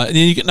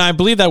 And I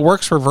believe that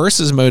works for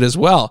versus mode as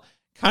well.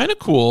 Kind of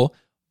cool.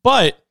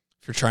 But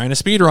if you're trying to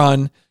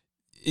speedrun,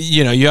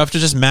 you have to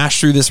just mash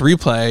through this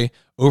replay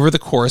over the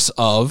course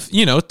of,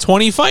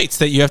 20 fights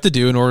that you have to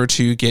do in order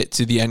to get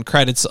to the end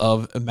credits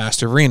of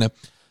Master Arena.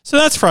 So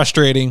that's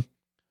frustrating.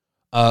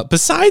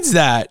 Besides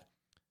that,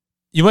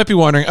 you might be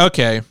wondering,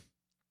 okay,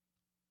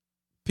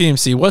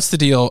 PMC, what's the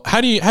deal?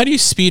 How do you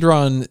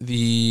speedrun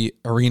the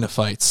arena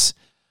fights?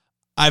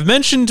 I've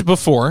mentioned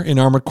before in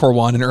Armored Core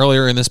 1 and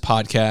earlier in this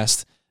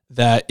podcast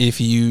that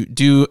if you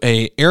do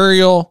a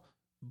aerial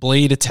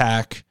blade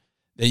attack,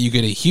 that you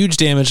get a huge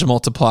damage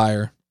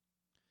multiplier.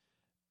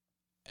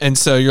 And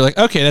so you're like,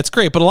 okay, that's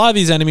great. But a lot of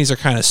these enemies are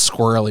kind of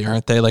squirrely,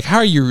 aren't they? Like, how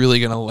are you really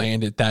going to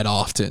land it that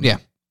often? Yeah.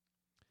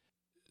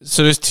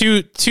 So there's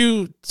two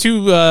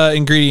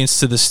ingredients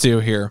to the stew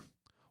here.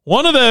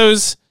 One of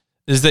those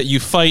is that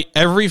you fight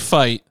every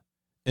fight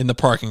in the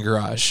parking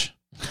garage.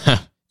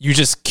 You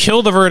just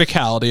kill the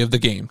verticality of the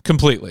game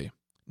completely.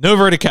 No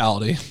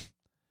verticality.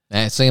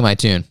 Sing my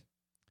tune.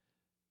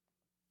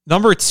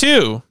 Number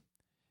 2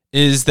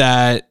 is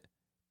that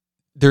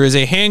there is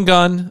a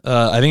handgun,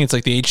 I think it's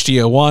like the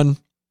HG01,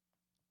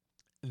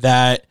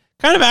 that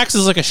kind of acts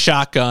as like a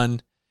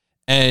shotgun,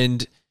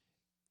 and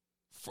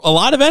for a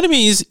lot of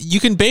enemies, you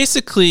can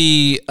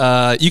basically,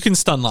 you can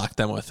stun lock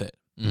them with it.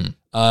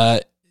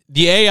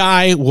 The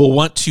AI will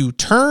want to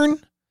turn,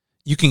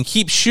 you can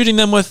keep shooting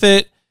them with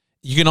it,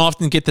 you can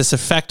often get this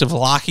effect of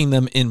locking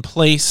them in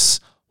place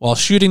while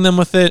shooting them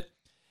with it,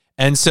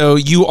 and so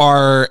you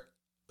are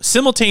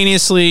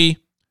simultaneously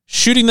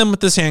shooting them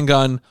with this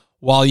handgun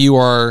while you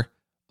are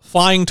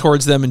flying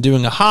towards them and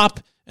doing a hop,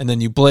 and then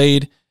you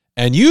blade.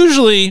 And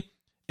usually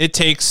it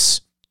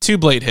takes 2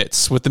 blade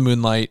hits with the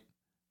Moonlight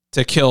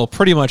to kill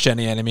pretty much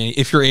any enemy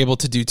if you're able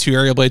to do 2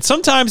 aerial blades.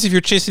 Sometimes if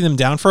you're chasing them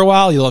down for a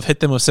while, you'll have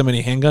hit them with so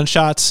many handgun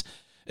shots.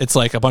 It's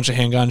like a bunch of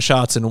handgun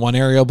shots and 1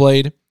 aerial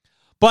blade.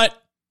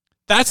 But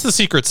that's the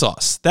secret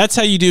sauce. That's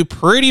how you do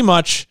pretty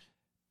much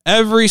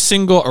every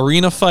single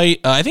arena fight.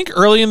 I think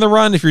early in the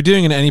run, if you're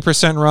doing an any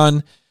percent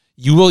run,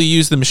 you will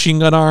use the machine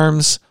gun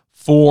arms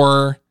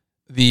for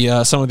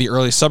the some of the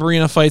early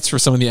sub-arena fights for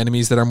some of the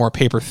enemies that are more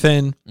paper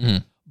thin.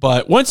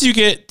 But once you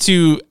get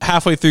to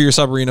halfway through your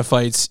sub-arena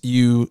fights,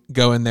 you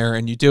go in there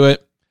and you do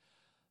it.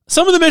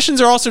 Some of the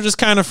missions are also just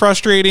kind of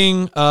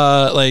frustrating.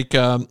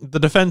 The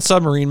defense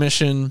submarine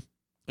mission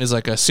is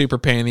like a super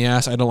pain in the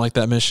ass. I don't like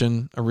that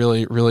mission. I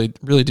really, really,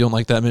 really don't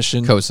like that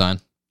mission.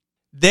 Cosign.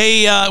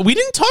 we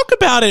didn't talk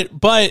about it,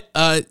 but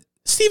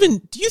Steven,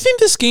 do you think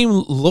this game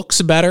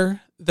looks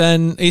better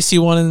than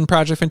AC1 and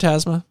Project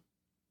Phantasma?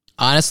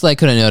 Honestly, I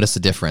couldn't notice a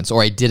difference,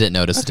 or I didn't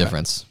notice a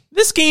difference.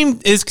 This game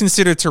is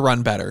considered to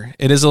run better.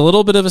 It is a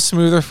little bit of a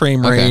smoother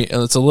frame rate.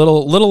 It's a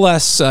little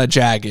less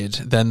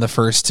jagged than the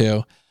first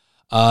two.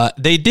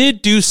 They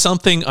did do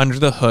something under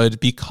the hood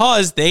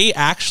because they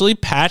actually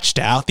patched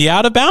out the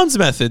out of bounds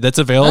method that's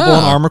available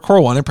in Armored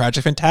Core 1 and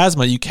Project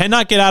Phantasma. You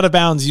cannot get out of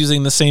bounds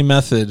using the same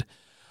method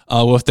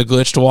with the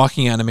glitched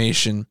walking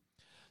animation.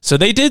 So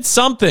they did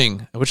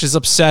something, which is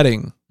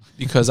upsetting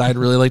because I'd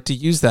really like to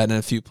use that in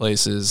a few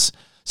places.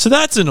 So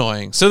that's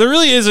annoying. So there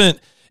really isn't,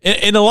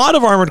 in a lot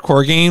of Armored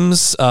Core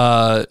games,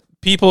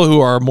 people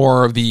who are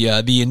more of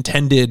the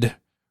intended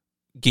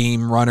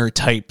game runner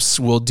types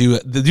will do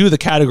the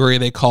category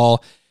they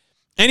call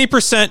any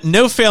 %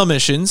 no fail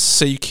missions.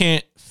 So you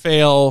can't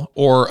fail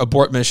or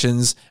abort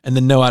missions, and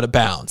then no out of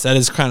bounds. That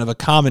is kind of a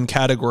common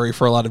category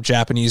for a lot of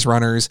Japanese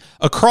runners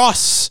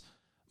across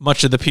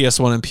much of the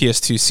PS1 and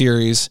PS2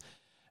 series.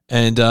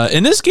 And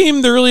in this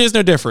game, there really is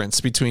no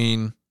difference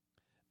between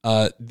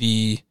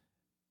the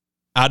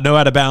no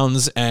out of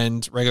bounds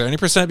and regular any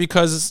 %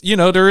 because,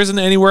 there isn't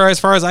anywhere as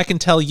far as I can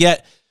tell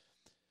yet.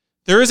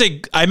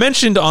 I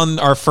mentioned on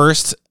our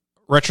first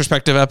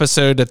retrospective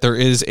episode that there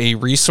is a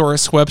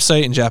resource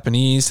website in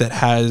Japanese that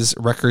has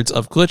records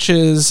of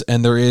glitches,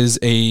 and there is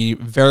a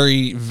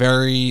very,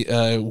 very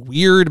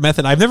weird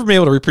method. I've never been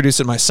able to reproduce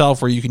it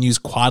myself where you can use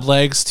quad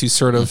legs to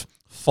sort of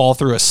fall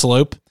through a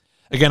slope.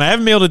 Again, I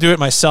haven't been able to do it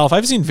myself.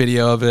 I've seen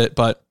video of it,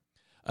 but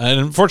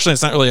unfortunately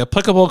it's not really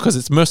applicable because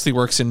it mostly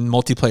works in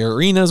multiplayer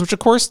arenas, which of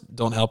course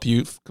don't help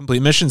you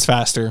complete missions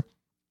faster.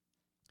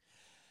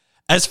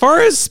 As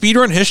far as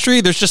speedrun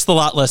history, there's just a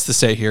lot less to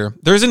say here.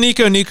 There's a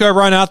Nico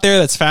run out there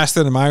that's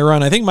faster than my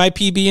run. I think my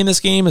PB in this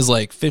game is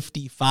like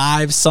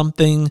 55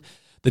 something.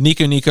 The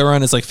Nico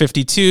run is like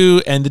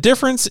 52, and the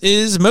difference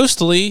is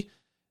mostly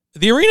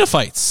the arena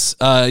fights.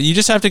 You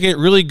just have to get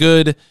really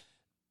good.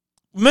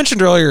 We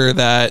mentioned earlier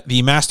that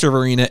the Master of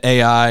Arena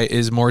AI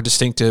is more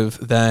distinctive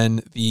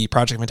than the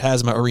Project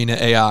Phantasma Arena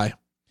AI.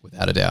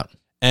 Without a doubt.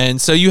 And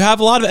so you have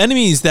a lot of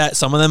enemies that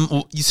some of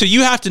them... So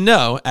you have to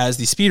know, as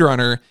the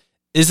speedrunner,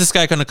 is this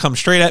guy going to come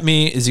straight at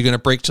me? Is he going to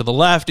break to the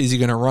left? Is he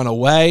going to run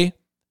away?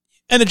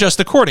 And adjust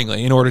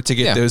accordingly in order to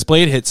get those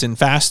blade hits in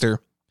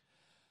faster.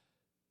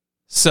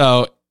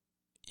 So,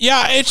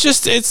 yeah, so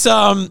that's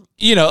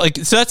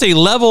a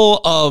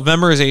level of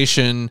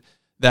memorization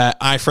that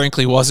I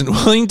frankly wasn't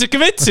willing to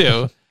commit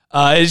to.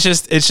 It's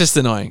just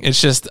annoying.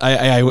 It's just,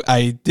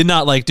 I did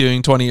not like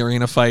doing 20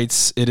 arena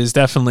fights. It is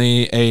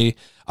definitely a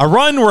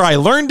run where I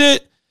learned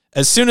it.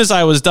 As soon as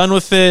I was done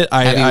with it,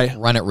 Have you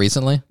run it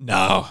recently?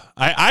 No.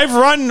 I've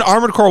run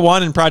Armored Core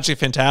 1 and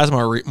Project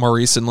Phantasma more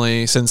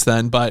recently since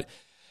then, but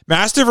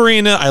Master of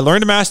Arena, I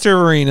learned Master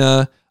of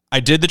Arena.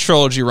 I did the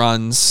trilogy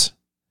runs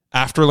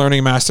after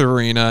learning Master of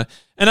Arena,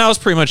 and that was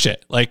pretty much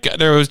it. Like,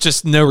 there was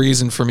just no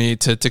reason for me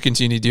to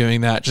continue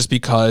doing that just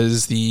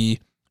because the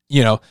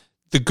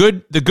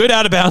good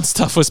out of bounds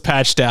stuff was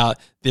patched out.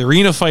 The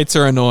arena fights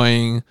are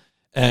annoying.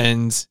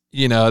 And,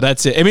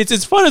 that's it. I mean,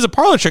 it's fun as a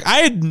parlor trick. I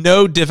had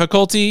no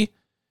difficulty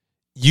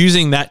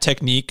using that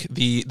technique,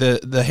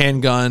 the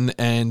handgun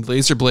and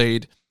laser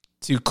blade,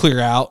 to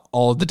clear out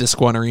all of the Disc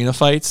 1 arena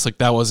fights. Like,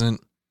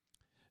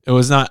 it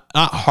was not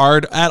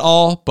hard at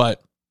all.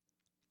 But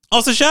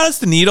also, shout outs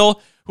to Needle,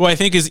 who I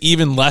think is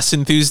even less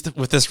enthused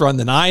with this run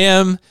than I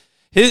am.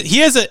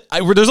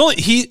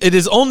 It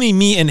is only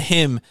me and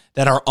him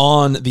that are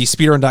on the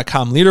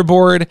speedrun.com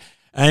leaderboard.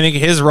 And I think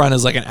his run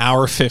is like an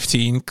hour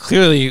 15.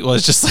 Clearly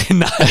was just like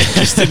not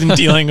interested in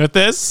dealing with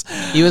this.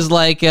 He was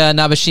like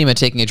Nabashima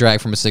taking a drag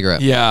from a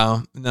cigarette.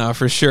 Yeah, no,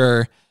 for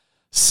sure.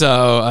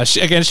 So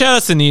again, shout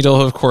out to Needle,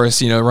 who of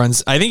course,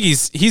 runs, I think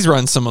he's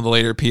run some of the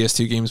later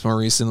PS2 games more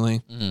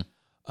recently.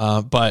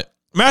 Mm-hmm. But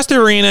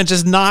Master Arena,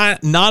 just not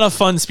a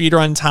fun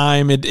speedrun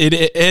time.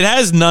 It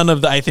has none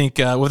of the, I think,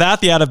 without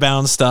the out of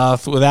bounds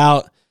stuff,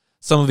 without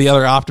some of the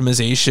other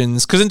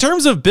optimizations. Because in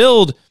terms of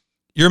build,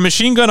 your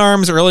machine gun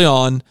arms early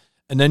on,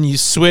 and then you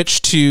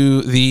switch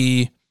to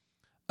the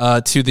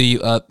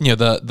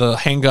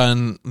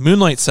handgun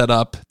Moonlight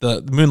setup.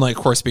 The Moonlight,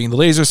 of course, being the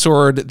laser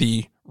sword,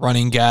 the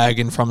running gag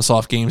in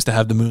FromSoft games to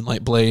have the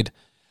Moonlight blade.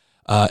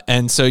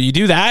 And so you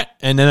do that,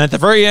 and then at the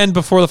very end,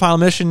 before the final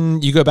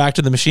mission, you go back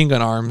to the machine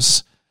gun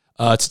arms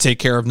to take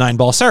care of Nine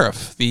Ball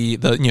Seraph,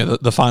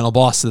 the final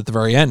boss at the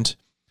very end.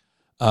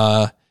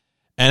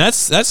 And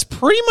that's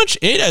pretty much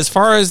it as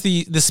far as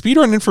the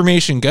speedrun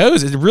information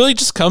goes. It really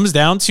just comes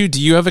down to,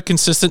 do you have a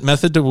consistent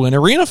method to win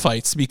arena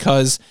fights?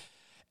 Because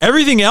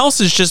everything else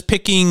is just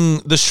picking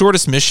the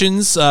shortest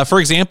missions. For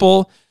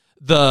example,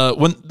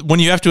 when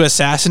you have to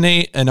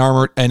assassinate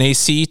an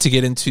AC to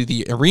get into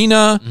the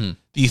arena,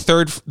 the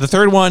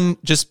third one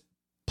just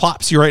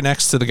plops you right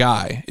next to the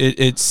guy.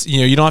 It's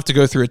you don't have to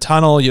go through a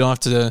tunnel. You don't have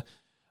to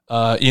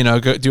go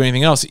do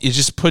anything else. It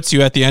just puts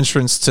you at the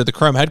entrance to the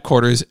Chrome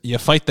headquarters. You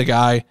fight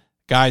the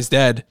guy's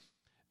dead,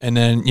 and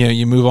then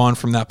you move on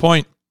from that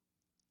point.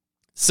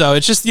 So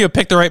it's just,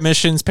 pick the right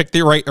missions, pick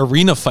the right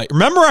arena fight.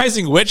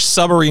 Memorizing which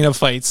sub-arena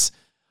fights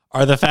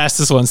are the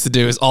fastest ones to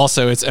do is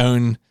also its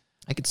own.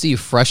 I could see you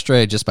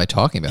frustrated just by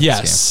talking about this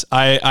game. Yes,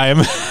 I am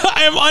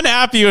I am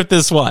unhappy with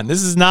this one.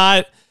 This is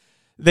not.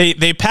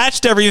 They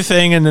patched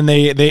everything, and then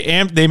they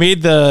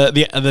made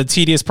the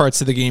tedious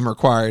parts of the game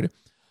required.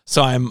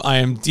 So I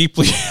am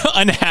deeply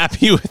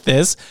unhappy with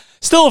this.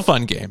 Still a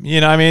fun game,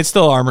 it's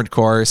still Armored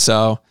Core,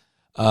 so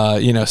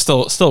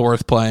still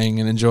worth playing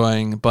and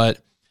enjoying,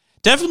 but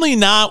definitely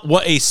not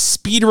what a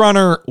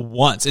speedrunner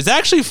wants. It's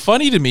actually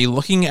funny to me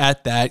looking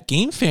at that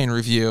Game Fan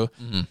review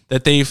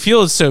that they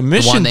feel is so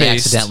mission-based. The one they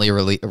accidentally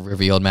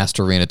revealed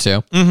Master Arena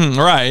 2.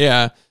 Right,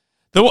 yeah.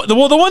 The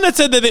one that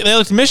said that they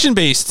liked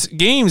mission-based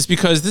games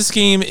because this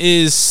game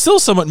is still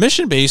somewhat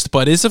mission-based,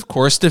 but is, of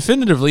course,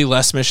 definitively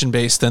less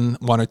mission-based than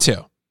 1 or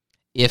 2.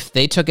 If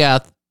they took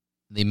out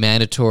the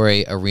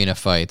mandatory arena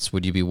fights,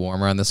 would you be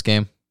warmer on this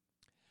game?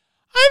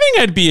 I think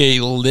I'd be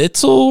a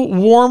little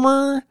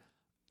warmer.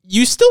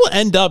 You still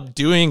end up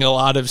doing a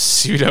lot of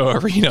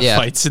pseudo-arena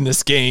fights in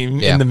this game,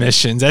 in the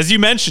missions, as you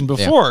mentioned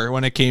before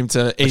when it came to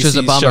ACs. Which was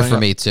a bummer for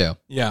me, too.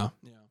 Yeah.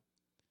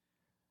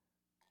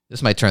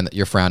 This might turn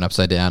your frown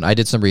upside down. I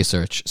did some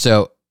research.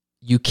 So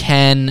you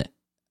can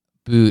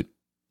boot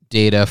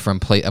data from a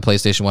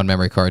PlayStation 1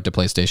 memory card to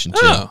PlayStation 2.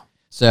 Oh.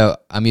 So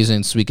I'm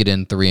using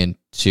Suikoden 3 and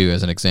 2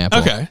 as an example.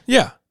 Okay,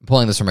 yeah. I'm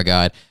pulling this from a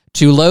guide.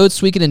 To load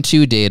Suikoden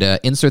 2 data,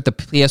 insert the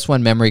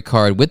PS1 memory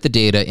card with the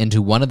data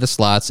into one of the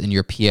slots in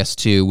your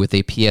PS2 with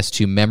a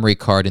PS2 memory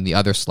card in the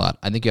other slot.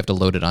 I think you have to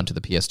load it onto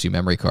the PS2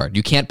 memory card.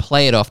 You can't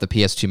play it off the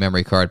PS2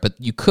 memory card, but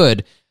you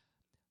could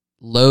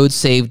load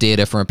save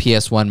data from a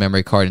PS1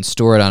 memory card and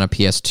store it on a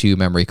PS2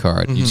 memory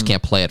card. You just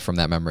can't play it from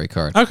that memory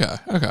card. Okay.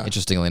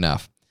 Interestingly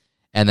enough.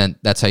 And then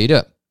that's how you do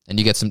it. And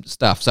you get some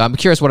stuff. So I'm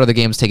curious what other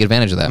games take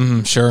advantage of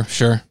that.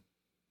 Sure.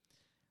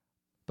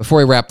 Before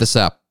we wrap this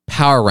up,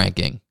 power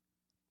ranking.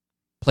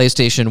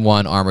 PlayStation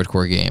 1 Armored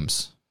Core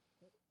games.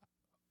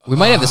 We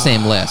might have the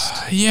same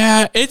list.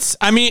 Yeah,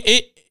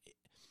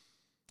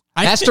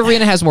 Master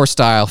Arena has more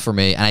style for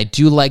me, and I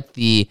do like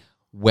the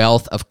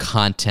wealth of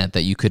content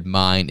that you could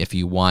mine if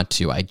you want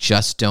to. I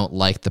just don't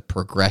like the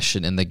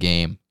progression in the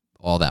game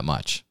all that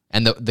much.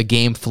 And the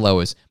game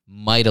flow is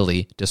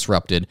mightily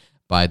disrupted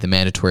by the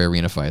mandatory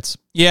arena fights.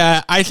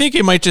 Yeah, I think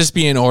it might just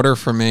be in order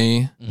for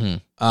me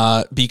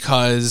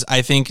because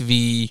I think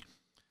the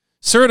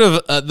sort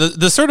of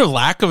the sort of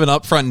lack of an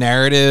upfront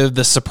narrative,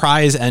 the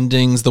surprise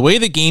endings, the way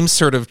the game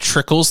sort of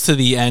trickles to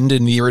the end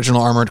in the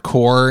original Armored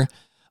Core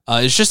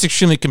is just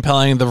extremely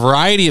compelling. The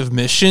variety of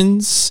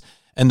missions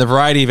and the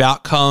variety of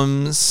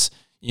outcomes,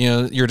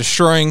 you're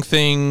destroying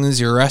things,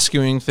 you're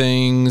rescuing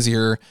things,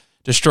 you're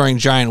destroying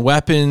giant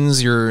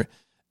weapons, you're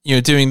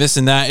doing this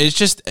and that. It's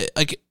just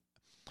like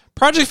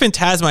Project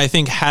Phantasma, I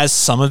think, has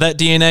some of that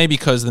DNA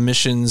because the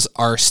missions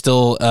are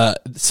still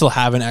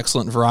have an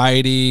excellent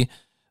variety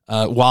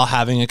while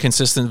having a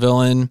consistent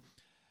villain.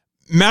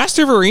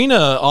 Master of Arena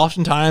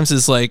oftentimes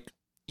is like,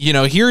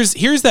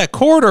 here's that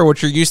corridor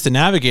which you're used to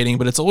navigating,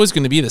 but it's always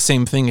going to be the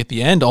same thing at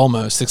the end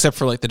almost, except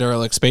for like the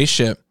derelict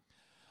spaceship.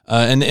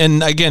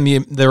 And again,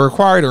 the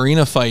required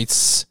arena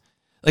fights,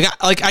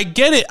 I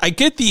get it. I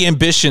get the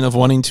ambition of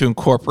wanting to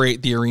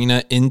incorporate the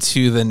arena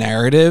into the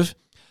narrative,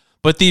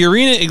 but the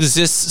arena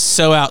exists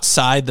so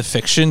outside the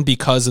fiction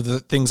because of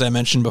the things I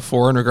mentioned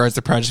before in regards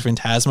to Project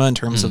Phantasma in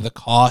terms of the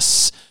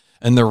costs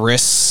and the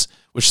risks,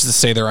 which is to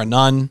say there are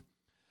none,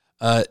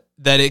 that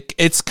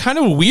it's kind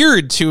of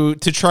weird to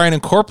try and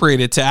incorporate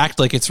it to act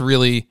like it's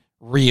really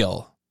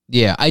real.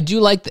 Yeah, I do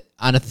like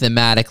on a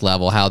thematic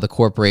level how the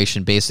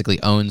corporation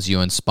basically owns you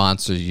and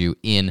sponsors you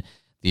in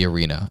the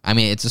arena. I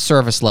mean, it's a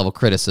surface level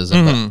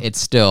criticism, but it's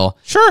still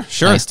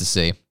nice to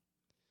see.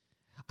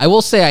 I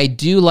will say I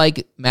do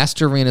like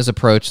Master Arena's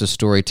approach to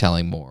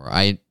storytelling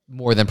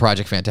more than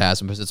Project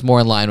Phantasm because it's more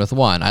in line with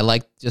 1. I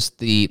like just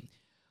the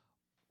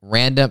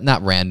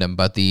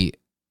but the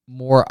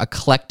more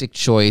eclectic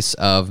choice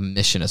of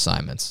mission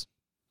assignments.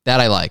 That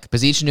I like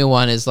because each new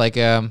one is like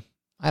I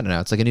don't know,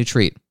 it's like a new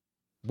treat.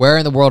 Where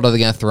in the world are they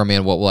going to throw me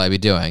and what will I be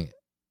doing?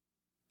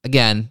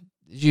 Again,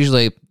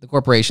 usually the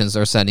corporations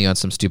are sending you on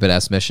some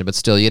stupid-ass mission, but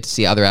still you get to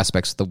see other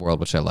aspects of the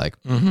world, which I like.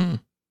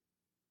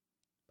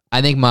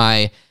 I think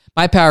my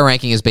power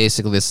ranking is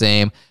basically the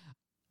same.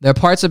 There are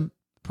parts of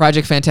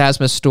Project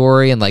Phantasma's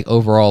story and like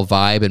overall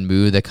vibe and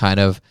mood that kind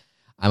of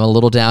I'm a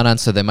little down on,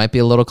 so they might be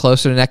a little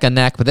closer to neck and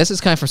neck, but this is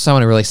kind of for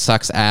someone who really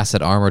sucks ass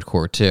at Armored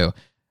Core too.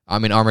 I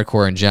mean, Armored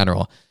Core in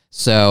general.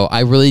 So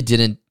I really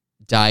didn't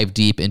dive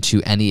deep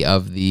into any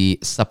of the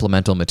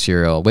supplemental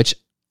material, which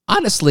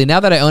honestly, now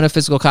that I own a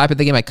physical copy of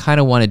the game, I kind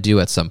of want to do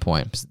at some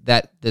point.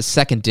 That the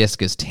second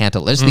disc is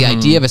tantalizing. The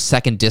idea of a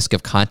second disc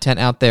of content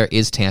out there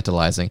is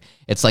tantalizing.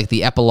 It's like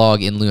the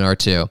epilogue in Lunar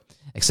 2,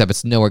 except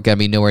it's going to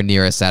be nowhere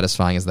near as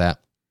satisfying as that.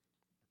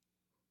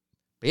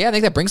 But yeah, I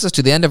think that brings us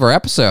to the end of our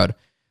episode.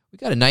 We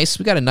got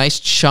a nice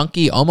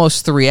chunky,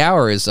 almost 3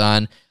 hours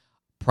on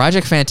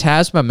Project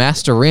Phantasma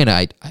Master Arena.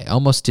 I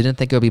almost didn't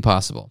think it would be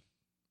possible.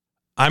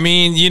 I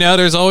mean,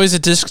 there's always a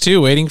disc 2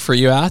 waiting for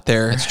you out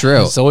there. It's true.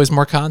 There's always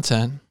more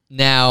content.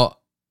 Now,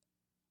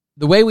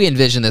 the way we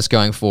envision this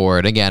going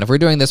forward, again, if we're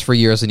doing this for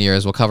years and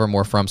years, we'll cover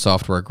more From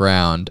Software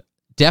ground.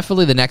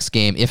 Definitely the next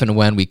game, if and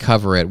when we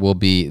cover it, will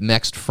be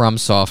next From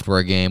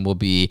Software game will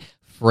be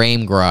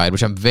Frame Gride,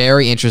 which I'm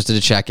very interested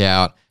to check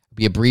out. It'll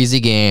be a breezy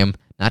game.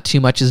 Not too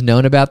much is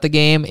known about the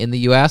game in the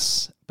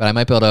US, but I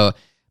might be able to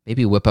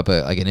maybe whip up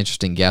an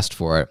interesting guest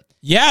for it.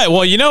 Yeah,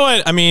 well, you know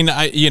what? I mean,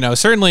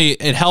 certainly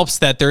it helps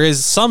that there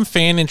is some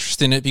fan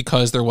interest in it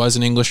because there was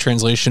an English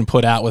translation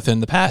put out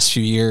within the past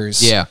few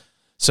years. Yeah.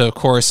 So, of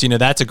course,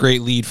 that's a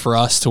great lead for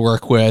us to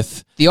work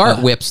with. The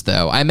art whips,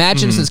 though. I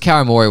imagine since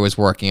Kawamori was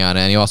working on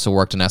it, and he also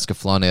worked on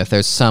Escaflowne, if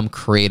there's some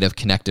creative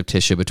connective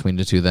tissue between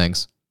the two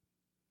things.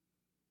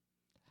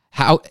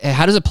 How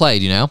does it play,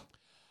 do you know?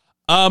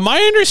 My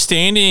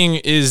understanding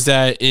is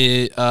that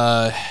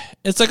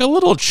it's like a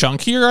little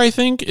chunkier, I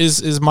think,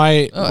 is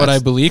what I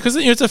believe, because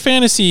it's a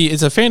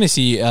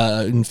fantasy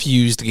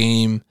infused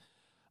game.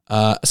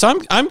 So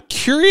I'm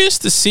curious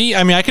to see.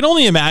 I mean, I can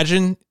only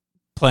imagine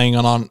playing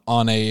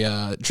on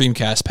a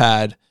Dreamcast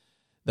pad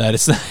that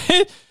it's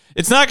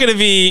not going to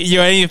be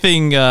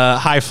anything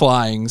high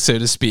flying, so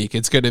to speak.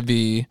 It's going to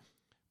be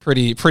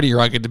pretty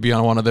rugged to be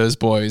on one of those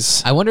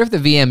boys. I wonder if the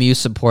VMU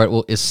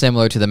support is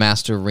similar to the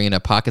Master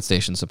Arena Pocket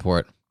Station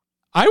support.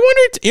 I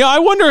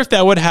wonder if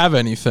that would have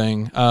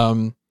anything.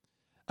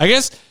 I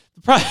guess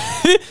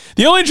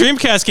the only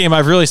Dreamcast game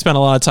I've really spent a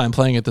lot of time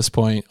playing at this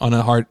point on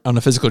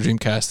a physical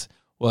Dreamcast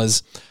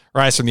was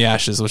Rise from the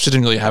Ashes, which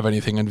didn't really have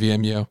anything on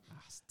VMU.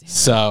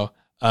 So,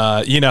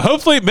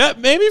 hopefully,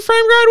 maybe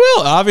Frame Gride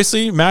will.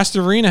 Obviously,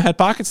 Master Arena had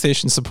Pocket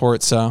Station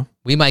support, so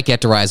we might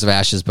get to Rise of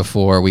Ashes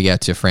before we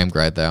get to Frame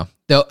Gride, though.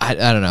 Though I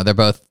don't know, they're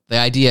both the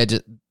idea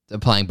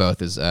of playing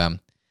both is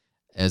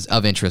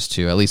of interest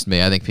to at least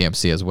me. I think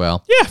PMC as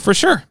well. Yeah, for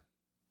sure.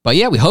 But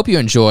yeah, we hope you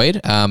enjoyed.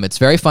 It's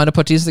very fun to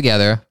put these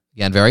together.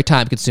 Again, very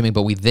time consuming,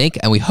 but we think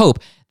and we hope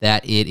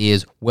that it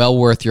is well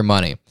worth your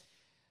money.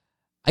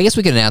 I guess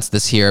we can announce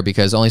this here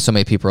because only so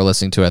many people are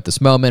listening to it at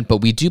this moment, but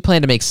we do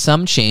plan to make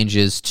some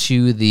changes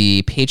to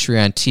the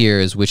Patreon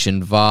tiers, which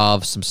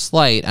involve some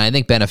slight, and I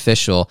think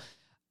beneficial,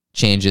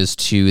 changes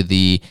to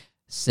the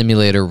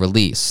simulator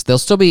release. They'll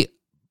still be,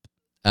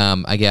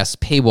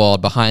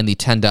 paywalled behind the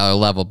 $10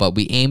 level, but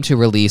we aim to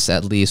release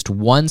at least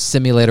one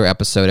simulator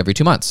episode every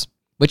 2 months,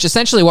 which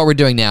essentially what we're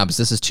doing now, because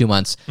this is 2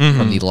 months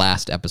from the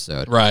last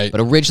episode. Right.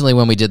 But originally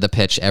when we did the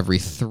pitch, every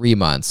 3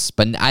 months.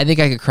 But I think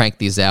I could crank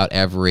these out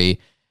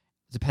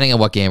depending on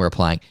what game we're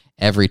playing,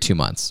 every 2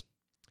 months.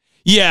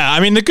 Yeah, I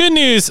mean, the good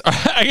news,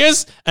 I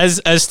guess,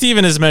 as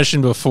Steven has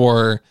mentioned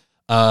before,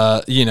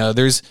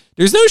 there's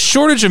no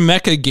shortage of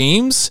mecha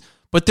games,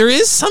 but there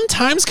is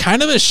sometimes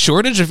kind of a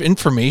shortage of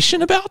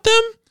information about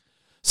them.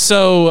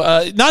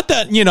 So, not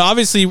that,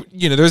 obviously,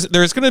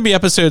 there's going to be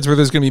episodes where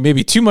there's going to be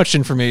maybe too much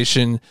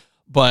information,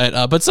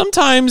 but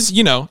sometimes,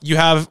 you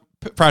have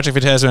Project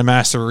Phantasma and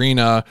Master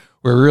Arena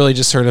where we really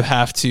just sort of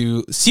have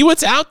to see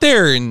what's out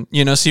there and,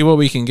 see what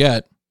we can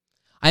get.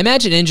 I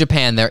imagine in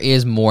Japan there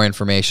is more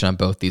information on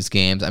both these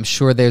games. I'm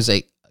sure there's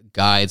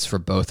guides for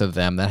both of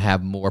them that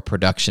have more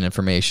production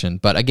information.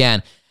 But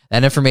again,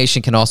 that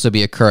information can also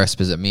be a curse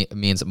because it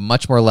means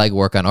much more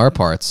legwork on our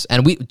parts.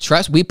 And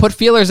we put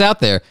feelers out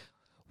there,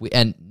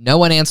 and no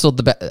one answered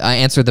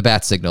the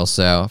bat signal.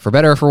 So for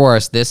better or for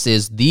worse, this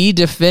is the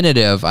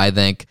definitive, I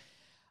think,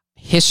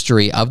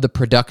 history of the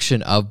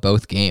production of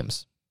both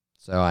games.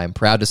 So I'm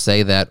proud to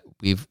say that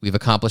we've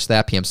accomplished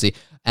that, PMC.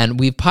 And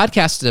we've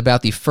podcasted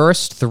about the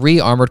first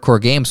 3 Armored Core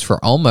games for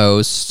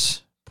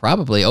almost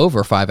probably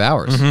over 5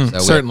 hours. Mm-hmm. So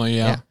certainly,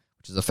 yeah.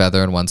 Which is a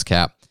feather in one's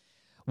cap.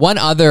 One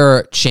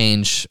other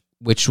change,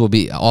 which will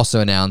be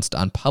also announced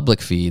on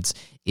public feeds,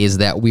 is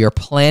that we are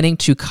planning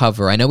to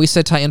cover, I know we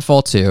said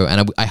Titanfall 2,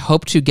 and I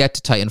hope to get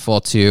to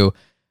Titanfall 2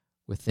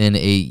 within a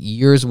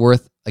year's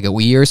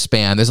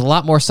span. There's a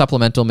lot more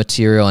supplemental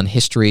material and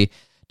history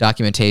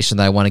documentation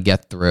that I want to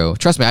get through.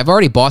 Trust me, I've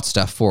already bought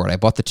stuff for it. I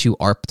bought the 2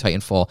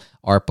 Titanfall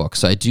art books,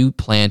 so I do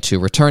plan to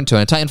return to it.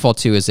 And Titanfall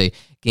 2 is a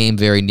game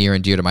very near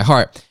and dear to my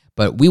heart,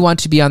 but we want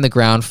to be on the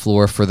ground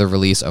floor for the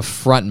release of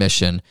Front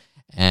Mission,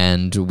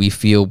 and we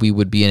feel we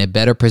would be in a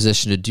better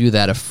position to do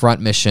that if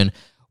Front Mission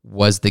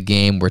was the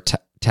game we're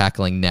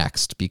tackling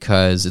next,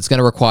 because it's going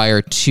to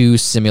require 2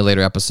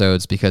 simulator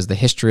episodes because the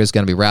history is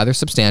going to be rather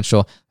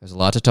substantial. There's a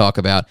lot to talk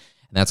about.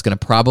 And that's going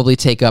to probably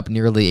take up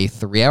nearly a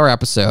 3-hour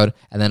episode.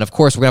 And then, of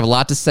course, we're going to have a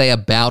lot to say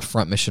about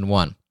Front Mission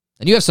 1.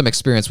 And you have some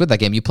experience with that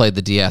game. You played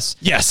the DS.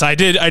 Yes, I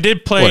did. I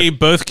did play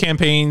both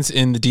campaigns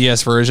in the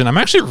DS version. I'm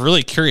actually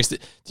really curious. Do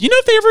you know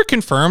if they ever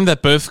confirmed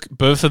that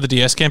both of the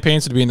DS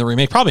campaigns would be in the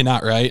remake? Probably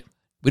not, right?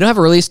 We don't have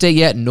a release date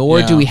yet,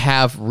 nor do we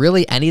have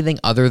really anything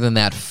other than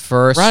that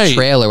first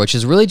trailer, which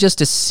is really just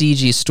a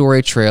CG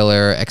story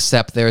trailer,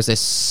 except there's a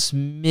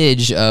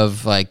smidge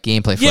of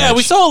gameplay footage. Yeah,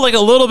 we saw a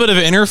little bit of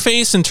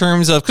interface in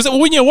terms of, because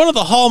one of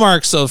the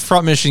hallmarks of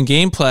Front Mission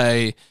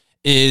gameplay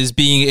is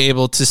being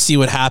able to see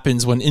what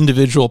happens when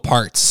individual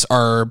parts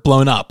are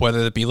blown up, whether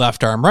it be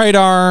left arm, right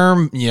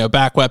arm,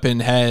 back weapon,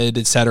 head,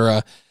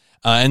 etc.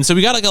 And so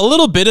we got a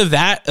little bit of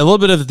that, a little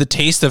bit of the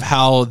taste of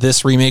how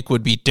this remake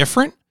would be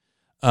different.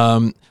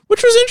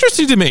 which was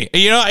interesting to me.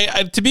 You know,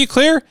 I to be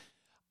clear,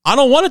 I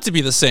don't want it to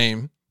be the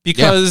same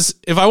because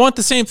if I want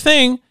the same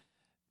thing,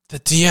 the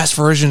DS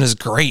version is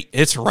great.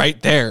 It's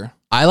right there.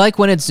 I like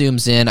when it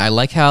zooms in. I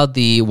like how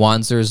the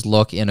Wanzers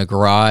look in a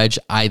garage.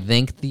 I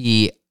think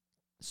the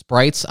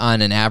sprites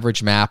on an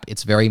average map,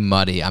 it's very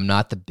muddy. I'm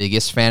not the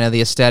biggest fan of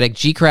the aesthetic.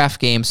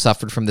 G-Craft games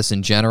suffered from this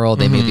in general.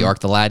 They made the Arc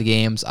the Lad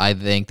games. I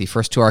think the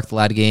first two Arc the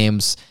Lad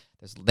games,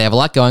 they have a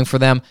lot going for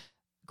them.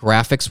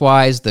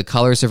 Graphics-wise, the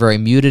colors are very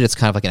muted. It's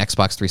kind of like an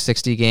Xbox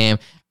 360 game,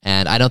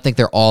 and I don't think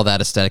they're all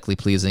that aesthetically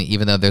pleasing,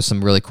 even though there's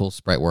some really cool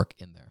sprite work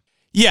in there.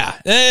 Yeah,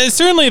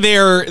 certainly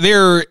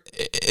they're.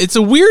 It's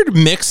a weird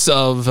mix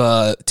of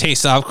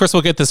tastes. Of course,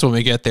 we'll get this when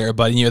we get there.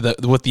 But you know,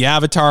 with the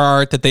avatar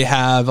art that they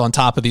have on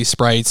top of these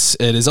sprites,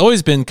 it has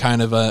always been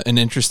kind of an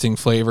interesting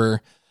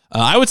flavor.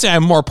 I would say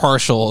I'm more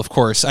partial, of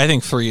course. I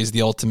think 3 is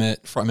the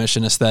ultimate front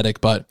mission aesthetic,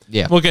 but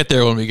yeah, we'll get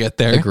there when we get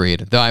there.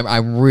 Agreed. Though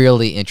I'm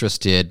really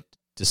interested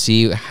to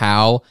see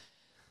how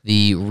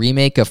the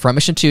remake of Front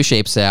Mission 2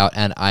 shapes out,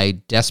 and I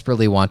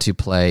desperately want to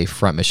play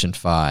Front Mission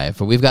 5.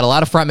 But we've got a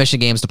lot of Front Mission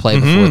games to play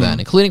before then,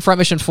 including Front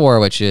Mission 4,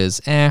 which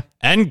is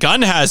And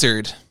Gun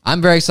Hazard.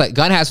 I'm very excited.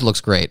 Gun Hazard looks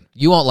great.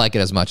 You won't like it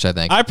as much, I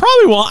think. I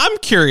probably won't. I'm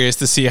curious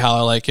to see how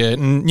I like it.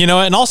 And, you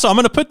know, and also I'm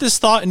going to put this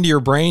thought into your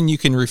brain. You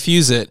can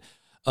refuse it.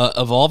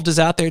 Evolved is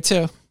out there,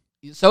 too.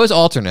 So is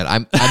Alternate.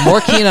 I'm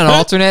more keen on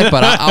Alternate,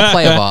 but I'll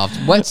play Evolved.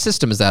 What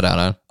system is that out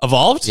on?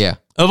 Evolved? Yeah.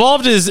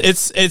 Evolved is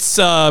it's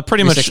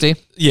pretty much 360?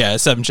 Yeah,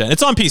 7th gen.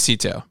 It's on PC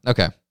too.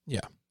 Okay. Yeah.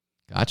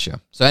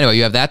 Gotcha. So anyway,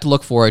 you have that to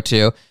look forward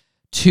to.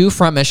 2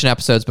 Front Mission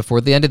episodes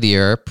before the end of the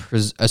year,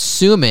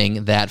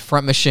 assuming that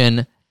Front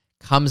Mission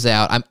comes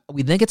out.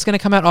 We think it's going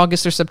to come out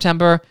August or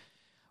September.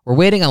 We're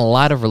waiting on a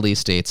lot of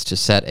release dates to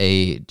set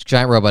a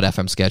Giant Robot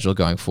FM schedule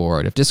going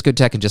forward. If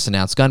Discotheque can just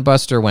announce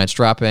Gunbuster when it's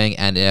dropping,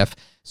 and if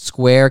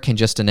Square can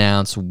just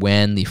announce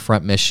when the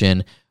Front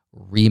Mission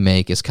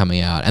remake is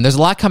coming out. And there's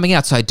a lot coming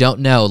out, so I don't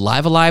know.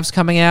 Live Alive's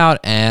coming out,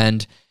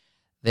 and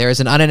there's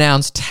an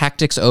unannounced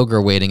Tactics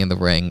Ogre waiting in the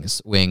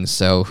wings,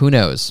 so who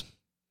knows?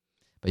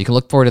 But you can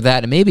look forward to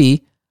that, and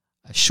maybe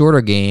a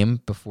shorter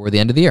game before the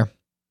end of the year.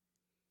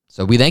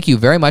 So we thank you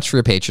very much for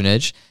your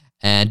patronage,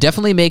 and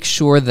definitely make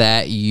sure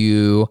that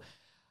you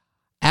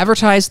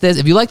advertise this.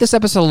 If you like this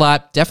episode a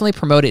lot, definitely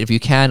promote it if you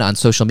can on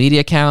social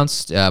media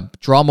accounts.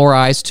 Draw more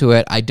eyes to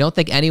it. I don't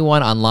think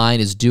anyone online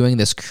is doing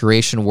this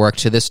creation work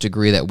to this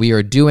degree that we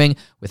are doing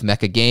with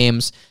Mecha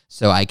Games.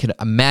 So I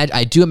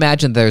do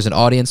imagine there's an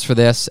audience for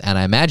this, and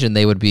I imagine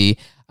they would be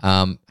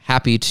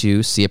happy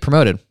to see it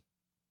promoted.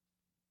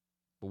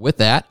 But with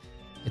that,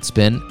 it's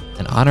been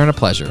an honor and a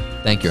pleasure.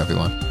 Thank you,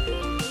 everyone.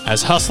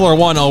 As Hustler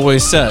One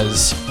always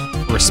says,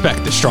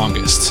 respect the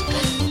strongest.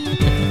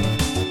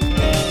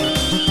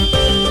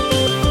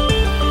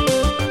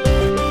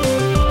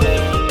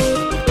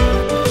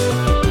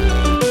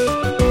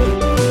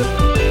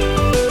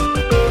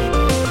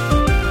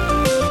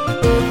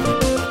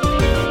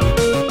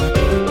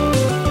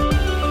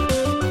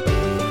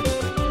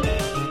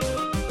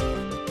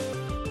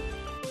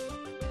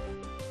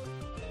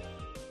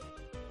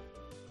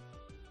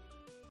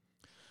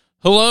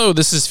 Hello,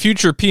 this is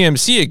Future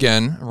PMC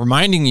again,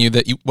 reminding you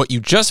that what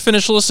you just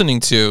finished listening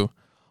to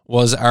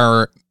was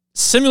our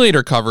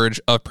simulator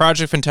coverage of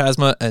Project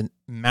Phantasma and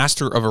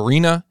Master of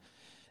Arena.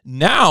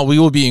 Now we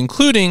will be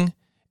including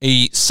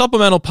a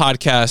supplemental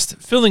podcast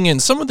filling in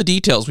some of the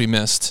details we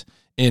missed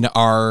in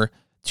our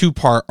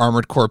 2-part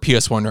Armored Core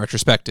PS1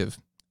 retrospective.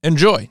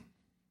 Enjoy.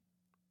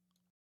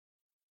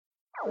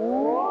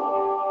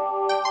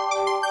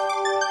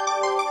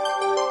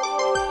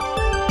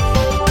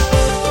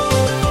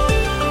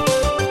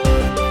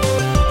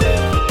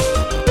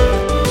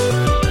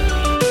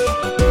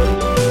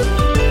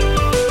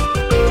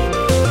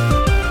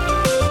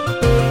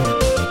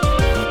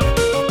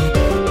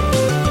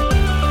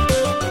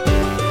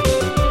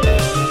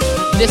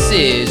 This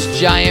is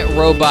Giant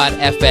Robot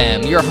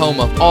FM, your home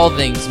of all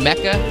things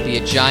mecha, be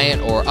it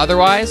giant or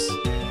otherwise.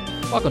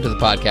 Welcome to the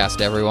podcast,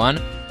 everyone.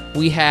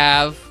 We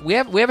have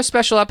a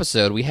special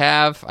episode.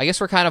 I guess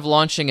we're kind of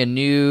launching a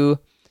new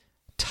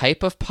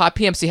type of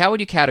PMC. How would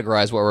you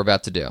categorize what we're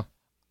about to do?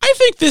 I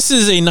think this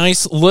is a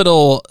nice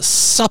little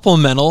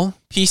supplemental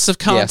piece of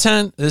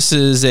content. Yeah. This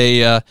is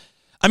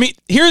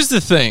here's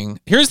the thing.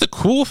 Here's the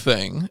cool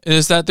thing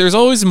is that there's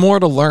always more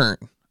to learn.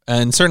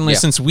 And certainly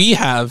since we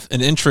have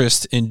an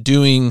interest in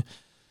doing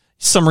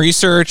some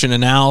research and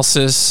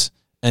analysis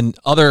and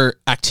other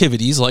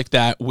activities like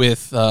that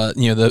with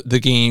the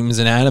games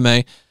and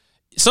anime,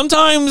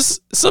 sometimes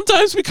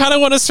we kind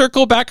of want to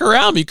circle back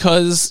around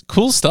because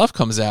cool stuff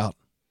comes out.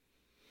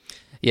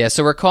 Yeah,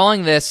 so we're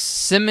calling this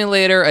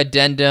Simulator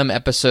Addendum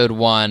Episode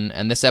 1,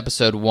 and this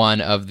Episode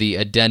 1 of the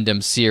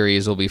Addendum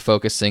series will be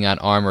focusing on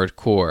Armored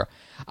Core.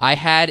 I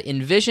had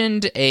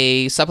envisioned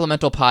a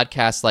supplemental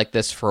podcast like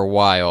this for a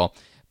while,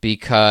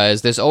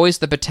 because there's always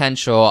the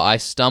potential I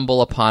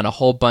stumble upon a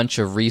whole bunch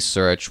of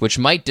research which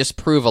might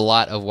disprove a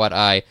lot of what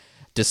I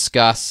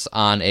discuss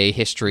on a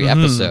history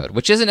episode,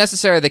 which isn't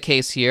necessarily the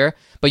case here,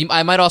 but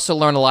I might also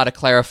learn a lot of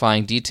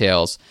clarifying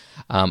details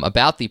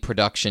about the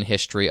production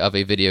history of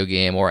a video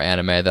game or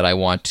anime that I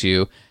want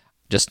to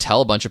just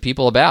tell a bunch of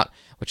people about,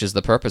 which is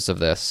the purpose of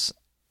this.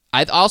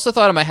 I also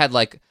thought in my head,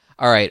 like,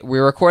 all right,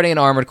 we're recording an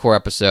Armored Core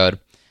episode,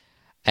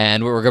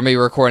 and we're going to be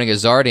recording a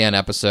Zardian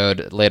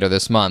episode later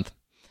this month.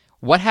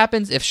 What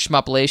happens if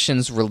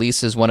Shmuplations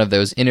releases one of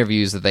those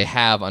interviews that they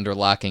have under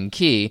lock and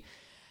key,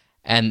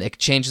 and it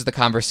changes the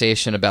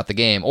conversation about the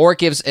game, or it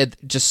gives it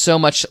just so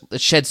much,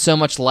 it sheds so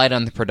much light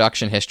on the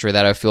production history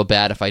that I feel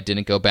bad if I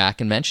didn't go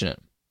back and mention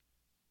it.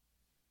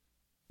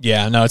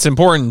 Yeah, no, it's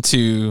important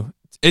to,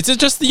 it's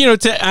just,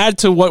 to add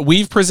to what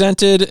we've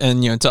presented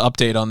and, to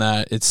update on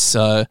that. It's,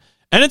 and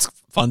it's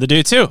fun to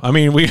do too. I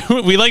mean,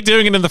 we like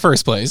doing it in the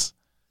first place.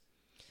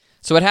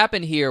 So what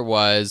happened here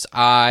was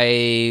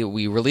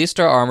we released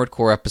our Armored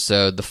Core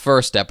episode, the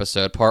first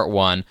episode, part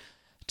 1,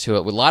 to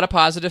it with a lot of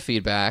positive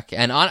feedback.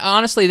 And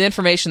honestly, the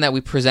information that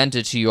we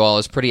presented to you all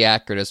is pretty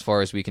accurate as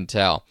far as we can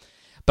tell.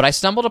 But I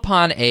stumbled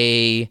upon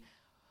I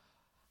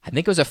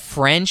think it was a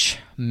French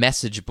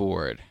message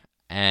board.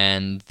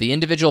 And the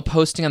individual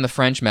posting on the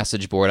French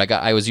message board,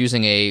 I was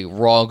using a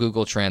raw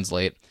Google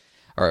Translate,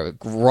 or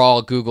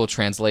raw Google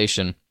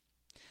translation.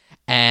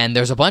 And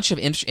there's a bunch of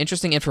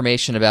interesting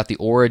information about the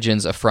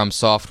origins of From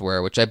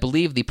Software, which I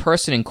believe the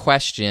person in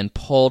question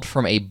pulled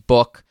from a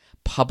book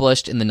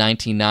published in the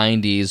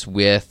 1990s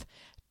with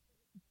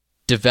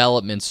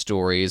development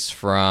stories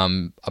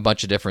from a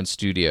bunch of different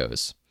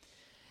studios.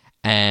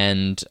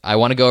 And I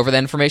want to go over that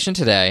information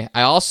today.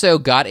 I also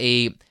got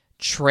a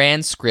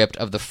transcript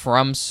of the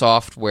From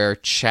Software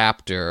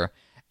chapter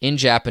in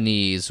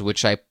Japanese,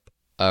 which I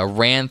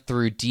ran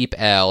through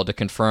DeepL to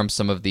confirm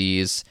some of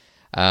these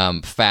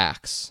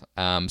facts.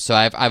 So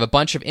I have a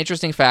bunch of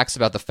interesting facts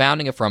about the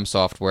founding of From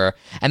Software,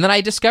 and then I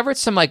discovered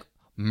some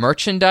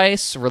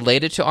merchandise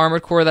related to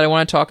Armored Core that I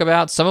want to talk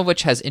about, some of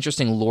which has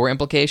interesting lore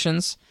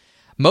implications.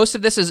 Most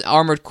of this is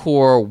Armored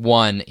Core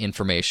 1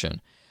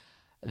 information.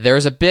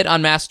 There's a bit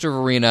on Master of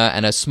Arena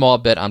and a small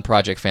bit on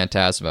Project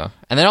Phantasma.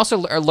 And then also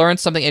learned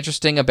something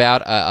interesting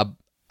about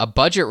a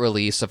budget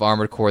release of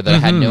Armored Core that I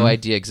had no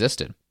idea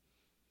existed.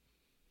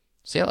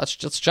 So yeah, let's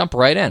jump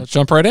right in. Let's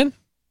jump right in.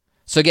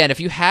 So again, if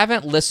you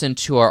haven't listened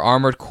to our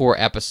Armored Core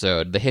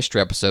episode, the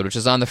history episode, which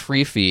is on the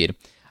free feed,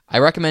 I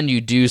recommend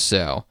you do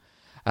so,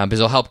 because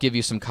it'll help give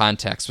you some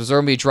context. Because we're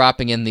going to be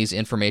dropping in these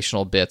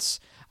informational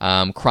bits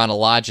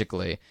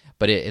chronologically,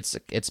 but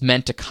it's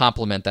meant to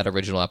complement that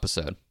original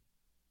episode.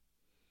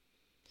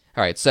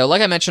 All right, so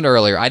like I mentioned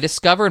earlier, I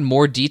discovered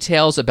more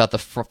details about the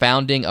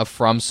founding of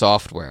From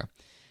Software.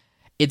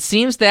 It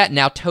seems that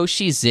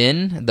Naotoshi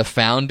Zin, the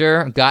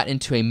founder, got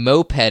into a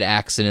moped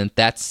accident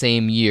that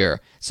same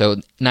year, so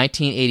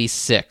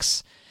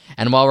 1986.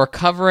 And while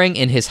recovering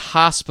in his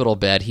hospital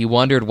bed, he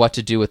wondered what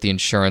to do with the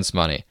insurance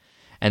money.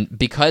 And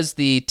because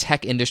the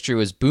tech industry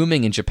was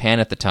booming in Japan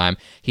at the time,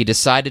 he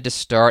decided to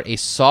start a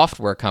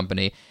software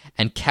company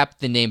and kept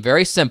the name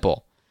very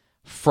simple,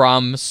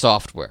 From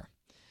Software.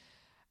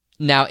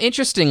 Now,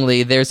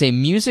 interestingly, there's a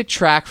music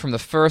track from the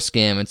first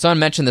game, and someone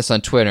mentioned this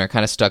on Twitter, and it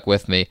kind of stuck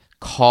with me,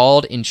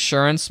 called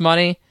Insurance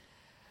Money.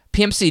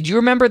 PMC, do you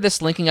remember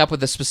this linking up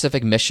with a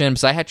specific mission?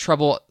 Because I had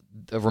trouble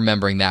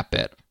remembering that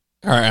bit.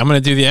 All right, I'm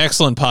going to do the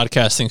excellent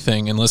podcasting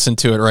thing and listen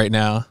to it right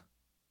now.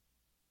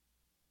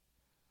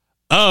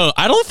 Oh,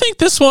 I don't think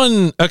this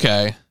one...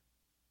 Okay.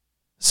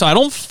 So I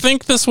don't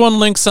think this one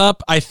links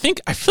up. I feel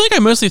like I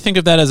mostly think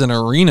of that as an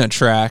arena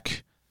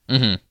track.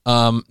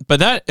 Mm-hmm. But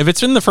that, if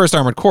it's in the first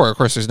Armored Core, of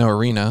course there's no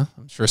arena.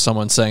 I'm sure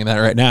someone's saying that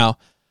right now.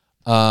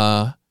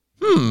 I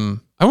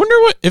wonder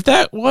if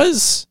that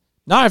was...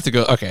 Now I have to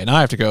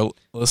go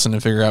listen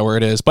and figure out where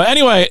it is. But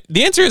anyway,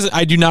 the answer is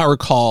I do not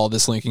recall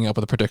this linking up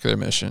with a particular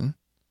mission.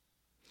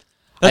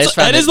 That's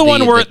the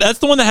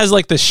one that has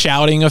like the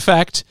shouting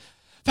effect.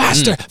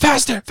 Faster,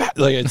 faster,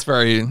 faster. Like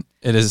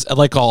it is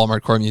like all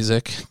Armored Core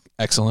music.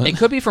 Excellent. It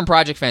could be from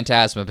Project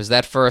Phantasma because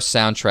that first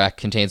soundtrack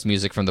contains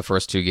music from the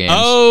first two games.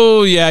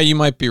 Oh, yeah, you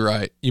might be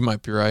right.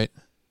 I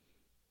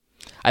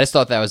just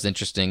thought that was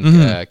interesting,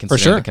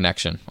 considering the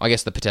connection. I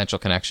guess the potential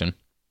connection.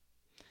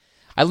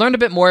 I learned a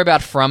bit more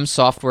about From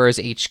Software's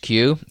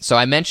HQ. So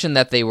I mentioned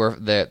that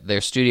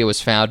their studio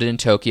was founded in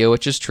Tokyo,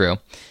 which is true.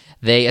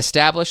 They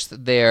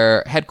established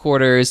their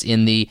headquarters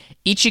in the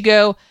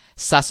Ichigo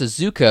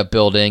Sasuzuka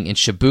building in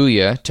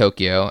Shibuya,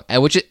 Tokyo,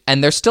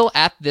 and they're still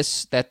at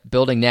that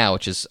building now,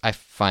 which is I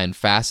find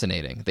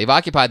fascinating. They've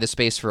occupied the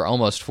space for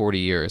almost 40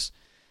 years.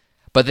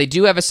 But they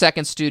do have a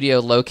second studio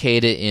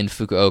located in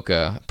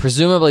Fukuoka.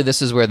 Presumably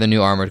this is where the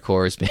new Armored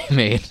Core is being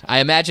made. I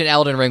imagine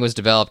Elden Ring was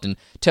developed in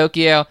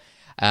Tokyo.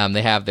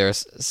 They have their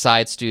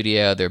side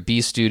studio, their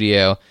B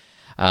studio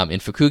in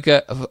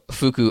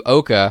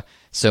Fukuoka,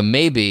 so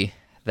maybe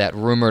that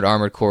rumored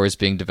Armored Core is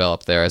being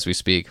developed there as we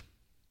speak.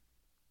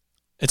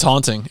 It's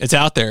haunting. It's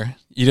out there.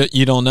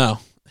 You don't know.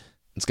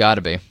 It's got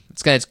to be.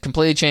 It's going to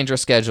completely change our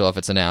schedule if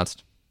it's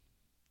announced.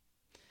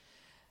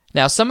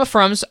 Now, some of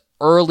From's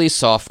early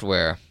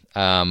software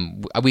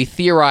We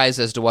theorized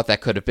as to what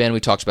that could have been. We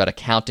talked about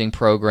accounting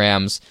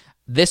programs.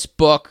 This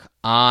book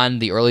on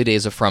the early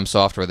days of From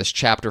Software, this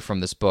chapter from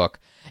this book,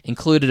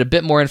 included a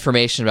bit more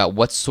information about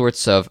what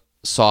sorts of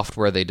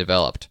software they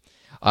developed.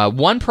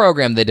 One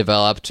program they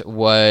developed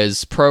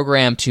was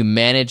programmed to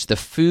manage the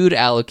food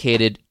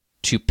allocated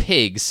to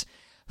pigs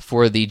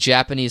for the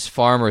Japanese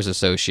Farmers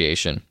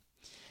Association.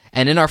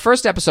 And in our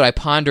first episode, I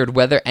pondered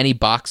whether any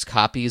box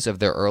copies of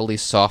their early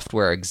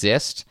software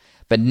exist.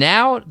 But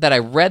now that I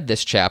read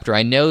this chapter,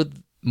 I know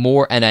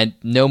more, and I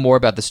know more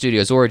about the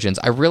studio's origins.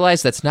 I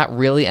realize that's not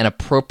really an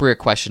appropriate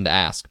question to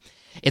ask.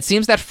 It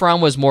seems that From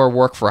was more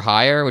work for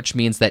hire, which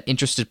means that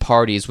interested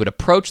parties would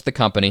approach the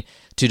company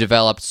to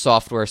develop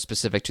software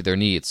specific to their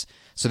needs.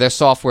 So their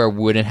software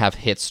wouldn't have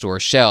hit store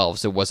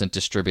shelves. It wasn't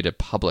distributed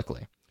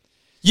publicly.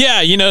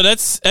 Yeah,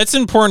 that's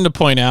important to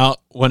point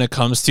out when it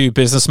comes to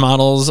business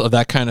models of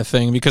that kind of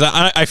thing, because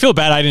I feel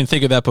bad I didn't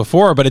think of that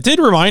before, but it did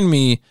remind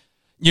me,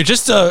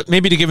 just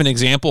maybe to give an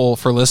example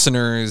for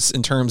listeners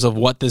in terms of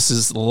what this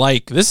is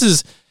like. This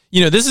is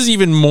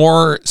even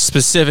more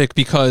specific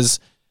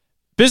because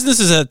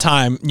businesses at the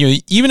time,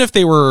 even if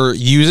they were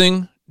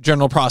using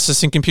general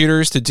processing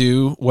computers to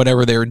do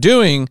whatever they were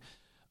doing,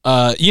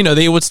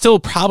 they would still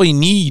probably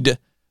need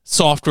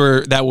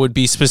software that would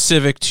be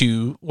specific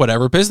to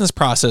whatever business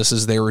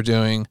processes they were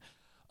doing,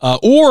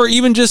 or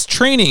even just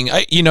training.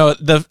 I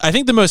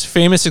think the most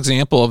famous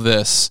example of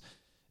this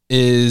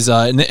is,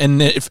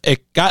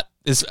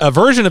 it's a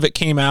version of it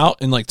came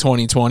out in like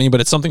 2020, but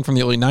it's something from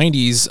the early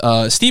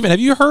 90s. Steven, have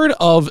you heard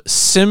of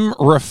Sim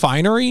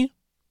Refinery?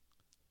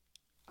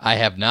 I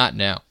have not,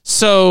 no.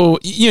 So,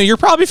 you're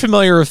probably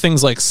familiar with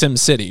things like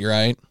SimCity,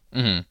 right?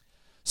 Mm-hmm.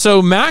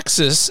 So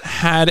Maxis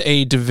had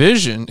a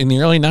division in the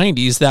early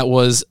 90s that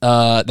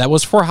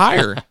was for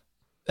hire.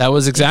 That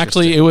was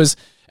exactly, it was,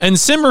 and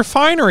Sim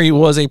Refinery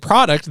was a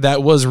product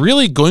that was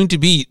really going to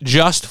be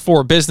just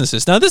for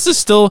businesses. Now this is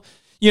still,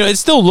 it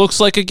still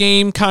looks like a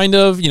game, kind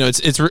of,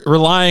 it's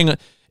relying,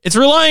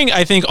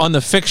 I think, on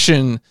the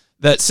fiction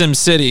that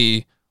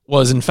SimCity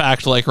was in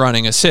fact like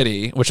running a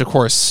city, which of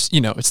course,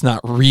 it's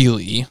not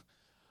really.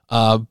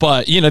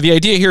 But, the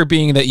idea here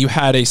being that you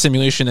had a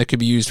simulation that could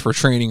be used for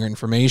training or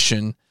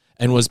information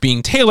and was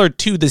being tailored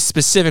to the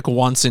specific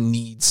wants and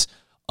needs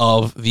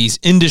of these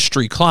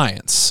industry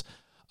clients.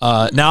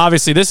 Now,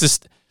 obviously,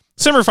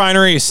 Sim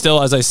Refinery is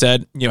still, as I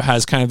said,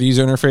 has kind of the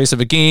user interface of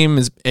a game.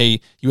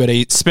 You had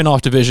a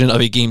spin-off division of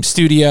a game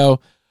studio.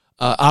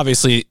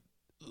 Obviously,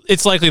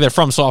 it's likely that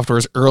From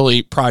Software's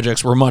early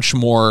projects were much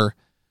more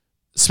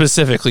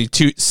specifically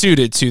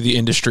suited to the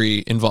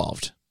industry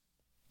involved.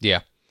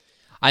 Yeah.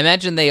 I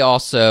imagine they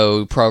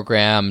also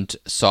programmed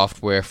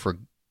software for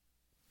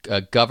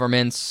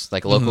governments,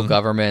 like local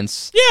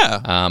governments.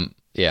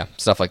 Yeah.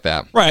 Stuff like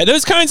that. Right.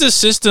 Those kinds of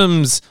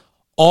systems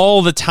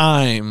all the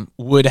time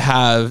would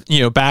have,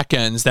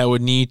 backends that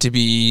would need to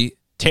be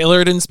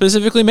tailored and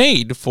specifically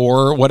made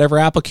for whatever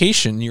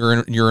application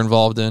you're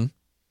involved in.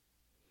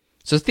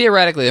 So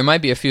theoretically, there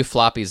might be a few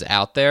floppies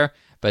out there,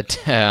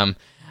 but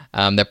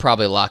they're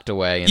probably locked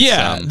away.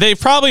 They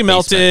probably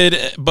melted,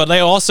 but they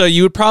also,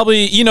 you would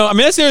probably,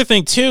 that's the other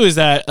thing too, is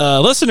that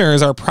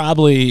listeners are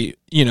probably,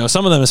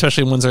 some of them,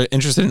 especially ones that are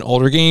interested in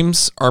older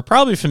games, are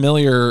probably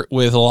familiar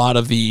with a lot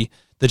of the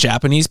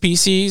Japanese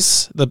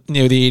PCs, the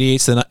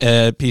 88s,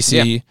 the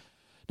PC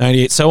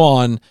 98, so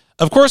on.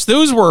 Of course,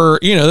 those were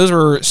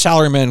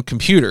salaryman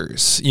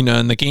computers,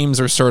 and the games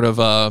are sort of,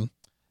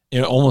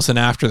 almost an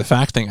after the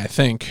fact thing, I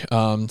think.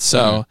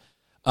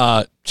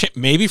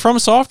 Maybe From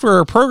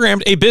Software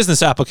programmed a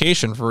business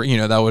application for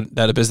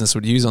that a business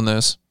would use on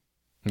this.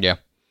 Yeah.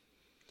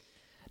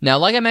 Now,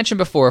 like I mentioned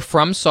before,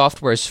 From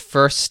Software's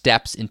first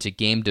steps into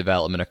game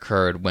development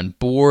occurred when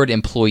bored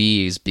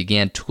employees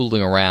began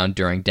tooling around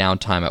during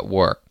downtime at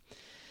work,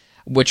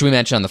 which we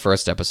mentioned on the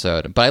first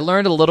episode. But I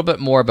learned a little bit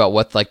more about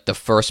what the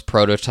first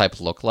prototype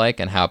looked like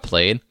and how it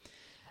played.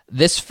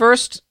 This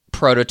first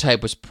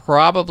prototype was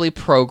probably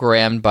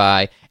programmed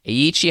by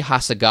Eiichi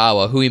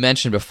Hasegawa, who we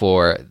mentioned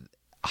before.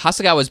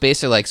 Hasegawa was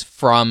basically like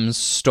From's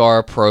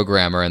star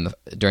programmer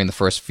during the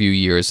first few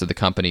years of the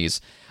company's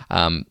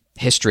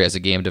history as a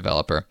game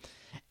developer.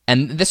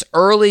 And this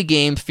early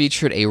game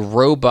featured a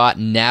robot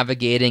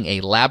navigating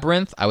a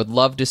labyrinth. I would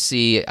love to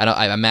see,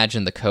 I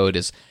imagine the code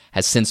has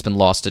since been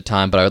lost to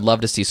time, but I would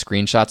love to see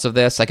screenshots of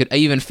this. I could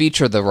even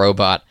feature the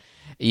robot,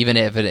 even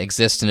if it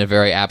exists in a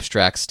very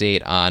abstract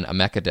state on a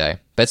Mecha Day.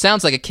 But it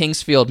sounds like a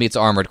Kingsfield meets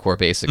Armored Core,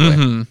 basically.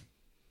 Mm-hmm.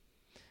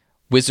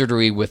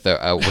 Wizardry with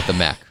a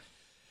mech.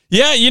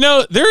 Yeah,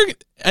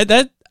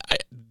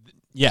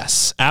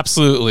 yes,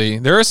 absolutely.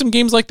 There are some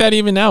games like that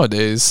even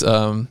nowadays.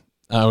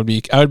 I would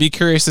be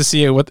curious to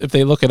see if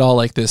they look at all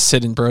like this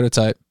hidden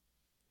prototype.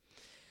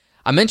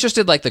 I'm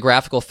interested the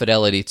graphical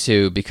fidelity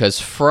too, because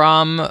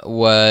From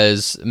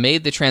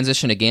made the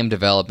transition to game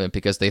development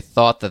because they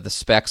thought that the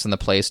specs on the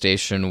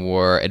PlayStation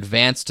were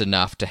advanced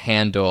enough to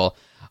handle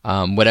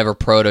whatever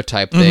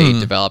prototype they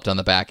developed on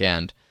the back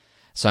end.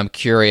 So I'm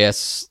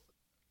curious,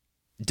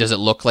 does it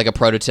look like a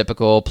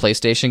prototypical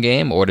PlayStation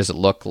game, or does it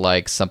look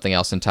like something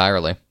else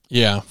entirely?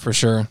 Yeah, for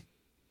sure.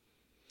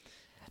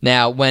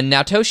 Now, when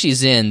Naotoshi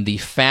Zin, the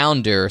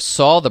founder,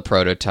 saw the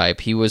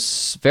prototype, he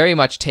was very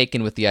much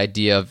taken with the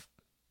idea of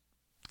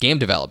game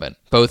development,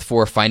 both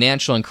for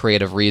financial and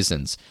creative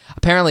reasons.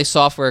 Apparently,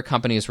 software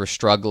companies were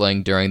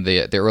struggling during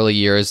the early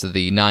years of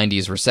the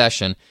 90s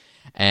recession,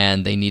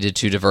 and they needed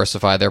to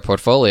diversify their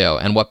portfolio.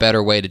 And what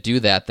better way to do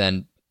that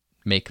than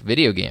make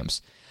video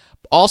games?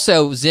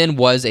 Also, Zin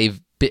was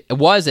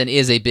and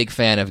is a big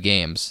fan of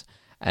games,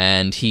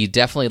 and he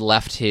definitely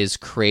left his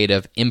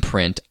creative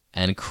imprint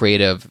and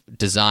creative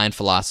design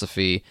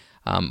philosophy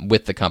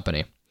with the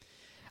company.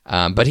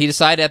 But he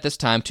decided at this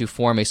time to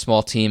form a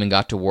small team and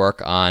got to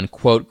work on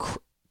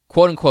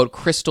quote-unquote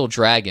Crystal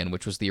Dragon,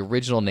 which was the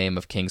original name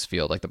of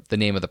Kingsfield, like the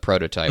name of the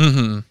prototype.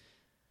 Mm-hmm.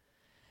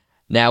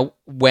 Now,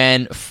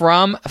 when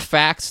From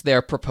faxed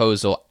their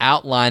proposal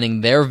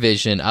outlining their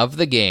vision of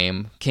the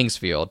game,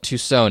 Kingsfield, to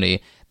Sony,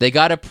 they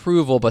got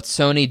approval, but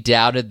Sony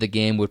doubted the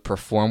game would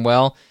perform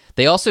well.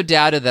 They also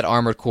doubted that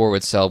Armored Core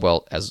would sell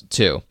well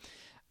too.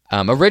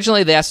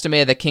 Originally, they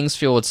estimated that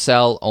Kingsfield would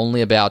sell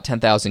only about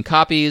 10,000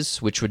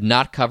 copies, which would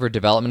not cover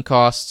development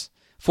costs.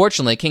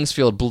 Fortunately,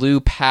 Kingsfield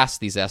blew past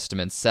these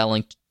estimates,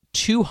 selling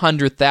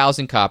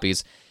 200,000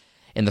 copies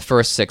in the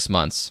first 6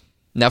 months.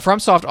 Now,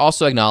 FromSoft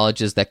also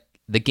acknowledges that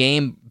the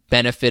game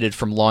benefited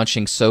from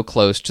launching so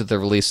close to the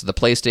release of the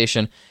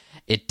PlayStation.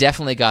 It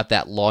definitely got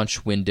that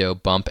launch window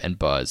bump and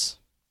buzz.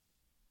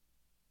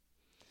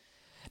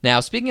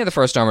 Now, speaking of the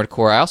first Armored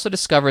Core, I also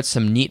discovered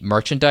some neat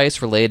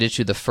merchandise related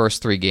to the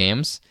first 3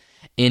 games.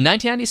 In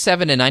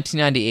 1997 and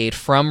 1998,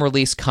 From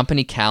released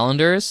company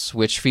calendars,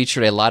 which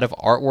featured a lot of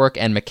artwork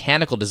and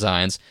mechanical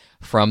designs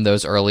from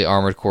those early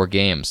Armored Core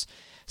games.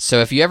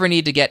 So if you ever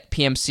need to get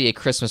PMC a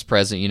Christmas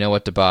present, you know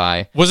what to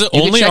buy. Was it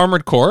only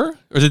Armored Core?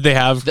 Or did they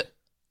have...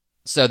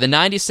 So the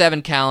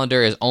 97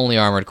 calendar is only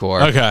Armored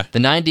Core. Okay. The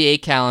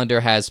 98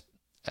 calendar has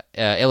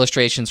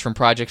illustrations from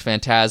Project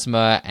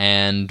Phantasma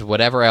and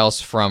whatever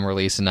else from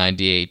release in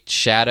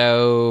 98.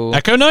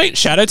 Echo Knight?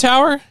 Shadow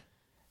Tower?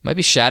 Might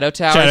be Shadow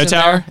Tower. Shadow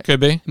Tower? Could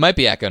be. It might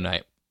be Echo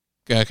Knight.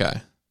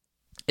 Okay.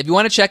 If you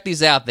want to check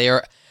these out, they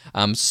are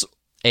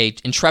a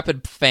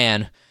intrepid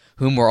fan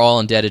whom we're all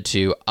indebted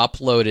to,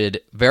 uploaded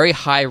very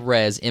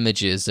high-res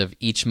images of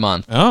each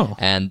month. Oh.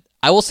 And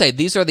I will say,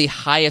 these are the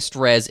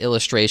highest-res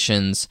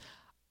illustrations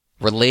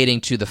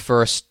relating to the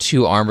first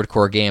 2 Armored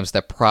Core games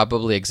that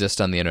probably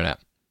exist on the internet.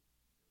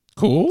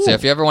 Cool. So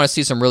if you ever want to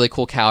see some really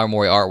cool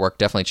Kalamori artwork,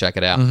 definitely check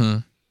it out. Mm-hmm.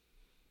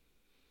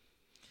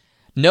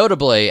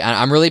 Notably, and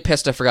I'm really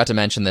pissed I forgot to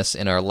mention this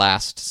in our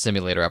last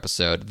simulator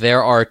episode,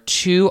 there are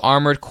 2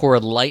 Armored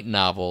Core light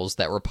novels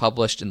that were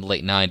published in the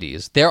late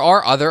 90s. There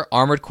are other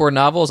Armored Core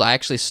novels. I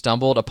actually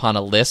stumbled upon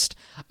a list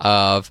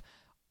of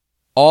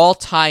all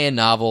tie-in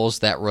novels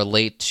that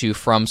relate to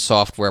From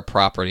Software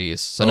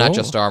properties. So not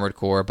just Armored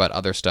Core, but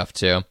other stuff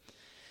too.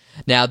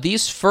 Now,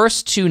 these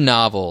first 2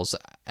 novels,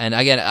 and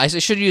again, I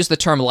should use the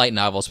term light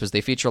novels because they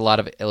feature a lot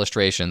of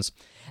illustrations.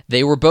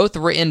 They were both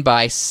written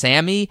by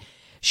Sami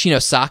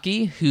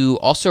Shinosaki, who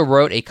also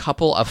wrote a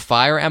couple of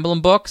Fire Emblem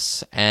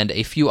books and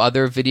a few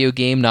other video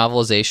game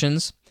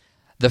novelizations.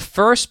 The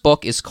first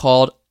book is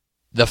called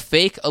The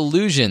Fake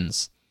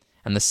Illusions,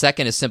 and the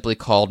second is simply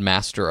called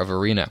Master of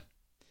Arena.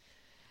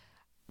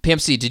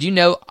 PMC, did you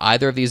know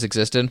either of these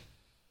existed?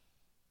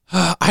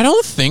 I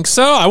don't think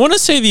so. I want to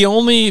say the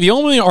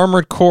only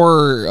Armored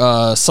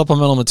Core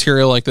supplemental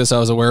material like this I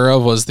was aware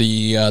of was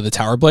the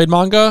Tower Blade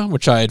manga,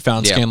 which I had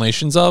found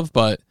scanlations of,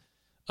 but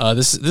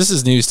this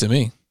is news to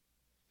me.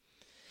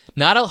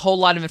 Not a whole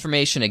lot of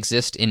information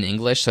exists in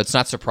English, so it's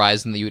not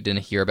surprising that you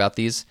didn't hear about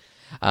these,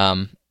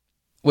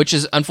 which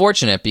is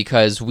unfortunate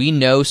because we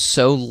know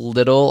so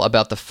little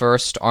about the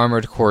first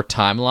Armored Core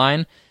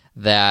timeline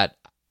that,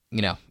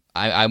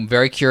 I'm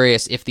very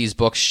curious if these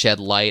books shed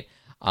light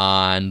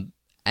on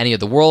any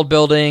of the world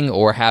building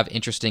or have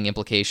interesting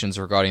implications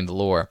regarding the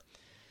lore.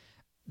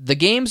 The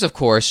games, of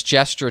course,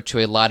 gesture to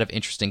a lot of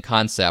interesting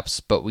concepts,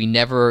 but we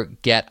never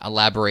get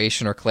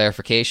elaboration or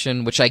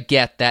clarification, which I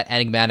get that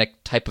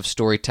enigmatic type of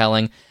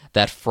storytelling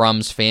that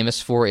From's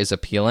famous for is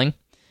appealing.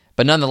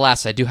 But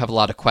nonetheless, I do have a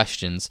lot of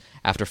questions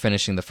after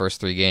finishing the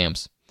first 3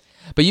 games.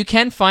 But you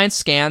can find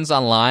scans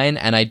online,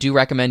 and I do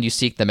recommend you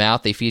seek them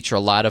out. They feature a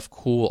lot of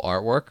cool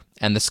artwork,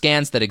 and the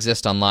scans that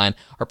exist online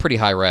are pretty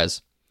high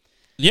res.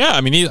 Yeah,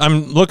 I mean,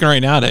 I'm looking right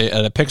now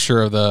at a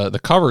picture of the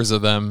covers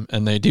of them,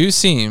 and they do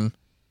seem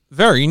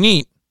very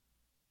neat.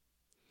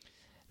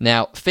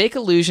 Now, Fake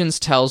Illusions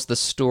tells the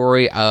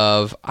story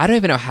of, I don't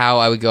even know how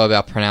I would go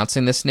about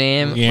pronouncing this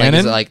name.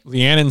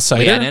 Leannan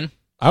Cider? Leannan?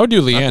 I would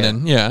do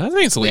Leannan. Okay. Yeah, I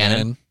think it's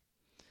Leannan.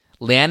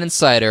 Leannan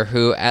Cider,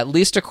 who, at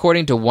least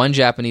according to one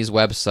Japanese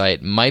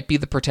website, might be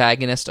the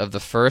protagonist of the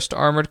first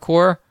Armored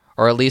Core,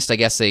 or at least, I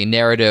guess, a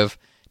narrative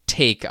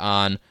take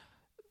on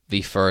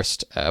the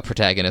first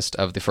protagonist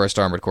of the first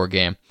Armored Core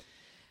game.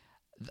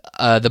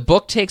 The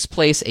book takes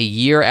place a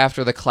year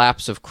after the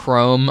collapse of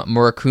Chrome,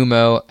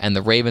 Murakumo, and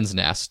the Raven's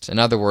Nest. In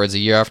other words, a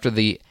year after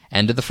the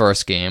end of the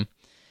first game.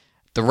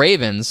 The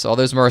Ravens, all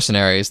those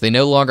mercenaries, they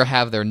no longer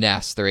have their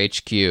nest, their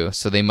HQ,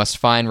 so they must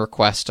find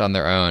Request on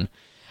their own.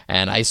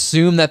 And I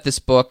assume that this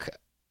book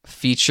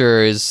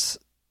features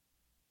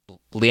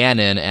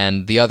Lianin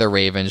and the other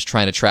Ravens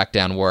trying to track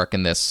down work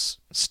in this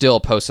still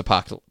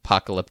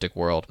post-apocalyptic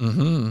world.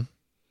 Mm-hmm.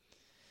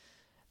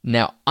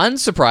 Now,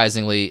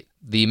 unsurprisingly,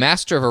 the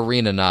Master of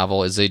Arena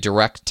novel is a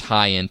direct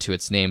tie-in to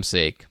its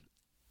namesake.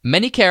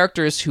 Many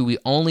characters who we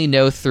only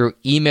know through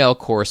email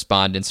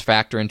correspondence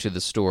factor into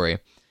the story.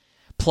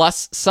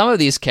 Plus, some of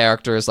these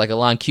characters, like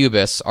Alon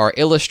Cubis, are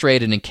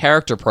illustrated in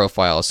character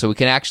profiles, so we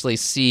can actually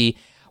see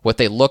what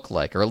they look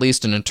like, or at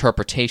least an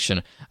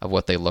interpretation of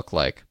what they look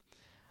like.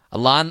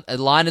 Alon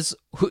is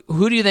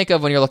who do you think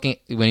of when you look at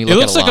Alon? It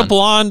looks like a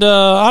blonde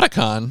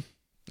Otacon.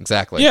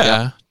 Exactly.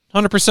 Yeah,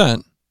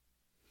 100%.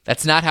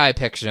 That's not how I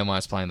pictured him when I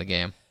was playing the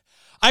game.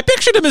 I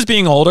pictured him as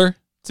being older,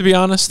 to be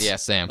honest. Yeah,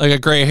 same. Like a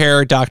gray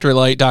hair, Dr.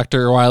 Light,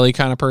 Dr. Wily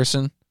kind of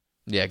person.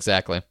 Yeah,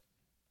 exactly.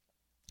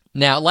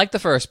 Now, like the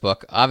first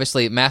book,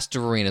 obviously Master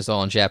of Arena is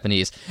all in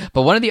Japanese,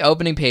 but one of the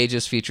opening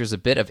pages features a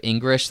bit of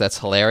English that's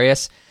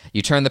hilarious.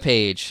 You turn the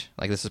page,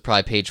 like this is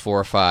probably page 4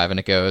 or 5, and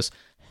it goes,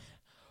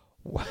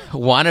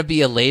 "Wanna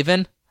be a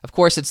Laven?" Of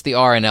course, it's the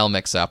R and L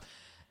mix-up,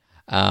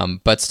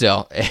 but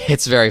still,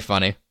 it's very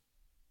funny.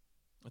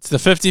 It's the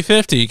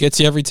 50-50. Gets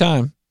you every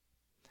time.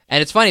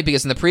 And it's funny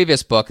because in the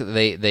previous book,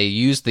 they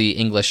used the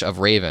English of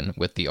Raven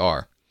with the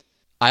R.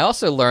 I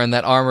also learned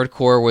that Armored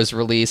Core was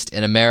released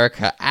in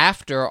America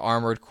after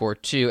Armored Core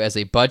 2 as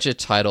a budget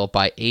title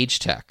by Age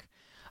Tech.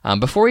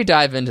 Before we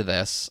dive into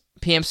this,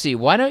 PMC,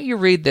 why don't you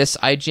read this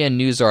IGN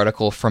News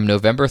article from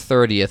November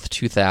 30th,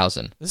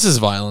 2000? This is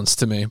violence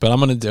to me, but I'm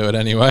going to do it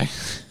anyway.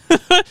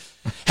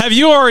 Have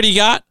you already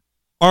got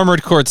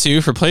Armored Core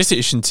 2 for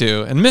PlayStation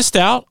 2 and missed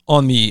out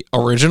on the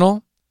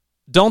original?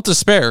 Don't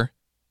despair.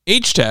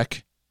 Age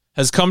Tech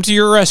has come to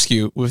your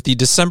rescue with the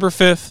December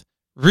 5th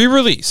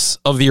re-release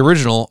of the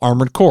original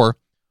Armored Core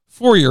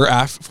 4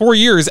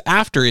 years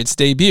after its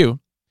debut.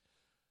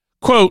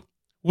 Quote,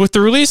 "With the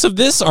release of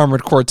this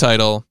Armored Core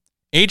title,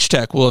 Age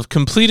Tech will have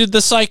completed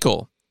the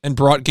cycle and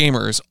brought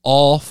gamers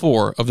all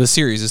 4 of the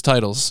series'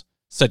 titles,"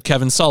 said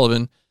Kevin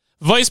Sullivan,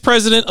 Vice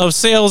President of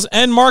Sales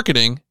and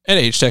Marketing at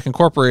Age Tech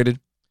Incorporated.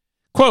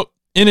 Quote,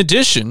 "In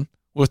addition,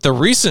 with the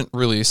recent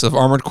release of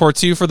Armored Core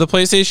 2 for the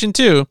PlayStation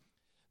 2,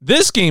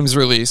 this game's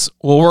release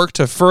will work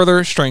to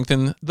further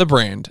strengthen the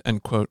brand,"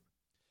 end quote.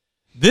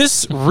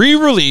 This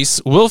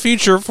re-release will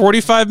feature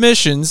 45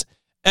 missions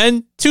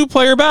and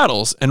 2-player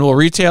battles and will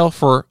retail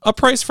for a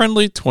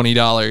price-friendly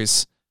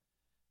 $20.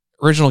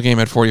 Original game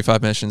had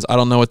 45 missions. I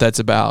don't know what that's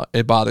about.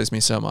 It bothers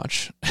me so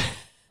much.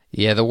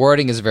 Yeah, the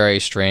wording is very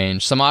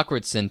strange. Some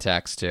awkward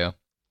syntax, too.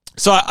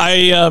 So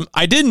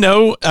I did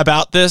know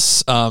about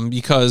this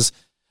because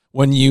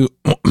when you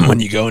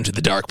go into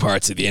the dark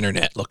parts of the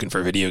internet looking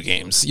for video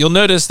games, you'll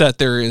notice that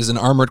there is an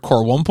Armored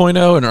Core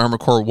 1.0 and an Armored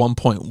Core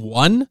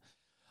 1.1.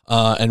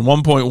 And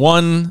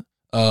 1.1,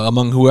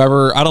 among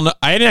whoever, I don't know,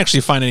 I didn't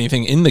actually find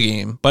anything in the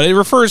game, but it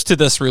refers to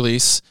this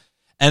release.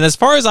 And as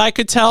far as I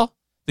could tell,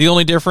 the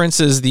only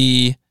difference is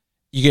you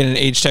get an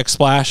Age Tech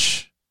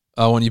splash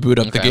when you boot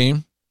up the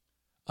game.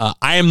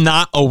 I am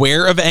not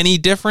aware of any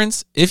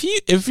difference. If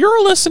you're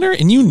a listener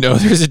and you know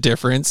there's a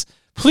difference,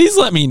 please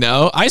let me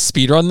know. I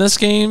speedrun this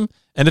game,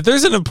 and if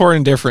there's an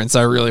important difference,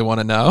 I really want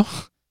to know.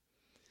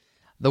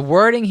 The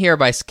wording here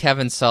by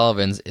Kevin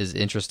Sullivan is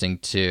interesting,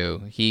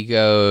 too. He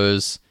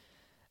goes,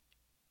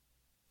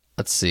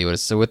 let's see,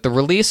 so with the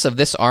release of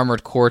this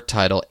Armored Core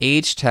title,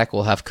 Age Tech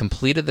will have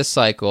completed the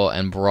cycle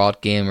and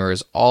brought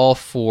gamers all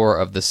 4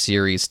 of the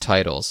series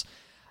titles.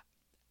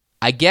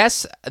 I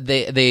guess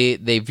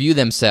they view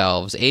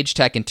themselves, Age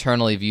Tech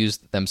internally views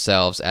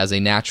themselves as a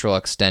natural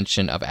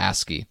extension of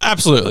ASCII.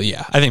 Absolutely,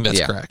 yeah. I think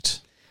that's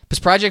correct. Because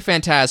Project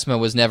Phantasma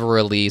was never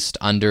released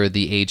under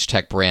the Age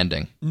Tech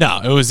branding. No,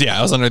 it was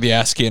under the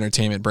ASCII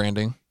Entertainment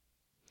branding.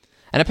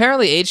 And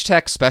apparently Age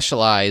Tech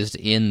specialized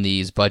in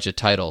these budget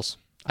titles.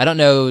 I don't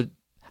know,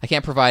 I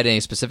can't provide any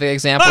specific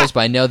examples, but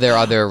I know there are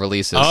other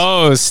releases.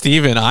 Oh,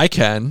 Steven, I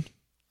can.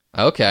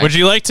 Okay. Would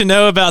you like to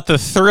know about the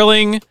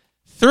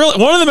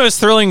one of the most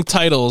thrilling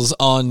titles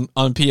on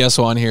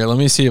PS1 here? Let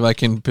me see if I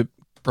can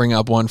bring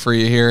up one for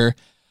you here.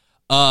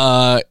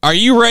 Are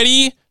you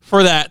ready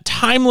for that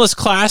timeless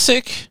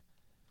classic?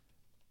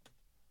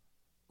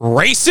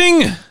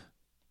 Racing?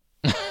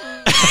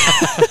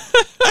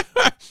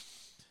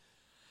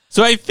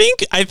 So I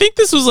think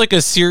this was like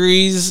a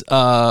series,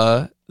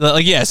 so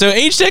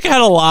Age Tech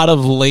had a lot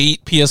of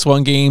late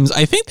PS1 games.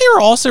 I think they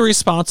were also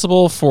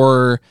responsible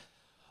for,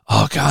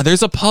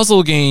 there's a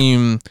puzzle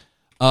game.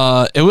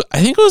 I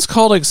think it was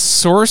called like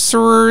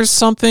Sorcerers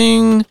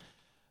something.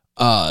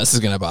 This is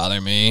gonna bother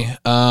me.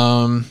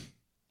 Oh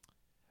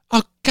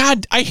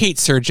God, I hate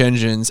search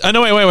engines. Oh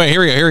no, wait.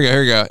 Here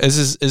we go.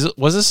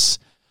 Was this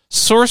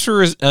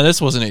Sorcerers? No,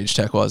 this wasn't Age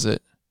Tech, was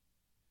it?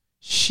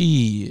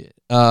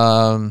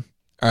 All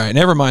right,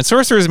 never mind.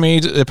 Sorcerer's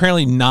Mage,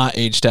 apparently not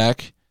Age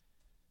Tech.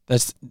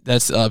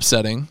 That's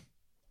upsetting.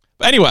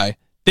 But anyway,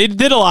 they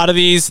did a lot of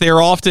these. They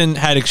often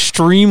had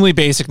extremely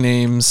basic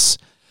names.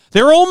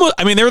 They were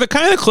the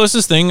kind of the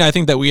closest thing I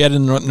think that we had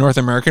in the North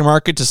American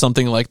market to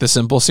something like the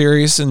Simple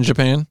series in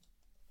Japan.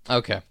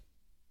 Okay.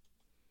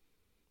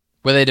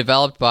 Were they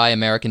developed by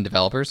American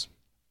developers?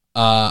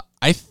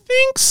 I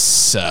think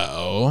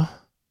so.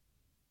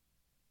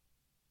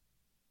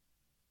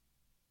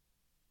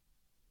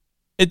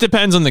 It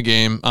depends on the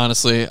game,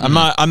 honestly.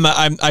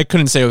 I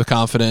couldn't say with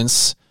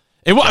confidence.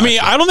 I mean,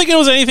 I don't think it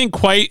was anything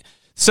quite.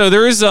 So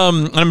there is,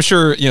 I'm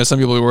sure, some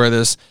people are aware of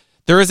this.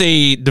 There is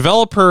a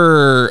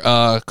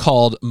developer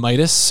called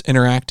Midas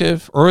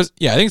Interactive,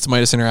 I think it's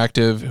Midas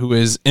Interactive, who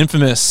is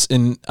infamous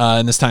in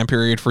this time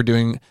period for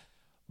doing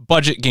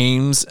budget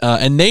games,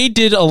 and they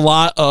did a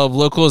lot of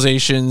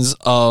localizations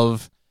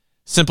of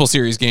Simple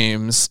Series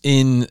games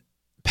in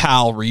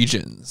PAL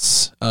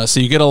regions. So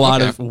you get a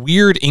lot of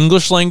weird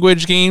English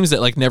language games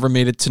that like never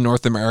made it to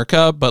North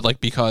America, but like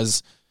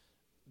because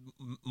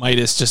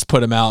Midas just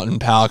put them out in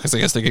PAL because I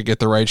guess they could get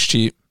the rights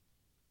cheap.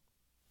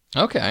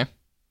 Okay.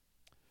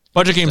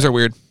 Budget games are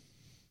weird.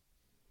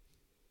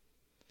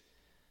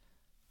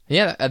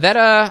 Yeah,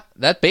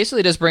 that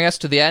basically does bring us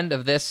to the end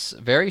of this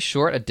very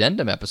short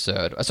addendum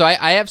episode. So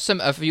I have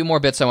a few more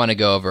bits I want to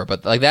go over,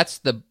 but like that's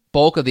the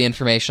bulk of the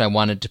information I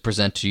wanted to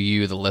present to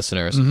you, the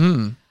listeners.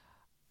 Mm-hmm.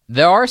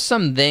 There are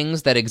some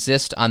things that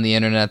exist on the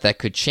internet that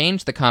could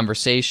change the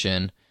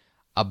conversation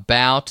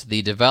about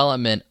the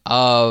development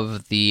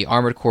of the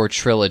Armored Core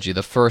trilogy,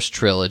 the first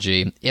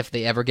trilogy, if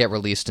they ever get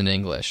released in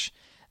English.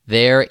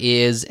 There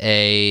is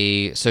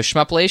so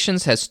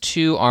Shmuplations has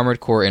 2 Armored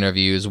Core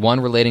interviews,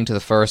 one relating to the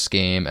first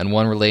game and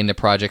one relating to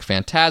Project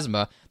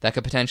Phantasma that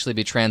could potentially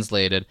be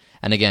translated,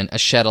 and again,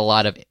 shed a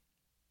lot of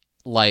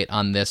light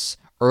on this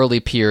early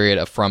period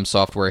of From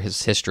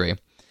Software's history.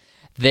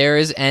 There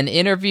is an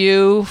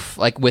interview,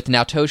 like with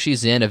Naotoshi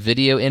Zin, a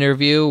video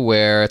interview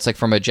where it's like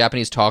from a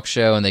Japanese talk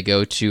show and they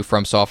go to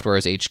From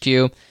Software's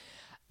HQ.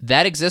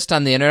 That exists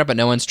on the internet, but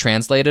no one's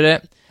translated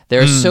it.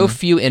 There are so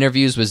few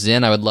interviews with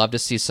Zin, I would love to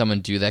see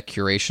someone do that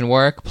curation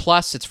work.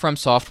 Plus, it's From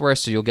Software,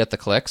 so you'll get the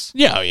clicks.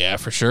 Yeah,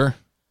 for sure.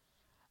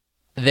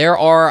 There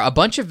are a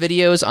bunch of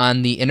videos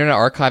on the Internet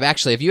Archive.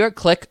 Actually, if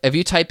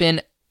you type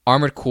in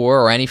Armored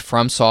Core or any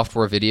From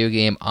Software video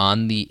game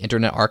on the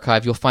Internet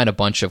Archive, you'll find a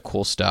bunch of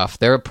cool stuff.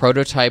 There are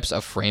prototypes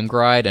of Frame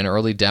Gride and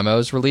early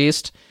demos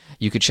released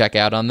you could check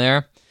out on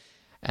there.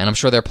 And I'm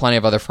sure there are plenty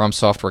of other From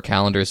Software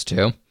calendars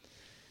too.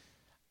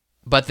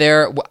 But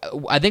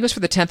I think it was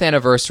for the 10th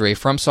anniversary,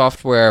 From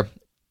Software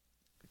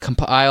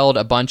compiled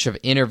a bunch of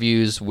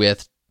interviews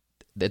with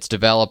its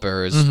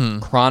developers,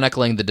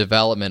 chronicling the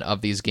development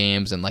of these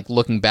games and like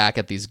looking back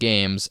at these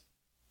games.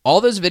 All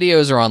those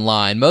videos are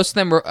online. Most of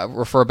them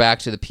refer back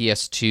to the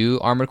PS2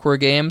 Armored Core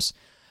games,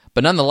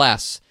 but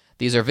nonetheless,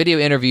 these are video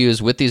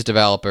interviews with these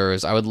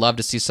developers. I would love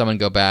to see someone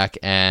go back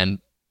and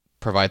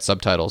provide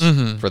subtitles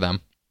for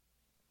them.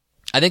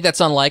 I think that's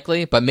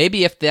unlikely, but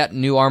maybe if that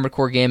new Armored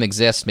Core game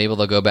exists, maybe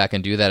they'll go back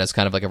and do that as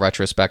kind of like a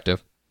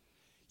retrospective.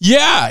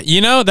 Yeah,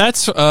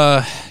 that's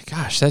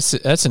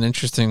that's an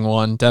interesting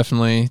one,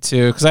 definitely,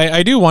 too, because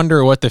I do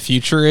wonder what the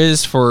future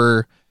is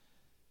for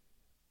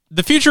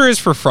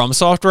From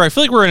Software. I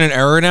feel like we're in an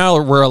era now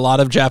where a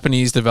lot of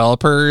Japanese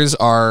developers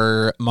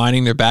are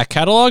mining their back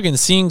catalog and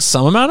seeing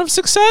some amount of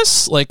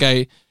success. Like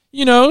Square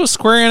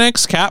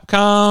Enix,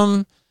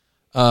 Capcom,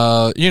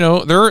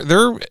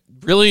 they're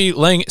really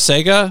laying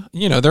Sega,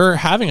 they're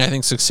having, I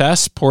think,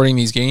 success porting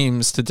these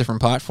games to different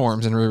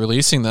platforms and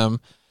re-releasing them,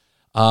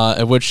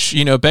 which,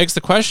 begs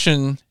the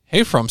question,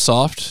 hey,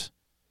 FromSoft,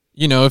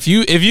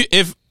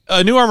 if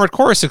a new Armored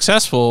Core is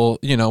successful,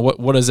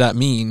 what does that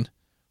mean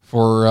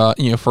for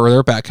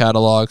their back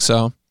catalog?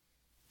 So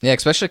yeah,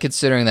 especially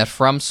considering that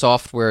From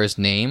Software's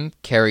name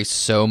carries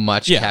so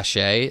much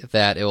cachet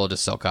that it will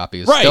just sell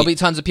copies. Right. There'll be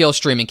tons of people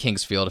streaming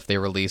Kingsfield if they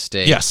released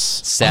a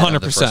set 100%.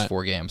 Of the first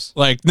 4 games.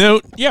 Like,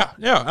 no, yeah. I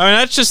mean,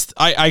 that's just,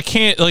 I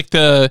can't, like,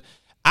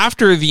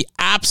 after the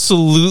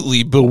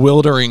absolutely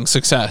bewildering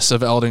success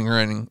of Elden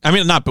Ring, I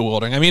mean, not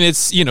bewildering, I mean,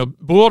 it's,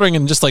 bewildering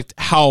and just like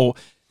how,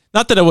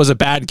 not that it was a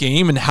bad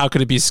game and how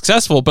could it be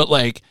successful, but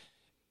like,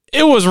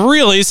 it was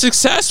really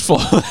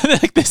successful.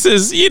 Like, this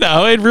is,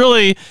 it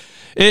really...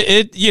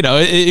 It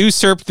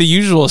usurped the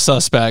usual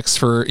suspects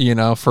for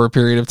a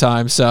period of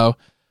time. So,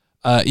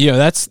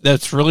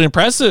 that's really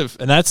impressive.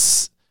 And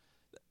that's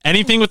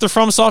anything with the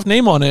FromSoft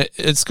name on it.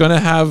 There's going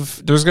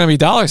to be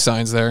dollar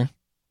signs there.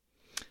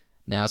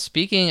 Now,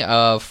 speaking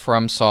of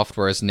From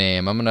Software's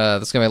name,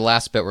 this is going to be the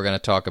last bit we're going to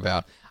talk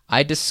about.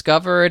 I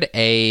discovered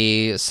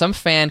some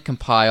fan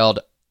compiled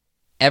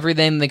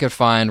everything they could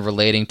find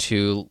relating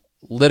to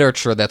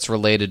literature that's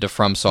related to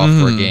From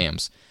Software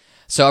games.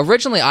 So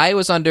originally, I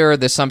was under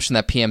the assumption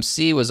that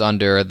PMC was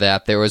under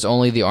that there was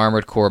only the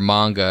Armored Core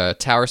manga,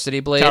 Tower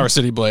City Blade. Tower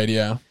City Blade,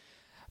 yeah.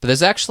 But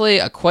there's actually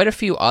quite a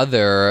few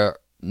other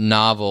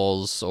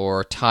novels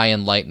or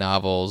tie-in light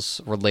novels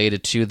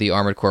related to the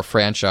Armored Core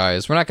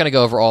franchise. We're not going to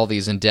go over all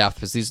these in depth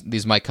because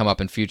these might come up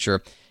in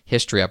future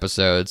history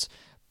episodes.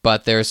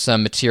 But there's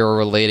some material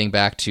relating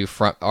back to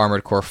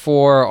Armored Core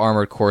 4,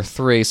 Armored Core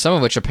 3, some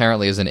of which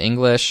apparently is in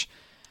English.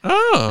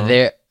 Oh.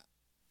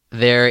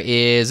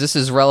 This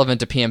is relevant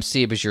to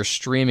PMC because you're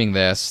streaming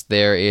this.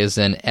 There is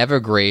an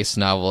Evergrace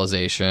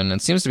novelization,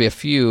 and seems to be a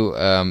few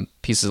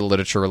pieces of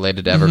literature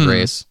related to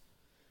Evergrace.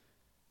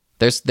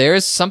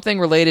 There's something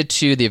related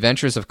to the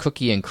Adventures of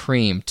Cookie and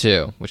Cream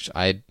too, which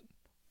I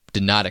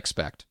did not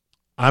expect.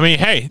 I mean,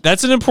 hey,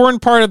 that's an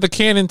important part of the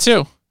canon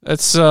too.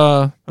 That's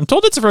I'm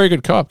told it's a very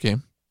good co-op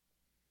game.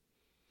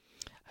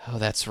 Oh,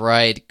 that's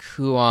right,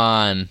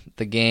 Kuon,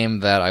 the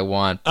game that I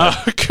want.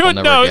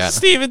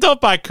 Steven,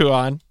 don't buy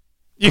Kuon.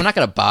 I'm not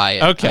gonna buy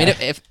it. Okay. I mean,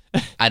 if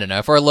I don't know,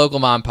 if our local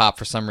mom and pop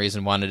for some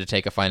reason wanted to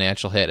take a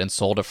financial hit and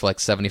sold it for like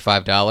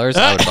 $75,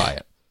 I would buy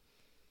it.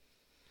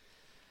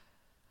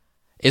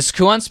 Is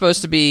Kuon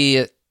supposed to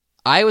be?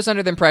 I was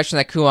under the impression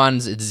that Kuon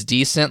is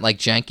decent, like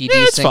janky,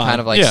 decent, kind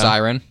of like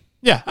Siren.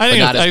 Yeah, I think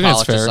not as that's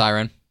polished fair. as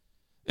Siren.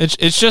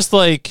 It's just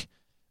like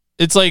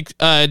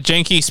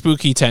janky,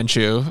 spooky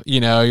Tenchu. You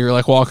know, you're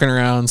like walking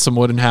around some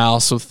wooden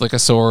house with like a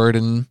sword,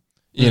 and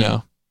you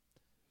know,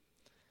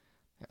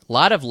 a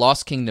lot of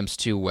Lost Kingdoms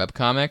 2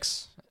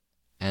 webcomics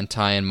and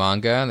tie-in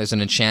manga. There's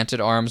an Enchanted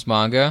Arms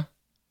manga.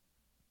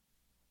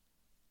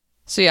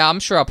 So yeah, I'm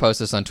sure I'll post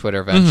this on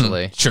Twitter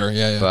eventually. Mm-hmm. Sure,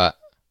 yeah. But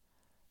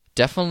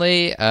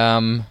definitely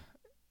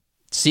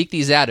seek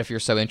these out if you're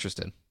so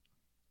interested.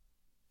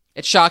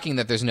 It's shocking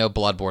that there's no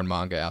Bloodborne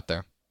manga out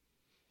there.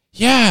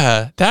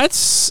 Yeah,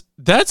 that's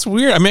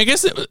weird. I mean, I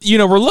guess,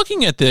 we're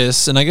looking at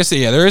this, and I guess,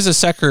 there is a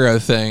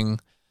Sekiro thing,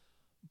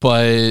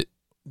 but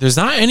there's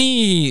not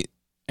any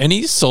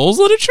Souls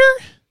literature?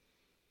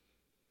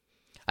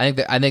 I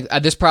think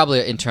there's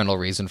probably an internal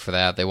reason for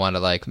that. They want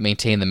to like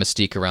maintain the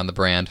mystique around the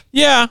brand.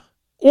 Yeah.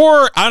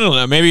 Or I don't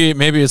know,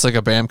 maybe it's like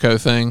a Bamco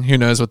thing. Who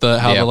knows what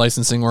how the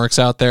licensing works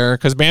out there?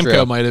 Because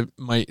Bamco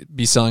might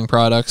be selling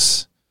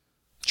products.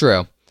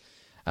 True,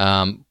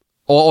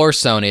 or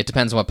Sony. It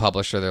depends on what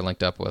publisher they're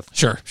linked up with.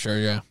 Sure,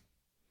 yeah.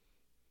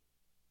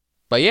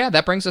 But yeah,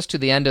 that brings us to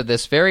the end of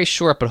this very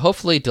short but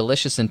hopefully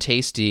delicious and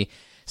tasty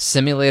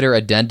simulator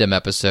addendum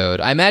episode.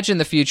 I imagine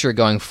the future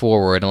going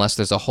forward, unless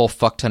there's a whole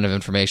fuck ton of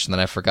information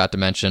that I forgot to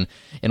mention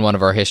in one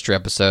of our history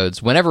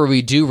episodes. Whenever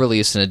we do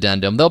release an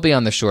addendum, they'll be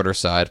on the shorter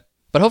side.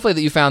 But hopefully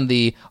that you found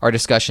our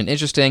discussion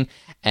interesting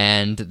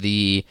and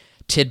the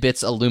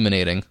tidbits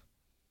illuminating.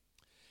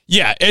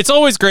 Yeah, it's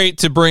always great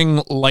to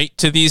bring light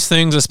to these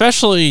things,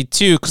 especially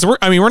too, because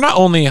we're not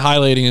only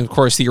highlighting, of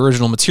course, the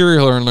original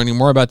material and learning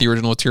more about the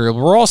original material,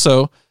 but we're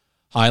also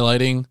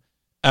highlighting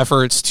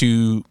efforts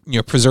to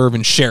preserve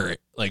and share it.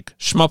 Like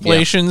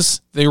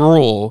Shmuplations, they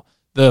rule.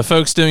 The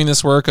folks doing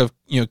this work of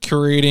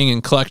curating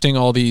and collecting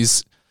all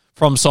these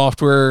From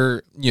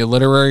Software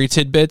literary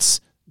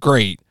tidbits,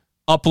 great.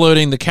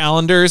 Uploading the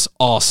calendars,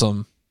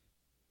 awesome.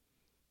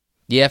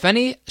 Yeah, if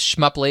any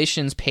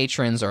Shmuplations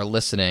patrons are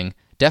listening,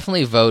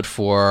 definitely vote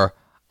for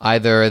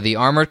either the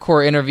Armored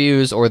Core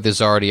interviews or the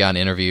Zardion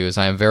interviews.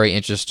 I am very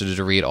interested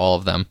to read all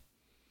of them.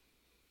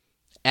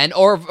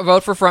 Or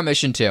vote for Front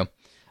Mission 2.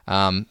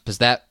 Because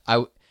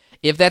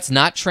if that's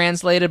not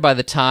translated by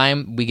the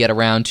time we get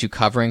around to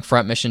covering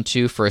Front Mission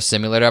 2 for a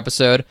simulator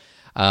episode,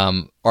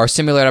 our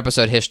simulator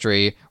episode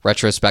history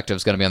retrospective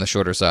is going to be on the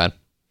shorter side.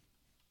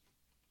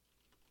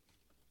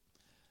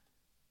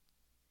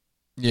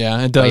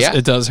 Yeah, it does.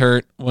 It does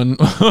hurt when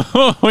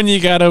when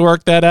you got to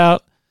work that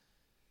out.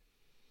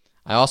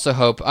 I also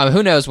hope.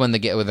 Who knows when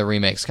the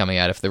remake's coming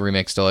out? If the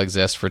remake still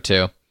exists for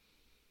 2.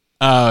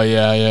 Oh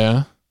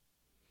yeah.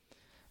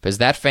 Because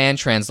that fan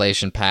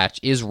translation patch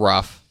is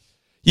rough.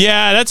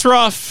 Yeah, that's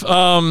rough.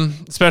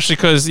 Especially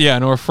because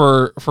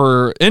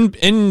for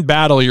in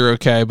battle you're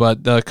okay,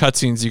 but the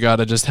cutscenes you got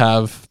to just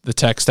have the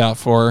text out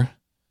for.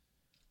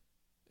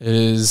 It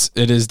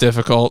is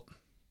difficult.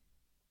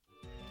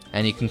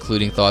 Any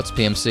concluding thoughts,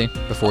 PMC,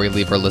 before we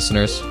leave our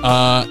listeners?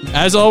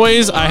 As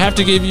always, I have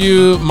to give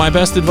you my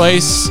best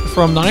advice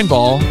from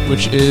 9-Ball,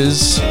 which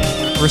is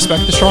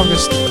respect the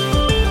strongest.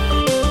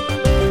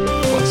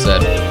 Well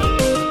said.